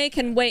say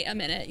can wait a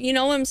minute. You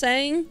know what I'm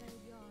saying?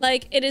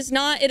 Like, it is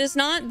not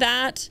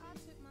that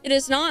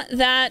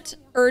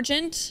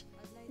urgent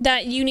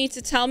that you need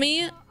to tell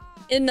me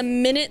in the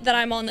minute that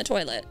I'm on the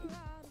toilet.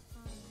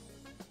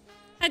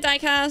 Hi,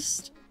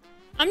 Diecast.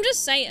 I'm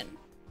just saying.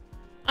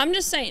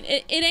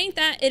 It ain't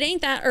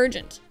that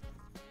urgent.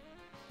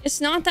 It's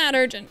not that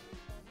urgent.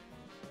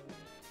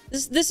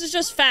 This is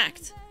just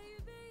fact.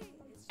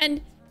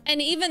 And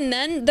even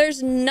then,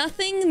 there's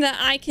nothing that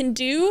I can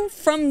do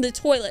from the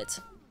toilet.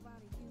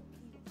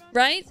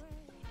 Right?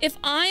 If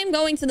I'm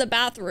going to the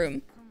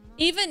bathroom,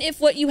 even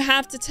if what you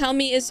have to tell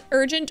me is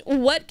urgent,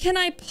 what can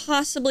I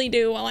possibly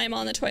do while I'm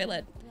on the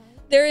toilet?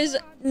 There is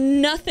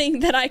nothing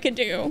that I could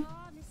do.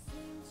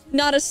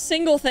 Not a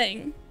single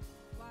thing.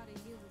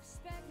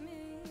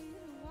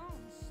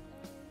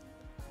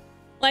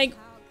 Like,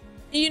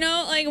 you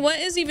know, like, what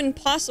is even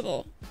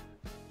possible?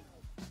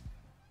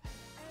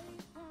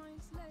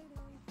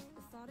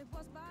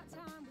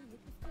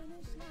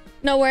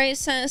 No worries,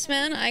 Sense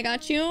Man. I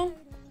got you.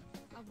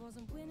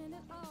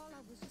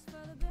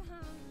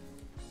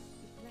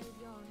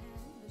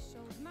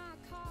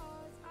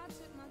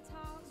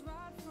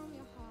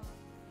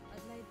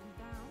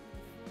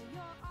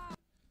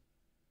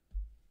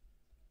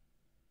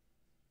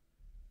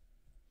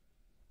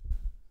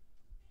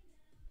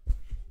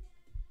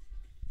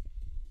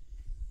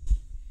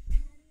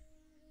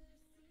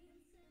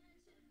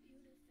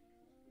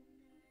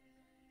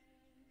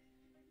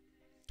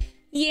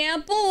 Yeah,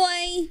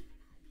 boy.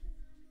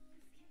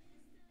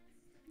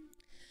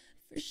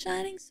 For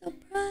shining so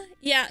bright.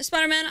 Yeah,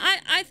 Spider-Man,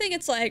 I think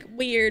it's, like,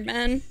 weird,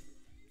 man.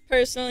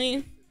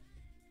 Personally.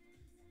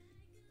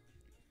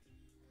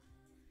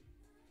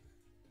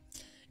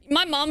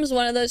 My mom's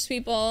one of those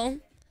people.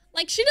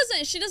 Like, she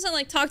doesn't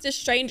like talk to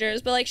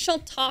strangers, but, like, she'll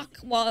talk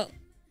while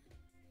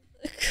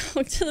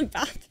going to the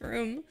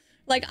bathroom.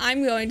 Like,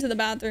 I'm going to the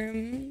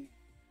bathroom.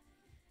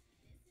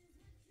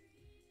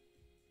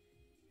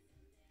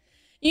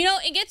 You know,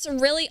 it gets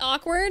really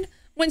awkward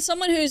when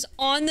someone who's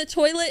on the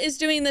toilet is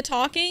doing the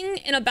talking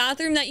in a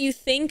bathroom that you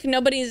think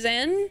nobody's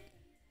in,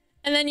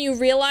 and then you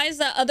realize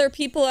that other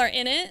people are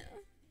in it.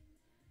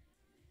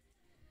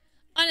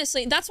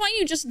 Honestly, that's why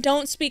you just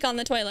don't speak on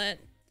the toilet.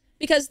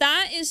 Because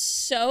that is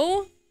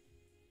so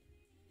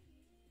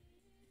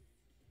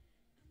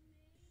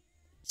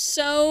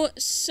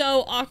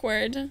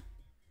awkward.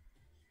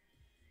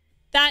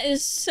 That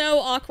is so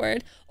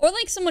awkward. Or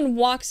like someone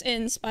walks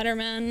in,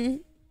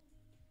 Spider-Man,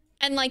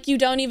 and like you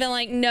don't even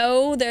like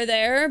know they're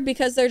there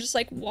because they're just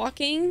like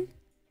walking.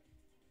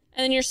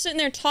 And then you're sitting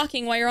there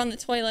talking while you're on the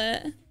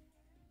toilet.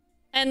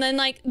 And then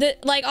like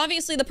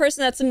obviously the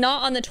person that's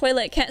not on the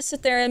toilet can't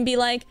sit there and be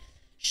like,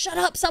 shut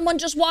up, someone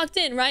just walked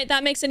in, right?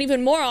 That makes it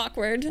even more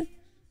awkward.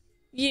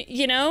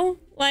 You know?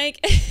 Like,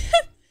 this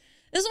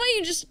is why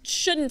you just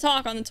shouldn't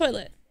talk on the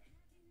toilet.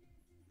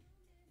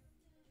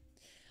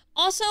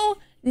 Also,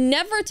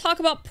 never talk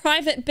about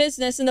private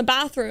business in the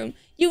bathroom.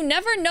 You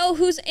never know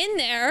who's in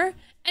there.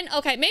 And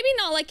okay, maybe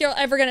not like you're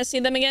ever gonna see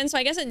them again, so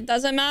I guess it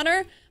doesn't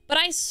matter. But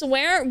I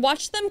swear,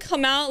 watch them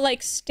come out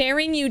like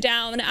staring you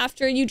down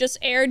after you just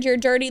aired your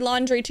dirty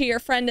laundry to your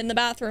friend in the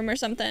bathroom or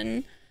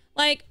something.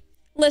 Like,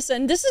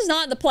 listen, this is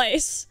not the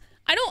place.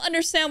 I don't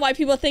understand why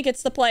people think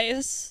it's the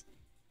place.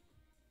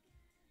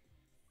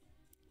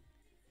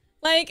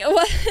 Like,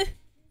 what?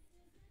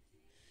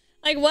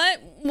 Like,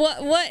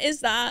 what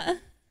is that?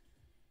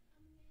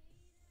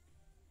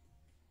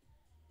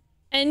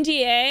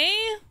 NDA?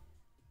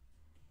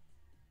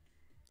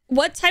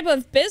 What type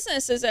of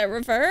business is it,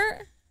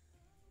 Revert?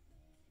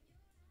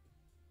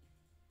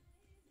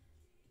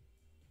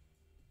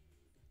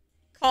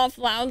 Cough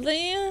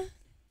loudly?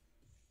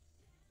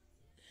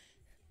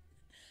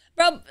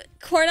 Bro,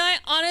 Cornai,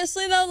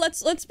 honestly though,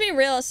 let's be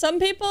real. Some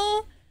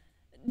people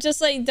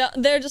just like,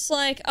 they're just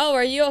like, oh,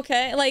 are you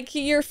okay? Like,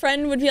 your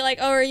friend would be like,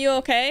 oh, are you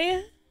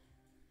okay?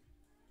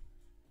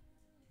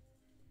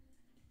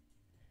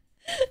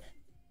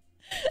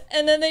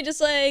 And then they just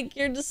like,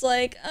 you're just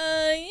like,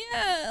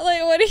 yeah.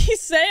 Like, what do you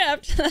say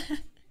after that?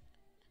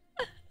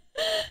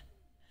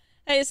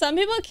 Hey, some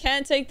people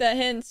can't take the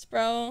hints,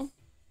 bro.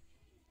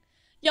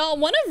 Y'all,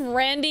 one of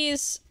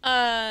Randy's,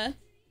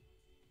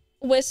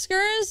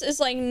 whiskers is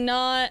like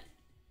not...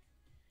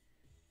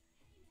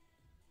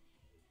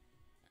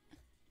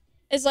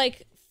 is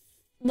like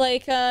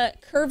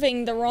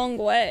curving the wrong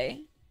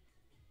way.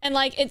 And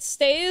like, it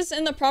stays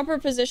in the proper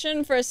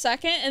position for a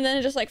second and then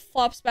it just like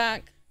flops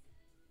back.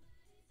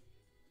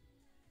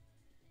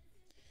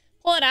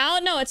 Pull it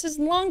out? No, it's his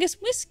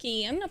longest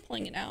whiskey. I'm not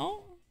pulling it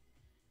out.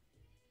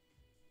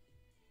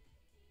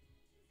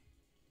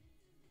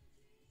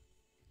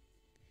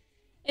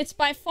 It's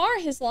by far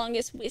his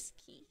longest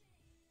whiskey.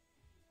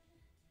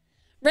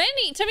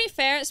 Randy, to be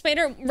fair,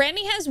 Spader,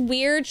 Randy has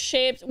weird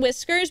shaped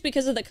whiskers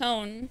because of the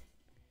cone.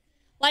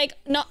 Like,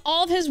 not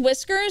all of his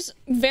whiskers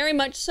very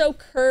much so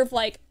curve,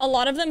 like, a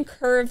lot of them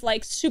curve,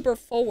 like, super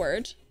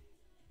forward.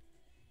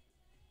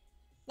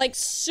 Like,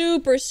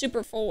 super,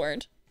 super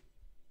forward.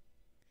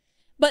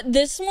 But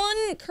this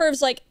one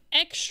curves, like,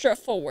 extra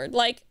forward.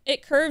 Like,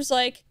 it curves,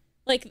 like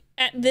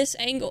at this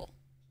angle.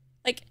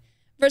 Like,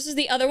 versus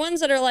the other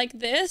ones that are like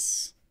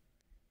this.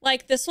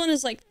 Like, this one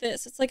is like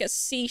this. It's like a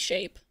C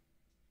shape.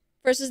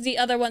 Versus the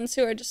other ones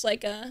who are just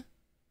like a...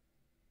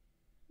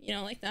 you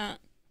know, like that.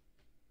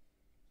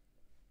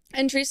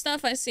 Entry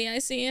stuff, I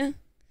see.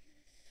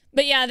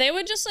 But yeah, they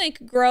would just,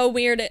 like, grow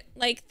weird.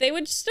 Like, they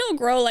would still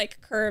grow,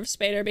 like, curved,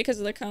 Spader, because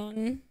of the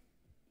cone.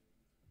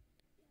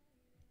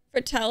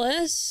 For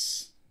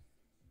Tellus...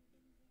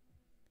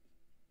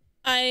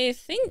 I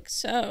think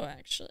so,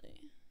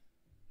 actually.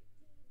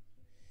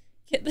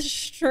 Get the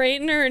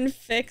straightener and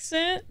fix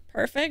it.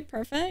 Perfect.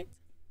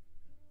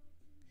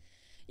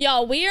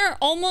 Y'all, we are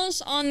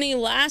almost on the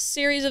last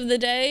series of the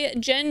day.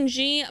 Gen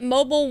G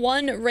Mobile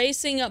 1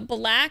 Racing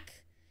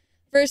Black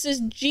versus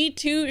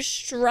G2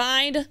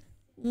 Stride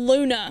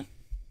Luna.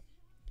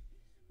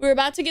 We're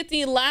about to get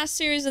the last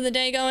series of the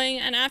day going,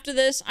 and after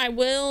this, I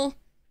will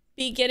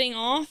be getting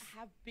off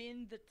have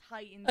been the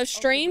titans of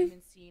stream. Of the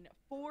women's scene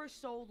for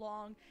so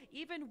long.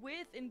 Even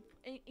with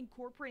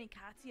incorporating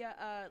Katya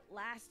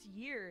last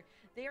year,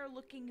 they are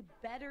looking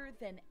better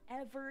than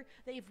ever.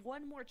 They've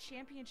won more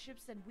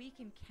championships than we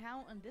can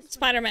count. And this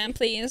Spider-Man,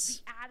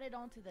 please. Added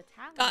onto the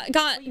talent.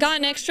 Got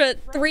an extra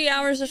 3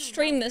 hours of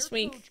stream this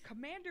week. Coach,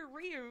 Commander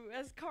Ryu,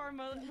 as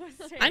Karma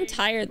was saying, I'm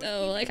tired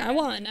though. Like, I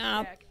want a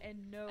nap.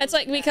 It's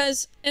like,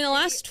 because in the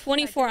last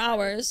 24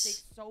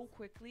 hours,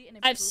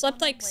 I've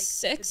slept like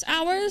 6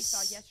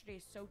 hours.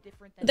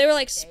 They were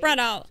like spread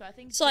out.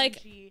 So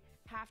like,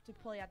 have to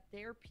play at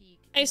their peak.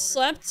 I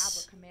slept.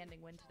 Have a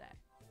commanding win today.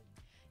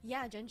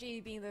 Yeah, Genji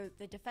being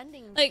the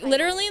defending. Like,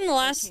 literally in the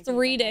last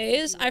 3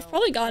 days, I've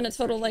probably gotten a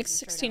total of like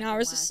 16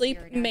 hours of sleep,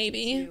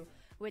 maybe.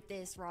 With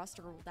this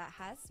roster that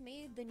has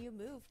made the new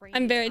move,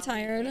 I'm very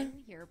tired.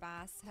 Here,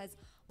 Bass has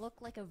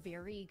looked like a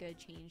very good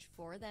change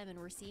for them, and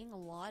we're seeing a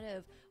lot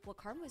of what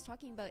Karma was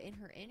talking about in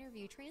her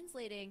interview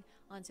translating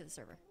onto the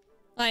server.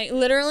 Like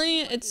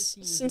literally, it's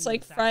since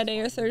like Friday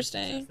or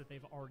Thursday. That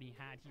they've already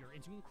had here.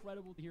 It's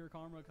incredible to hear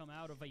Karma come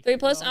out of a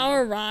 3+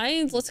 hour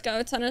rides. Let's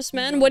go, Tennis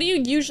Man. What do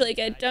you usually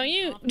get? Do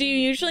you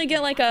usually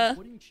get like a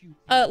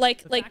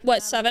like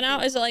what, 7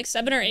 hours? Is it like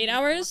 7 or 8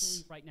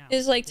 hours?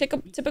 Is like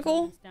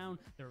typical?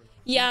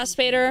 Yeah,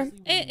 Spader.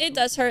 It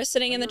does hurt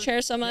sitting in the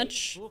chair so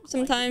much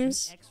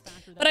sometimes.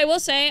 But I will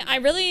say I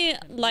really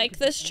like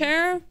this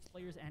chair,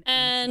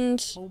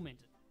 and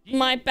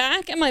my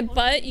back and my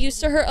butt used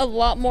to hurt a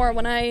lot more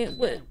when I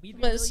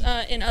was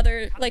in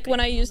other, like when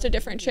I used a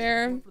different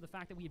chair.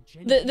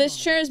 This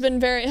chair has been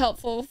very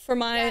helpful for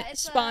my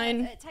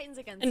spine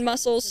and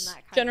muscles,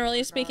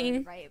 generally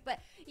speaking. Right, but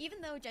even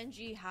though Gen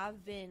G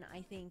have been,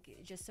 I think,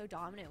 just so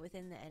dominant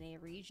within the NA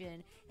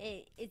region,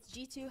 it's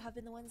G2 have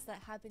been the ones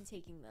that have been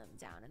taking them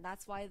down, and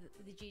that's why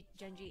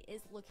Gen G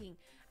is looking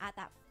at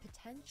that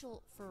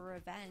potential for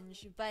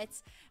revenge.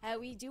 But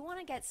we do want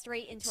to get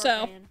straight into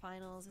our grand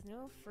finals. With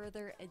no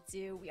further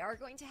ado, we are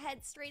going to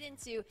head straight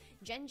into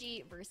Gen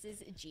G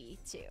versus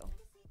G2.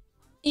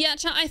 Yeah,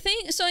 I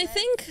think so. I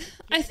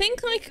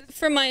think like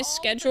for my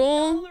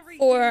schedule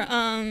for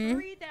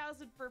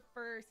 3,000 for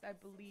first, I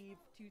believe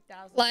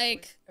 2,000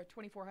 like or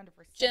 2,400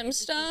 for gym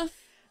stuff.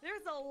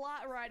 There's a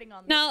lot riding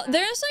on this. Now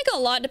there's like a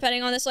lot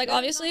depending on this. Like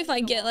obviously, if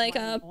I get like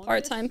a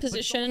part-time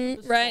position,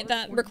 right,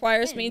 that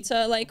requires me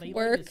to like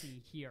work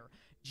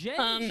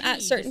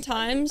at certain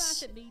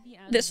times,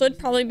 this would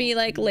probably be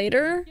like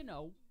later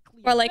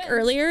or like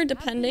earlier,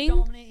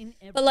 depending.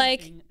 But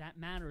like,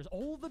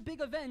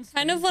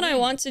 kind of what I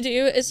want to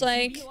do is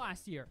like,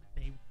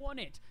 they won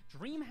it.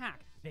 DreamHack,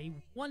 they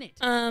won it.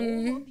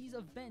 All of these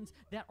events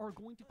that are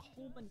going to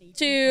culminate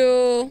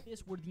to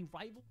this, where the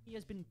rivalry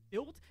has been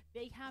built,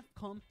 they have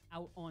come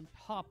out on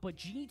top. But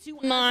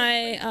G2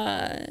 my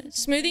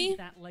smoothie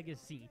that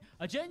legacy.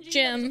 A Gen G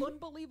gym that is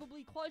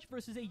unbelievably clutch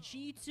versus a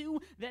G2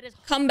 that is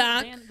come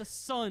back. than the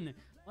sun.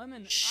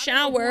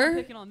 Shower,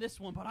 picking on this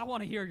one, but I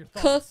want to hear your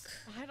thoughts. cook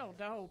I don't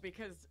know,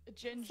 because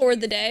Gen G for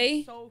the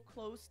day, so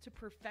close to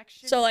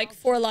perfection. so like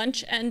for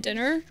lunch and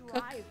dinner,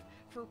 cook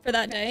for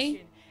that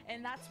day.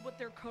 And that's what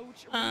their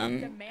coach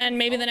and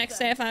maybe the next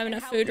day if I have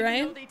enough food,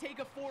 right? They take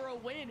a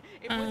 4-0 win.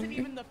 It wasn't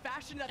even the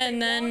fashion that and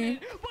they then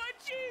wanted, but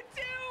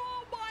G2,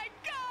 oh my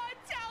God,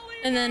 Tally,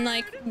 and then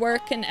like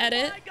work and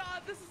edit. Oh my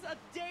God, this is a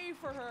day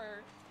for her.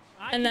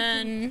 And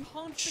then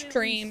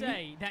stream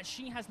that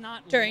she has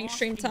not during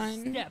stream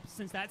time.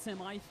 Since that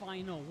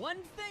semi-final. One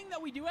thing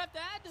that we do have to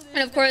add to this,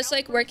 and of course,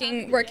 like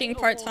working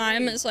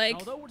part-time is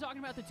like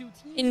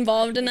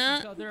involved in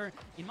that.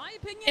 In my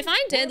opinion, if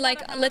I did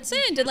like, let's say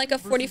I did like a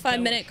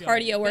 45-minute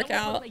cardio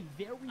workout,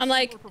 I'm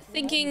like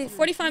thinking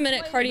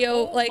 45-minute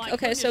cardio. Like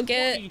okay, so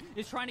get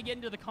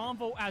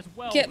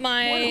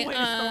my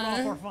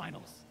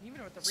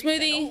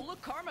smoothie.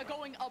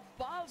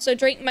 So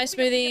drink my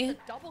smoothie.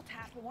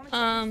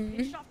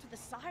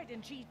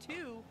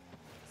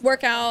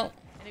 Workout.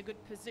 In a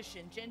good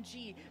position. Gen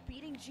G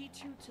beating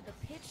G2 to the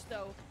pitch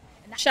though.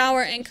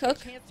 Shower and cook.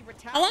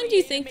 How long do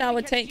you think that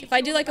would take if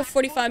I do like a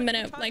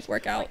 45-minute like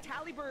workout?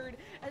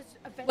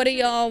 What do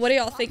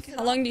y'all think?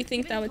 How long do you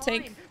think that would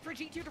take? For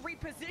G2 to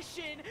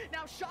reposition.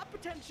 Now shot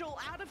potential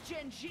out of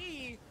Gen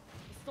G.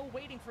 Still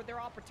waiting for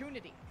their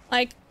opportunity.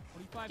 Like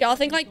y'all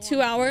think like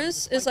 2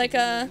 hours is like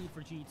a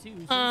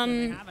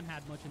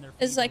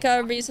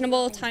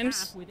reasonable time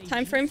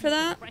frame for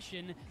that?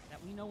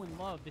 We know and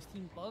love. This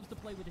team loves to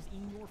play with this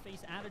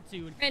in-your-face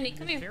attitude. Randy,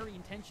 come here. Very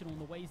intentional in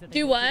the ways that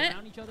do what?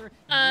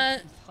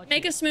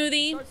 Make a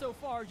smoothie,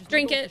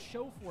 drink it,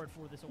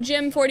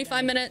 gym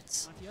 45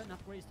 minutes,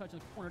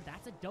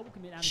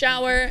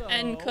 shower,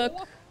 and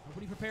cook.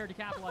 Nobody prepared to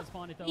capitalize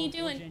upon it though. What are you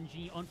doing? Gen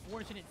G.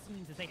 Unfortunate it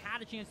seems as they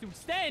had a chance to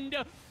extend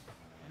and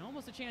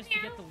almost a chance to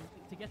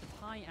get the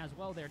tie as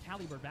well there.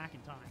 Talibird back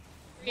in time.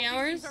 3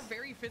 hours? Are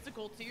very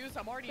physical too, so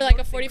I'm already for like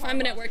a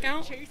 45-minute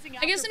workout?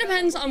 I guess it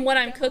depends on what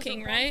I'm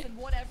cooking, right?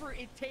 Whatever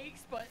it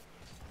takes, but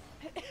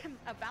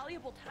a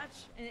valuable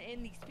touch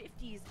in these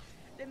 50s.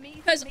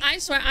 Because I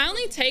swear, I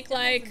only take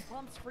like,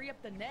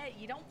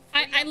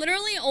 I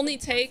literally only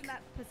take,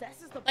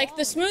 like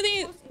the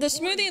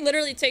smoothie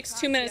literally takes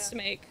 2 minutes to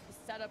make.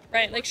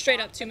 Right, like straight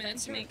up 2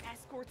 minutes to make.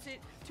 Escorts it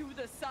to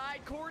the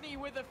side. Courtney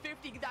with a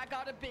 50, that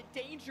got a bit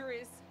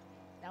dangerous.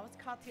 Now it's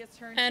Katya's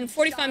turn. And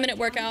 45-minute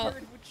workout.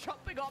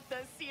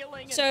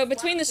 So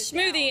between the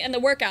smoothie and the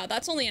workout,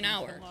 that's only an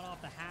hour.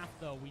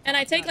 And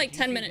I take like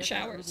 10-minute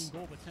showers.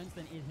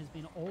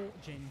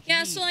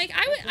 Yeah, so like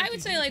I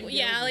would say like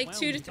like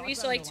 2 to 3,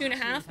 so like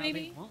 2.5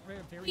 maybe. What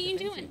are you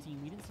doing?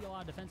 We didn't see a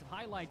lot of defensive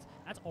highlights.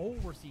 That's all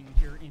we're seeing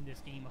here in this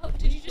game. Oh,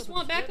 did you just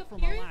want back up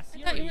here? I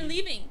thought you were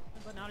leaving.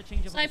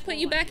 So I put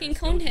you back in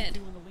Conehead.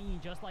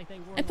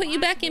 I put you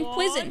back in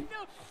prison.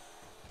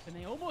 And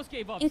they almost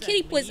gave up in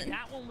kitty prison.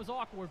 That one was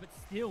awkward, but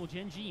still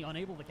Gen G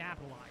unable to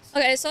capitalize.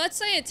 Okay, so let's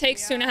say it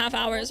takes 2.5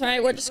 hours,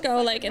 right? We'll just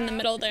go like in the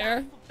middle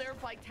there. There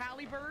by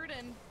Talibird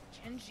and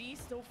Gen G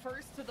still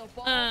first to the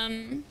ball.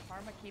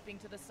 Karma keeping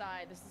to the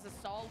side. This is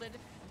a solid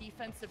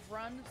defensive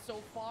run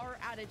so far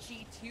out of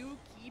G2,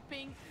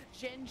 keeping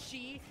Gen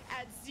G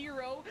at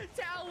 0.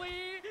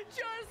 Tally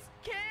just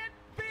can't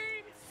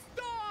be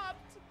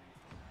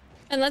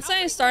And let's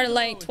say I started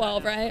like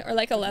 12, right? Or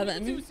like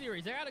 11.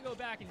 Series. I gotta go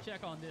back and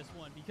check on this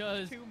one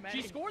because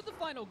she scored the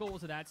final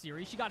goals of that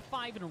series. She got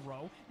 5 in a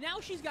row. Now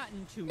she's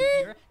gotten 2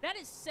 here. That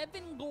is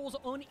 7 goals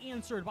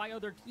unanswered by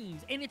other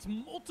teams, and it's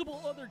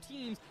multiple other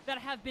teams that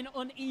have been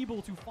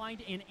unable to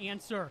find an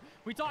answer.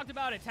 We talked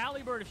about it.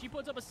 Tallybird, if she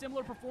puts up a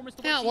similar performance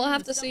to yeah, we'll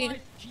have to see.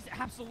 She's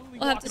absolutely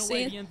we'll have to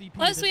see.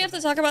 Plus, we have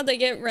to talk about the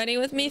get ready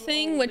with me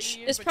thing, which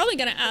is probably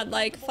gonna add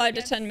like 5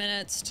 to 10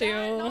 minutes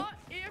to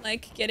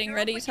like getting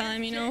ready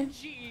time, you know.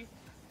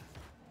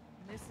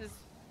 This is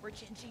where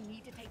Gen G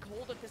need to take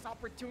hold of this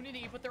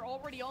opportunity, but they're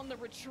already on the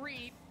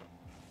retreat.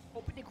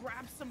 Hoping to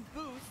grab some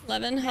boost.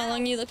 11, how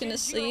long are you looking to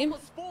sleep?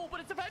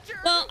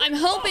 Well, I'm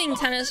hoping,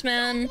 Tennis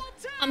Man.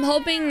 I'm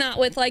hoping that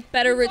with like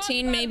better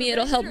routine, maybe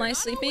it'll help my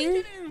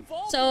sleeping.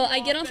 So I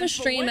get off a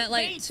stream at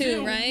like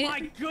 2, right?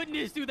 My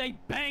goodness, do they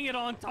bang it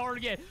on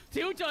target.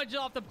 2 touches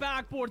off the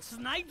backboard,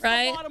 snipes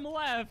right? the bottom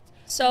left.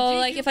 So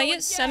like if I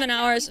get 7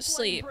 hours of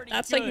sleep,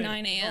 that's like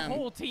 9 a.m. The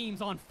whole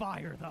team's on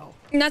fire though.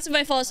 And that's if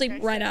I fall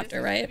asleep right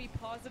after, right?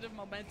 Positive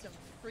momentum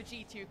for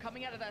G2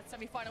 coming out of that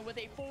semifinal with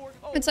a 4.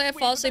 It's like I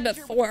fall asleep at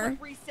 4.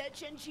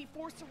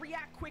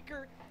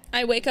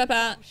 I wake up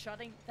at,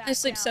 I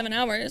sleep 7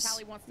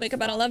 hours. Wake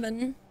up at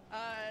 11.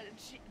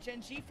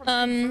 Gen G from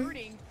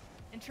converting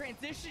and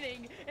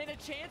transitioning and a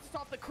chance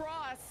off the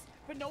cross,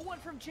 but no one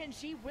from Gen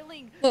G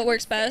willing. What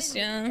works best,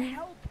 yeah.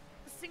 Help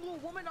a single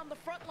woman on the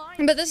front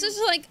line. But this is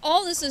like,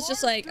 all this is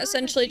just like,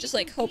 essentially just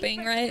like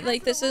hoping, right?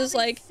 Like this is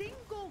like,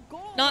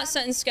 not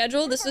set in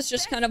schedule. This is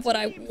just kind of what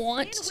I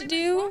want to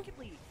do.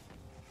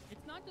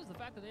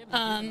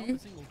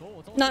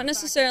 Not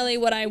necessarily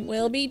what I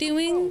will be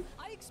doing.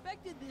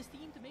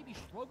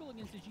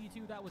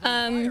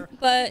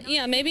 But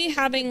yeah, maybe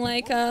having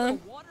like a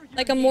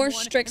more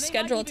strict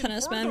schedule,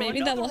 Tennis Man.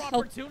 Maybe that will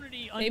help.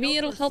 Maybe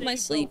it'll help my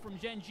sleep.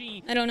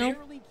 I don't know.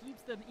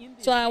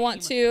 So I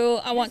want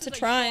to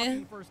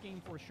try.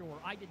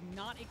 I did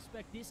not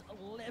expect this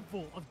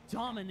level of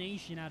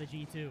domination out of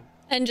G2.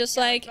 And just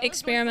like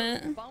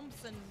experiment.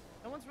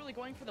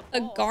 A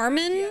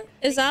Garmin?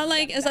 Is that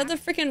the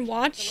freaking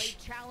watch?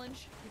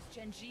 Challenge gives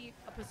Gen G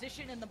a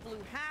position in the blue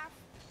half.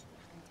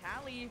 And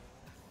Tally,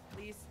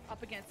 please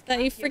up against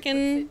that you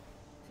freaking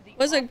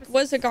was a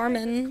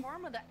Garmin.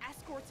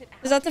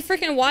 Is that the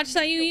freaking watch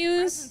that you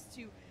use?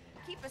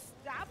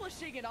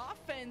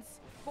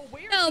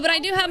 No, but I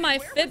do have my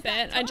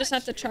Fitbit. I just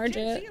have to charge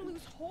it.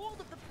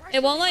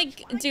 It won't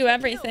like do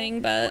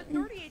everything, but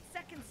 38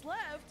 seconds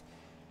left.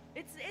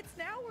 It's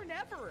now or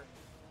never.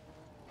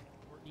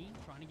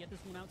 Trying to get this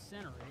one out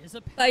center. It is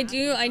a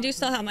I do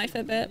still have my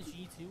Fitbit.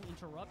 G2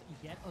 interrupt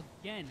yet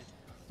again.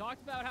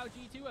 Talked about how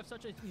G2 have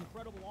such an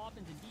incredible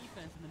offense and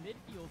defense in the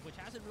midfield, which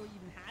hasn't really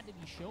even had to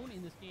be shown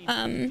in this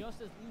game.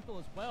 Just as lethal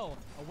as well.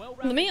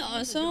 Let me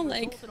also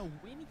like. A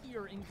win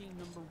here in game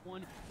number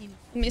 1 in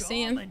let me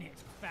see him.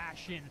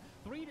 Fashion.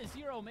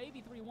 3-0,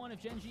 maybe 3-1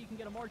 if Gen G can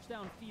get a march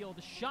downfield.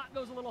 The shot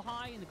goes a little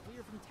high, and the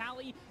clear from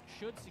Tally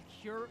should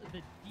secure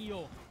the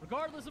deal.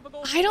 Regardless of a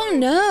goal. I don't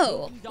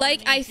know.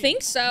 Like, I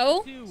think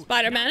so.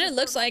 Spider-Man, it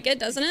looks like it,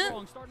 doesn't it?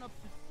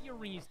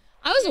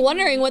 I was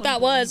wondering what that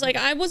was. Like,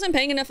 I wasn't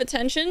paying enough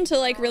attention to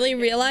like really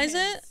realize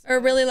it or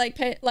really like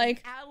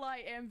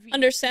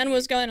understand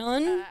what's going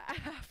on.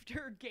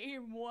 After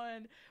game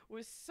 1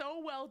 was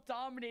so well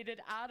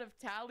dominated out of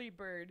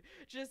Tallybird,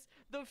 just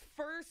the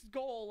first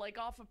goal like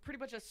off of pretty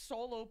much a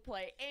solo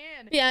play.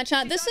 And yeah,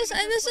 chat, this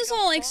is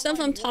all like stuff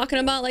I'm talking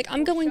about. Like,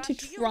 I'm going to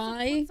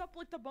try,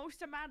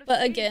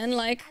 but again,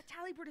 like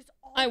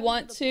I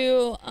want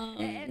to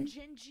and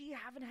Gen G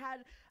haven't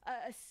had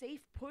a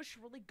safe push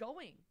really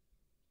going.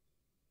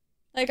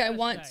 Like, I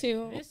want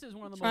to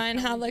try and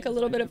have like a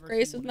little bit of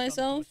grace with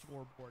myself.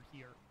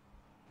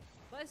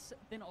 Less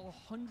than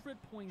 100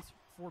 points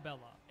for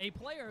Bella, a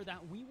player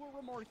that we were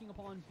remarking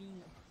upon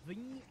being the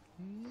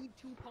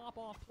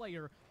need-to-pop-off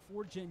player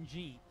for Gen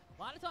G.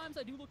 A lot of times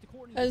I do look to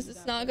Courtney because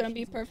it's not going to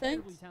be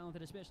perfect.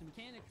 Talented, especially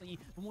mechanically,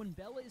 but when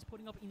Bella is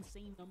putting up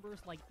insane numbers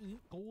like 8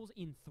 goals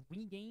in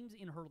 3 games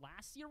in her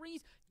last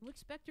series, you'll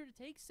expect her to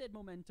take said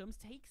momentums,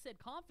 take said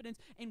confidence,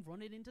 and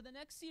run it into the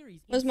next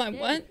series. Was my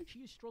what? She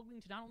is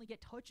struggling to not only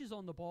get touches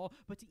on the ball,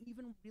 but to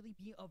even really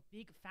be a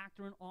big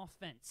factor in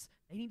offense.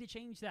 They need to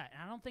change that,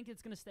 and I don't think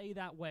it's going to stay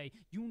that way.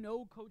 You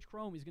know Coach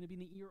Chrome is going to be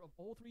in the ear of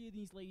all 3 of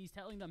these ladies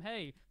telling them,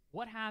 hey,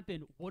 what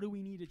happened? What do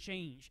we need to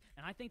change?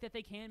 And I think that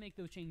they can make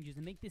those changes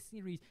and make this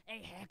series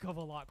a heck of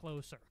a lot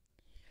closer.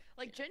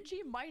 Like, Gen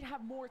G might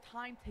have more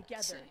time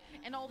together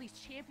and all these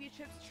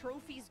championships,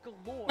 trophies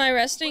galore. My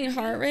resting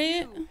heart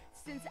rate?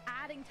 Since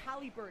adding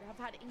Tallybird have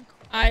had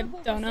incredible I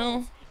don't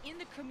know. In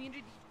the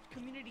community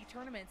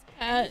tournaments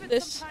at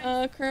this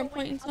current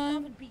point in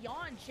time. And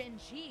beyond Gen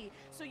G,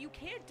 so you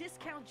can't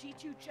discount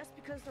G2 just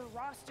because their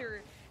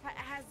roster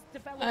has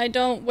developed. I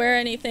don't wear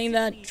anything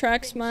that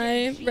tracks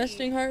my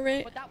resting heart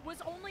rate. But that was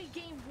only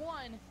game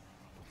 1,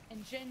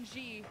 and Gen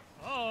G,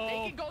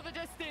 they can go the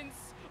distance,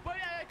 but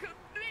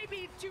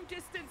maybe too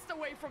distanced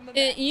away from the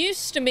net. It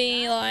used to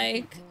be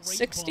like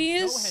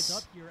 60s. Heads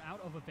up here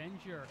out of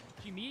Avenger.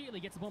 She immediately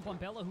immediately gets a bump on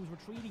Bella, who's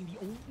retreating, the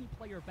only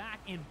player back,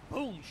 and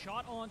boom,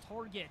 shot on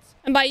target.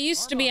 And by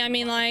used to be, I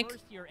mean like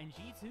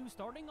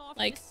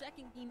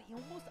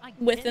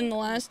within the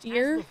last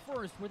year.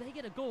 First, where they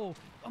get a goal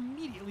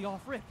immediately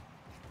off rip.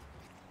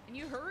 And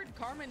you heard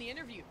Karma in the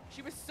interview.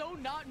 She was so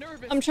not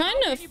nervous. I'm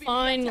trying to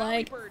find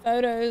like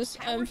photos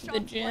of the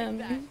gym.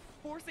 Like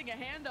forcing a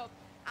hand up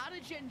out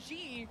of Gen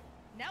G.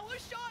 Now a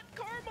shot,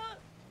 Karma.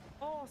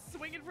 Oh,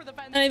 swinging for the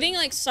fence. And I think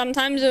like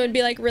sometimes it would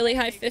be like really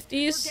high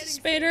 50s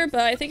Spader, but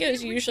I think it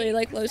was usually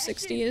like low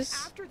 60s.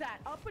 After that,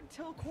 up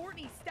until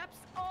Courtney steps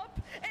up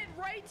and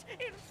right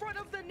in front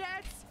of the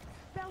net.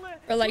 Bella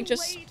or like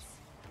just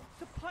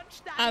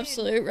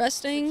absolute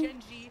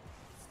resting.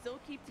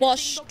 While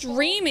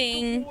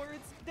streaming,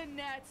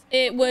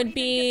 it would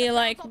be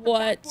like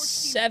what,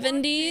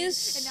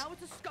 70s?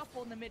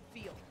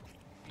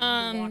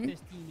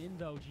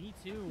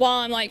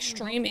 While I'm like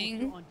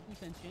streaming.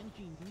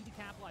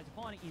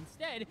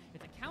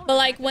 But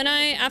like when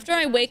after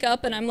I wake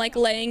up and I'm like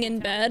laying in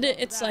bed,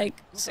 it's like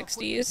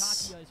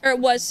 60s, or it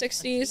was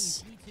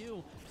 60s.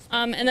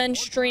 And then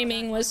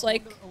streaming was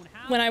like,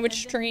 when I would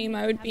stream,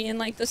 I would be in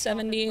like the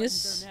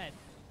 70s.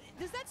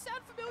 Does that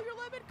sound familiar,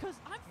 Lemon? Because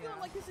I'm feeling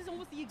like this is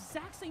almost the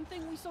exact same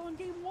thing we saw in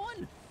game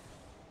 1.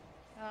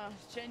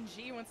 Gen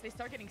G, once they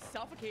start getting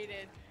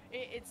suffocated,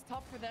 it's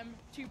tough for them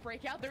to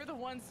break out. They're the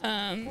ones who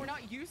are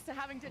not used to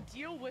having to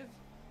deal with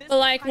this. But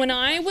like when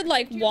I would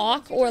like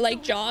walk or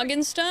like jog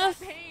and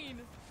stuff,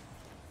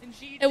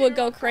 it would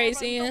go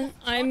crazy.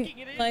 I'm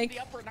like,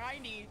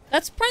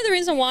 that's probably the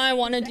reason why I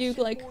want to do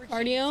like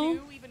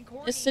cardio,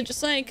 is to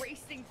just like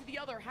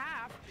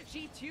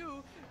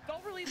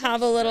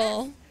have a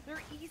little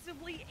just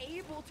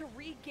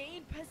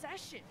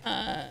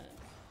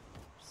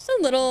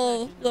a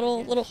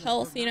little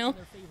health, you know,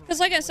 because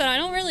like I said, I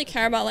don't really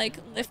care about like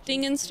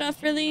lifting and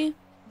stuff really,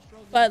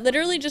 but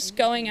literally just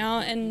going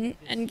out and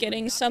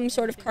getting some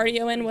sort of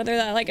cardio in, whether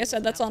that, like I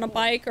said, that's on a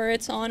bike or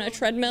it's on a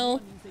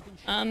treadmill,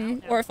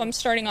 or if I'm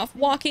starting off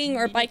walking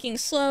or biking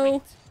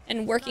slow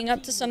and working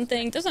up to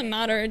something, doesn't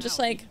matter, just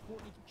like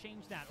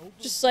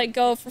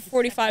go for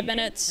 45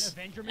 minutes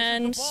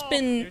and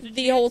spin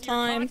the whole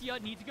time,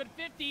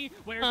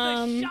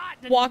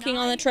 walking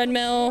on the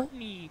treadmill,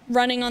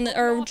 running on the,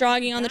 or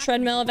jogging on the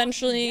treadmill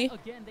eventually,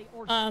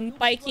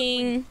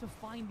 biking.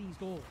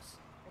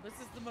 This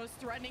is the most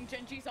threatening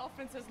Gen G's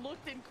offense has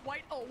looked in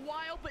quite a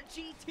while, but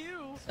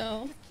G2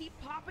 so just keep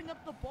popping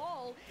up the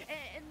ball,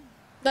 and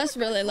that's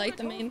really like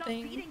the main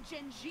thing. Beating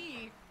Gen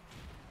G,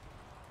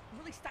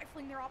 really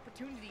stifling their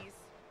opportunities.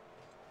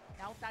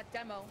 Now with that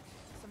demo,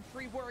 some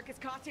free work as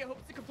Katya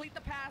hopes to complete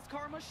the pass.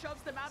 Karma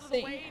shoves them out of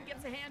the way and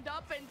gets a hand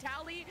up, and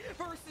Tally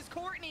versus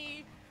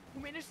Courtney, who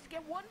manages to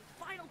get one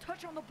final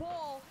touch on the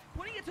ball,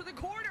 putting it to the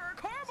corner.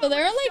 Karma, so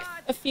there are like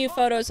a few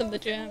photos of the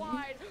gym.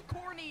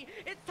 Courtney,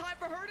 it's time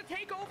for her to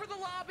take over the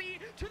lobby,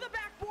 to the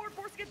backboard,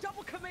 forcing a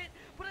double commit,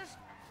 but it's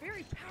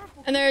very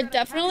powerful. And there are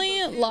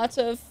definitely lots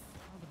of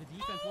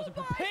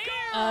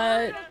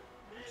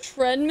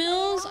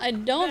treadmills. I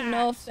don't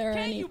know if there are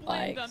any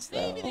bikes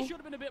though. Maybe they should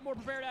have been a bit more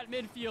prepared at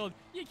midfield.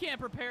 You can't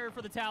prepare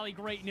for the Tally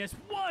greatness.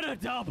 What a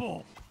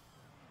double!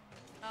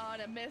 Oh,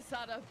 and a miss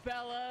out of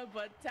Bella,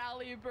 but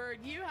Tally Bird,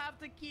 you have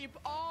to keep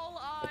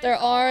all eyes. But there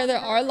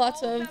are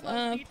lots of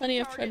plenty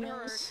of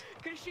treadmills.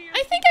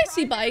 I think I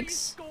see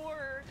bikes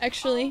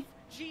actually.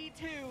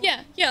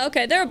 Yeah,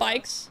 okay, there are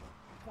bikes.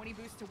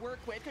 To work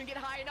with, can get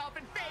high enough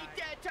and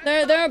fake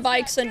it. There are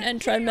bikes and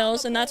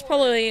treadmills, and that's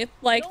probably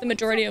like the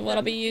majority of what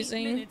I'll be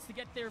using.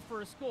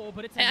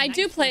 I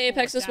do play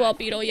Apex as well,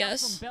 Beetle,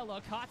 yes.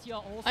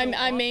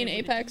 I main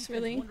Apex,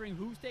 really. Wondering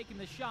who's taking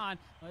the shot.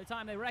 By the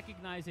time they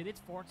recognize it, it's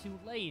far too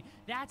late.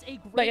 That's a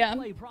great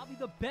play, probably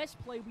the best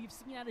play we've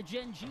seen out of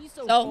Gen G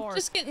so far.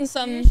 Just getting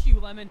some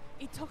Lemon.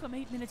 It took them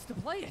 8 minutes to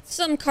play it.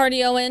 Some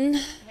cardio in.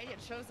 Hey, it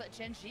shows that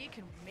Gen G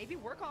can maybe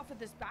work off of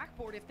this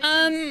backboard if they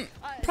can,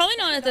 probably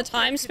not at the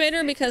time,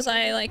 Spader, because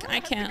I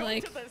can't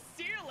like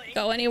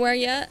go anywhere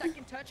yet.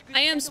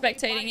 I am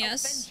spectating,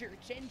 yes.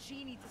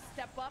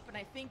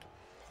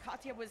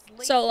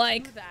 So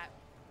like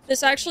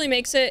this actually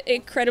makes it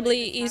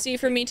incredibly easy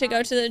for me to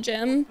go to the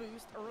gym.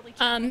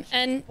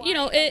 And you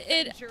know,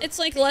 it's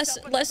like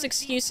less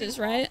excuses,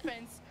 right?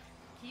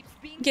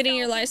 Getting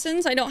your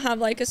license, I don't have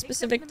like a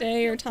specific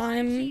day or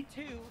time.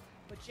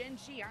 But Gen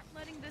G aren't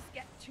letting this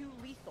get too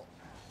lethal.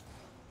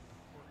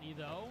 Courtney,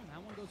 though,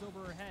 that one goes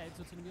over her head,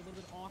 so it's going to be a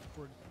little bit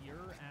awkward here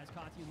as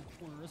Katya in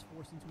the corner is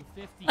forced into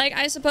a 50. Like,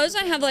 I suppose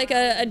I have like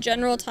a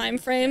general time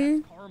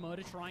frame. Karma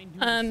to try and do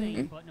the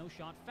same, but no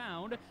shot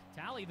found.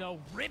 Tally, though,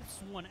 rips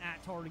one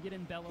at target,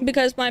 and Bella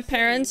because my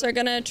parents are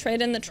gonna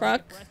trade in the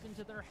truck,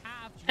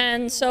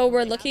 and so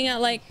we're looking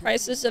at like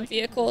prices of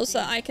vehicles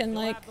that I can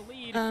like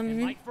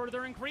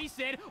further increase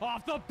it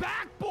off the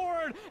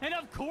backboard, and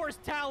of course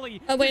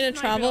Tally. A way to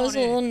travel is a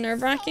little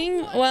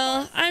nerve-wracking.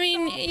 Well, I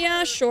mean,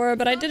 yeah, sure,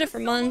 but I did it for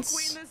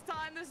months.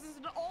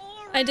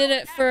 I did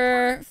it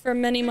for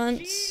many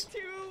months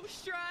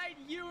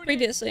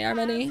previously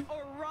already.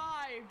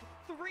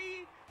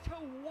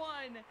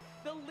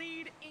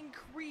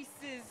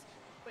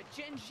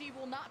 Gen G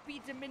will not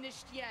be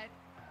diminished yet.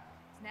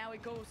 Now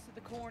it goes to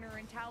the corner,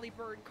 and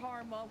Talibird and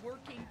Karma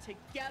working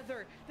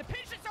together. The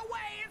pitch is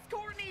away. It's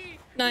Courtney.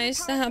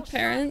 Nice to have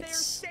parents.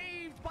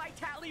 Saved by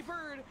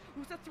Talibird,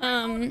 who's a threat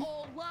on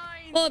all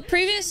lines. Well,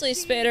 previously,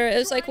 Spader, it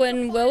was like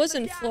when Will was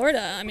in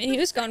Florida. I mean, he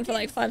was gone for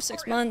like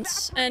 5-6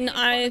 months, and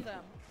I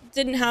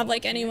didn't have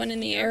like anyone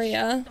in the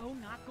area.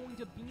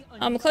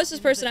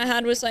 Closest person I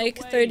had was like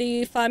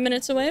 35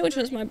 minutes away, which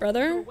was my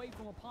brother.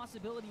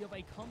 Possibility of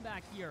a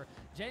comeback here.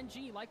 Gen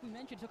G, like we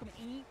mentioned, took them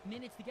 8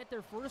 minutes to get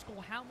their first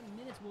goal. How many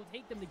minutes will it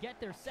take them to get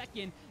their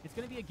second? It's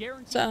going to be a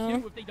guarantee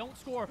too if they don't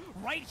score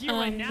right here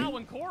and now.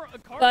 And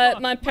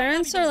but my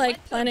parents are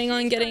like planning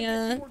on getting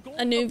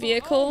a new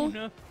vehicle,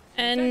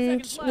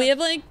 and we have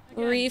like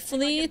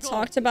briefly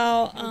talked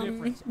about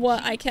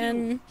what I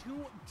can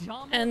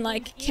and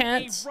like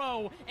can't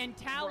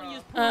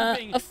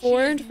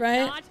afford,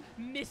 right?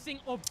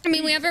 I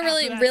mean, we haven't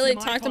really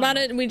talked about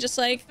it. We just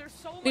like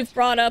we've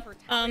brought up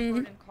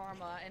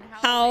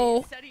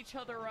how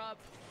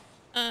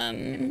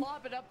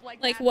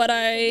like what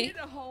I we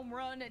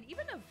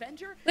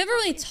haven't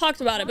really talked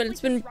about it, but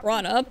it's been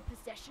brought up.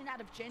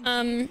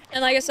 And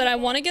like I said, I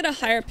want to get a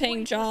higher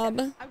paying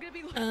job.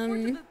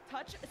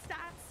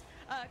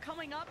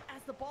 Coming up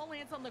as the ball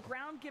lands on the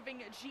ground, giving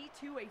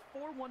G2 a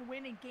 4-1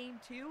 win in game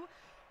 2.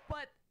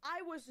 But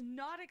I was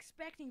not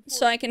expecting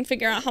so I can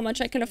figure out how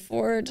much I can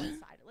afford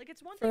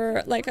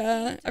for like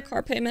a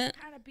car payment.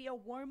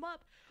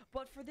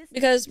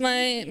 Because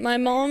my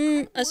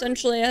mom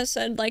essentially has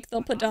said like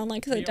they'll put down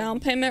like the down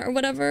payment or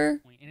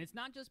whatever.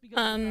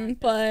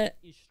 But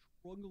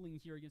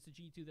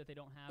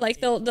like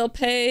they'll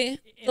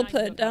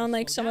put down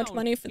like so much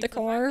money for the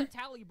car,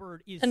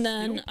 and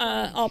then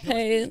I'll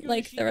pay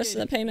like the rest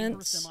of the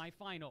payments.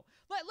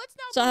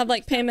 So I'll have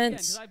like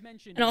payments,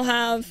 and I'll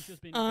have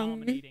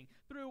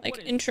like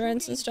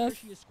insurance and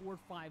stuff.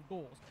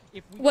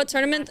 What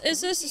tournament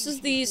is this? This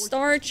is the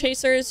Star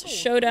Chasers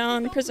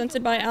Showdown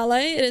presented by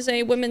Ally. It is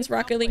a women's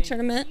Rocket League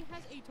tournament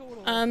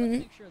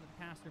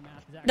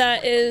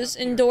that is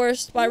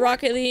endorsed by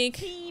Rocket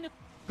League,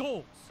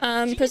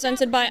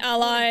 presented by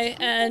Ally,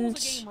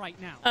 and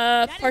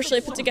partially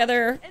put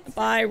together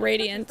by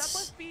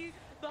Radiant,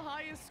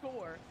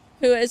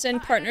 who is in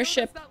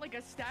partnership,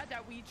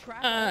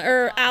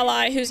 or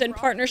Ally, who's in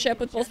partnership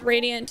with both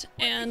Radiant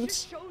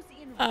and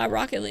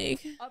Rocket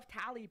League.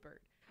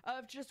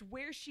 Of just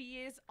where she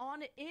is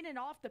in and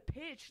off the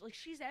pitch, like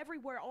she's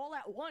everywhere all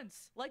at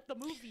once, like the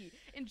movie.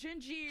 And Gen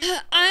G,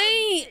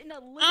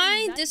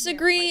 I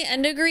disagree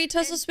and agree,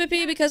 Tesla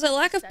Spippy, because a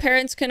lack of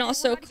parents can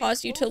also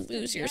cause you to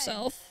lose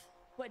yourself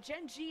but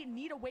Gen G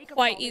need a wake-up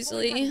quite call.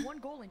 easily. One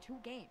goal in 2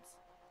 games.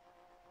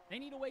 They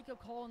need a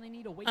wake-up call, and they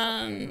need a wake-up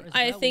call.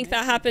 I think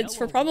that happens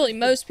for probably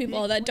most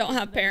people that don't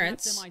have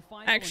parents,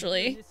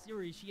 actually.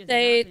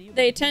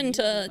 They tend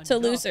to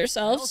lose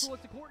themselves.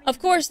 Of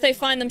course, they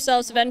find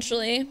themselves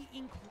eventually,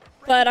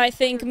 but I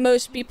think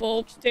most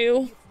people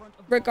do,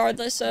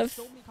 regardless of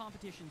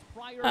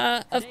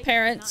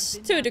parents,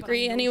 to a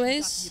degree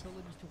anyways.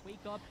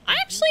 I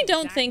actually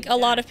don't think a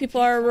lot of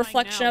people are a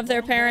reflection of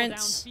their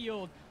parents.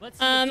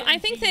 I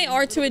think they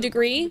are to a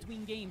degree.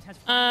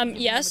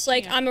 Yes,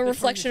 like I'm a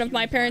reflection of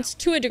my parents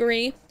to a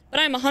degree, but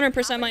I'm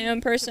 100% my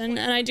own person,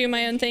 and I do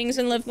my own things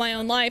and live my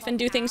own life and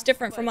do things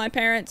different from my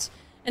parents.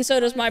 And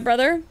so does my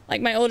brother, like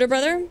my older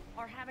brother.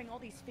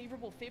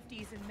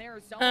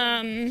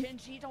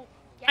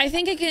 I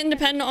think it can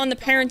depend on the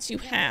parents you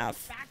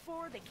have.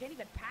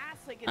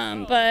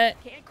 But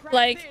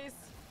like,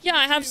 yeah,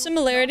 I have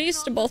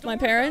similarities to both my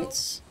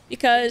parents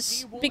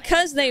because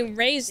they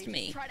raised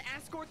me.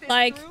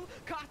 Like,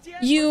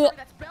 you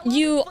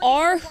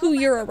are who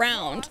you're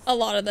around a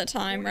lot of the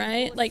time,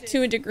 right? Like,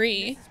 to a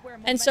degree.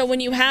 And so when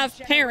you have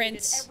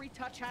parents,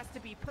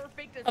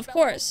 of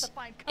course,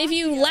 if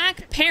you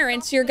lack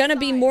parents, you're gonna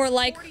be more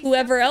like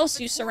whoever else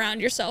you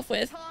surround yourself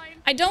with.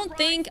 I don't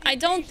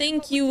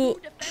think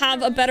you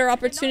have a better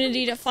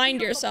opportunity to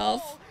find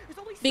yourself,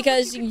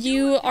 because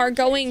you are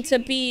going to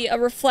be a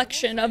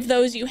reflection of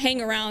those you hang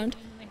around.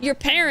 Your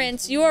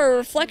parents, you are a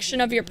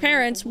reflection of your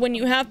parents when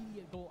you have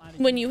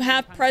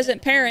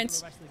present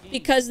parents,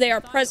 because they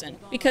are present,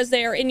 because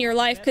they are in your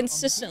life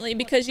consistently,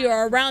 because you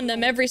are around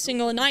them every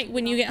single night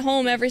when you get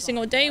home, every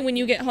single day when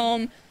you get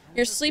home.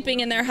 You're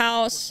sleeping in their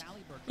house.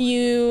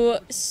 You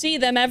see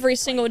them every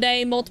single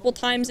day, multiple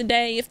times a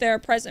day if they're a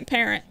present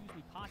parent.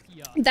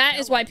 That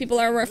is why people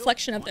are a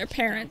reflection of their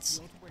parents.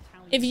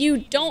 If you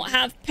don't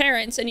have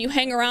parents and you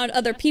hang around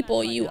other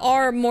people, you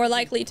are more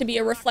likely to be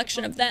a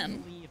reflection of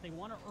them,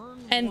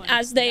 and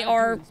as they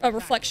are a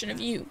reflection of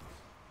you.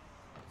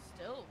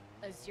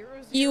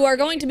 You are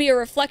going to be a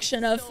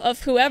reflection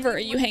of whoever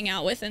you hang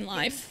out with in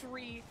life,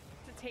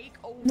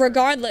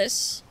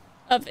 regardless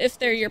of if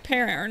they're your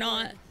parent or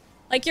not.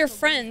 Like, your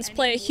friends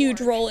play a huge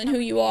role in who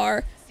you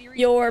are.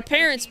 Your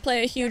parents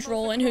play a huge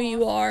role in who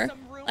you are.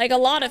 Like, a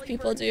lot of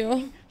people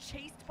do.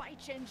 Chased by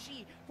Gen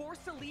G,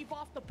 forced to leave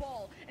off the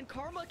ball, and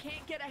Karma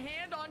can't get a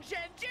hand on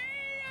Gen G,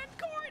 and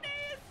Courtney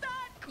is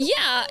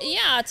not.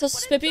 Yeah, to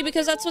Spippy,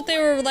 because that's what they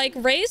were like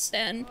raised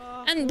in.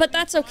 And but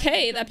that's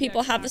okay that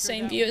people have the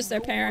same view as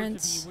their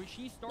parents.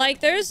 Like,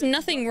 there's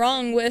nothing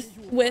wrong with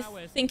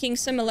thinking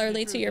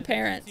similarly to your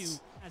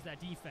parents.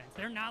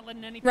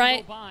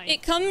 Right?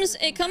 It comes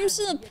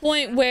to the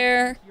point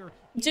where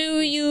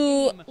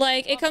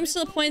it comes to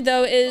the point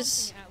though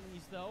is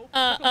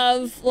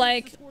of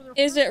like,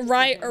 is it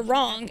right or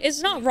wrong?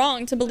 It's not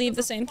wrong to believe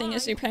the same thing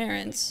as your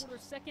parents.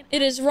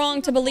 It is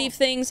wrong to believe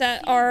things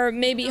that are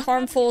maybe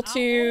harmful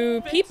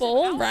to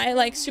people, right?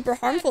 Like super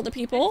harmful to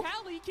people.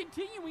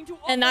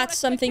 And that's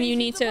something you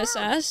need to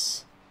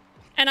assess.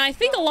 And I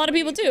think a lot of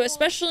people do,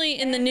 especially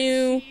in the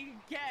new,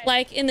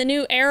 like in the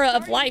new era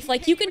of life.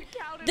 Like you can,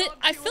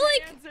 I feel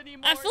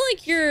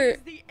like you're,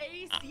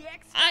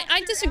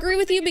 I disagree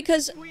with you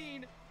because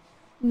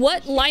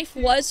what life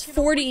was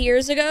 40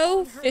 years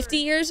ago, 50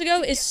 years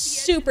ago is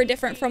super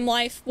different from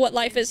what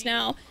life is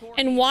now.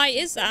 And why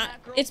is that?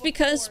 It's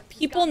because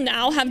people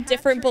now have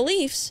different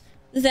beliefs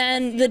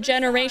than the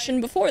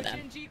generation before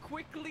them.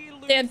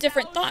 They have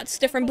different thoughts,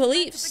 different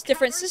beliefs,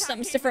 different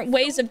systems, different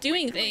ways of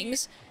doing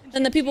things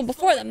than the people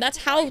before them. That's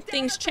how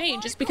things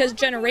change. It's because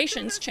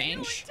generations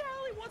change.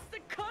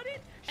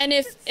 And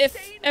if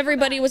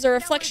everybody was a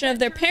reflection of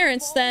their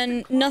parents,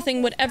 then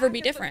nothing would ever be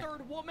different.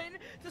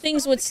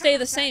 Things would stay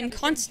the same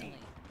constantly.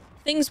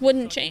 Things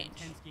wouldn't change.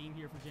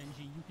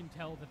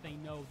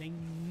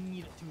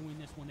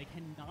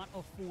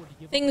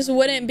 Things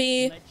wouldn't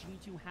be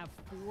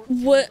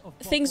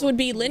things would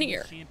be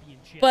linear.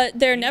 But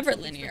they're never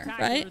linear,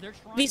 right?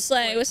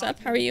 V-Slay, what's up?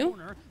 How are you?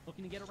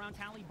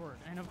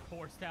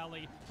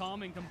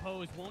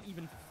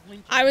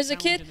 I was a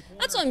kid.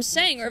 That's what I'm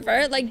saying,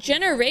 River. Like,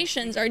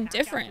 generations are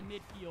different.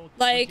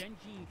 Like,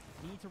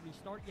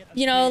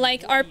 you know,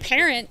 like, our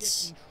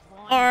parents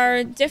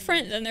are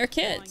different than their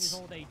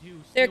kids.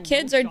 Their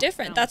kids are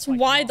different. That's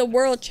why the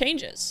world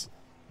changes.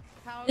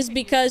 Is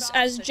because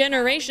as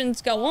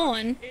generations go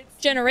on,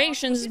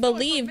 generations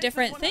believe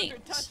different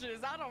things.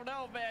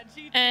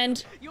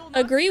 And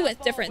agree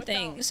with different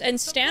things and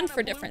stand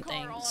for different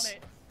things.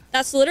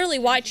 That's literally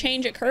why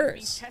change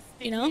occurs,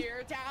 you know?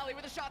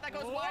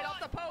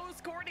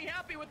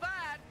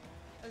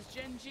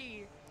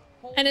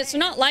 And it's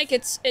not like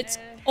it's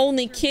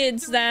only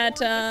kids that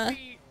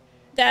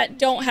that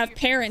don't have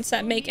parents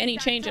that make any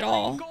change at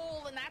all.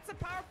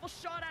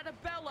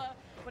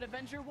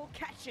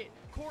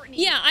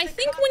 Yeah, I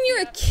think when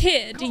you're a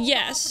kid,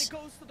 yes.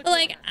 But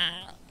like,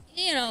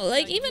 you know,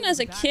 like even as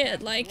a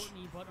kid, like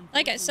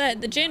I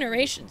said, the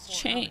generations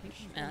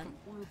change, man.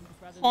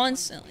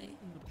 Constantly.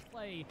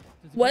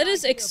 What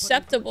is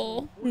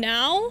acceptable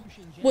now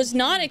was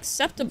not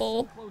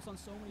acceptable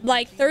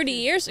like 30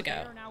 years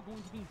ago.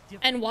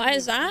 And why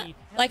is that?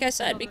 Like I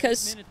said,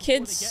 because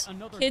kids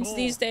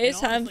these days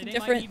have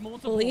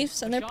different beliefs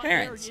than their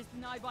parents.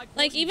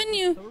 Like even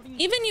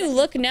you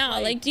look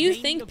now, like do you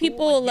think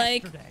people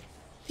like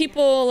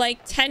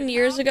 10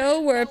 years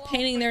ago were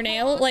painting their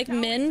nails, like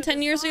men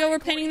 10 years ago were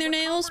painting their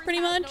nails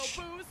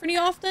pretty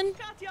often?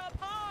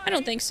 I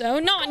don't think so.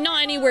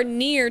 Not anywhere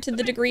near to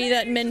the degree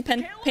that men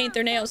paint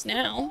their nails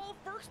now.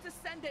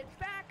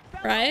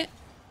 Right?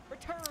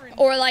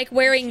 Or like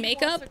wearing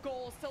makeup.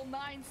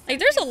 Like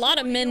there's a lot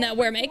of men that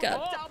wear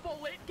makeup.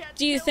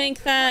 Do you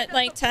think that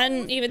like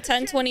 10,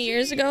 20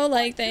 years ago,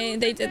 like they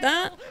did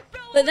that?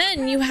 But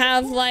then you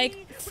have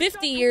like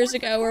 50 years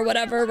ago or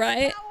whatever,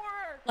 right?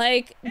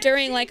 Like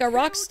during like a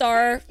rock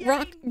star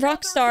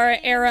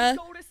era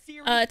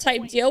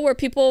type deal where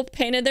people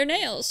painted their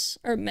nails,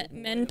 or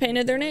men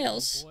painted their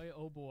nails.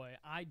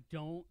 I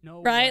don't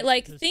know. Right?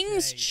 Like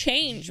things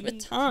change with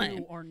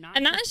time.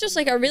 And that is just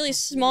like a really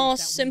small,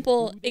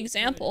 simple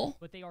example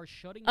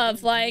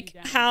of like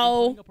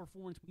how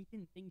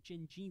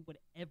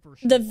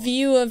the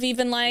view of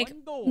even like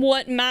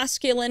what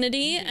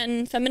masculinity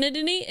and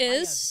femininity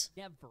is.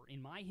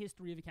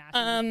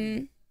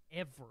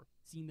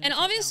 And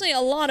obviously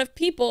a lot of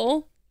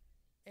people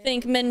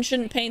think men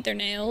shouldn't paint their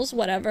nails,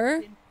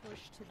 whatever.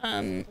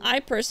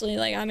 I personally,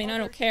 like, I mean, I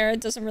don't care. It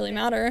doesn't really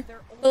matter.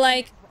 But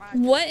like,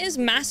 what is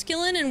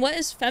masculine and what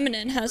is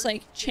feminine has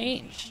like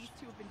changed. These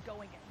two have been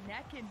going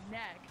neck and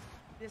neck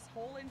this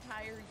whole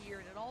entire year,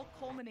 and it all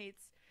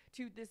culminates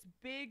to this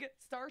big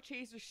Star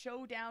Chaser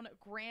Showdown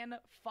Grand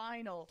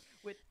Final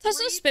with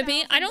Tesla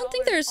Spippy. I don't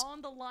think there's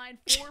on the line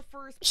for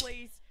first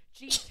place.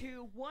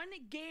 G2 one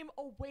game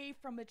away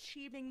from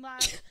achieving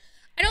that.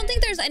 I don't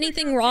think there's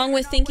anything wrong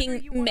with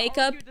thinking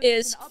makeup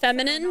is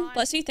feminine.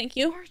 Bless you, thank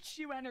you.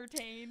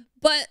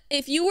 But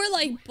if you were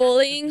like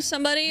bullying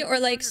somebody or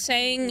like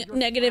saying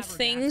negative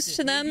things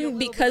to them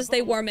because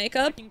they wore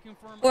makeup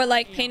or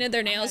like painted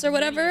their nails or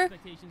whatever,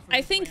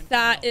 I think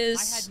that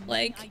is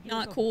like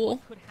not cool.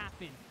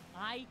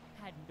 I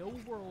had no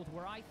world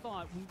where I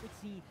thought we would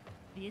see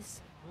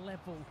this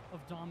level of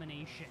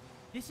domination.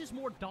 This is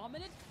more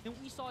dominant than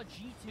we saw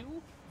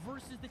G2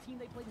 versus the team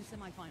they played in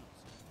semifinals.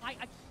 I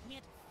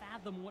can't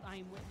fathom what I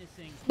am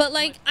witnessing. But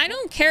like, I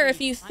don't care if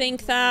you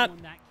think that,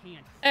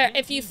 or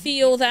if you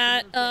feel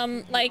that,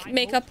 like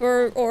makeup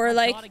or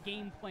like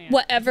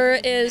whatever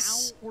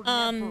is,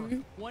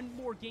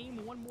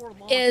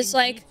 is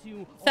like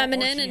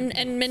feminine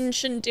and men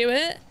shouldn't do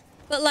it.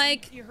 But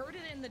like, You heard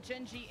it in the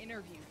Gen G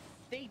interview.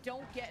 They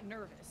don't get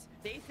nervous.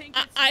 They think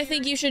I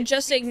think you should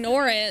just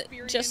ignore it,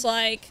 just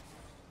like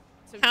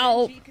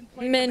how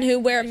men who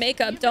wear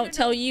makeup don't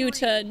tell you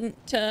to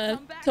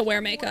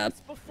wear makeup,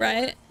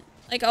 right?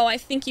 Like, oh, I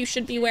think you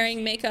should be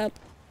wearing makeup,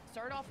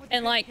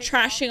 and like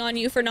trashing on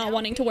you for not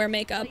wanting to wear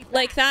makeup.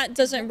 Like, that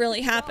doesn't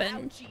really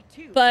happen,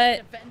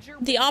 but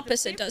the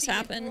opposite does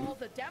happen,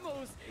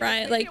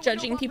 right? Like,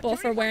 judging people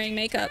for wearing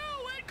makeup,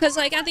 because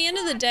like at the end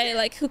of the day,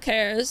 like, who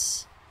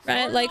cares?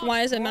 Right? Like,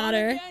 why does it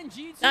matter?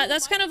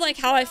 That's kind of like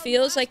how I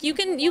feel. It's like, you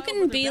can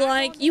be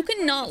like, you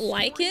can not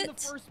like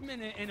it,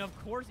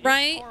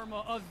 right?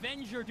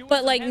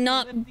 But like,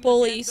 not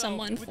bully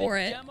someone for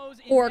it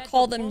or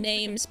call them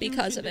names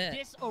because of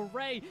it,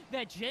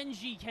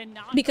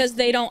 because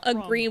they don't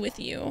agree with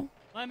you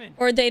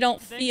or they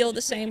don't feel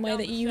the same way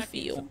that you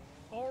feel.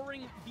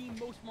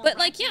 But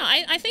like, yeah,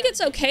 I think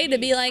it's okay to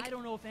be like,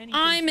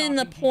 I'm in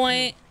the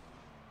point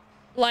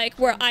like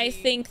where I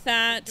think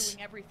that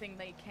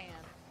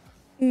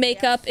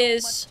makeup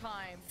is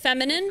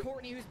feminine.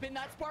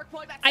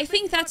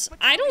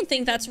 I don't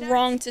think that's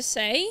wrong to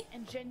say.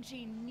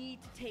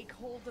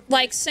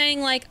 Like,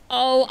 saying like,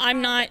 oh, I'm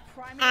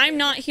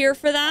not here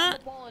for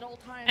that,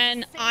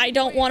 and I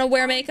don't want to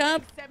wear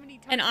makeup,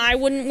 and I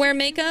wouldn't wear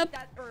makeup,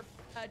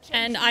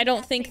 and I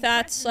don't think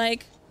that's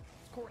like,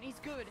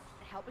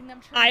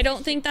 I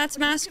don't think that's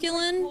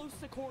masculine.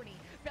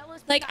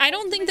 Like, I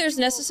don't think there's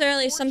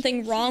necessarily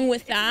something wrong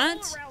with that,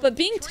 but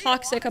being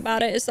toxic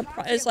about it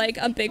is like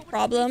a big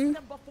problem.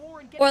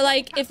 Or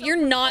like, if you're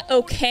not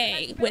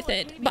okay with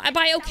it,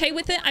 by okay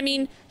with it, I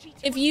mean,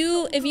 if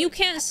you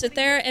can't sit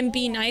there and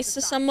be nice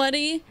to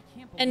somebody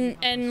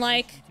and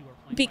like,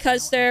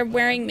 because they're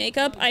wearing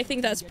makeup, I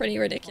think that's pretty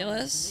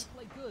ridiculous.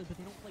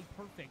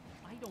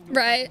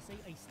 Right?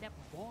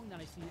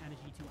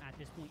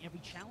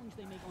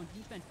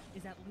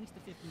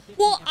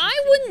 Well,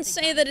 I wouldn't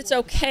say that it's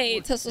okay,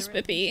 Tesla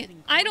Spippy.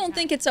 I don't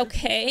think it's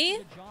okay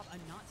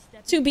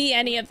to be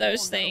any of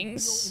those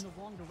things.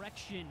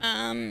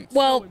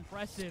 Well,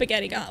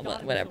 Spaghetti got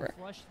whatever.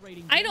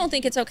 I don't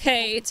think it's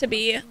okay to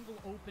be,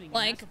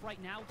 like,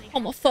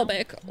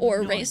 homophobic or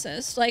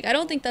racist. Like, I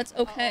don't think that's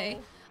okay.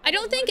 I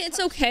don't think it's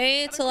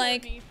okay to,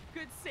 like,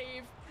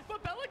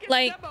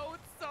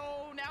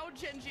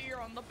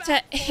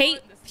 to hate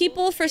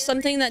people for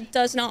something that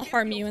does not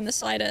harm you in the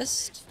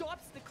slightest.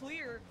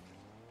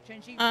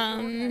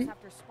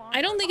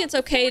 I don't think it's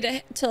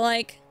okay to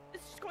like,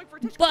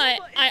 but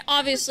I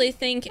obviously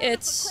think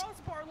it's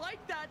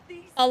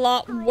a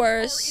lot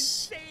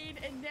worse.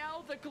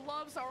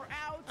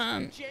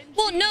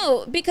 Well,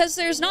 no, because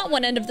there's not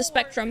one end of the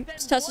spectrum,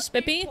 Tesla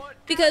Spippy,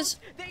 because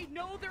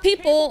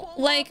people,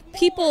 like,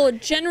 people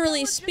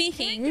generally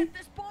speaking,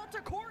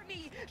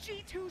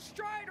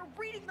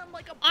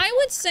 I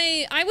would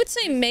say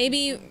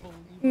maybe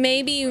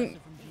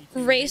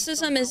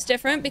racism is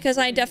different, because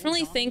I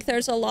definitely think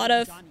there's a lot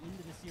of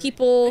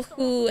people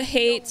who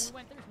hate,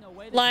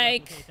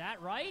 like,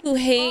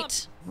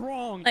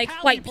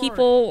 white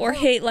people, or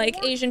hate,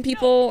 like, Asian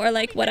people, or,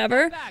 like,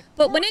 whatever.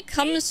 But when it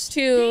comes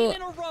to,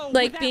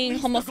 like, being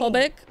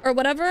homophobic or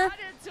whatever,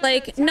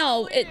 like,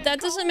 no, that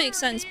doesn't make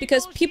sense,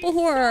 because people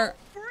who are,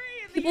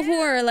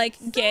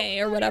 like, gay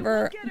or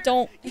whatever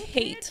don't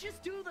hate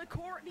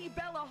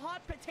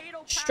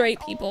straight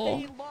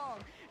people.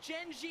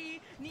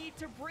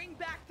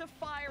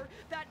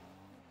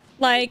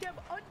 Like,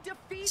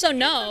 so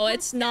no,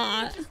 it's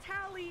not.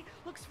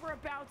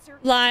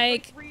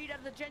 Like,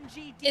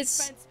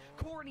 it's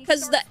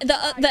because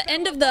the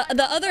end of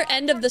the other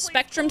end of the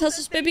spectrum,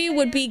 Tesla Spippy,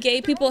 would be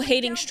gay people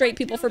hating straight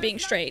people for being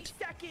straight.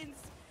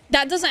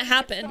 That doesn't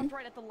happen.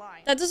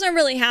 That doesn't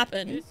really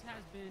happen.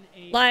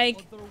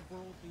 Like,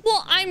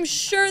 well, I'm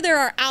sure there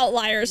are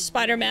outliers,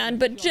 Spider-Man,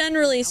 but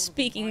generally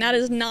speaking, that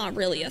is not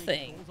really a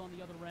thing.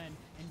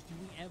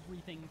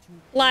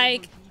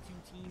 Like,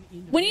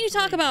 when you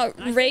talk about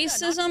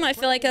racism, I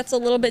feel like that's a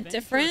little bit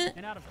different,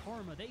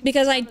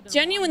 because I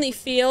genuinely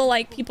feel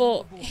like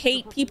people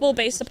hate people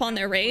based upon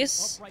their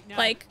race,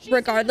 like,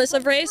 regardless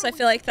of race. I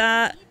feel like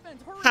that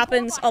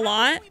happens a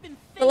lot.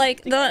 But,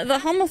 like, the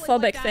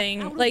homophobic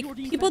thing, like,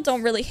 people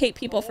don't really hate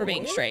people for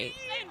being straight.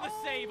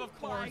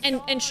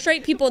 And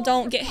straight people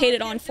don't get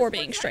hated on for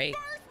being straight.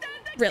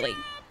 Really.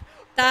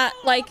 That,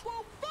 like,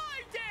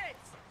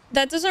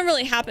 that doesn't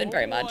really happen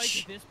very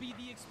much.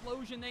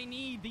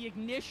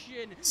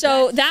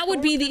 So that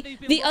would be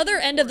the other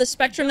end of the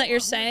spectrum that you're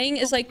saying,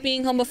 is like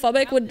being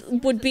homophobic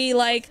would be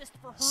like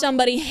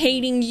somebody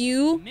hating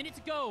you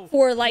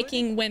for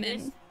liking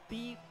women.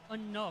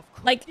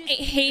 Like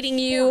hating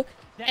you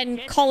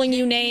and calling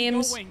you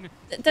names.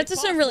 That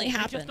doesn't really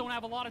happen.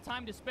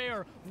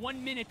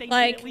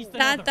 Like,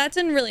 that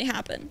didn't really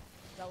happen.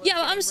 Yeah,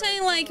 I'm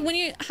saying, like, when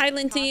you're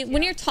Highland Tea,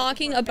 when you're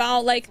talking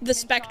about, like, the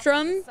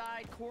spectrum,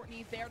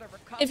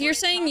 if you're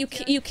saying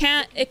you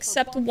can't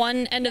accept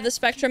one end of the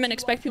spectrum and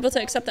expect people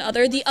to accept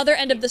the other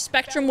end of the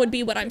spectrum would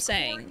be what I'm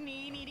saying.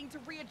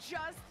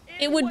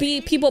 It would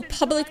be people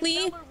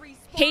publicly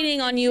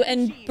hating on you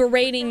and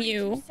berating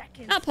you.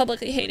 Not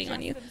publicly hating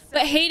on you,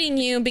 but hating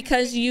you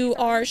because you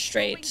are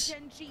straight.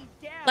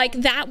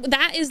 Like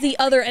that is the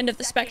other end of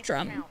the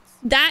spectrum.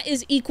 That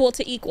is equal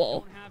to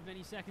equal.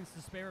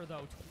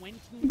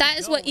 That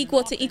is what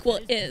equal to equal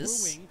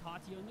is.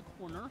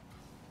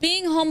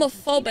 Being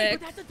homophobic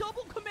that's a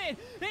double commit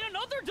and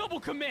another double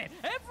commit.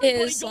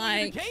 Is going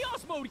like into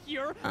chaos mode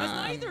here, as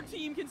neither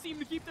team can seem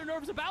to keep their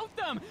nerves about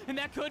them, and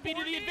that could be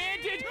to the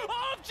advantage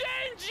of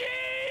Gen.G.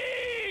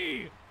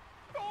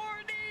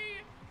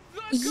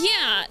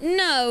 Yeah,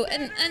 no,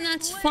 and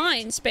that's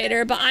fine,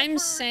 Spader, but I'm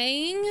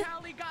saying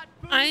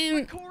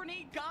I'm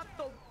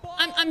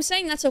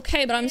saying that's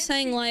okay, but I'm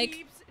saying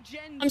like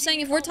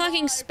if we're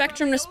talking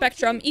spectrum to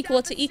spectrum,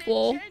 equal to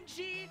equal,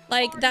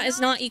 like that is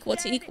not equal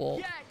to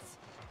equal.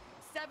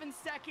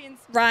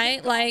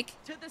 Right? Like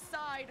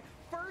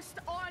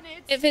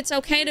if it's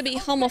okay to be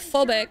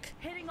homophobic,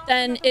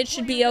 then it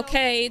should be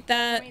okay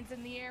that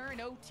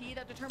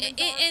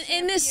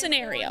in this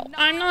scenario,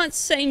 I'm not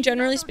saying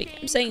generally speaking,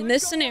 I'm saying in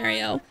this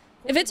scenario,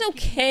 if it's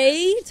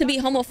okay to be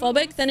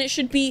homophobic, then it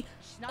should be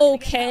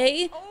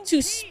okay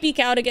to speak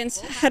out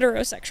against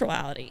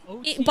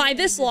heterosexuality. By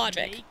this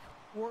logic,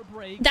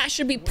 that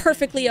should be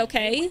perfectly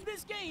okay,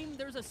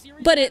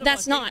 but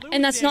that's not,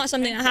 and that's not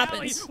something that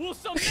happens.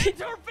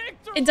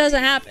 It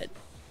doesn't happen.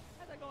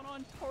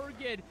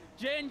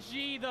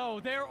 Gen.G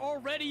though, they're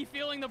already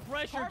feeling the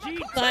pressure.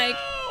 Like,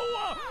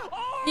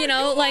 you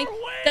know, like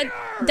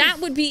that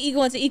would be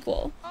equal to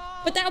equal,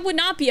 but that would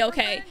not be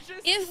okay.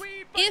 If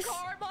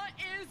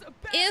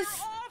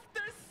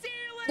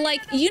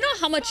like, you know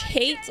how much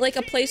hate like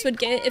a place would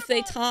get if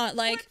they taught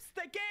like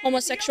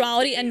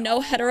homosexuality and no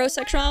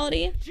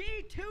heterosexuality?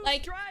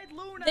 Like,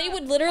 they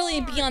would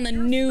literally be on the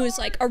news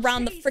like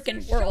around the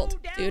freaking world,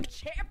 dude.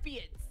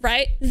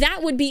 Right?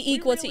 That would be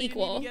equal to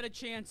equal. We get a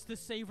chance to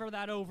savor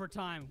that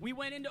overtime. We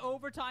went into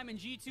overtime and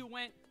G2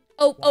 went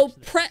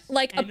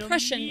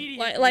oppression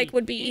like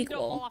would be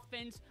equal.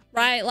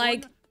 Right?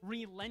 Like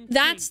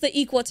that's the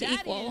equal to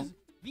equal.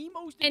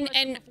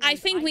 And I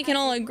think we can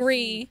all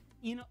agree.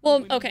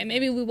 Well, okay,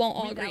 maybe we won't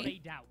all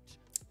agree.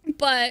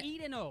 But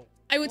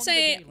I would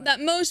say that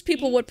most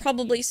people would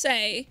probably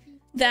say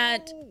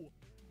that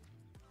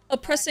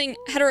oppressing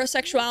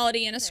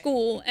heterosexuality in a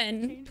school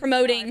and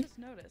promoting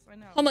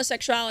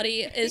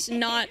homosexuality is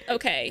not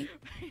okay.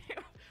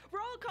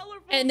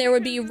 And there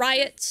would be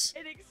riots.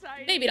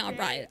 Maybe not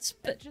riots,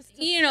 but,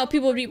 you know,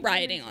 people would be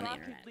rioting on the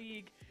internet.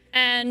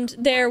 And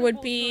there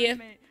would be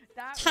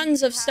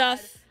tons of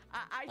stuff,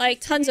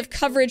 like tons of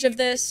coverage of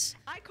this.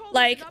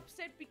 Like,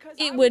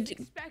 it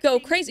would go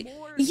crazy.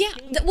 Yeah,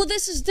 well,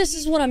 this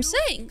is what I'm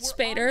saying,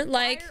 Spader.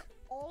 Like,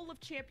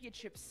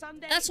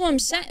 that's what I'm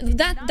saying.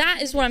 That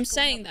is what I'm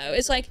saying, though.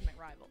 It's like,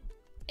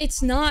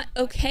 it's not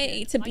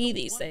okay to be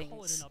these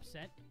things.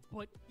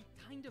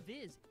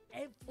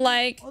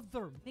 Like,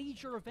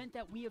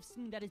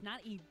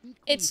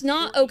 it's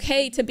not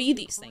okay to be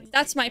these things.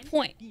 That's my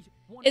point.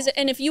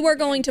 And if you are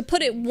going to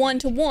put it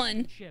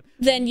one-to-one,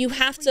 then you'd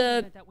have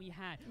to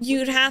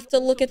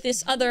look at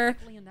this other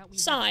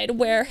side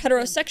where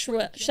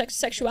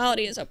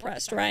heterosexuality is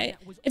oppressed, right?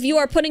 If you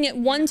are putting it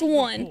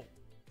one-to-one,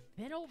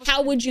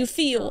 how would you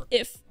feel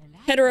if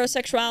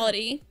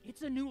heterosexuality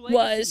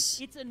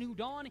was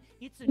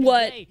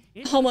what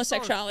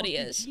homosexuality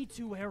is?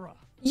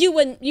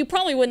 You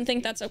probably wouldn't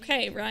think that's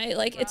okay, right?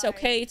 Like, it's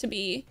okay to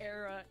be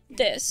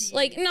this.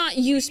 Like, not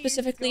you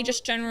specifically,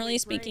 just generally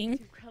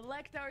speaking.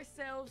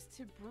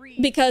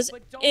 Because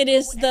it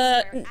is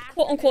the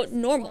quote-unquote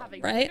normal,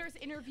 right?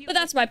 But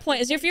that's my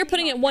point, is if you're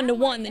putting it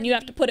one-to-one, then you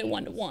have to put it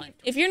one-to-one.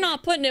 If you're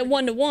not putting it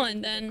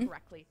one-to-one, then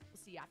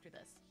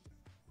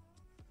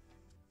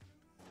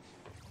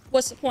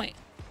what's the point?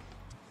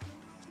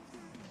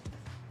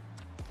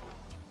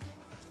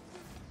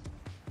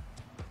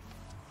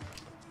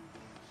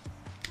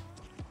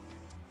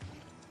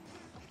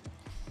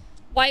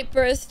 White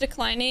birth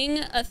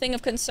declining, a thing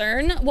of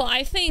concern? Well,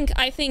 I think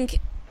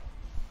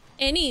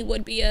any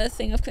would be a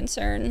thing of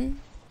concern.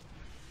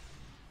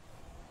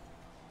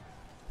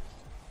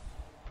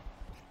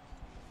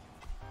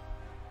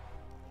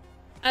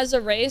 As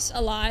a race,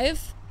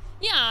 alive?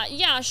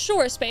 Yeah,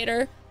 sure,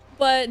 Spader.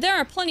 But there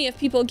are plenty of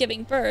people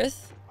giving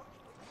birth.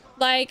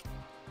 Like,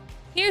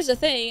 here's the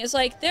thing, is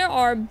like, there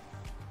are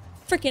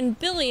freaking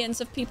billions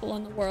of people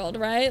in the world,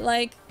 right?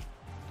 Like,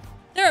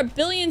 there are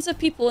billions of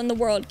people in the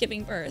world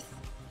giving birth.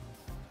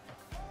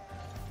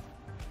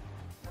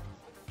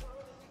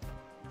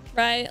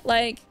 Right?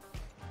 Like,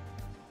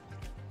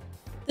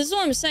 this is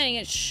what I'm saying.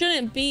 It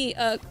shouldn't be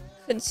a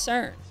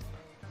concern.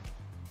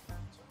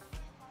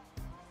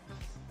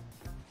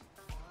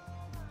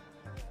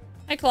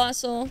 Hi,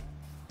 Colossal.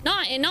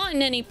 Not in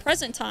any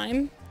present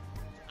time.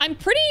 I'm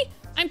pretty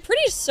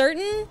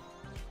certain.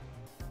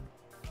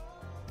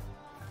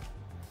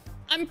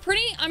 I'm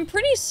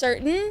pretty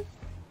certain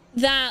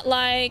that,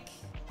 like,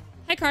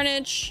 hi,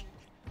 Carnage.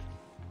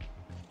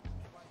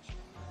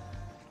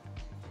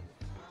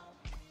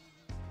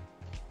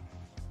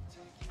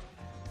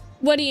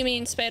 What do you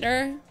mean,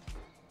 Spader?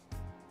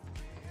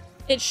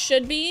 It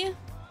should be?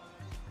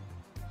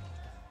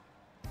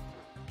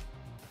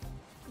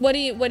 What do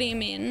you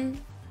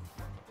mean?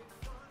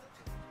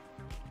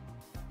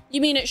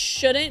 You mean it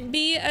shouldn't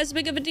be as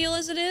big of a deal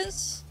as it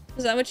is?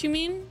 Is that what you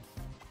mean?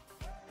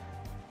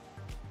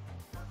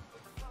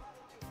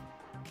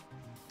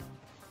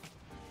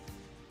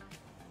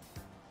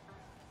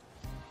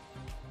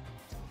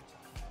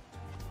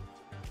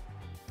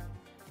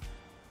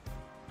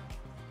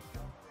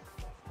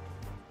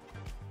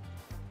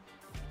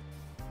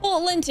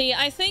 Well, Linty,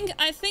 I think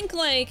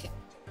like,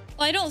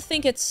 well, I don't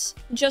think it's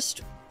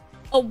just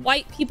a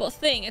white people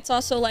thing. It's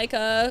also like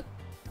a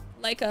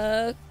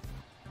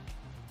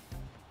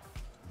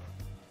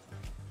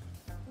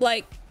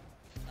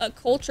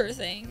culture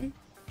thing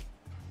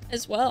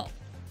as well.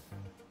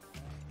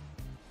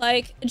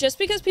 Like, just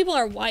because people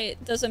are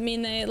white doesn't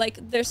mean they,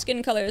 like, their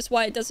skin color is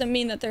white doesn't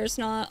mean that there's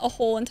not a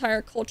whole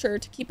entire culture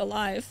to keep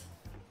alive.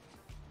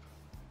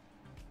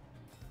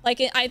 Like,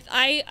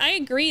 I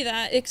agree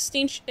that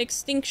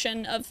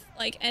extinction of,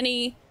 like,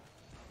 any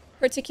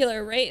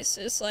particular race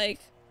is,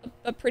 like,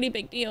 a pretty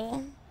big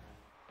deal.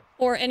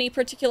 Or any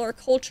particular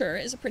culture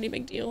is a pretty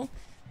big deal.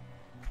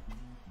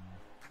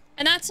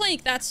 And that's,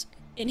 like, that's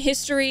in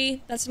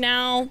history, that's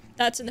now,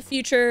 that's in the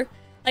future.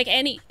 Like,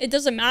 it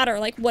doesn't matter,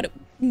 like, what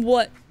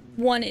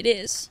one it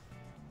is.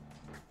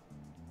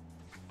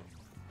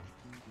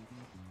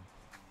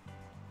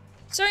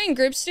 Sorry, in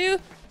groups too.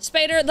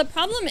 Spader, the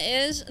problem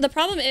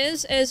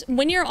is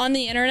when you're on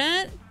the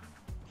internet,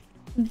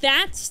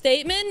 that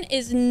statement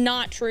is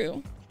not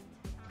true.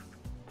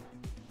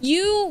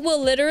 You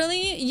will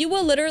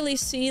literally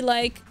see,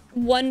 like,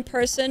 one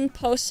person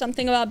post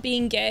something about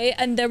being gay,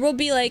 and there will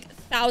be, like,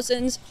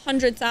 thousands,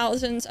 hundred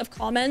thousands of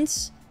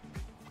comments,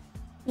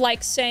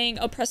 like, saying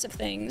oppressive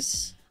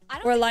things. I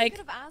don't or think like, I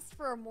could have asked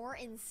for a more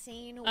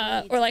insane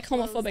way or like to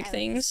close homophobic out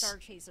things. Star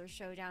Chaser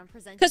Showdown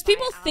presented Because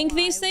people by think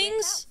Ally these with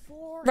things, that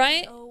 4-0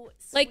 right?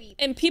 Like, sweep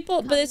and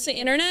people, but it's the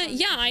coming in internet. from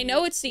Yeah, I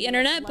know it's the G2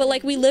 internet, but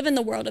like we live in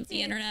the world of the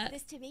to internet.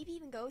 This to maybe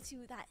even go to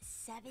that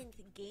 7th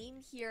game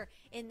here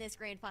in this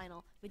grand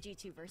final with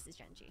G2 versus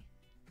Gen G.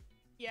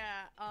 Yeah,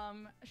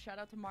 shout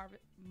out to Marvin,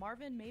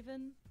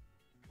 Maven,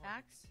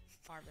 Max?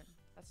 Marvin,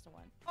 that's the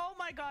one. Oh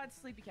my god,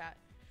 Sleepy Cat.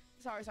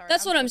 Sorry.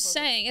 That's what I'm so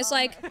saying. It's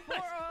focused. like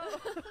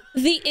 4-0.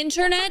 the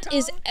internet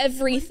is 4-0,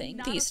 everything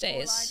not these a scoreline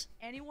days.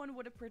 anyone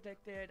would have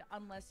predicted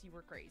unless you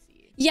were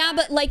crazy. Yeah,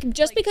 but like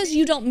just because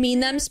you don't mean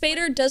them,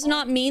 Spader, does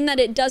not mean that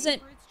it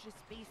doesn't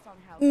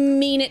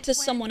mean it to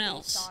someone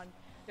else. On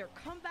their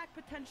comeback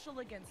potential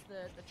against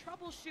the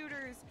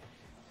troubleshooters,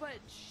 but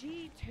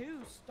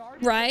G2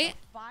 started right? with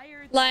a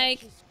fire that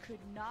like, just could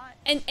not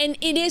and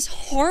it is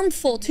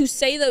harmful to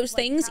say those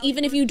things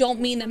even if you don't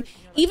mean them.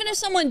 Even if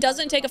someone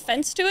doesn't take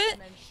offense to it,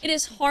 it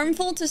is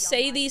harmful to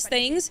say these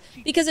things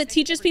because it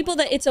teaches people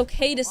that it's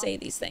okay to say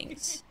these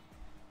things.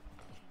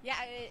 Yeah,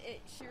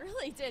 she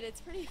really did. It's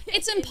pretty.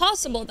 It's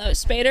impossible though,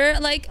 Spader.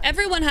 Like,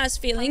 everyone has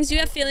feelings. You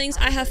have feelings.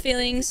 I have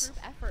feelings.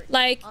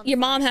 Like, your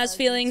mom has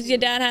feelings. Your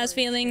dad has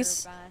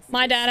feelings.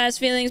 My dad has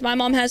feelings. My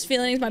mom has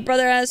feelings. My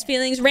brother has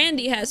feelings.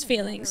 Randy has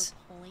feelings.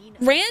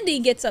 Randy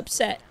gets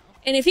upset.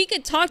 And if he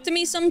could talk to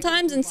me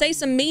sometimes and say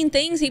some mean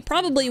things, he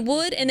probably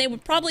would, and they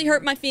would probably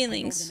hurt my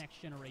feelings. The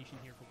next generation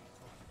here for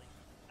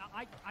World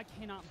League. I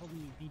cannot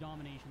believe the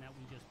domination that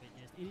we just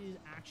witnessed. It is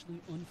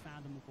actually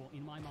unfathomable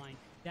in my mind.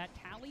 That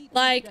tally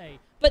Like, today,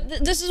 but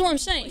this is what I'm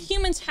saying.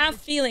 Humans have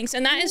feelings,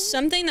 and that is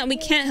something that we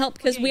can't help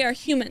because we are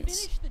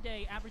humans. finished the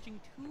day averaging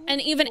 2 And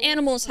even goals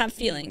animals per have game.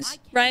 feelings,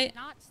 I right?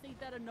 cannot state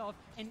that enough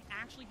and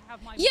actually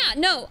have my Yeah,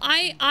 no,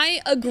 I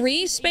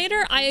agree,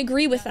 Spader. I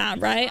agree with that,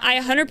 right? I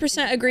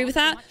 100% agree with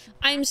that.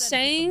 I'm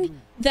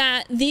saying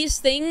that these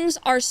things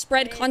are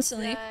spread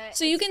constantly.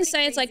 So you can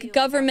say it's like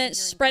government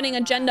spreading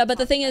agenda, but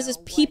the thing is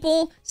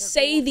people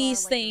say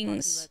these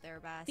things.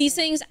 These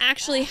things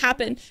actually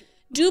happen.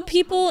 Do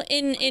people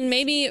in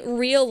maybe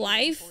real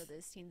life,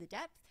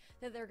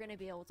 that they're going to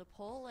be able to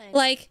pull and,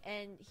 like,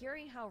 and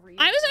hearing how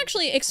I was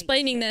actually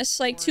explaining this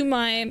like to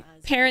my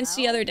parents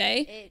the other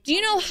day. Do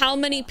you know how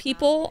many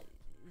people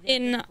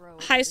in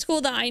high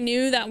school that I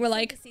knew that were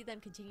like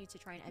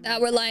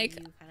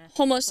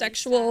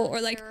homosexual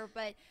or like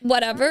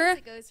whatever,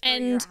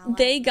 and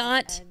they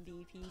got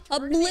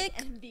public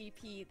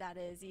MVP, that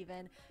is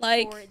even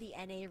like for the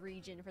NA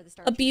region for the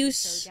Star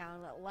abuse,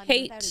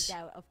 hate, without a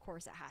doubt, of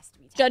course it has to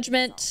be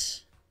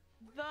judgment,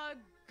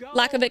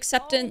 lack of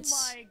acceptance.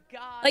 Oh my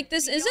God. Like,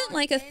 this isn't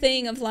like a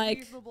thing of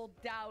like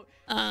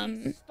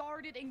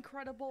started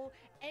incredible,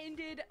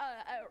 ended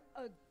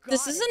a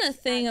this isn't a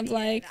thing of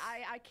like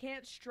I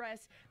can't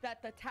stress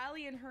that the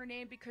tally in her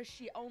name because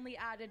she only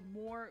added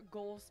more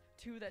goals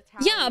to the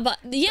tally. yeah, but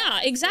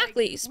yeah,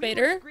 exactly,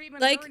 Spader.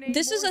 Like,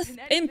 this is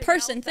a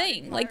in-person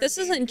thing. Like, this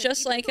isn't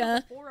just like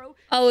a,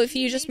 oh, if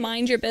you just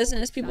mind your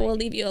business, people will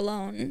leave you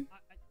alone.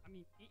 I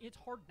mean, it's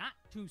hard not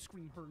to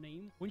scream her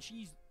name when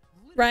she's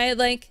right,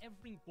 like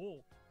every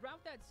goal.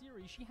 Throughout that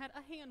series, she had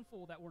a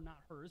handful that were not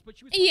hers, but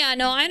she was. Yeah,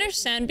 no, I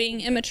understand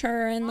being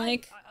immature and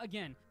like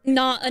again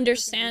not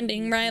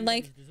understanding, right?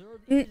 Like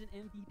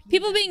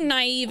people being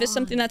naive is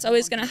something that's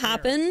always gonna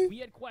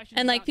happen,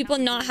 and like people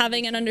not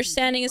having an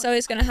understanding is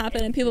always gonna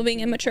happen, and people being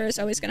immature is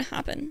always gonna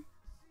happen.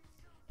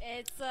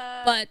 It's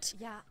But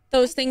yeah,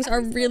 those things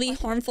are really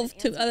harmful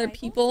to other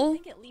people. I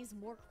think it leaves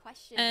more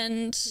questions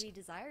And to be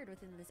desired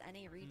within this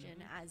NA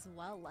region as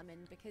well, Lemon,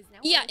 because now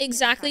yeah,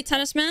 exactly,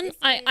 Tennis Man.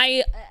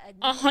 I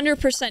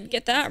 100%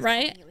 get that,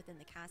 right?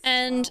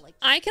 And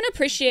I can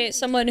appreciate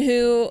someone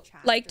who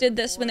like did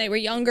this when they were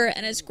younger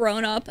and has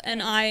grown up,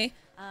 and I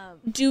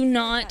do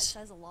not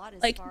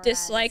like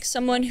dislike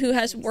someone who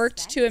has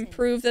worked to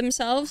improve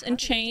themselves and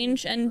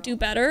change and do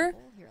better.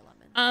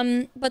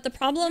 But the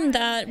problem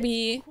that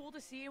we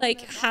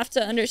like have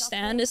to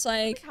understand is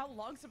like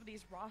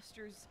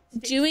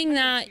doing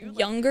that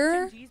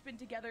younger,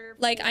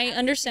 like I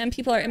understand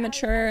people are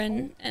immature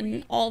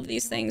and all of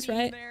these things,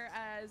 right?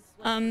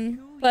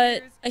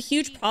 But a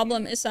huge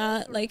problem is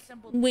that like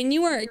when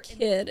you are a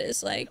kid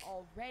is like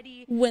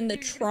when the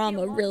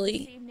trauma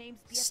really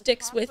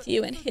sticks with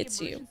you and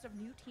hits you,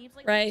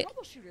 right?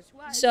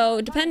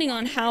 So depending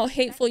on how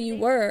hateful you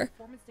were,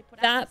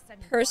 that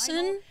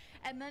person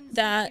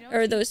that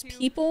or those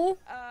people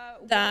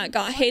that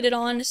got hated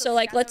on, so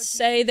like let's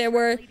say there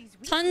were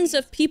tons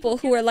of people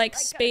who were like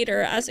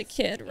Spader as a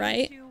kid,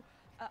 right?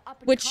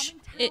 Which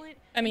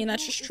I mean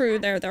that's just true,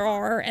 there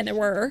are and there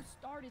were.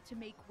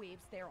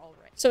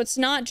 So it's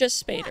not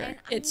just Spader,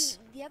 it's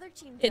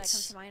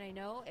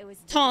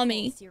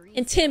Tommy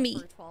and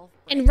Timmy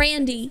and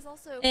Randy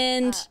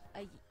and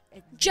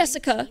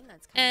Jessica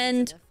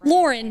and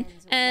Lauren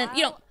and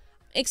you know,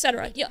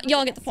 etc.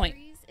 Y'all get the point.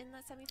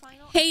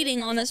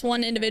 Hating on this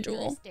one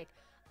individual,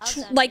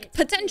 like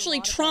potentially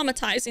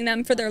traumatizing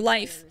them for their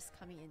life,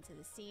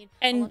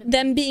 and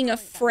them being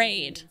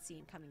afraid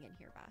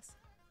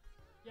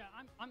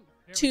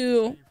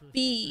to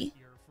be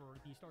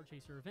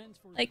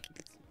like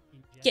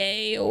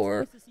gay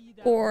or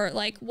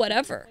like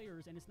whatever,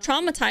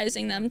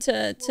 traumatizing them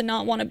to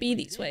not want to be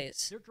these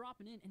ways. They're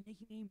dropping in and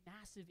making a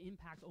massive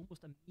impact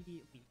almost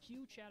immediately.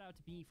 Huge shout out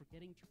to B for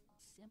getting to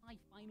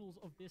semifinals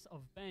of this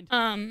event.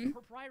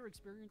 Her prior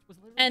experience was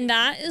and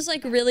that is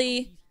like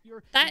really,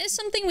 that is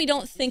something we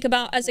don't think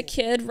about as a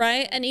kid,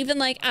 right? And even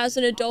like as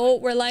an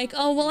adult, we're like,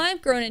 oh well,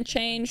 I've grown and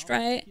changed,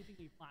 right?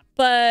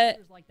 But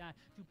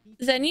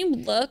then you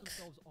look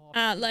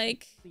at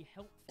like,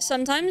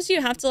 sometimes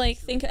you have to like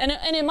think, and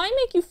it might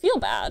make you feel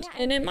bad,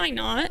 and it might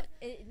not,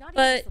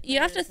 but you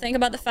have to think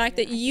about the fact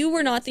that you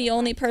were not the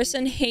only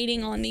person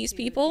hating on these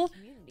people,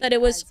 that it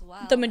was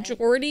the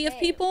majority of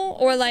people,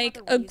 or like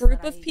a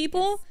group of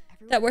people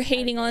that were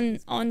hating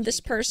on this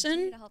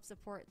person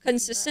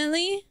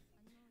consistently,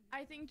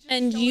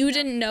 and you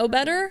didn't know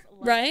better,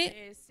 right?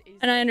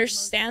 And I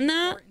understand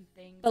that,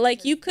 but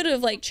like you could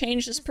have like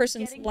changed this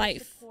person's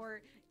life,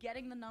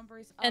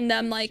 and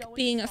them like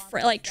being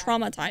afraid, like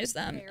traumatize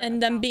them,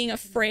 and them being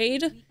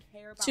afraid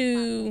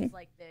to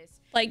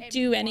like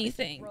do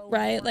anything,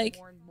 right? Like,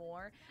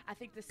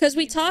 because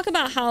we talk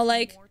about how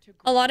like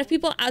a lot of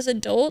people as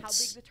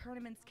adults,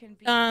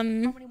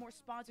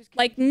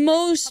 like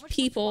most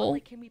people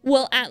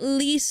will at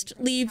least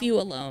leave you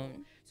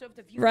alone,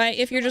 right?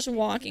 If you're just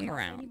walking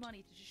around.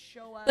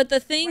 But the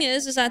thing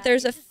is that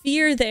there's a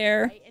fear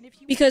there,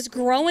 because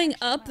growing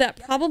up that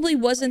probably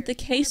wasn't the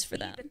case for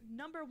them.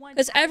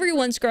 Because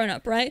everyone's grown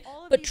up, right?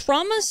 But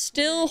trauma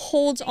still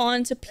holds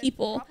on to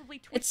people.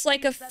 It's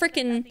like a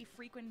freaking,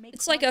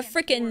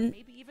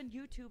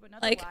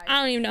 like,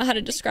 I don't even know how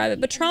to describe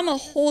it, but trauma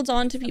holds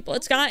on to people.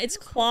 It's got its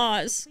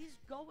claws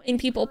in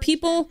people.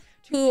 People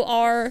who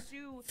are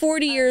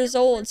 40 years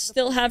old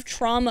still have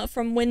trauma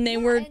from when they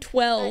were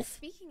 12.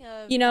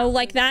 You know,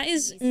 like that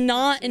is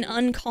not an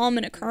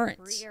uncommon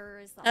occurrence.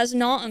 That's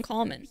not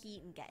uncommon,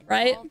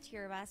 right?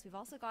 We've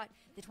also got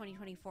the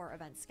 2024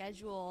 event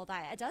schedule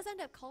that it does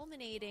end up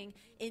culminating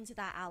into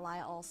that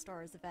Ally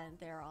All-Stars event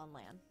there on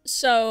LAN.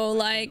 So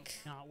like,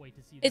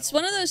 it's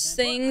one of those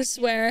things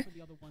where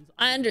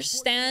I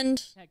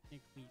understand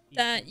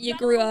that you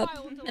grew up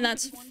and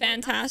that's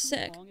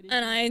fantastic,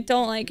 and I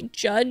don't like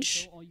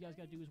judge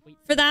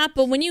for that,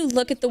 but when you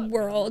look at the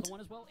world,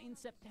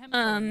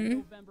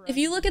 if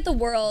you look at the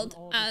world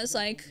as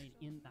like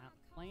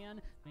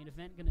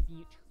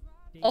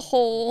a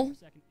whole,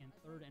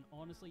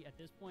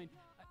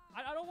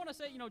 I don't want to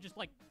say, you know, just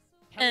like,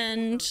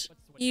 and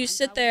you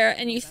sit there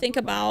and you think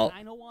about,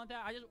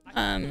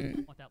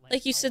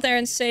 like you sit there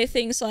and say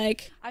things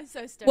like,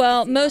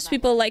 well, most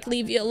people like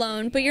leave you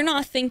alone, but you're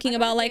not thinking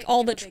about like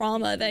all the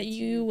trauma that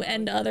you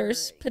and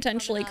others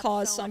potentially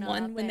caused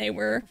someone when they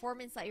were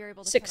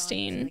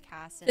 16,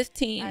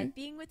 15,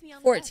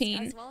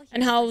 14,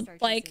 and how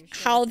like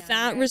how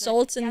that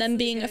results in them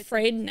being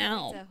afraid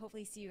now,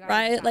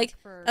 right? Like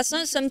that's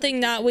not something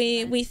that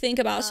we think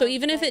about. So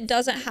even if it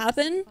doesn't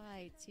happen,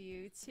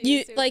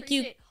 you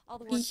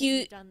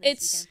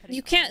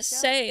can't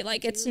say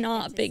like it's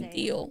not a big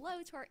deal,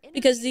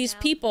 because these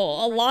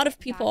people, a lot of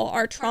people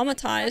are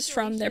traumatized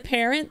from their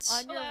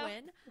parents,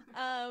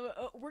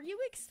 Were you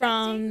expecting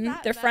from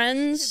that their match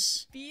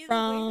friends, to be the way that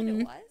from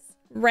it was?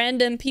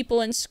 random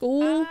people in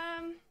school,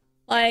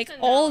 like Yes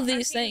and all no. of Our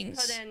these team's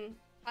things. put in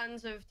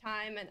tons of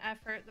time and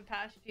effort the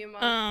past few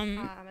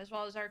months, as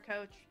well as our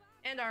coach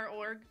and our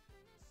org.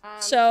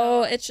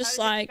 So it's just I was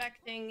like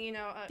expecting, you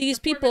know, a these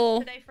performance people,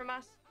 today from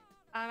us.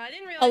 I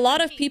didn't realize a lot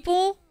we'd of peak,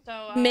 people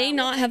so, may we'll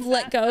not take have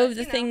let that, go but, of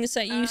the you know, things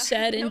that you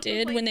said and no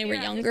did when complaints they were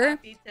here. I'm just younger,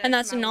 happy to and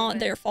that's come out with a not win.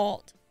 their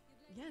fault.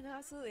 Yeah, no,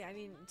 absolutely. I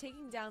mean,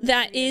 taking down the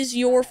That previous, is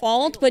your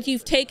fault, title but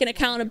you've holder taken was one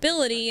of your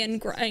accountability first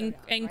and purchases of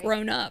Showdown, right?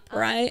 grown up,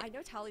 right? I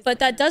know Tally's But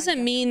not here. that doesn't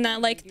I mean that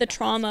definitely like do the to ask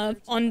trauma her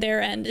to, on like,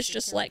 their end is take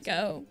just care of let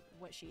go.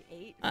 what she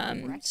ate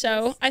for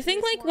So breakfast I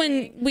think this like when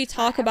morning, we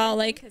talk about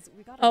everything, like, 'cause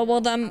we gotta oh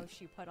well, know them how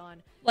she put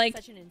on like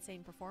such an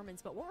insane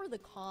performance, but what were the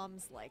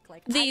comms like?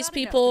 Like these I gotta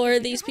know, people or because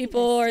if these you're having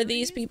people a or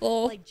these series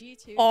people like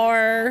G2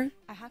 are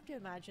I have to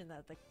imagine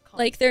that the comms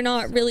like they're were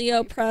not so really high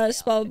for oppressed,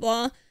 scale. blah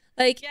blah blah.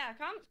 Like Yeah,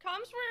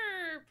 comms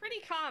were pretty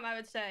calm, I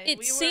would say. it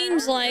We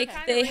seems were like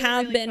kinda they really,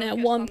 have really been at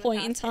focused one on the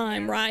point in task at time,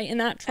 hand. right? And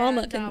that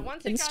trauma And,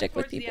 once it can got stick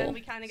with towards the people. end,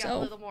 we kind of got a So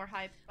little more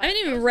hype. I haven't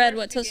but even those read first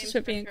what two Toast games,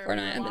 Swippy for and sure,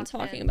 Corna we were have been locked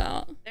talking in.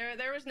 about.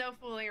 There was no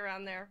fooling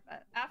around there.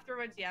 But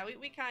afterwards, yeah,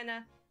 we kind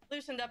of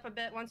loosened up a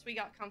bit once we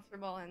got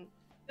comfortable, and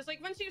it's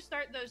like once you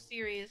start those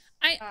series,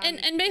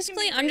 And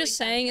basically it can I'm be just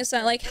really saying tense is at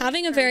that like first, at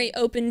having a least for very me.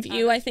 open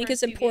view I Those think first is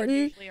 2 games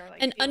important, usually are,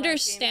 like, and feel-out games for me,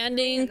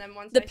 understanding and then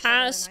once the I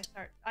settle in, past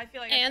I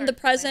feel like I and the start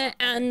to play a lot present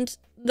better. and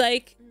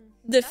like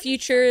the That makes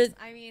future sense.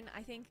 I mean,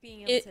 I think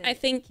being able to I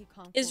think keep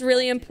calm, is cool,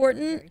 really collected, and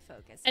important, very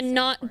focused is and so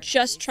not important,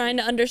 just trying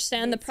to obviously.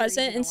 understand the Mid-series, you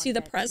present don't and see wanna the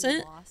get too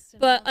present, lost in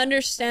all but of it.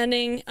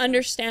 understanding So, love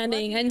understanding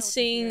being and able to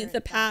seeing hear the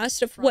that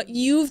past of from what you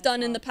you've as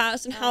done in well. the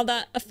past and how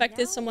that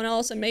affected Now, someone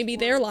else and looking maybe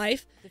their towards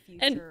life, the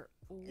and future,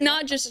 not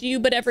what are just the you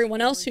but goals everyone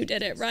for else who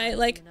did it, G2 right? Stars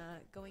Like in,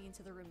 going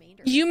into the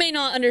remainder you of may the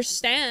not season?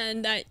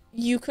 understand that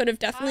you could have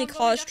definitely But we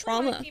caused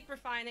definitely wanna trauma keep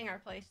refining our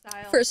play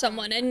style. for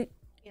someone, and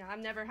You know,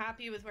 I'm never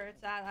happy with where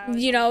it's at. I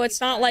always you wanna know keep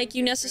it's not striving like to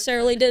you improve, so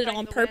necessarily did it despite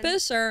on the win,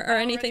 purpose or I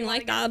already anything wanna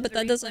like get that, into but the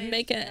that doesn't replays,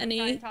 make it you know, try any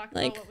and talk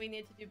about like what we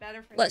need to do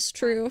better for less next time.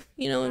 true,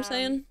 you know what I'm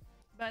saying?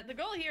 But the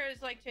goal here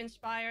is like to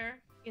inspire,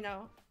 you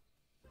know,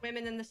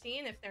 women in the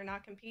scene if they're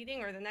not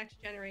competing, or the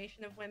next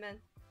generation of women,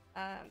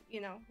 you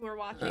know, who are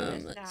watching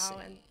this Let's now.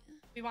 see. And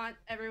we want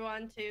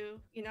everyone to,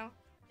 you know,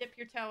 dip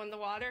your toe in the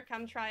water,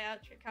 come try out,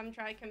 come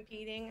try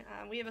competing.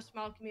 We have a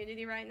small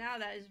community right now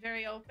that is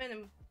very open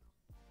and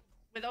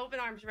with open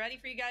arms, ready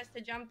for you guys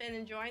to jump in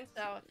and join.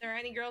 So if there are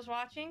any girls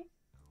watching,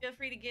 feel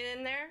free to get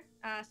in there,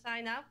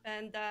 sign up,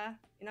 and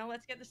you know,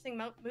 let's get this thing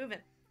moving.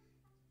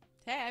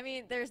 Hey, I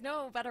mean, there's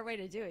no better way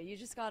to do it. You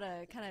just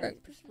gotta kind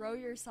of throw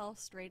yourself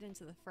straight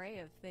into the fray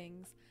of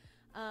things.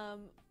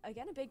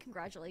 Again, a big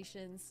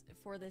congratulations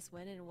for this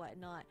win and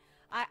whatnot.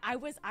 I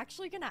was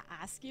actually gonna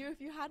ask you if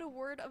you had a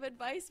word of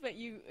advice, but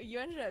you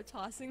ended up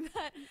tossing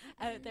that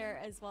out there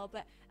as well.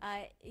 But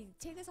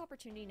take this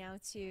opportunity now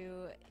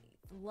to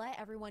let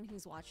everyone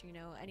who's watching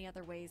know any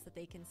other ways that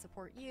they can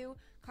support you,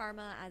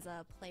 Karma, as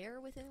a player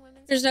within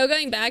women's. There's no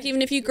going back,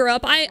 even if you grew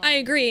up. I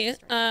agree.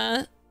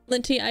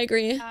 Linty, I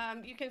agree.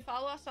 You can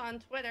follow us on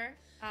Twitter.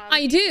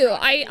 I do.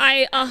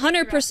 I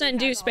 100%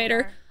 do,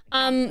 Spader.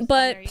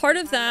 But part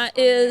of that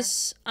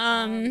is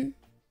and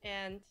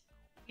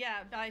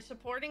yeah, by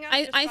supporting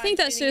us, I think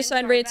that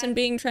suicide rates and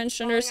being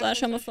transgender slash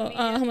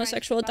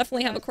homosexual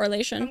definitely have a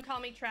correlation.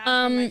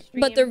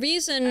 But the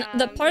reason,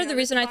 the part of the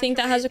reason I think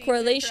that has a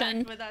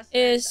correlation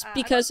is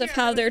because of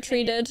how they're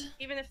treated.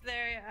 Even if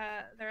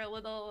they're a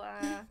little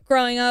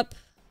growing up,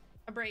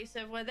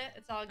 abrasive with it,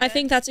 it's all good. I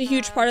think that's a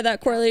huge part of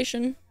that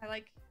correlation. I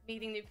like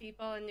meeting new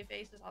people and new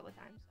faces all the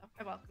time, so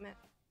I welcome it.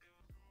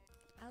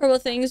 Horrible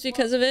things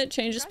because of it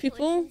changes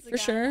people for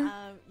sure.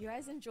 You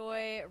guys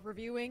enjoy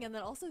reviewing and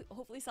then also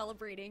hopefully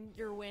celebrating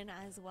your win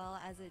as well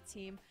as a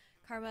team.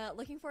 Karma,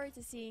 looking forward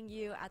to seeing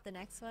you at the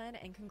next one,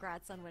 and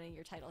congrats on winning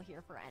your title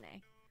here for NA.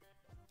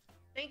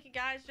 Thank you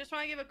guys. Just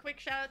want to give a quick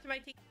shout out to my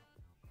team.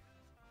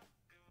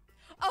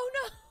 Oh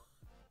no!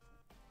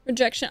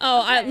 Rejection.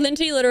 Oh, Okay.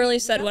 Linty literally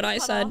said what I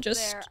said.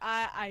 Just there.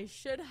 I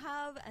should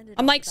have ended.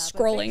 I'm up like with that, but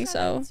scrolling, big shout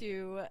out so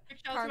to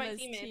Karma's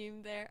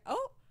team there.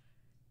 Oh,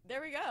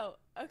 there we go.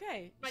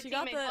 Okay, My she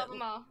teammates, got love the.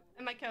 them all,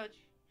 and my coach.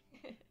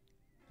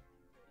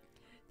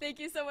 Thank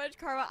you so much,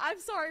 Karma. I'm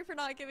sorry for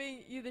not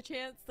giving you the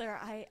chance there.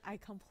 I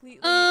completely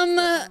slipped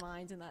my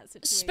mind in that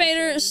situation.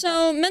 Spader,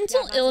 so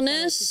mental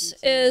illness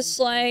is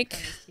like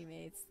Karma's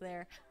teammates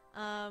there.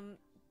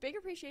 Big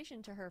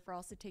appreciation to her for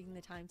also taking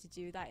the time to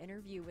do that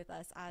interview with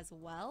us as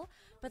well.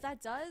 But that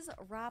does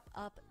wrap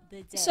up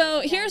the day.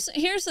 So Again,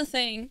 here's the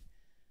thing.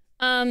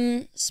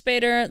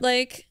 Spader,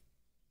 like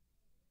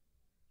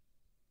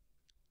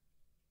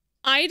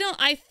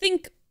I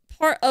think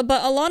but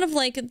a lot of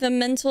like the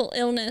mental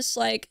illness,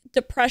 like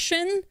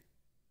depression,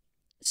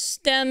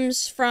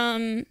 stems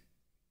from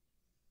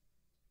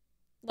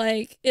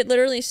like it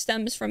literally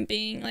stems from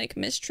being like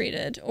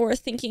mistreated or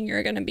thinking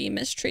you're gonna be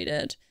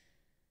mistreated.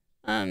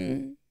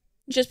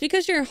 Just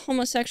because you're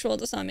homosexual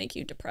does not make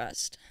you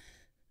depressed.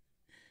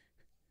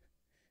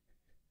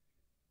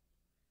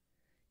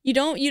 You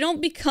don't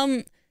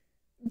become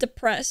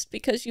depressed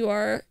because you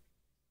are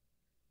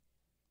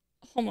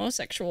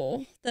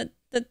homosexual. That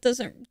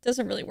doesn't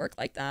really work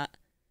like that.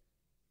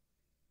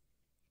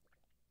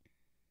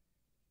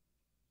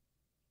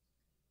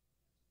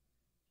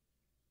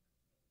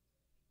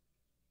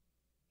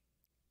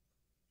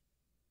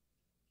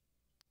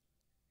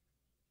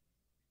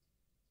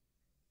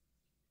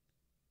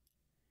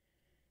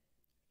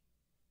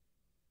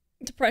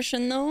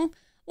 Depression though?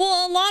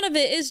 Well, a lot of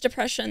it is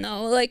depression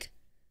though. Like,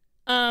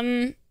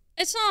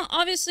 it's not,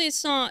 obviously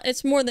it's not,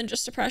 it's more than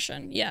just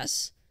depression,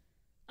 yes.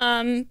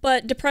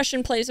 But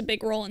depression plays a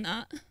big role in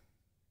that.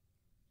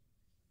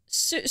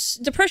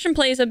 Depression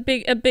plays a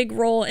big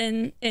role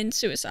in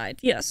suicide.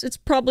 Yes, it's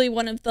probably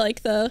one of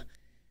that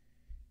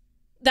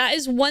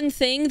is one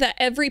thing that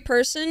every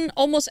person,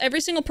 almost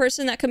every single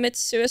person that commits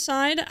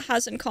suicide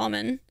has in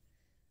common,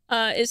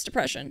 is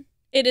depression.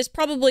 It is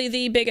probably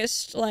the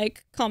biggest,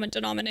 like, common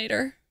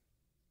denominator.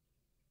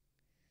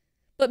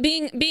 But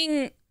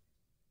being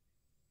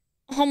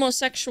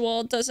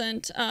homosexual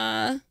doesn't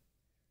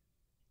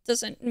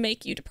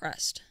make you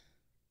depressed.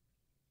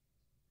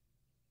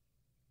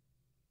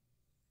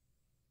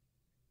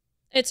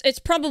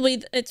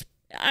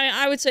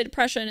 I would say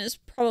depression is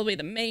probably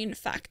the main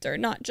factor,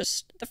 not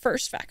just the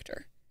first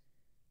factor.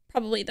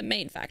 Probably the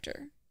main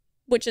factor,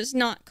 which is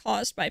not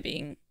caused by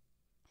being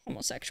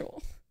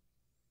homosexual.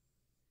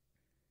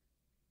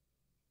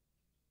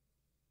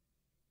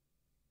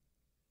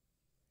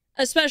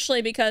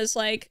 Especially because,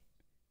 like,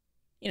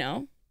 you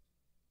know,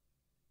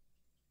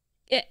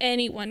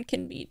 anyone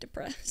can be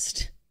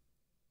depressed.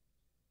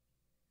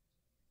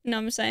 You know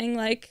what I'm saying?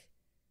 Like,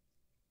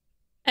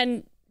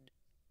 and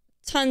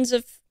tons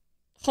of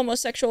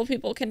homosexual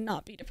people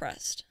cannot be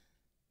depressed.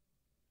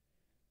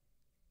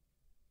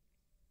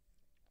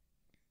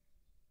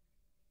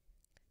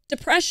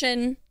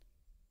 Depression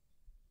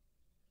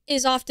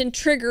is often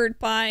triggered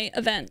by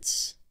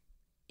events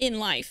in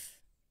life.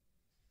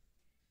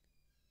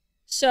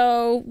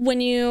 So when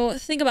you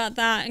think about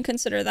that and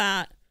consider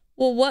that,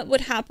 well, what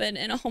would happen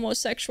in a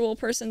homosexual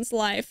person's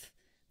life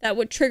that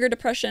would trigger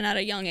depression at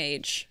a young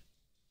age?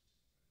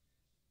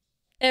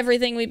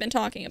 Everything we've been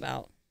talking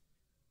about.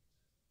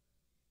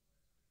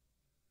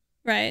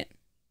 Right?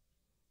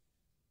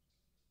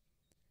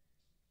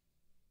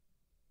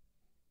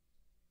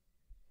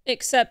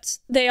 Except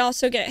they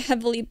also get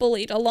heavily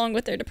bullied along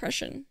with their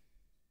depression.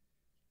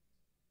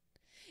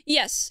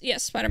 Yes,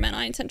 Spider-Man,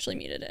 I intentionally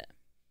muted it.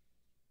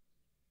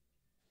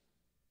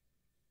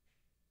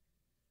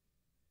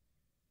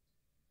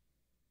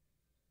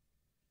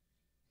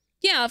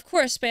 Yeah, of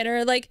course,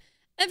 Spader. Like,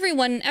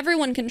 everyone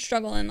can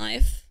struggle in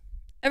life.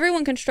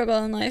 Everyone can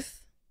struggle in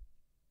life.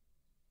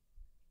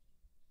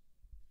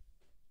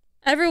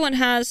 Everyone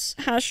has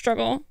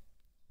struggle.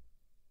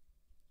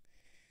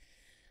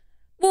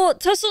 Well,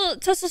 Tussle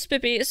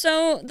Spippy.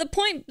 So the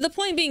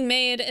point being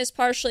made is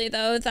partially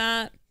though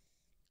that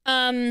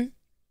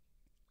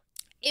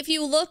if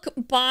you look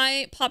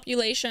by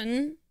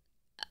population,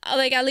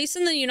 like at least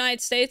in the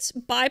United States,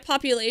 by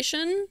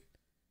population,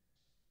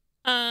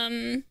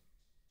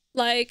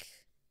 like,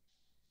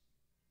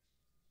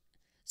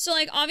 so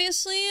like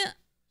obviously,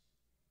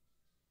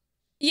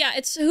 yeah,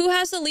 it's who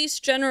has the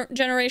least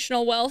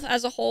generational wealth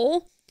as a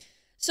whole.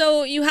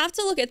 So you have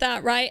to look at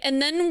that, right? And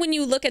then when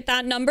you look at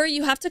that number,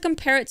 you have to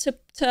compare it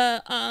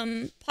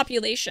to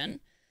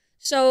population.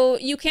 So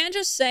you can't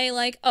just say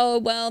like, oh,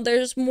 well,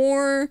 there's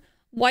more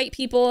white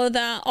people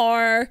that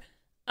are,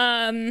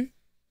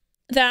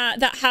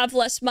 that have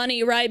less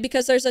money, right?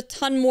 Because there's a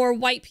ton more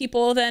white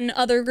people than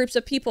other groups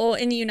of people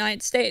in the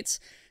United States.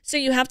 So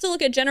you have to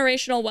look at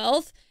generational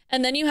wealth,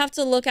 and then you have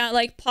to look at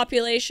like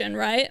population,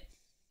 right?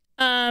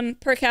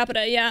 Per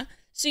capita, yeah.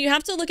 So you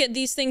have to look at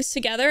these things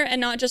together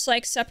and not just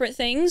like separate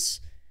things,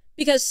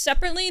 because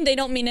separately they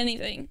don't mean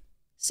anything.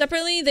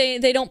 Separately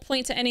they don't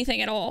point to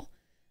anything at all.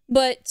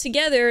 But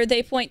together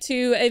they point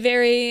to a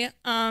very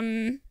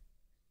a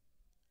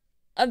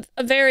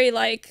very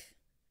like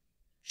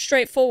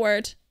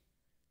straightforward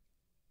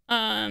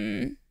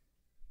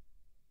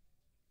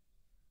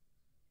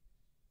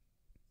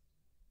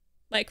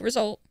like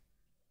result.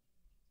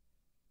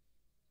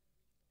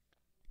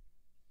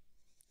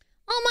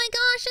 Oh my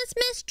gosh, it's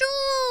Miss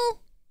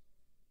Jewel!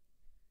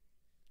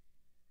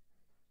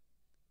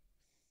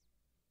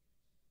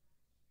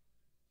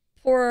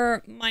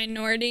 For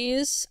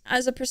minorities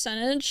as a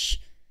percentage.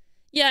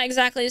 Yeah,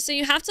 exactly. So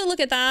you have to look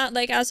at that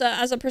like as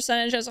a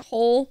percentage as a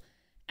whole.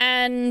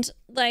 And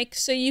like,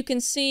 so you can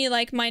see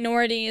like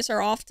minorities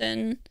are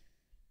often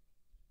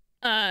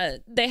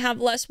they have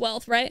less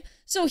wealth, right?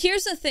 So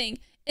here's the thing,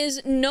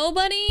 is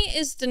nobody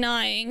is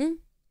denying,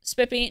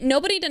 Spippy,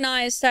 nobody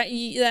denies that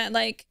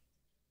like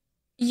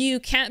you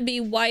can't be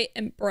white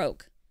and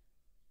broke.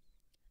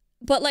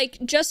 But like,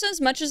 just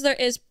as much as there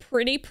is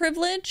pretty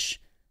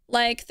privilege,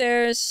 like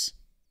there is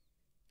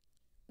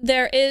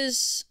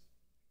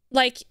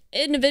like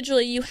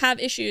individually you have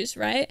issues,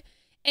 right?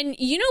 And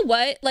you know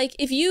what? Like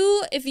if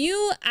you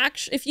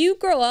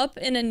grow up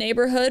in a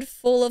neighborhood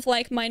full of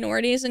like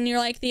minorities and you're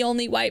like the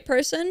only white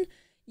person,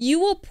 you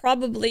will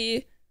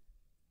probably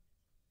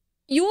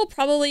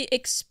probably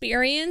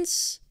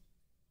experience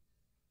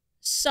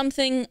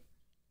something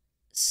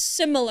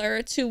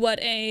similar to what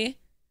a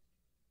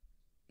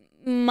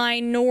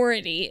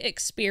minority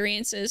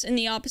experiences in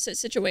the opposite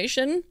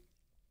situation.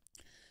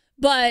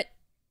 But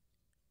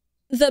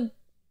the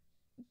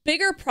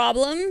bigger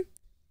problem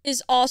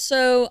is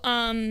also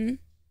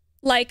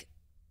like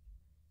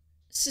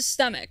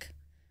systemic,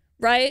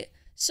 right?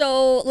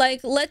 So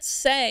like, let's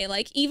say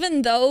like,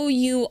 even though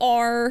you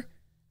are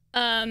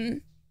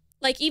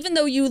like, even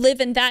though you live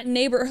in that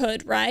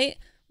neighborhood, right,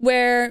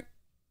 where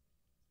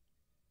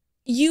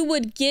you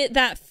would get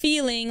that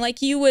feeling,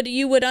 like you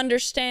would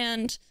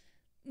understand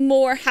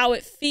more how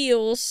it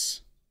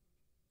feels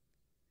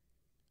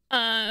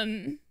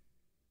to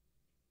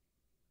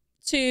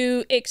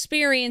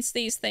experience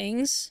these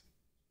things.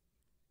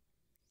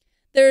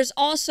 There's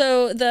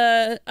also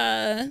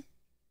the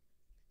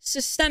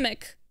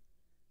systemic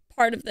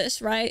part of this,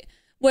 right?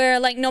 Where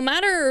like, no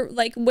matter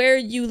like where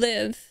you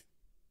live,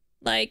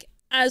 like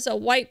as a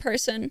white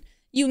person,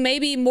 you may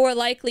be more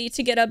likely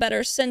to get a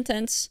better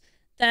sentence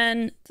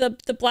than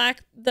the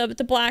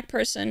black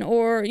person,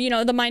 or, you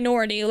know, the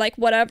minority, like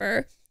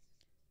whatever.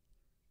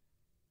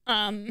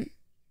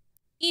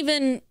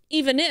 Even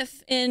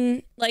if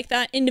in like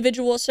that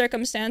individual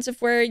circumstance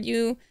of where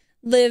you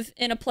live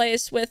in a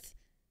place with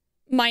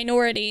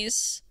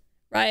minorities,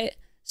 right?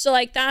 So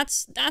like,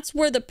 that's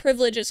where the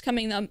privilege is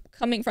coming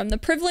from. The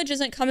privilege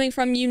isn't coming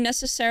from you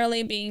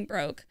necessarily being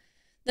broke.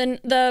 Then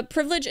the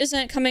privilege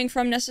isn't coming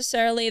from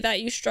necessarily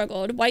that you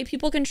struggled. White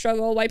people can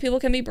struggle. White people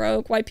can be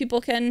broke. White people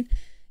can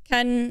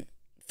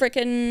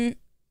frickin',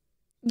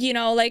 you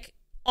know, like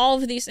all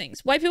of these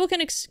things. White people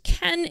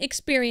can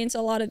experience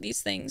a lot of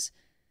these things.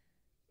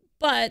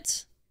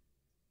 But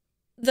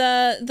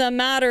the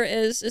matter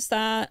is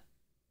that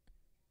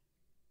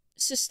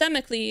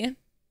systemically,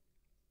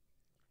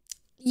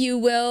 you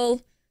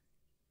will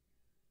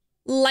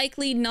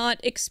likely not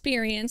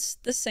experience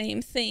the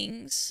same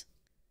things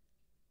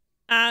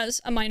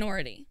as a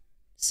minority.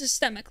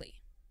 Systemically.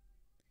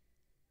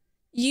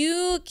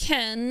 You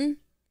can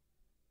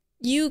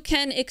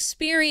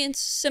experience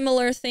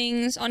similar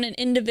things on an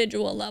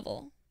individual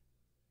level.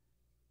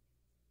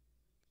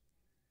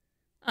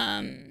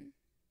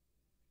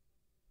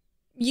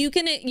 You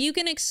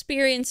can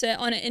experience it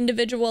on an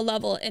individual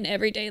level in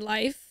everyday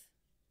life.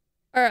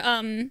 Or,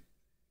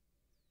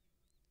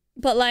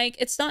 but like,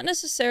 it's not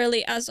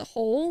necessarily as a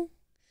whole.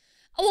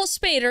 Oh, well,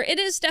 Spader, it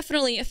is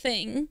definitely a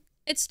thing.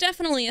 It's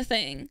definitely a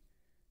thing.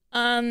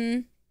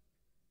 And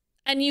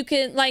you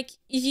can, like,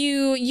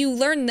 you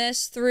learn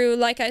this through,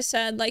 like I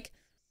said, like,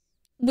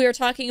 we were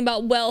talking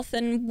about wealth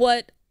and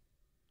what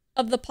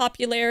of the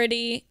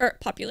population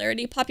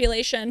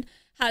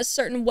has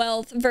certain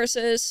wealth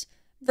versus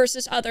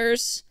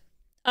others,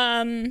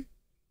 and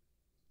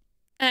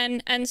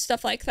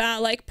stuff like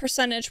that, like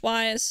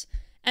percentage-wise.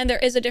 And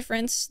there's a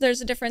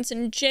difference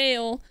in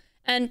jail,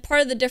 and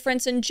part of the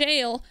difference in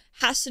jail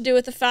has to do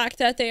with the fact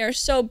that they are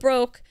so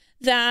broke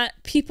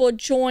that people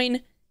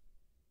join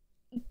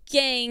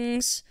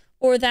gangs,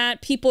 or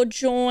that people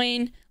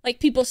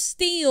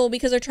steal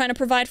because they're trying to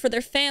provide for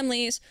their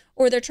families,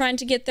 or they're trying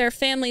to get their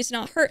families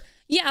not hurt.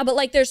 Yeah, but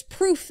like, there's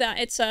proof that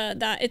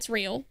it's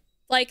real.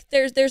 Like,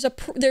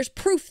 there's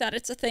proof that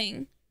it's a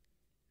thing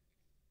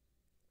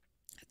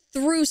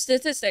through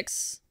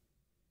statistics.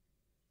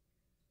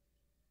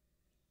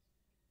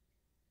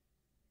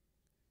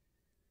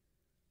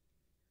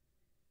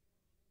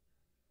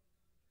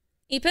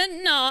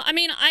 Epen? No, I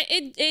mean,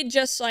 it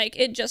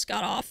just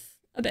got off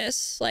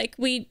Abyss. Like,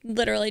 we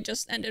literally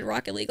just ended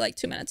Rocket League like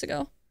 2 minutes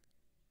ago.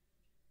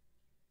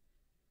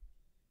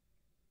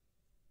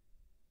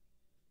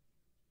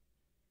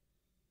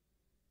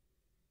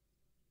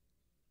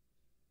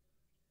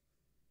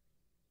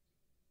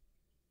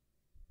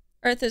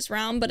 Earth is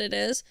round, but it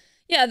is.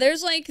 Yeah,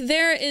 there's like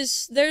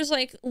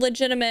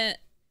legitimate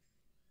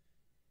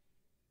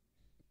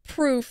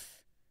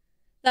proof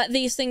that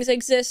these things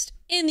exist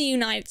in the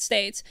United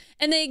States,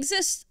 and they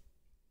exist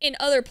in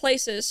other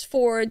places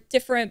for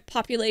different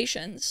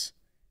populations,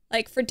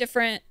 like for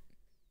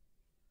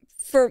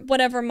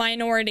whatever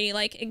minority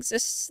like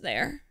exists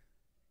there.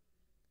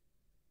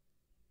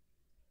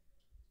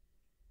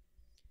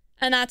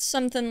 And that's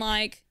something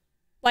like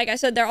I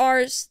said, there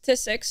are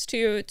statistics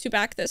to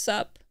back this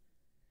up.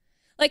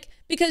 Like,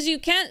 because you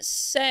can't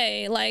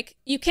say, like,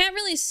 you can't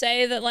really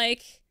say that,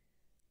 like,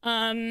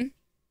 I mean,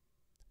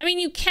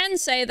 you can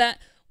say that,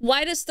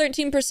 why does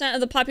 13%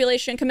 of the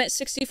population commit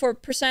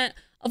 64%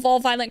 of all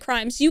violent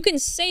crimes? You can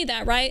say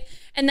that, right?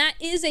 And that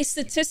is a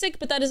statistic,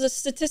 but that is a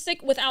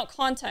statistic without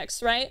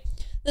context, right?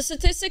 The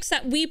statistics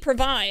that we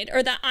provide,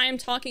 or that I'm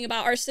talking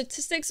about, are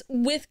statistics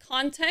with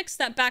context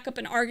that back up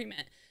an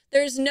argument.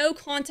 There's no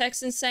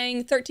context in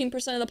saying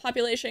 13% of the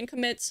population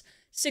commits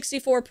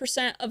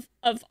 64%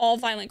 of all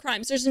violent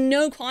crimes. There's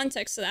no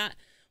context to that.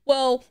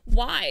 Well,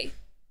 why?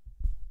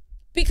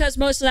 Because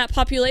most of that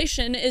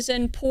population is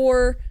in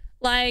poor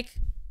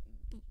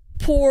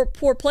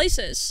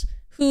places,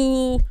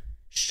 who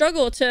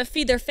struggle to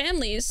feed their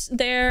families.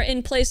 They're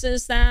in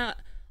places that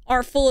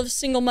are full of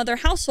single mother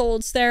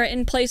households. They're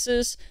in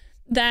places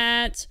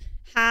that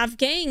have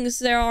gangs.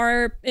 There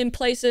are in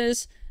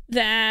places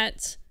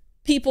that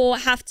people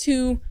have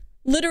to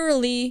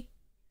literally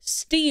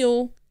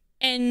steal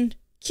and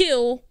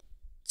kill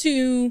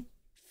to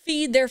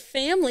feed their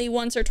family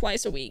once or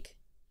twice a week.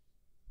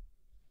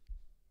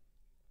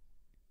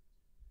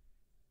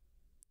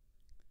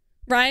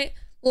 Right?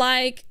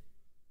 Like,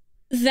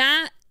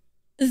 that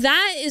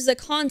is the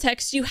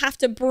context you have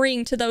to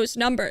bring to those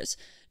numbers.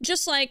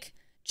 Just like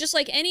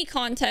any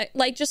context,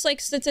 like just like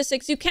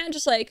statistics, you can't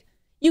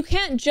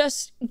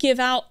just give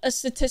out a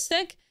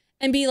statistic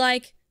and be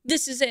like,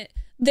 this is it.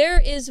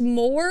 There is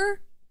more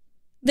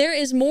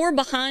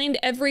behind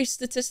every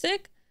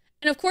statistic.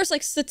 And of course,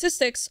 like,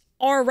 statistics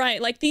are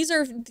right. Like,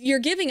 you're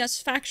giving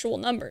us factual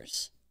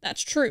numbers.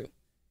 That's true.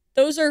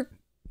 Those are,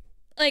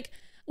 like,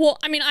 well,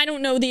 I mean, I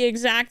don't know the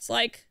exact,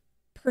 like,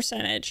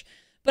 percentage,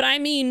 but I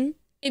mean,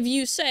 if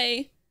you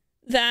say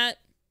that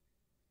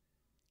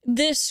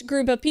this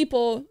group of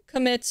people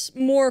commits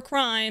more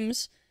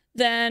crimes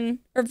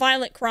or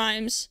violent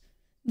crimes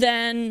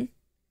than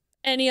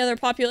any other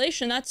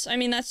population, that's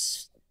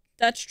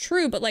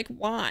true, but, like,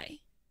 why?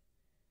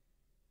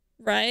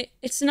 Right?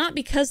 It's not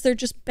because they're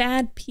just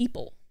bad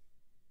people.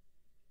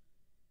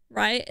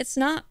 Right? It's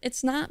not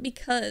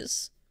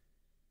because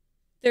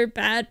they're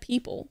bad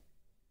people.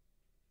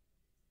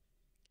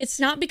 It's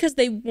not because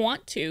they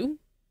want to.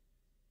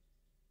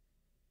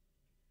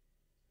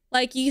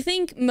 Like, you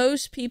think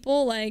most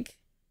people, like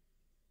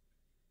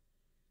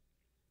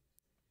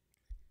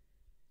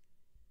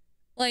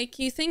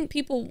you think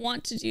people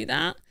want to do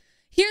that?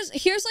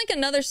 Here's like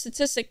another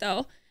statistic,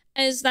 though,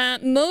 is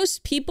that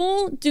most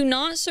people do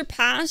not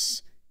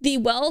surpass the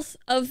wealth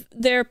of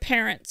their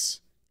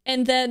parents,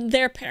 and then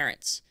their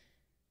parents,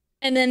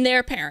 and then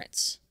their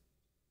parents.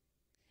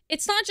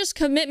 It's not just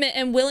commitment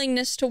and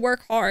willingness to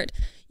work hard.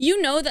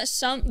 You know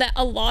that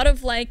a lot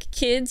of, like,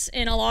 kids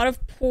in a lot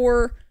of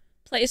poor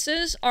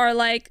places are,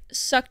 like,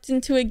 sucked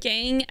into a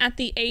gang at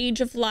the age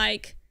of,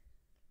 like,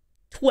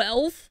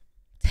 12,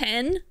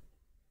 10.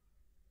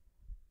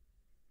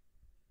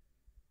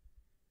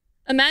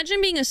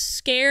 Imagine being a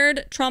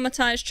scared,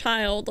 traumatized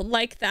child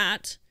like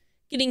that,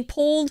 getting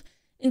pulled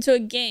into a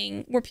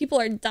gang where people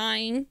are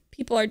dying,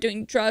 people are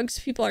doing drugs,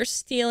 people are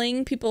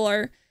stealing, people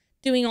are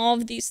doing all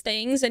of these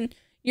things, and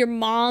your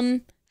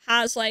mom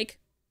has, like,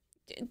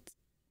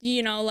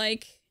 you know,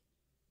 like,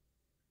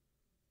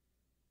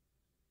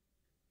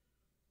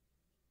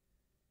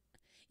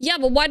 yeah,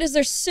 but why does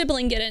their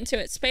sibling get into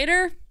it,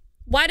 Spader?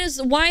 Why does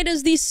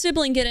the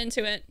sibling get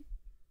into it?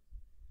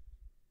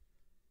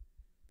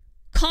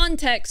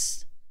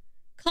 Context.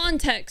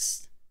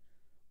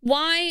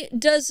 Why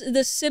does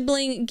the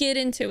sibling get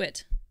into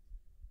it?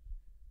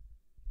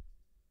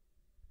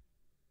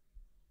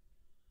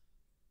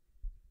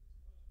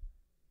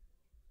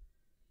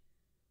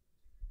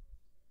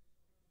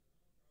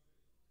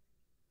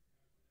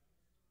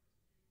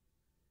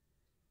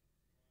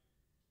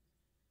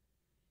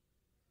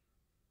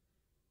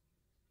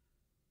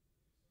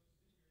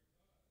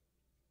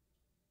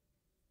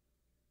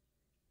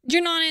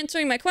 You're not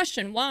answering my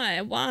question.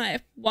 Why?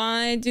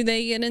 Why do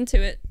they get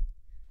into it?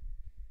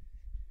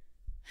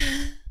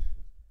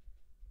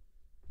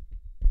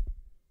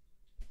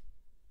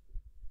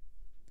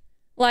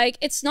 Like,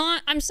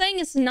 I'm saying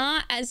it's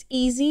not as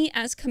easy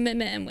as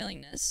commitment and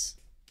willingness.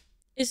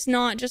 It's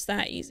not just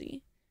that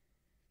easy.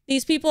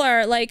 These people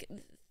are, like,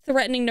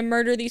 threatening to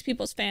murder these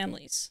people's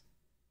families.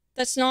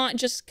 That's not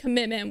just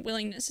commitment and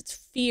willingness. It's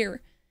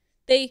fear.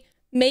 They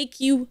make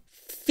you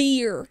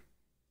fear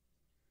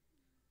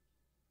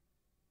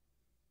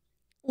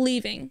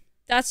leaving.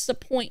 That's the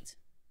point.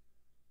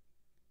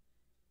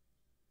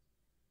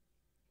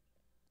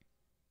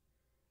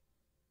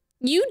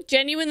 You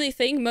genuinely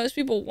think most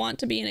people want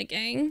to be in a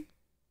gang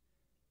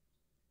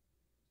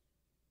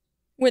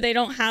where they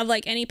don't have,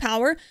 like, any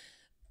power?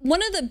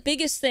 One of the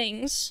biggest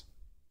things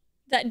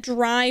that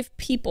drive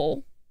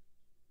people,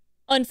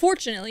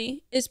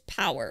 unfortunately, is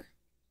power.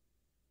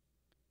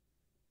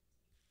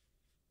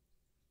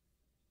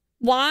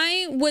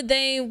 Why would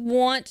they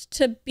want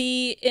to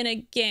be in a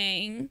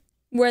gang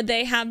where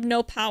they have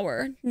no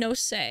power, no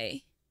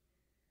say,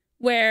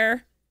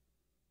 where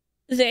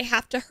they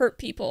have to hurt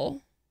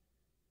people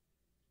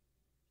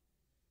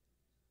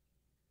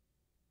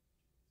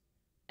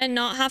and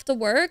not have to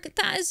work?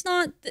 That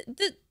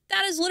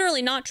is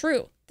literally not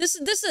true. This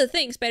is the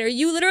thing, Spider.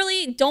 You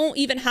literally don't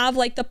even have,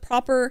 like, the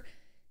proper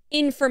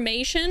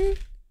information.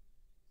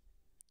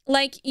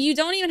 Like, you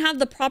don't even have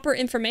the proper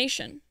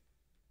information.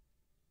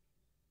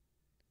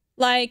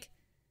 Like,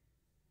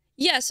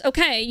 yes,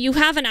 okay, you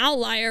have an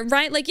outlier,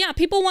 right? Like, yeah,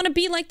 people want to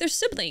be like their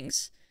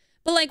siblings.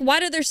 But, like, why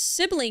do their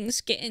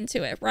siblings get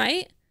into it,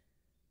 right?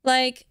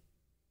 Like,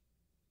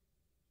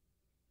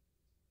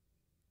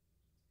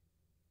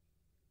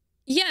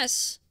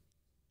 yes.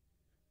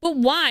 But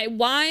why?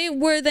 Why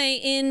were they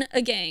in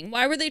a gang?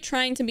 Why were they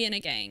trying to be in a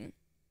gang?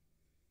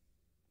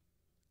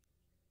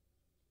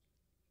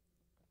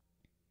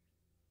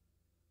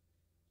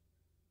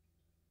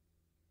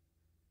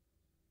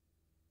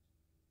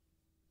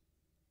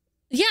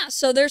 Yeah,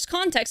 so there's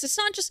context. It's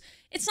not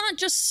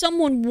just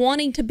someone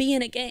wanting to be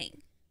in a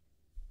gang.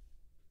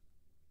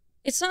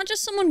 It's not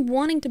just someone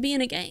wanting to be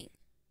in a gang.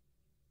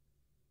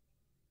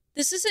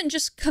 This isn't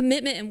just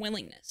commitment and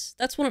willingness.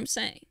 That's what I'm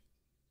saying.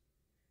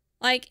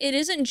 Like, it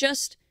isn't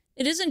just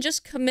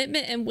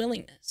commitment and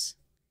willingness.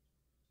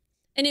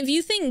 And if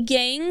you think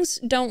gangs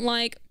don't,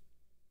 like,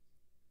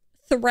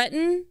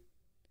 threaten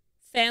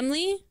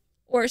family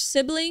or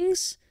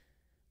siblings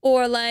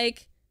or,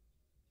 like,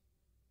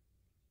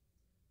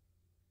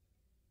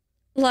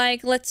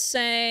 let's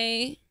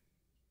say,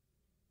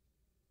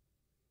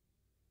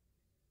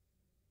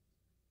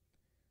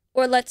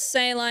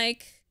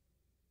 like,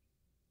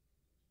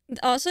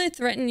 also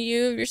threaten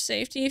you, your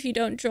safety if you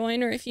don't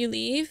join or if you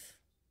leave.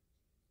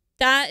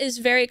 That is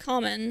very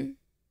common.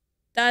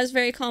 That is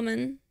very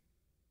common.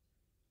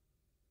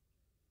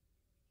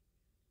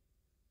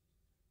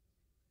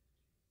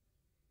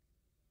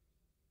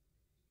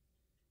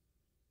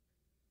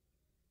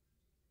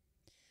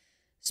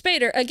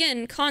 Spader,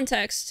 again,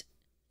 context.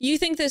 You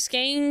think this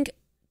gang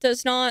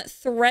does not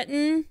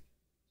threaten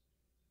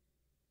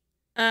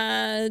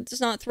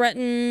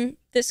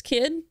this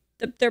kid,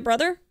 their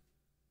brother?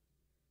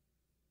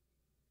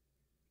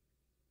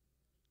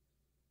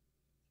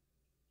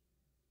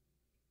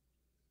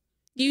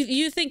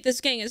 You think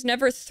this gang has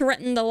never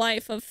threatened the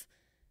life of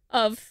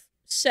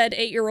said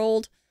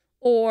 8-year-old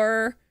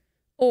or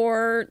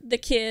the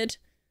kid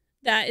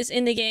that is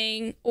in the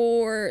gang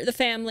or the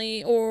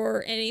family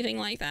or anything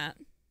like that?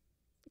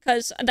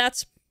 Because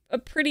that's a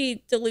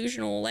pretty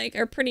delusional, like,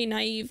 or pretty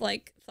naive,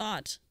 like,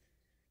 thought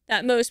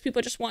that most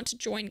people just want to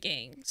join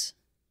gangs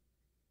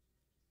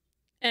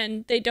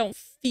and they don't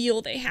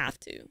feel they have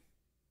to.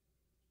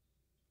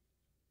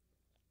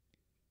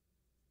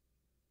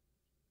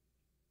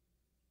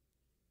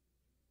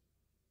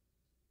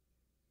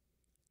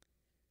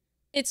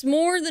 It's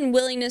more than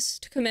willingness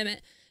to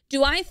commitment.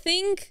 Do I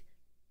think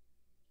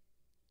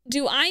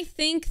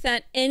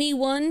that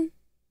anyone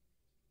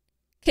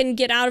can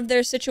get out of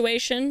their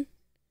situation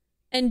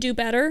and do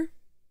better?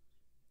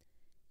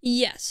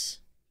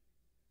 Yes.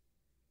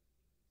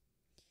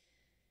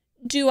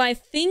 Do I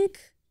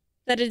think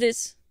that it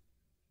is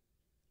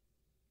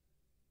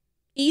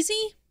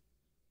easy?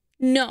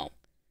 No.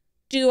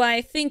 Do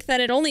I think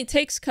that it only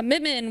takes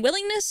commitment and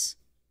willingness?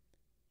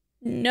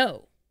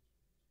 No.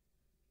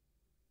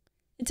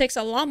 It takes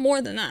a lot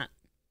more than that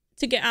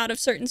to get out of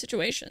certain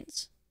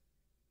situations.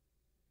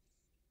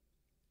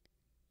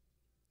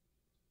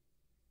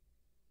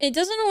 It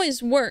doesn't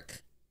always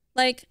work.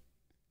 Like,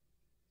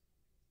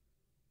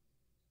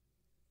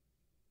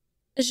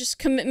 it's just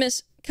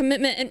commitment,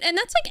 and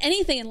that's like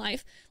anything in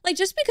life. Like,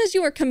 just because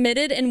you are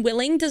committed and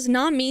willing does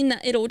not mean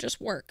that it'll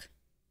just work.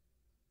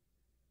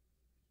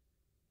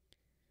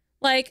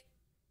 Like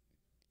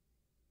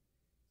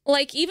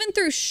even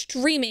through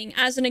streaming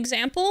as an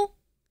example,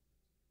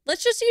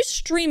 let's just use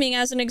streaming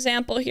as an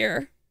example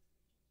here.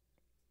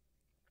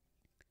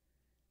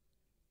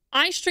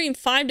 I stream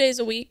 5 days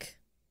a week.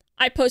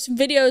 I post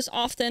videos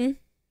often.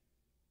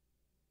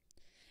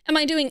 Am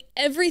I doing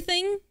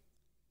everything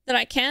that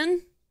I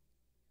can?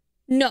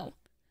 No.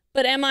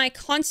 But am I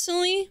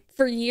constantly,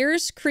 for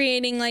years,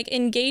 creating, like,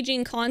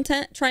 engaging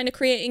content, trying to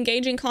create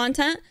engaging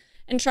content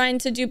and trying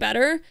to do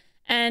better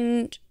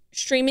and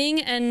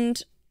streaming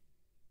and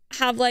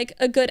have, like,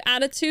 a good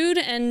attitude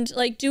and,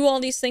 like, do all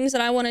these things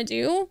that I want to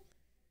do?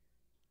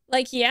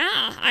 Like,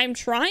 yeah, I'm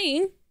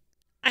trying.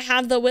 I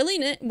have the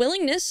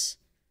willingness.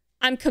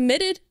 I'm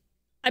committed.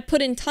 I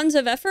put in tons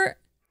of effort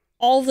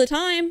all the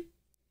time.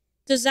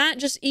 Does that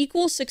just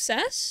equal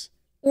success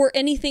or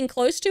anything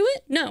close to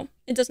it? No,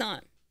 it does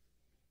not.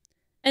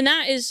 And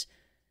that is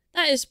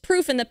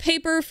proof in the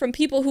paper from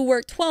people who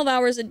work 12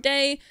 hours a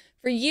day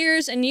for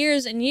years and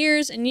years and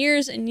years and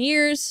years and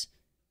years.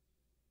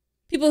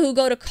 People who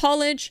go to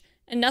college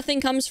and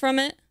nothing comes from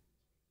it.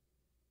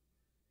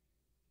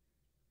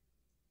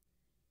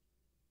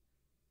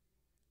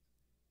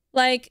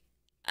 Like,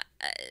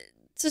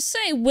 to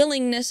say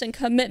willingness and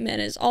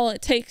commitment is all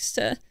it takes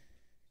to,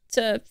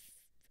 and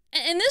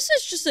this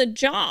is just a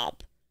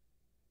job.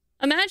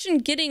 Imagine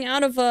getting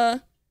out of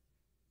a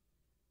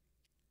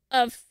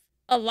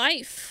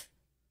life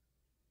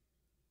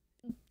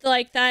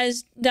like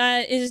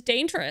that is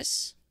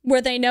dangerous,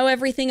 where they know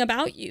everything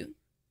about you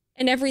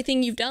and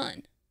everything you've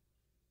done.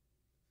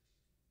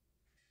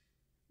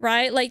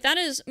 Right? Like, that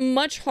is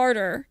much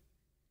harder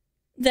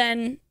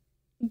than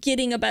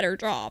getting a better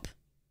job.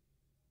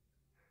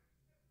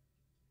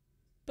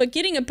 But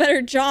getting a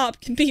better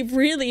job can be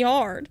really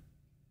hard.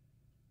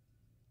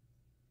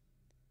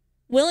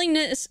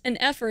 Willingness and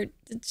effort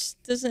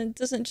doesn't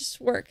just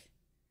work.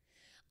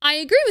 I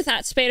agree with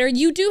that, Spader.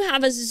 You do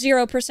have a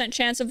 0%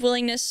 chance of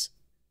willingness,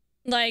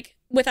 like,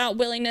 without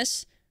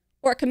willingness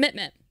or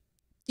commitment.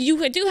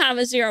 You do have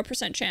a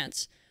 0%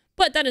 chance.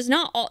 But that is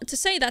not all. To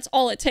say that's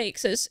all it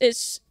takes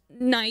is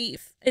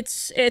naive.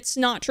 It's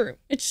not true.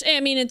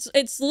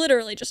 It's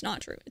literally just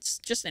not true. It's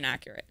just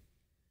inaccurate.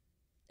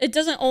 It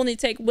doesn't only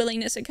take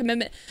willingness and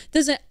commitment.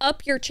 Does it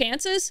up your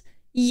chances?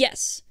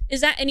 Yes.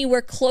 Is that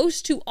anywhere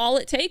close to all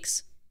it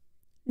takes?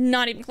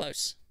 Not even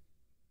close.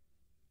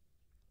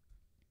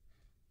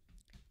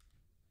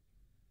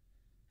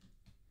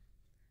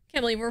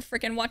 Can't believe we're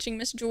freaking watching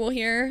Miss Jewel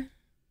here.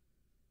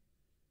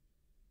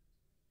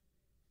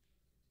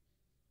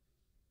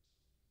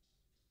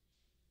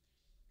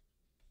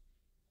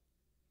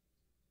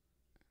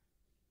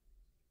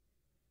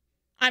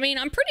 I mean,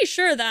 I'm pretty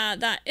sure that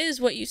that is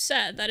what you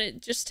said, that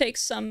it just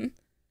takes some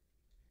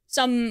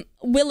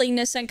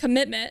willingness and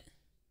commitment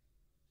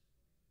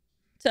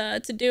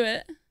to do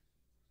it.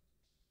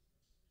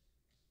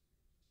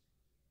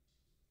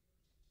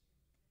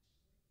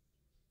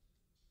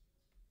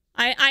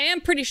 I am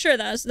pretty sure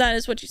that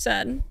is what you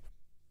said.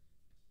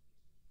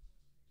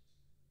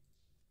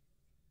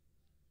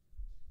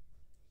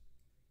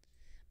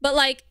 But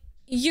like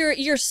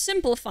you're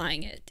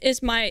simplifying it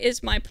is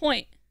my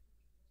point.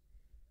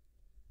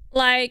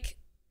 Like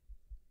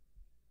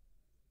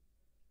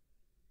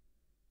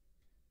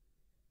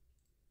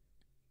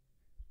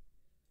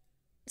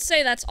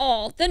say that's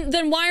all.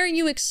 Then why are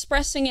you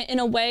expressing it in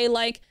a way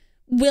like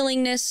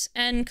willingness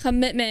and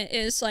commitment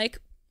is like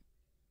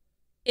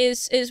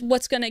is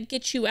what's going to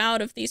get you out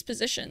of these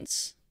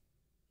positions?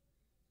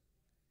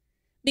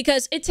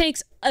 Because it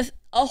takes a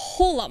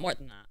whole lot more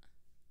than that.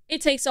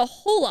 It takes a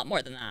whole lot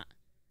more than that.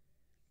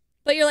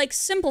 But you're like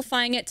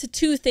simplifying it to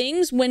 2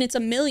 things when it's a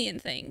million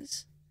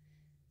things.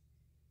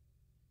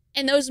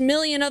 And those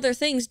million other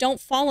things don't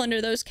fall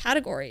under those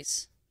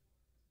categories.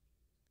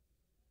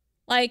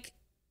 Like,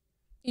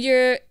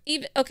 you're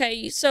even,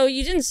 okay, so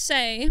you didn't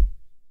say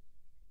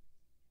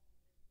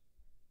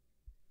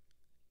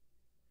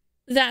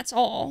that's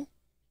all.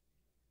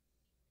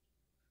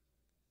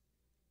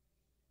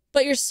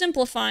 But you're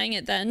simplifying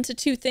it then to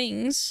 2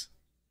 things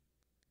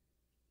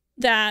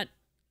that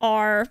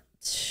are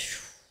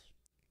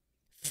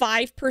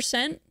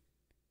 5%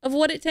 of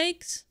what it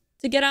takes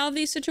to get out of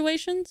these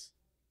situations.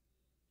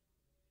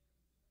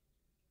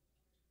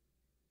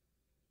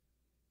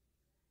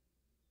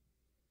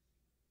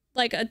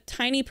 Like a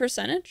tiny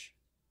percentage.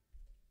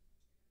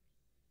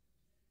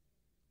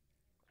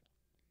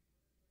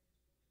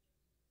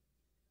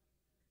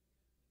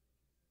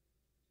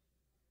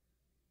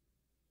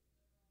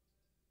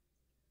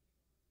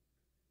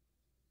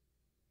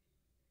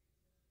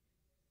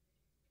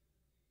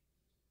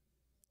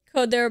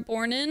 Code they were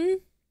born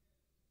in.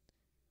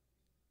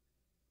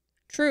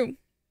 True.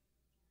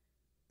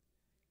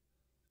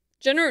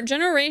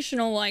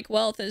 Generational like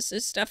wealth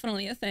is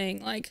definitely a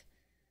thing. Like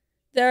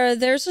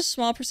there's a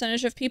small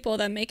percentage of people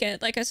that make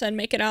it, like I said,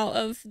 make it out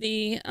of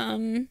the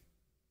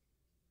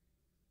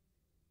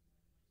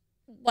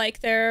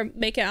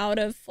make it out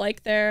of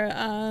like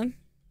their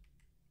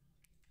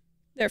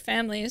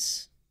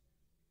families.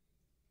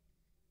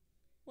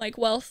 Like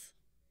wealth.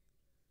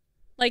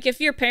 Like if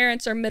your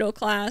parents are middle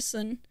class,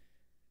 then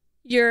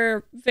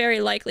you're very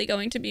likely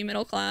going to be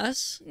middle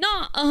class.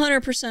 Not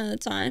 100% of the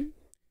time.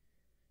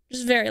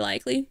 Just very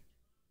likely.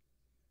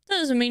 That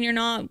doesn't mean you're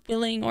not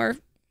willing or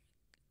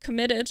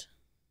committed.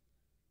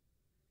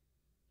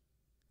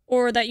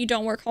 Or that you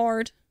don't work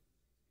hard.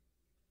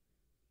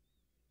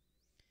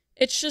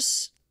 It's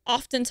just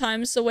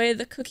oftentimes the way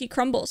the cookie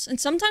crumbles.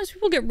 And sometimes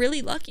people get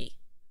really lucky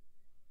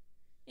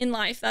in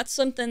life. That's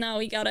something that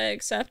we gotta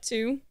accept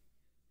too.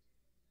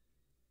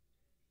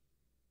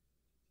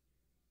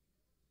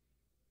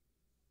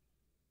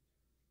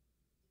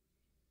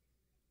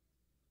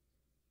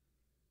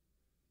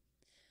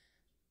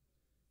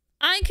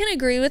 I can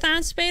agree with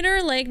that,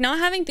 Spader. Like, not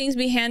having things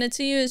be handed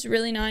to you is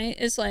really nice.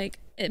 It's like,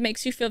 it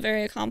makes you feel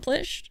very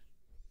accomplished.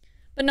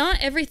 But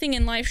not everything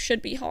in life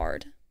should be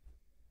hard.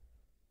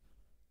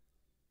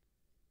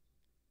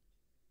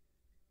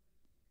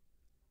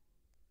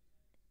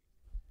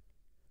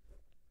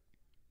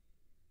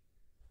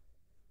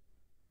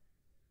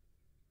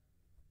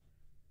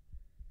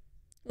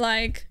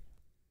 Like,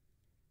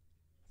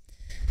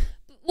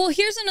 well,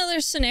 here's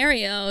another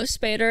scenario,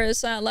 Spader,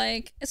 is that,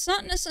 like, it's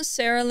not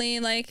necessarily,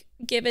 like,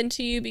 given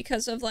to you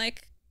because of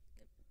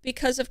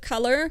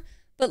color,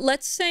 but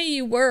let's say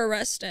you were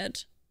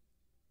arrested.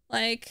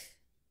 Like,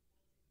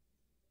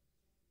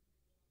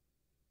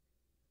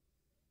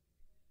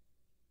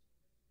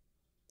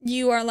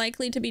 you are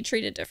likely to be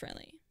treated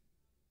differently.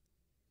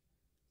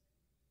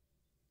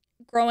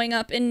 Growing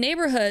up in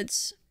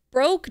neighborhoods,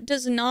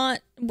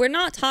 we're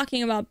not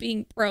talking about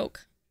being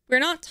broke. We're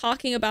not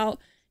talking about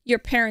your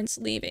parents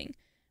leaving.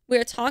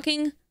 We're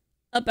talking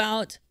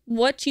about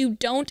what you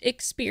don't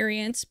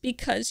experience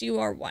because you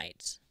are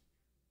white.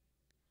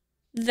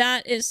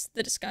 That is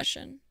the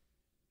discussion.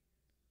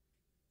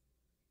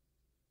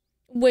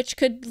 Which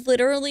could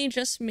literally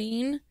just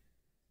mean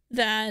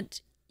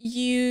that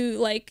you,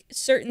 like,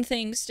 certain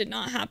things did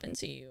not happen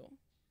to you.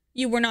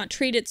 You were not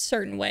treated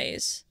certain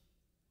ways.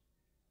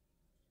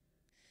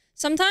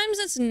 Sometimes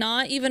it's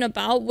not even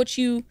about what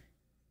you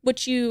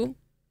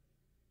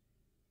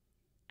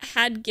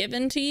had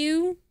given to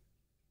you.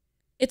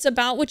 It's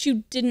about what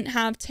you didn't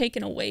have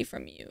taken away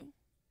from you.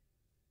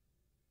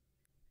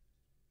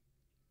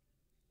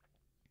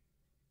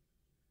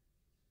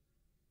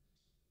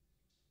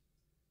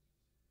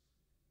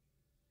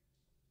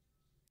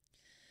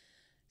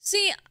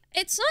 See,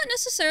 it's not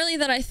necessarily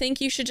that I think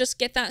you should just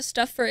get that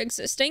stuff for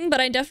existing, but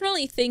I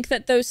definitely think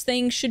that those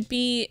things should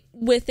be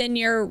within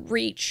your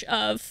reach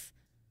of,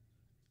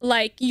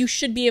 like, you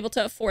should be able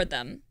to afford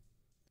them.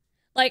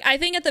 Like, I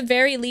think at the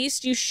very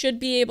least, you should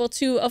be able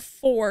to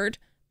afford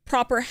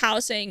proper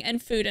housing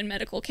and food and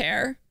medical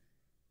care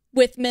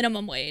with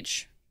minimum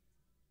wage.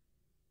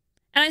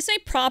 And I say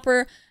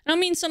proper, I don't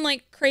mean some,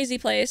 like, crazy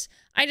place.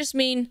 I just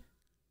mean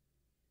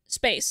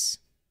space.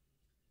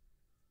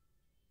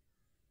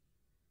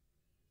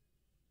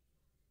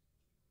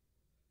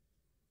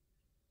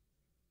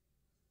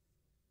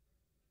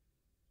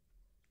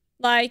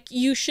 Like,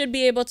 you should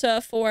be able to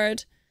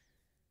afford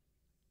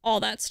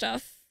all that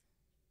stuff.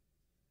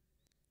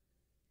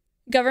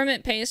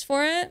 Government pays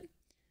for it.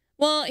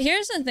 Well,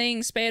 here's the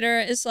thing,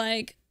 Spader, is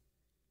like,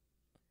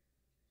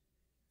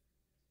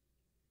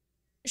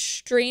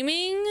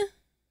 streaming,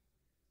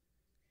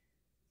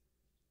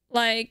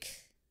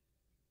 like,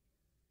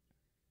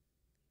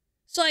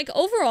 so like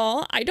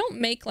overall, I don't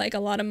make like a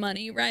lot of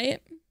money,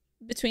 right?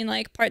 Between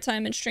like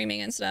part-time and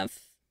streaming and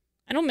stuff.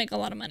 I don't make a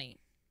lot of money.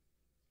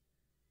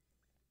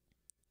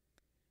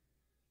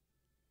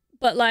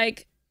 But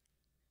like,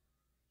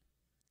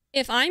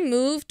 if I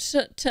moved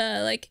to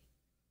like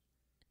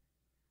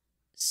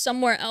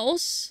somewhere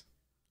else,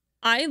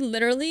 I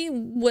literally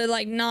would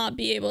like not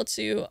be able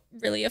to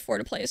really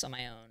afford a place on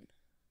my own.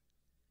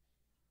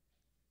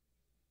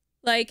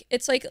 Like,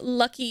 it's like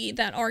lucky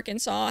that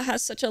Arkansas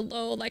has such a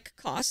low like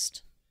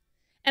cost.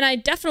 And I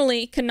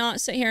definitely could not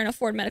sit here and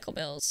afford medical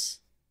bills.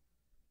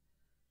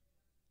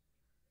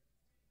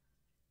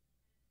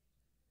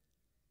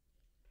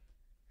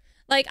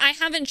 Like, I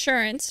have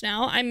insurance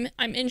now. I'm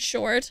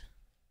insured.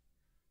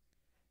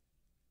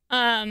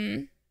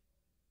 But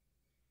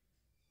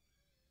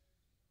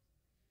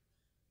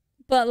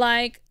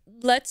like,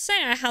 let's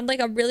say I had like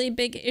a really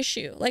big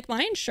issue. Like,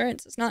 my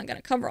insurance is not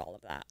gonna cover all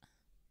of that.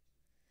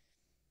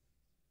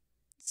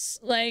 It's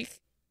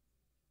like,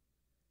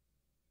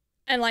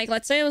 and like,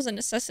 let's say it was a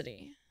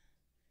necessity.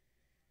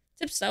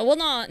 Tip so,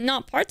 well,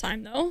 not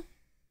part-time though.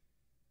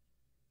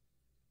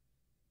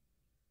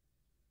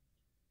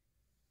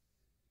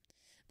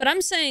 But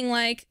I'm saying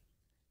like,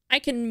 I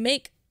can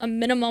make a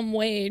minimum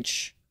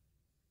wage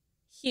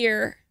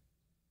here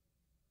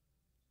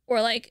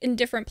or like in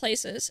different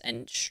places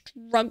and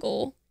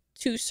struggle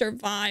to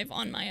survive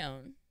on my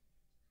own.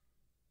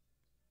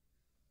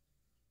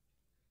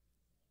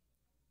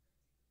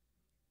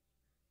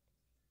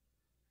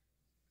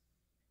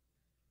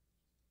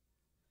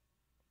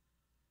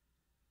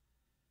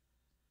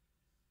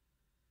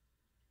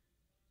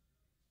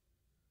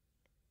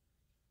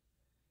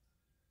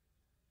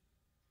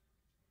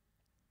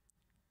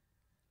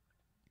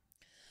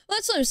 Well,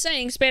 that's what I'm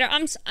saying, Spader.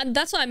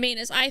 That's what I mean,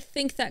 is I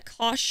think that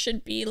cost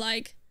should be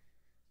like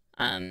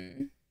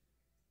I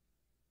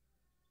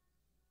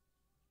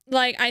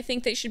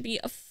think they should be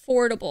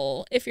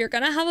affordable. If you're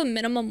gonna have a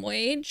minimum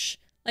wage,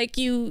 like,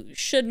 you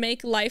should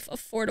make life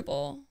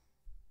affordable.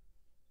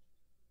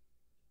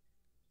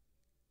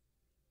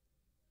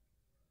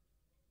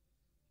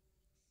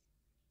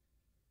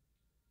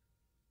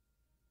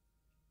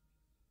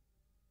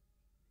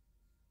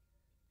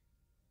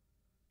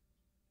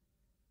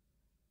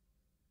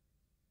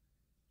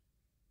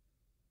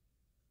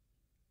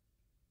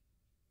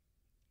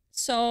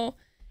 So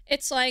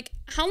it's like,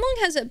 how long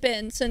has it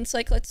been since,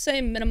 like, let's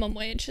say minimum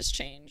wage has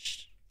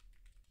changed?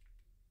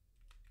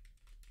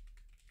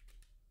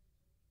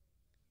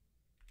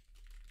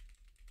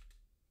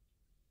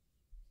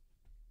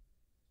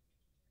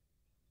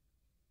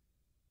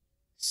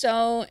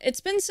 So it's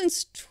been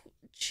since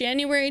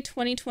January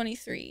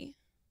 2023.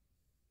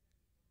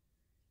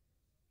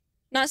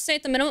 Not stay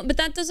at the minimum, but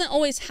that doesn't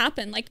always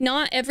happen. Like,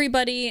 not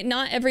everybody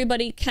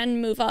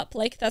can move up.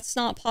 Like, that's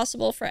not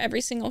possible for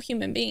every single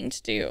human being to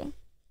do.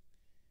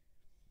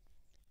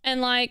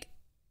 And like,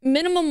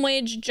 minimum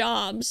wage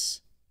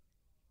jobs,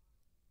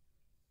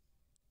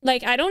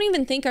 like, I don't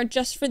even think are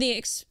just for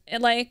the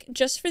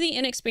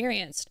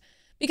inexperienced,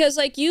 because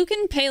like, you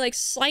can pay like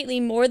slightly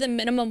more than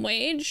minimum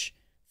wage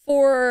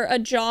for a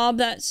job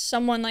that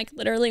someone like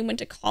literally went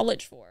to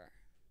college for.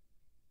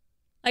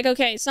 Like,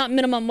 okay, it's not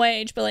minimum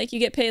wage, but like, you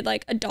get paid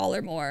like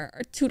 $1 more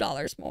or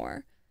 $2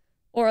 more,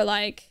 or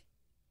like,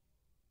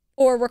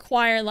 or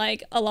require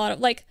like a lot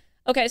of like,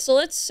 okay, so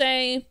let's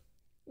say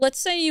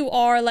you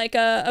are like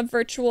a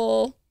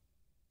virtual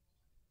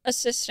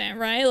assistant,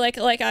 right?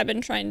 Like I've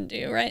been trying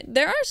to do, right?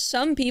 There are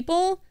some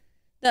people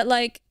that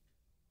like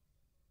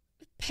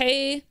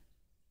pay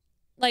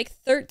like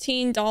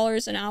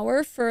 $13 an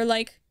hour for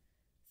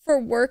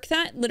work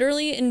that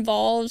literally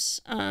involves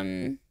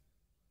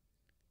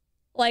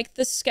like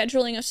the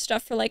scheduling of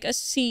stuff for like a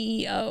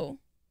CEO.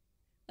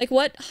 Like,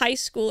 what high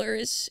schooler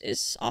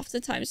is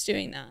oftentimes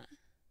doing that?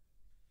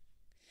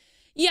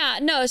 Yeah,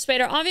 no,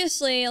 Spader,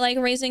 obviously, like,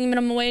 raising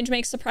minimum wage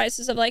makes the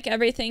prices of, like,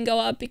 everything go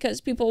up because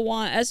people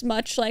want as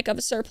much, like, of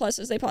a surplus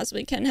as they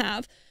possibly can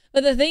have.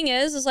 But the thing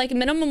is like,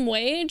 minimum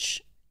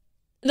wage,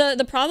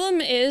 the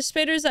problem is,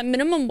 Spader, is that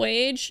minimum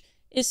wage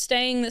is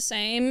staying the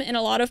same in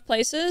a lot of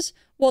places,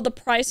 while the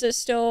prices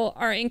still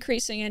are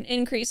increasing and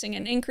increasing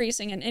and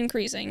increasing and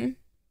increasing,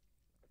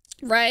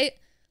 right?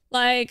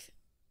 Like,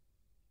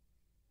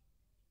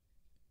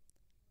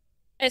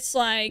 it's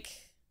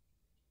like,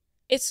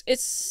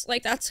 it's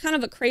like, that's kind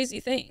of a crazy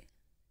thing.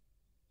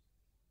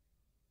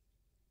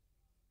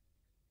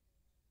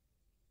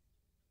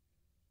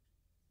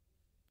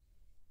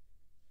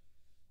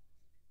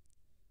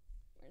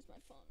 Where's my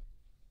phone?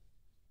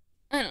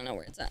 I don't know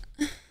where it's at.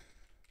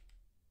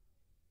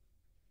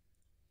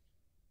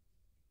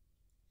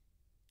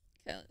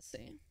 Okay, let's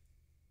see.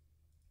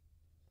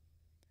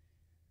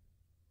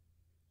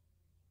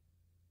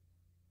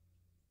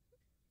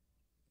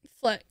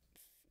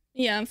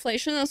 Yeah,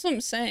 inflation, that's what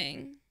I'm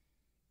saying.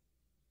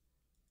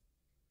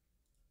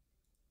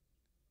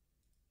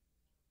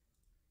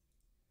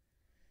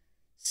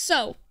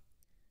 So,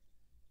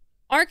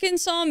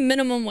 Arkansas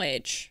minimum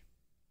wage.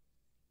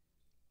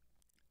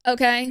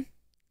 Okay.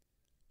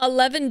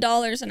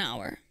 $11 an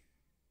hour.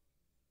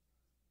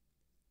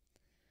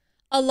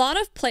 A lot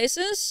of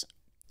places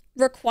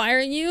require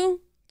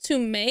you to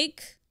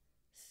make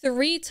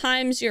 3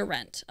 times your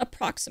rent,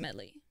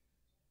 approximately.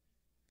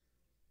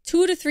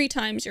 2 to 3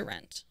 times your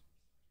rent.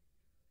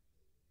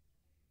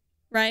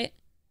 Right?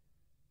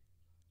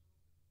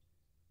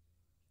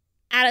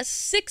 At a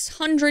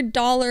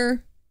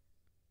 $600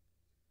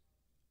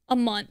 a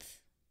month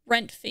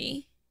rent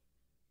fee,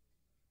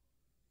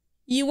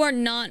 you are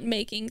not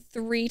making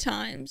 3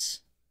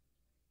 times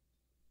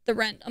the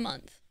rent a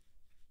month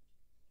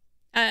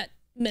at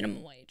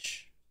minimum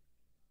wage.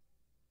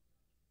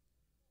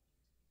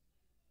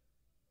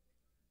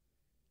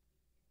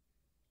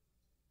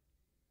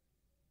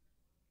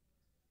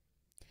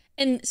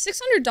 And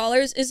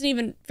 $600 isn't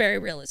even very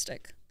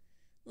realistic.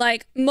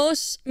 Like,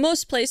 most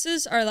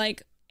places are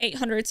like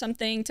 $800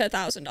 something to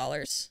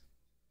 $1,000.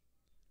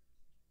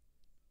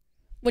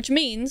 Which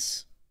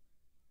means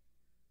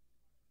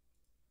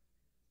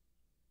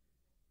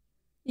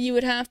you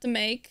would have to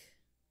make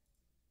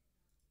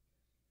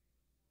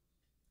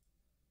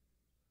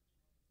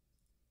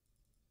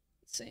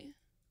let's see.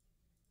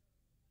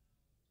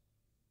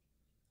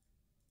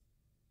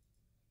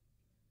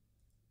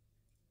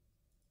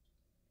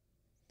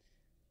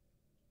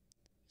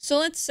 So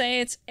let's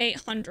say it's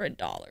 $800,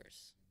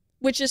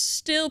 which is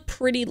still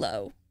pretty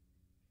low.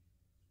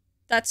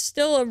 That's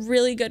still a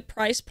really good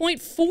price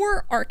point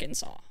for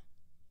Arkansas.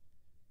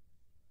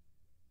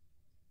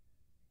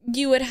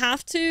 You would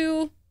have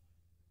to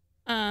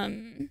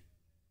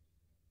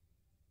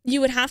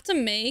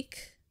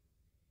make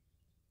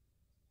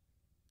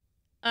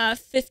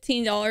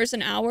 $15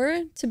 an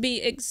hour to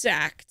be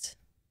exact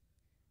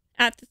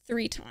at the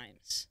 3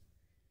 times,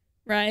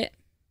 right?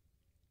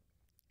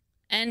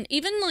 And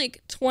even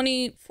like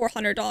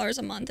 $2,400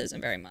 a month isn't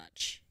very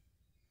much.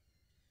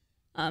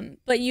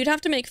 But you'd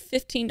have to make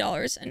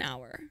 $15 an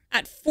hour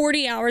at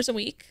 40 hours a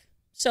week.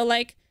 So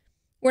like,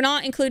 we're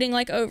not including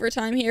like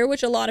overtime here,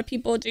 which a lot of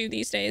people do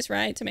these days,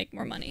 right? To make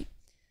more money.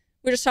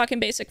 We're just talking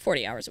basic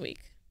 40 hours a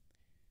week.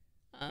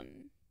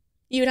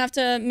 You would have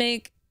to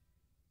make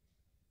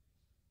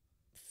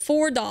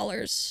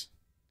 $4.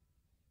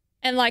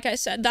 And like I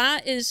said,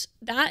 that is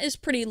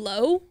pretty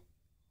low.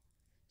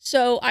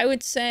 So I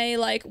would say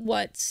like,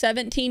 what,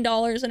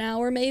 $17 an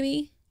hour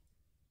maybe?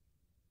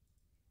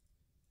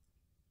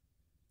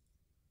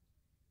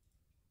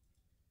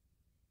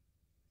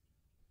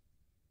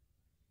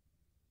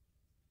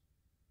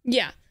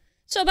 Yeah.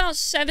 So about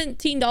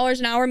 $17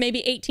 an hour,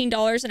 maybe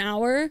 $18 an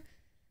hour.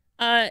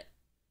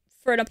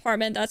 For an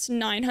apartment, that's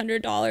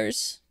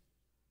 $900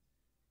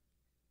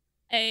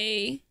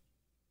 a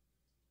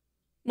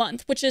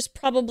month, which is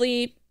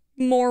probably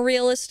more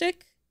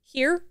realistic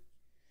here.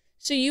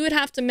 So you would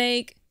have to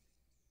make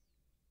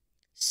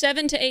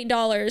 $7 to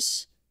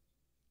 $8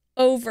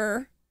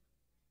 over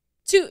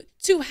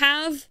to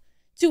have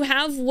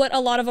what a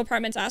lot of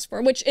apartments ask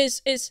for, which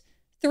is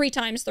 3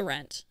 times the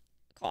rent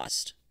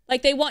cost.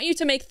 Like, they want you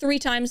to make 3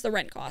 times the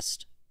rent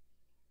cost.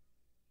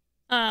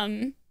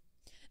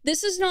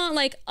 This is not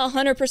like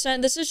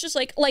 100%. This is just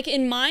like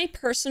in my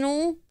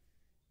personal,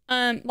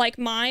 like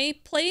my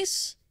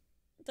place,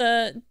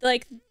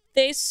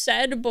 they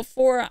said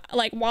before,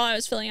 like while I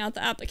was filling out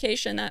the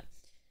application, that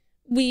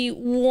we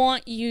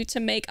want you to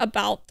make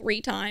about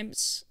 3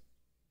 times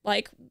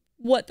like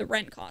what the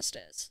rent cost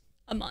is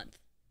a month,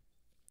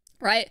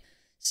 right?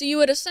 So you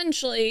would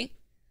essentially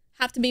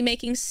have to be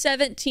making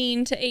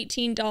 $17 to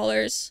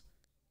 $18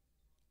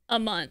 a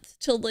month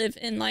to live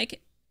in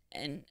like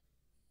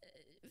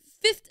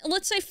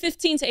let's say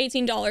 $15 to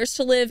 $18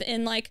 to live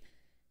in like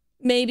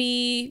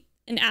maybe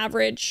an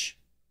average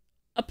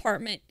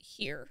apartment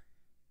here.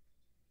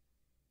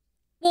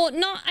 Well,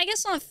 I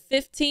guess not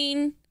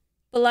 15,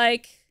 but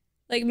like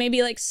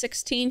maybe like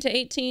 16 to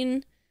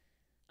 18.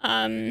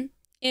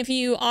 If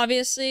you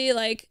obviously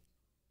like,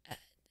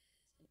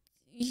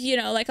 you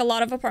know, like a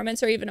lot of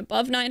apartments are even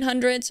above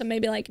 900, so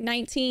maybe like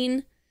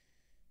 19.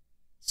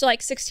 So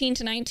like 16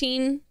 to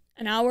 19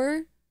 an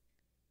hour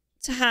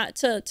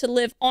to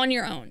live on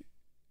your own.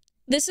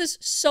 This is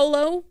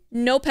solo,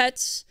 no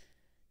pets,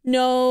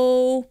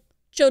 no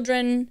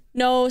children,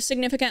 no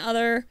significant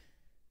other,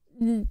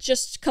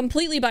 just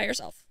completely by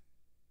yourself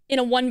in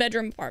a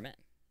 1-bedroom apartment.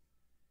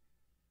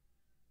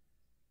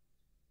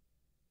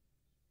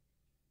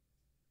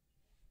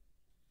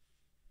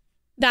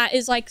 That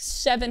is like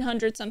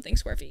 700 something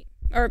square feet,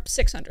 or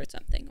 600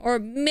 something, or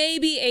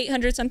maybe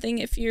 800 something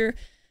if you're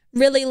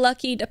really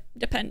lucky,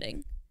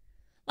 depending.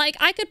 Like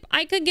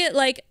I could get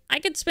like, I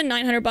could spend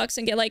 $900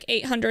 and get like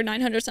 800,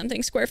 900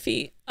 something square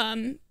feet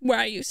where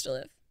I used to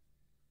live,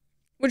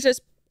 which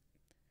is,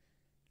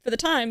 for the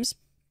times,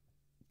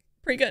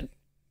 pretty good.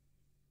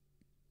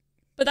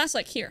 But that's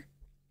like here.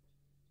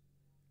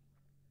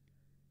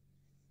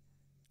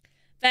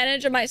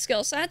 Advantage of my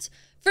skill sets?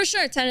 For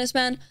sure, Tennis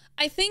Man.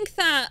 I think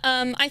that,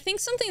 I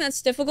think something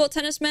that's difficult,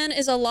 Tennis Man,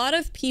 is a lot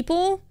of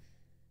people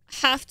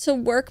have to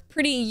work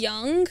pretty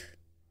young.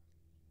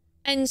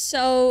 And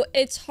so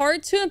it's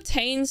hard to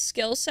obtain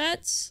skill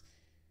sets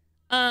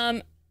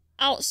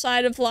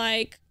outside of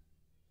like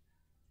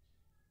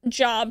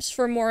jobs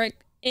for more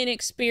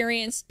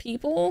inexperienced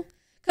people.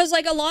 Because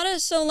like a lot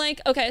of, so like,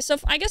 okay, so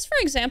I guess for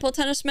example,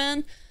 Tennis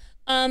Man,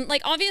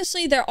 like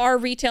obviously there are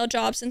retail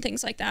jobs and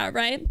things like that,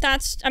 right?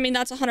 That's, I mean,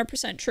 that's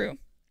 100% true.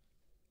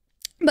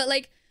 But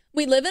like,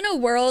 we live in a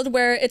world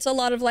where it's a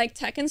lot of like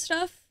tech and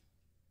stuff.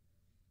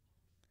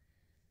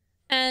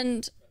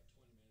 And,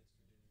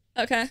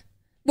 okay.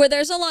 Where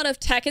there's a lot of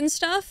tech and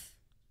stuff.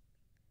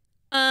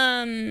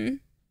 Right?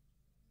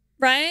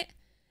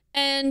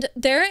 And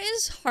there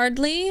is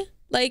hardly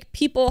like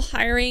people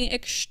hiring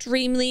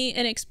extremely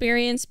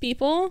inexperienced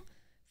people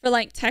for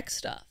like tech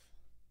stuff.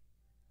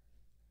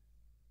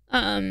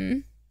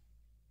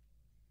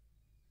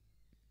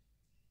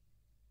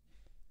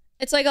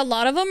 It's like a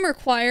lot of them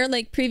require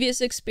like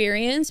previous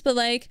experience, but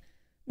like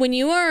when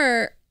you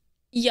are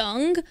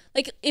young,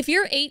 like if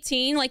you're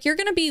 18, like you're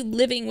gonna be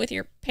living with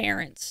your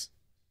parents,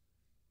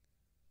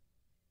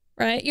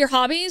 right? Your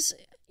hobbies,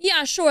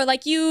 yeah, sure,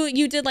 like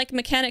you did like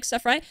mechanic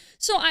stuff, right?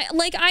 So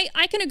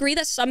I can agree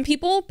that some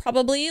people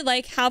probably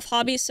like have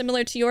hobbies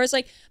similar to yours,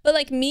 like, but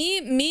like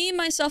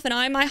myself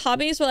and my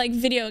hobbies were like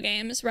video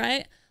games,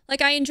 right?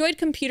 Like I enjoyed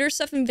computer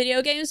stuff and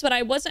video games, but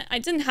I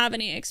didn't have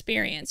any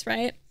experience,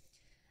 right?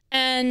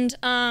 And,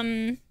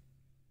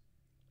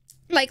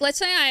 like, let's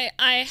say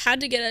I had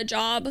to get a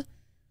job.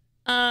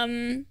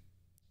 I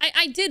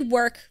did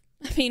work,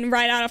 I mean,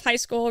 right out of high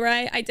school,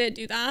 right? I did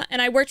do that. And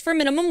I worked for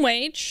minimum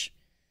wage.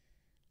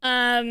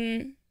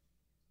 So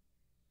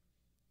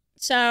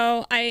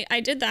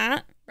I did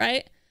that,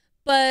 right?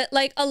 But,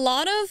 like, a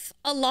lot of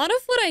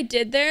what I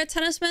did there,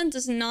 Tennisman,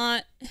 does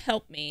not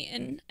help me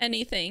in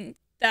anything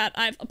that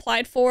I've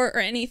applied for or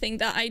anything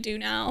that I do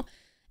now.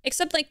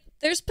 Except, like,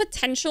 there's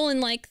potential in,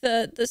 like,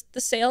 the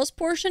sales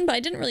portion, but I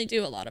didn't really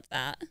do a lot of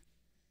that.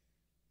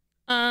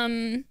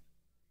 And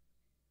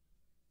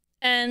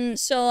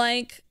so,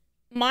 like,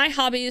 my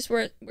hobbies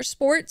were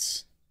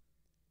sports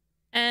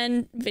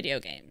and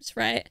video games,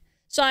 right?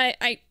 So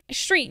I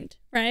streamed,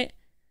 right?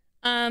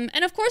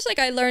 And of course, like,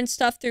 I learned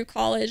stuff through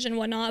college and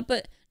whatnot,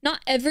 but not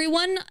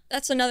everyone,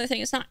 that's another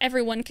thing, it's not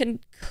everyone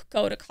can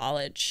go to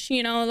college,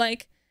 you know,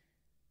 like,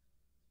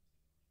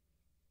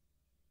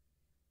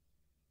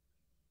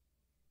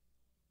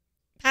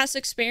 past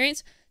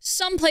experience.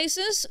 Some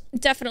places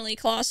definitely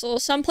colossal.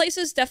 Some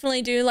places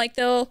definitely do, like,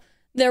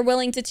 they're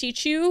willing to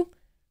teach you.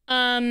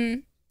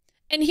 And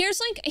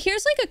here's like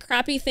a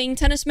crappy thing,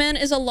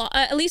 Tennisman, is a lot,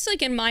 at least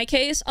like in my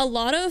case, a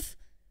lot of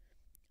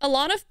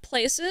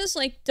places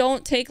like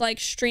don't take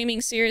like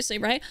streaming seriously,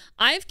 right?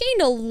 I've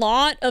gained a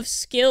lot of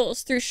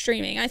skills through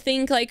streaming. I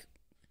think, like,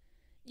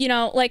 you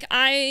know, like,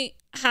 I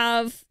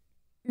have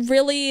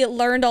really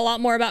learned a lot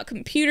more about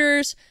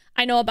computers.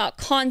 I know about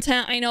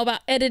content, I know about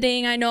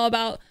editing, I know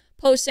about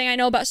posting, I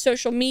know about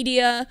social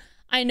media,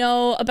 I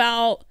know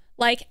about,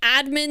 like,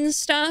 admin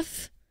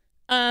stuff,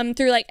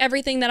 through, like,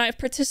 everything that I've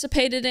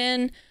participated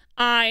in.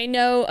 I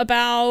know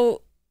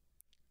about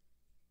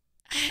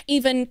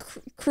even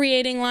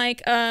creating,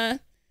 like,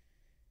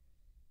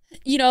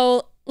 you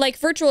know, like,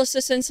 virtual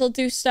assistants will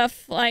do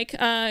stuff like,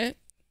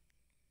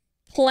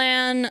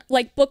 plan,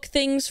 like, book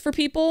things for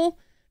people,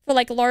 for,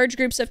 like, large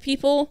groups of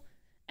people.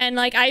 And,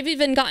 like, I've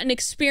even gotten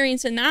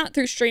experience in that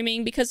through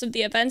streaming because of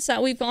the events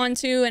that we've gone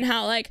to and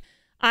how, like,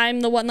 I'm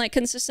the one, like,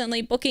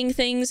 consistently booking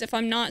things if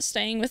I'm not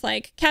staying with,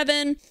 like,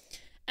 Kevin.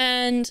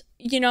 And,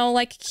 you know,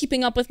 like,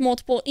 keeping up with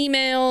multiple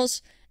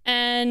emails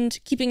and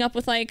keeping up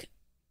with, like,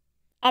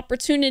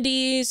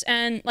 opportunities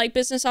and, like,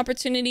 business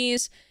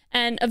opportunities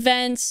and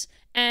events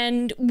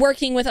and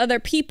working with other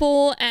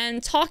people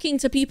and talking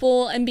to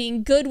people and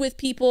being good with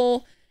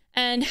people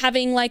and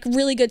having, like,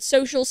 really good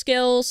social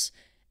skills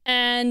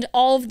and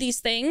all of these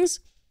things.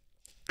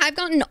 I've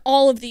gotten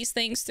all of these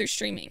things through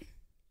streaming,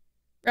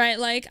 right?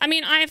 Like, I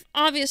mean, I've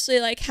obviously,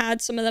 like,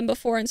 had some of them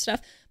before and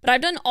stuff, but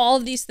I've done all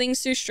of these things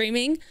through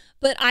streaming,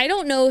 but I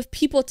don't know if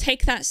people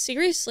take that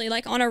seriously,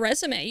 like, on a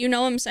resume, you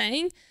know what I'm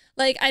saying?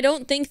 Like, I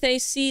don't think they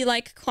see,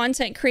 like,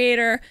 content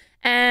creator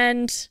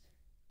and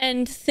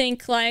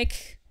think,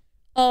 like,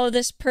 oh,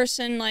 this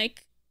person,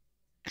 like,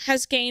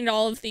 has gained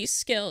all of these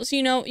skills,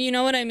 you know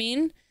what I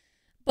mean?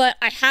 but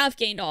I have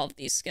gained all of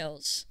these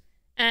skills,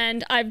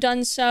 and I've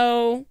done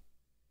so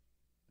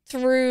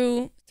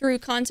through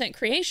content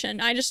creation.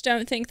 I just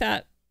don't think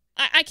that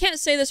I can't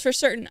say this for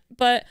certain,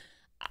 but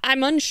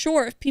I'm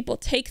unsure if people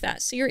take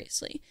that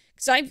seriously.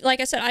 Because like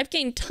I said, I've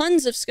gained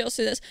tons of skills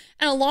through this,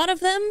 and a lot of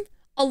them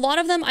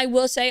I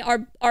will say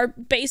are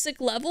basic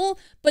level,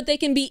 but they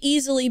can be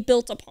easily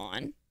built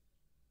upon.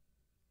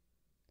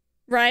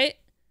 Right?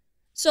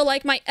 So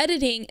like my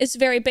editing is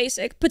very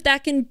basic, but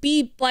that can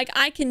be like,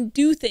 I can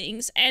do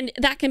things and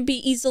that can be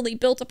easily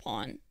built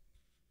upon.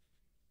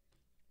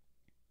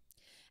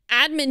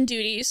 Admin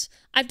duties,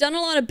 I've done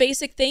a lot of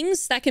basic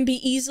things that can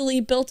be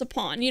easily built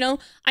upon. You know,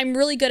 I'm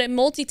really good at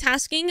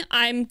multitasking.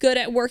 I'm good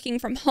at working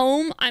from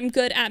home. I'm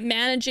good at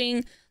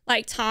managing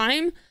like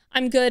time.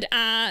 I'm good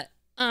at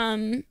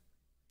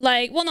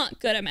not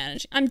good at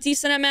managing. I'm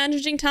decent at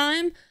managing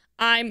time.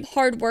 I'm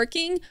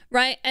hardworking,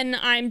 right? And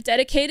I'm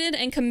dedicated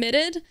and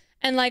committed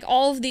and like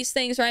all of these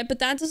things, right? But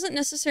that doesn't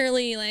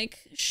necessarily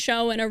like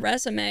show in a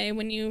resume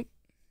when you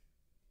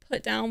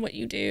put down what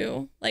you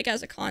do like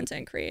as a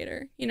content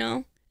creator, you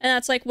know? And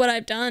that's like what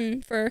I've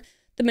done for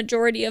the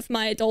majority of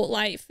my adult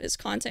life is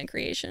content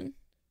creation.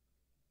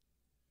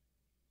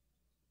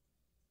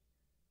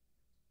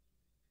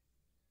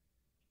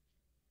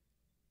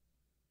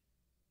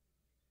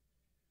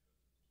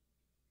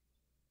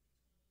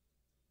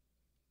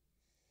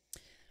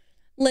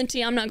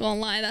 Linty, I'm not gonna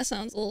lie, that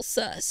sounds a little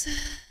sus.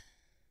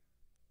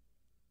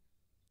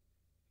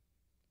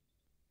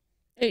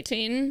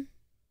 18.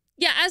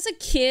 Yeah, as a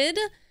kid,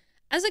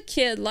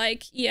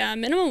 like, yeah,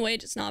 minimum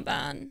wage is not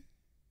bad.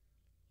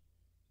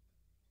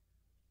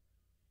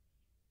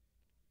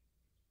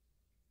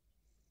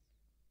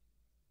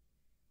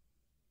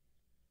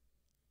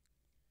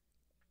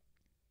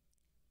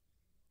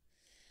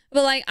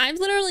 But like, I've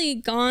literally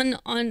gone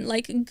on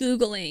like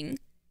Googling,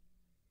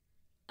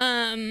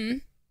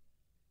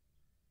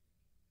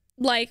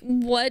 like,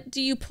 what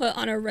do you put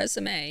on a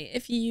resume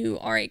if you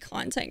are a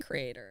content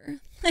creator?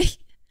 Like,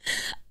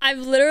 I've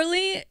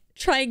literally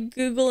tried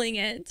Googling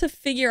it to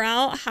figure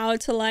out how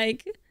to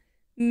like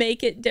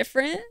make it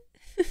different.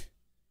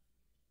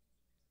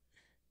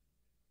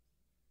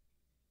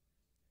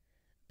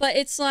 But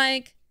it's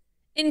like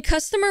in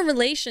customer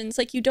relations,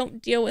 like you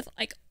don't deal with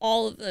like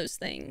all of those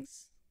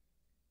things.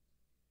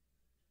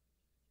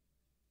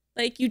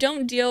 Like you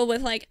don't deal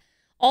with like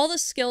all the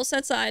skill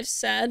sets that I've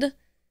said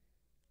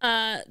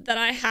that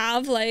I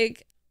have,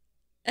 like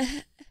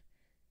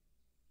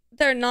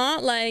they're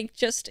not like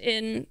just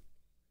in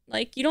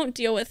like you don't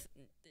deal with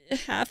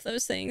half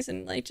those things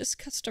in like just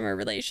customer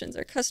relations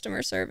or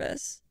customer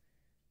service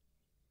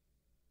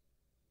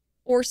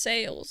or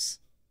sales.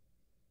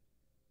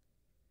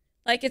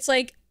 Like it's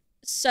like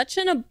such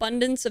an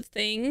abundance of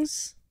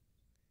things.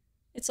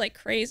 It's like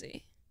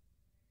crazy.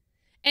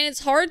 And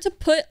it's hard to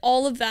put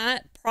all of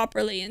that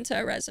properly into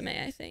a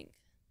resume, I think.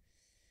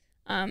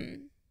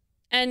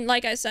 And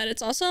like I said,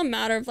 it's also a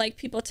matter of like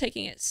people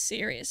taking it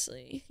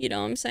seriously. You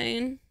know what I'm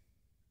saying?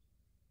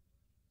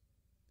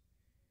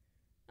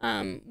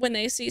 When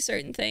they see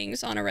certain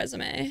things on a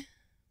resume.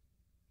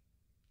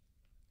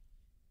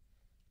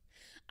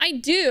 I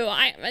do.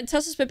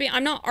 Tesla Spippy,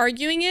 I'm not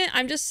arguing it.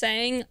 I'm just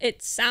saying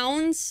it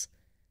sounds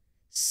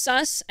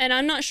sus, and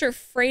I'm not sure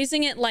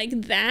phrasing it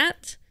like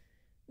that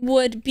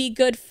would be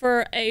good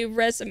for a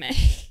resume.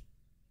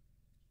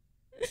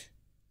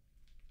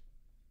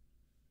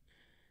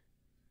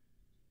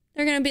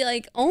 They're gonna be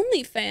like,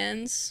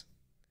 OnlyFans?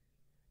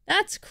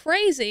 That's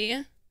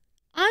crazy.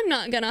 I'm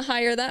not gonna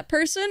hire that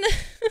person.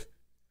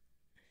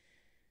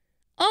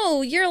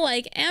 Oh, you're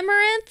like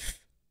Amaranth?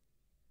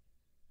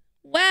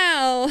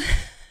 Wow.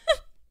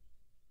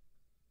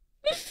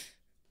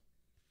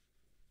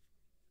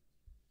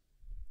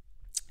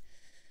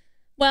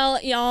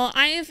 Well, y'all,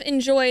 I've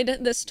enjoyed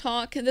this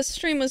talk. This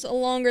stream was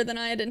longer than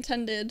I had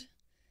intended.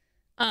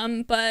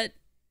 But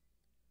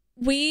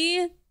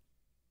we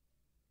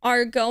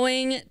are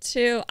going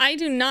to... I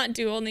do not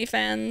do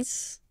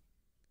OnlyFans.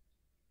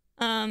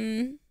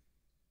 Hi,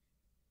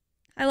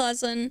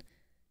 Leslin.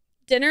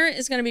 Dinner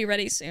is going to be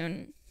ready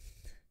soon.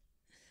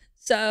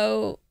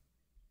 So,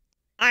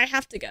 I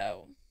have to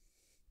go.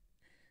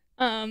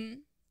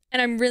 And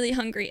I'm really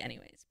hungry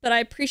anyways. But I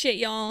appreciate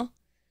y'all.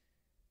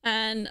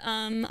 And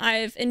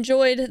I've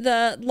enjoyed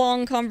the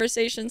long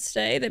conversations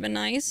today. They've been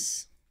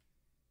nice.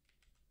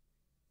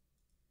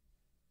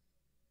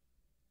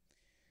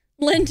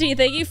 Lindy,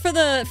 thank you for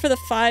the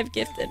 5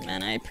 gifted,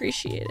 man. I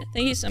appreciate it.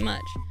 Thank you so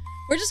much.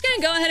 We're just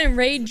gonna go ahead and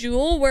raid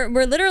Jewel.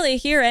 We're literally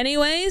here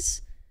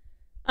anyways.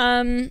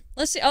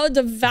 Let's see. Oh,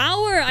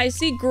 Devour. I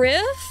see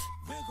Griff.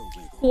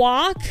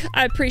 Walk.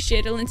 I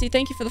appreciate it, Lindsay.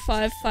 Thank you for the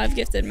 5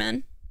 gifted,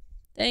 man.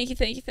 Thank you,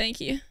 thank you,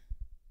 thank you.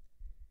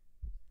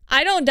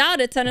 I don't doubt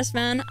it, Tennis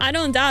Man. I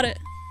don't doubt it.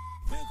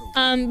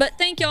 But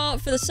thank y'all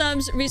for the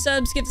subs,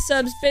 resubs, gifted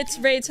subs, bits,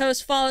 raids,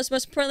 hosts, follows.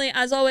 Most importantly,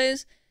 as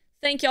always,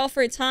 thank y'all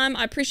for your time.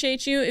 I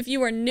appreciate you. If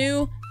you are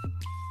new,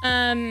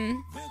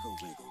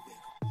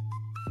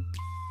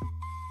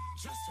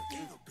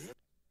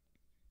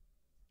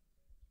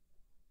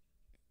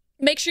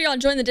 Make sure y'all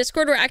join the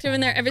Discord. We're active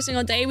in there every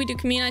single day. We do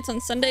community nights on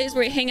Sundays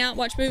where we hang out,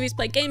 watch movies,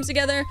 play games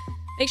together.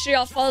 Make sure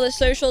y'all follow the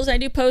socials. I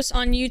do post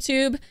on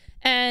YouTube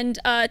and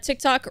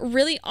TikTok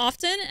really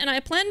often, and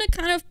I plan to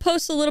kind of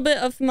post a little bit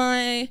of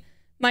my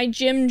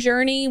gym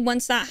journey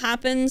once that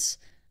happens.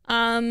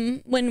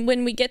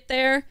 When we get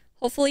there,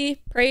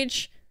 hopefully,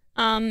 Prage.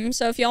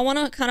 So if y'all want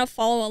to kind of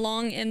follow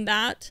along in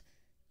that,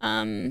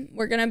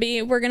 we're gonna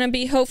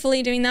be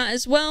hopefully doing that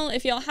as well.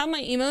 If y'all have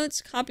my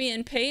emotes, copy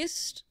and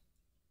paste.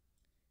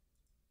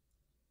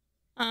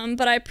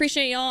 But I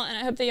appreciate y'all, and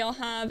I hope that y'all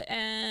have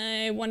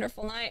a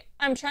wonderful night.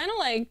 I'm trying to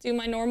like do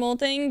my normal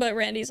thing, but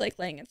Randy's like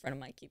laying in front of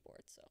my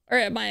keyboard, so,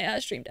 or my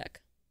stream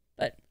deck.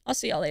 But I'll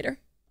see y'all later.